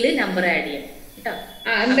ഗ്രൂപ്പില് നമ്പർ ആഡ് ചെയ്യാം കേട്ടോ.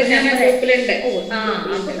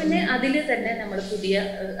 അപ്പൊ പിന്നെ അതില് തന്നെ നമ്മൾ പുതിയ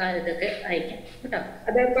ഇതൊക്കെ അയക്കാം കേട്ടോ.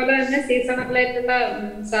 അതേപോലെ തന്നെ സീസണബിൾ ആയിട്ടുള്ള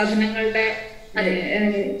സാധനങ്ങളുടെ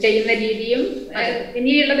ചെയ്യുന്ന രീതിയും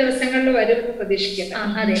ഇനിയുള്ള ദിവസങ്ങളിൽ വരുമെന്ന് പ്രതീക്ഷിക്കാം.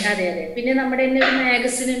 അതെ അതെ അതെ. പിന്നെ നമ്മുടെ തന്നെ ഒരു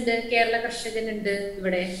മാഗസിൻ ഉണ്ട്, കേരള കർഷകനുണ്ട്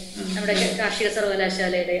ഇവിടെ നമ്മുടെ കാർഷിക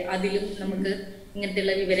സർവകലാശാലയുടെ. അതിലും നമുക്ക്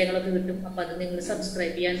ഇങ്ങനത്തെയുള്ള വിവരങ്ങളൊക്കെ കിട്ടും. അപ്പൊ അത് നിങ്ങൾ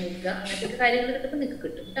സബ്സ്ക്രൈബ് ചെയ്യാൻ നോക്കുക. അങ്ങനത്തെ കാര്യങ്ങൾ കിട്ടുമ്പോൾ നിങ്ങൾക്ക്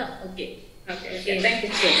കിട്ടും കേട്ടോ. ഓക്കെ,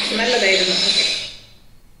 നല്ലതായിരുന്നു.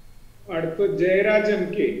 അടുത്ത Jayarajan M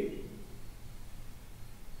K.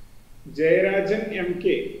 Jayarajan M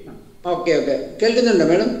K. Okay okay, കേൾക്കുന്നുണ്ടോ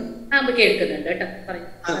മാഡം? കേൾക്കുന്നുണ്ട് കേട്ടോ, പറയും.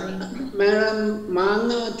 മാഡം,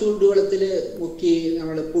 മാങ്ങ ചൂടുവെള്ളത്തില് മുക്കി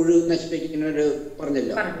നമ്മൾ പുഴു നശിപ്പിക്കുന്നവര്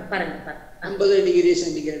പറഞ്ഞല്ലോ, 50 ഡിഗ്രി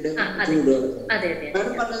സെന്റിഗ്രേഡ് ചൂടുവെള്ളത്തിൽ.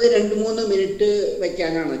 മാഡം പറഞ്ഞത് 2-3 മിനിറ്റ്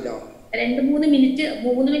വെക്കാനാണല്ലോ. 2-3 മിനിറ്റ്,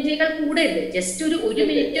 3 മിനിറ്റിനേക്കാൾ കൂടരുത്. ജസ്റ്റ് ഒരു 1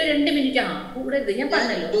 മിനിറ്റോ 2 മിനിറ്റോ കൂടരുത്. ഞാൻ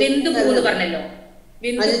പറഞ്ഞല്ലോ വെന്ത് പോകുന്നു പറഞ്ഞല്ലോ.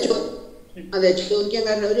 അതെ, ചോദിക്കാൻ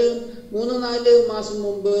കാരണം ഒരു 3-4 മാസം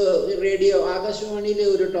മുമ്പ് റേഡിയോ ആകാശവാണിയിലെ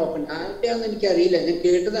ഒരു ടോക്കൺ ആരുടെയാണെന്ന് എനിക്കറിയില്ല, ഞാൻ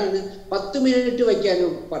കേട്ടതാണ് 10 മിനിറ്റ്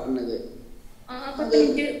വയ്ക്കാനും പറഞ്ഞത്.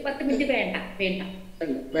 10 മിനിറ്റ് വേണ്ട വേണ്ട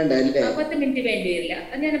വേണ്ട അല്ലേ? 10 മിനിറ്റ് വേണ്ടി വരില്ല.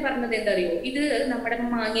 ഞാൻ പറഞ്ഞത് എന്താ അറിയോ, ഇത് നമ്മുടെ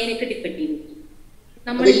മാങ്ങേനൊക്കെ ഡിപ്പെൻഡ് ചെയ്തിരിക്കും.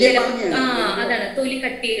 നമ്മൾ അതാണ് തൊലി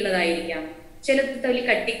കട്ടിയുള്ളതായിരിക്കാം, ചിലത് തൊലി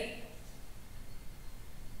കട്ടി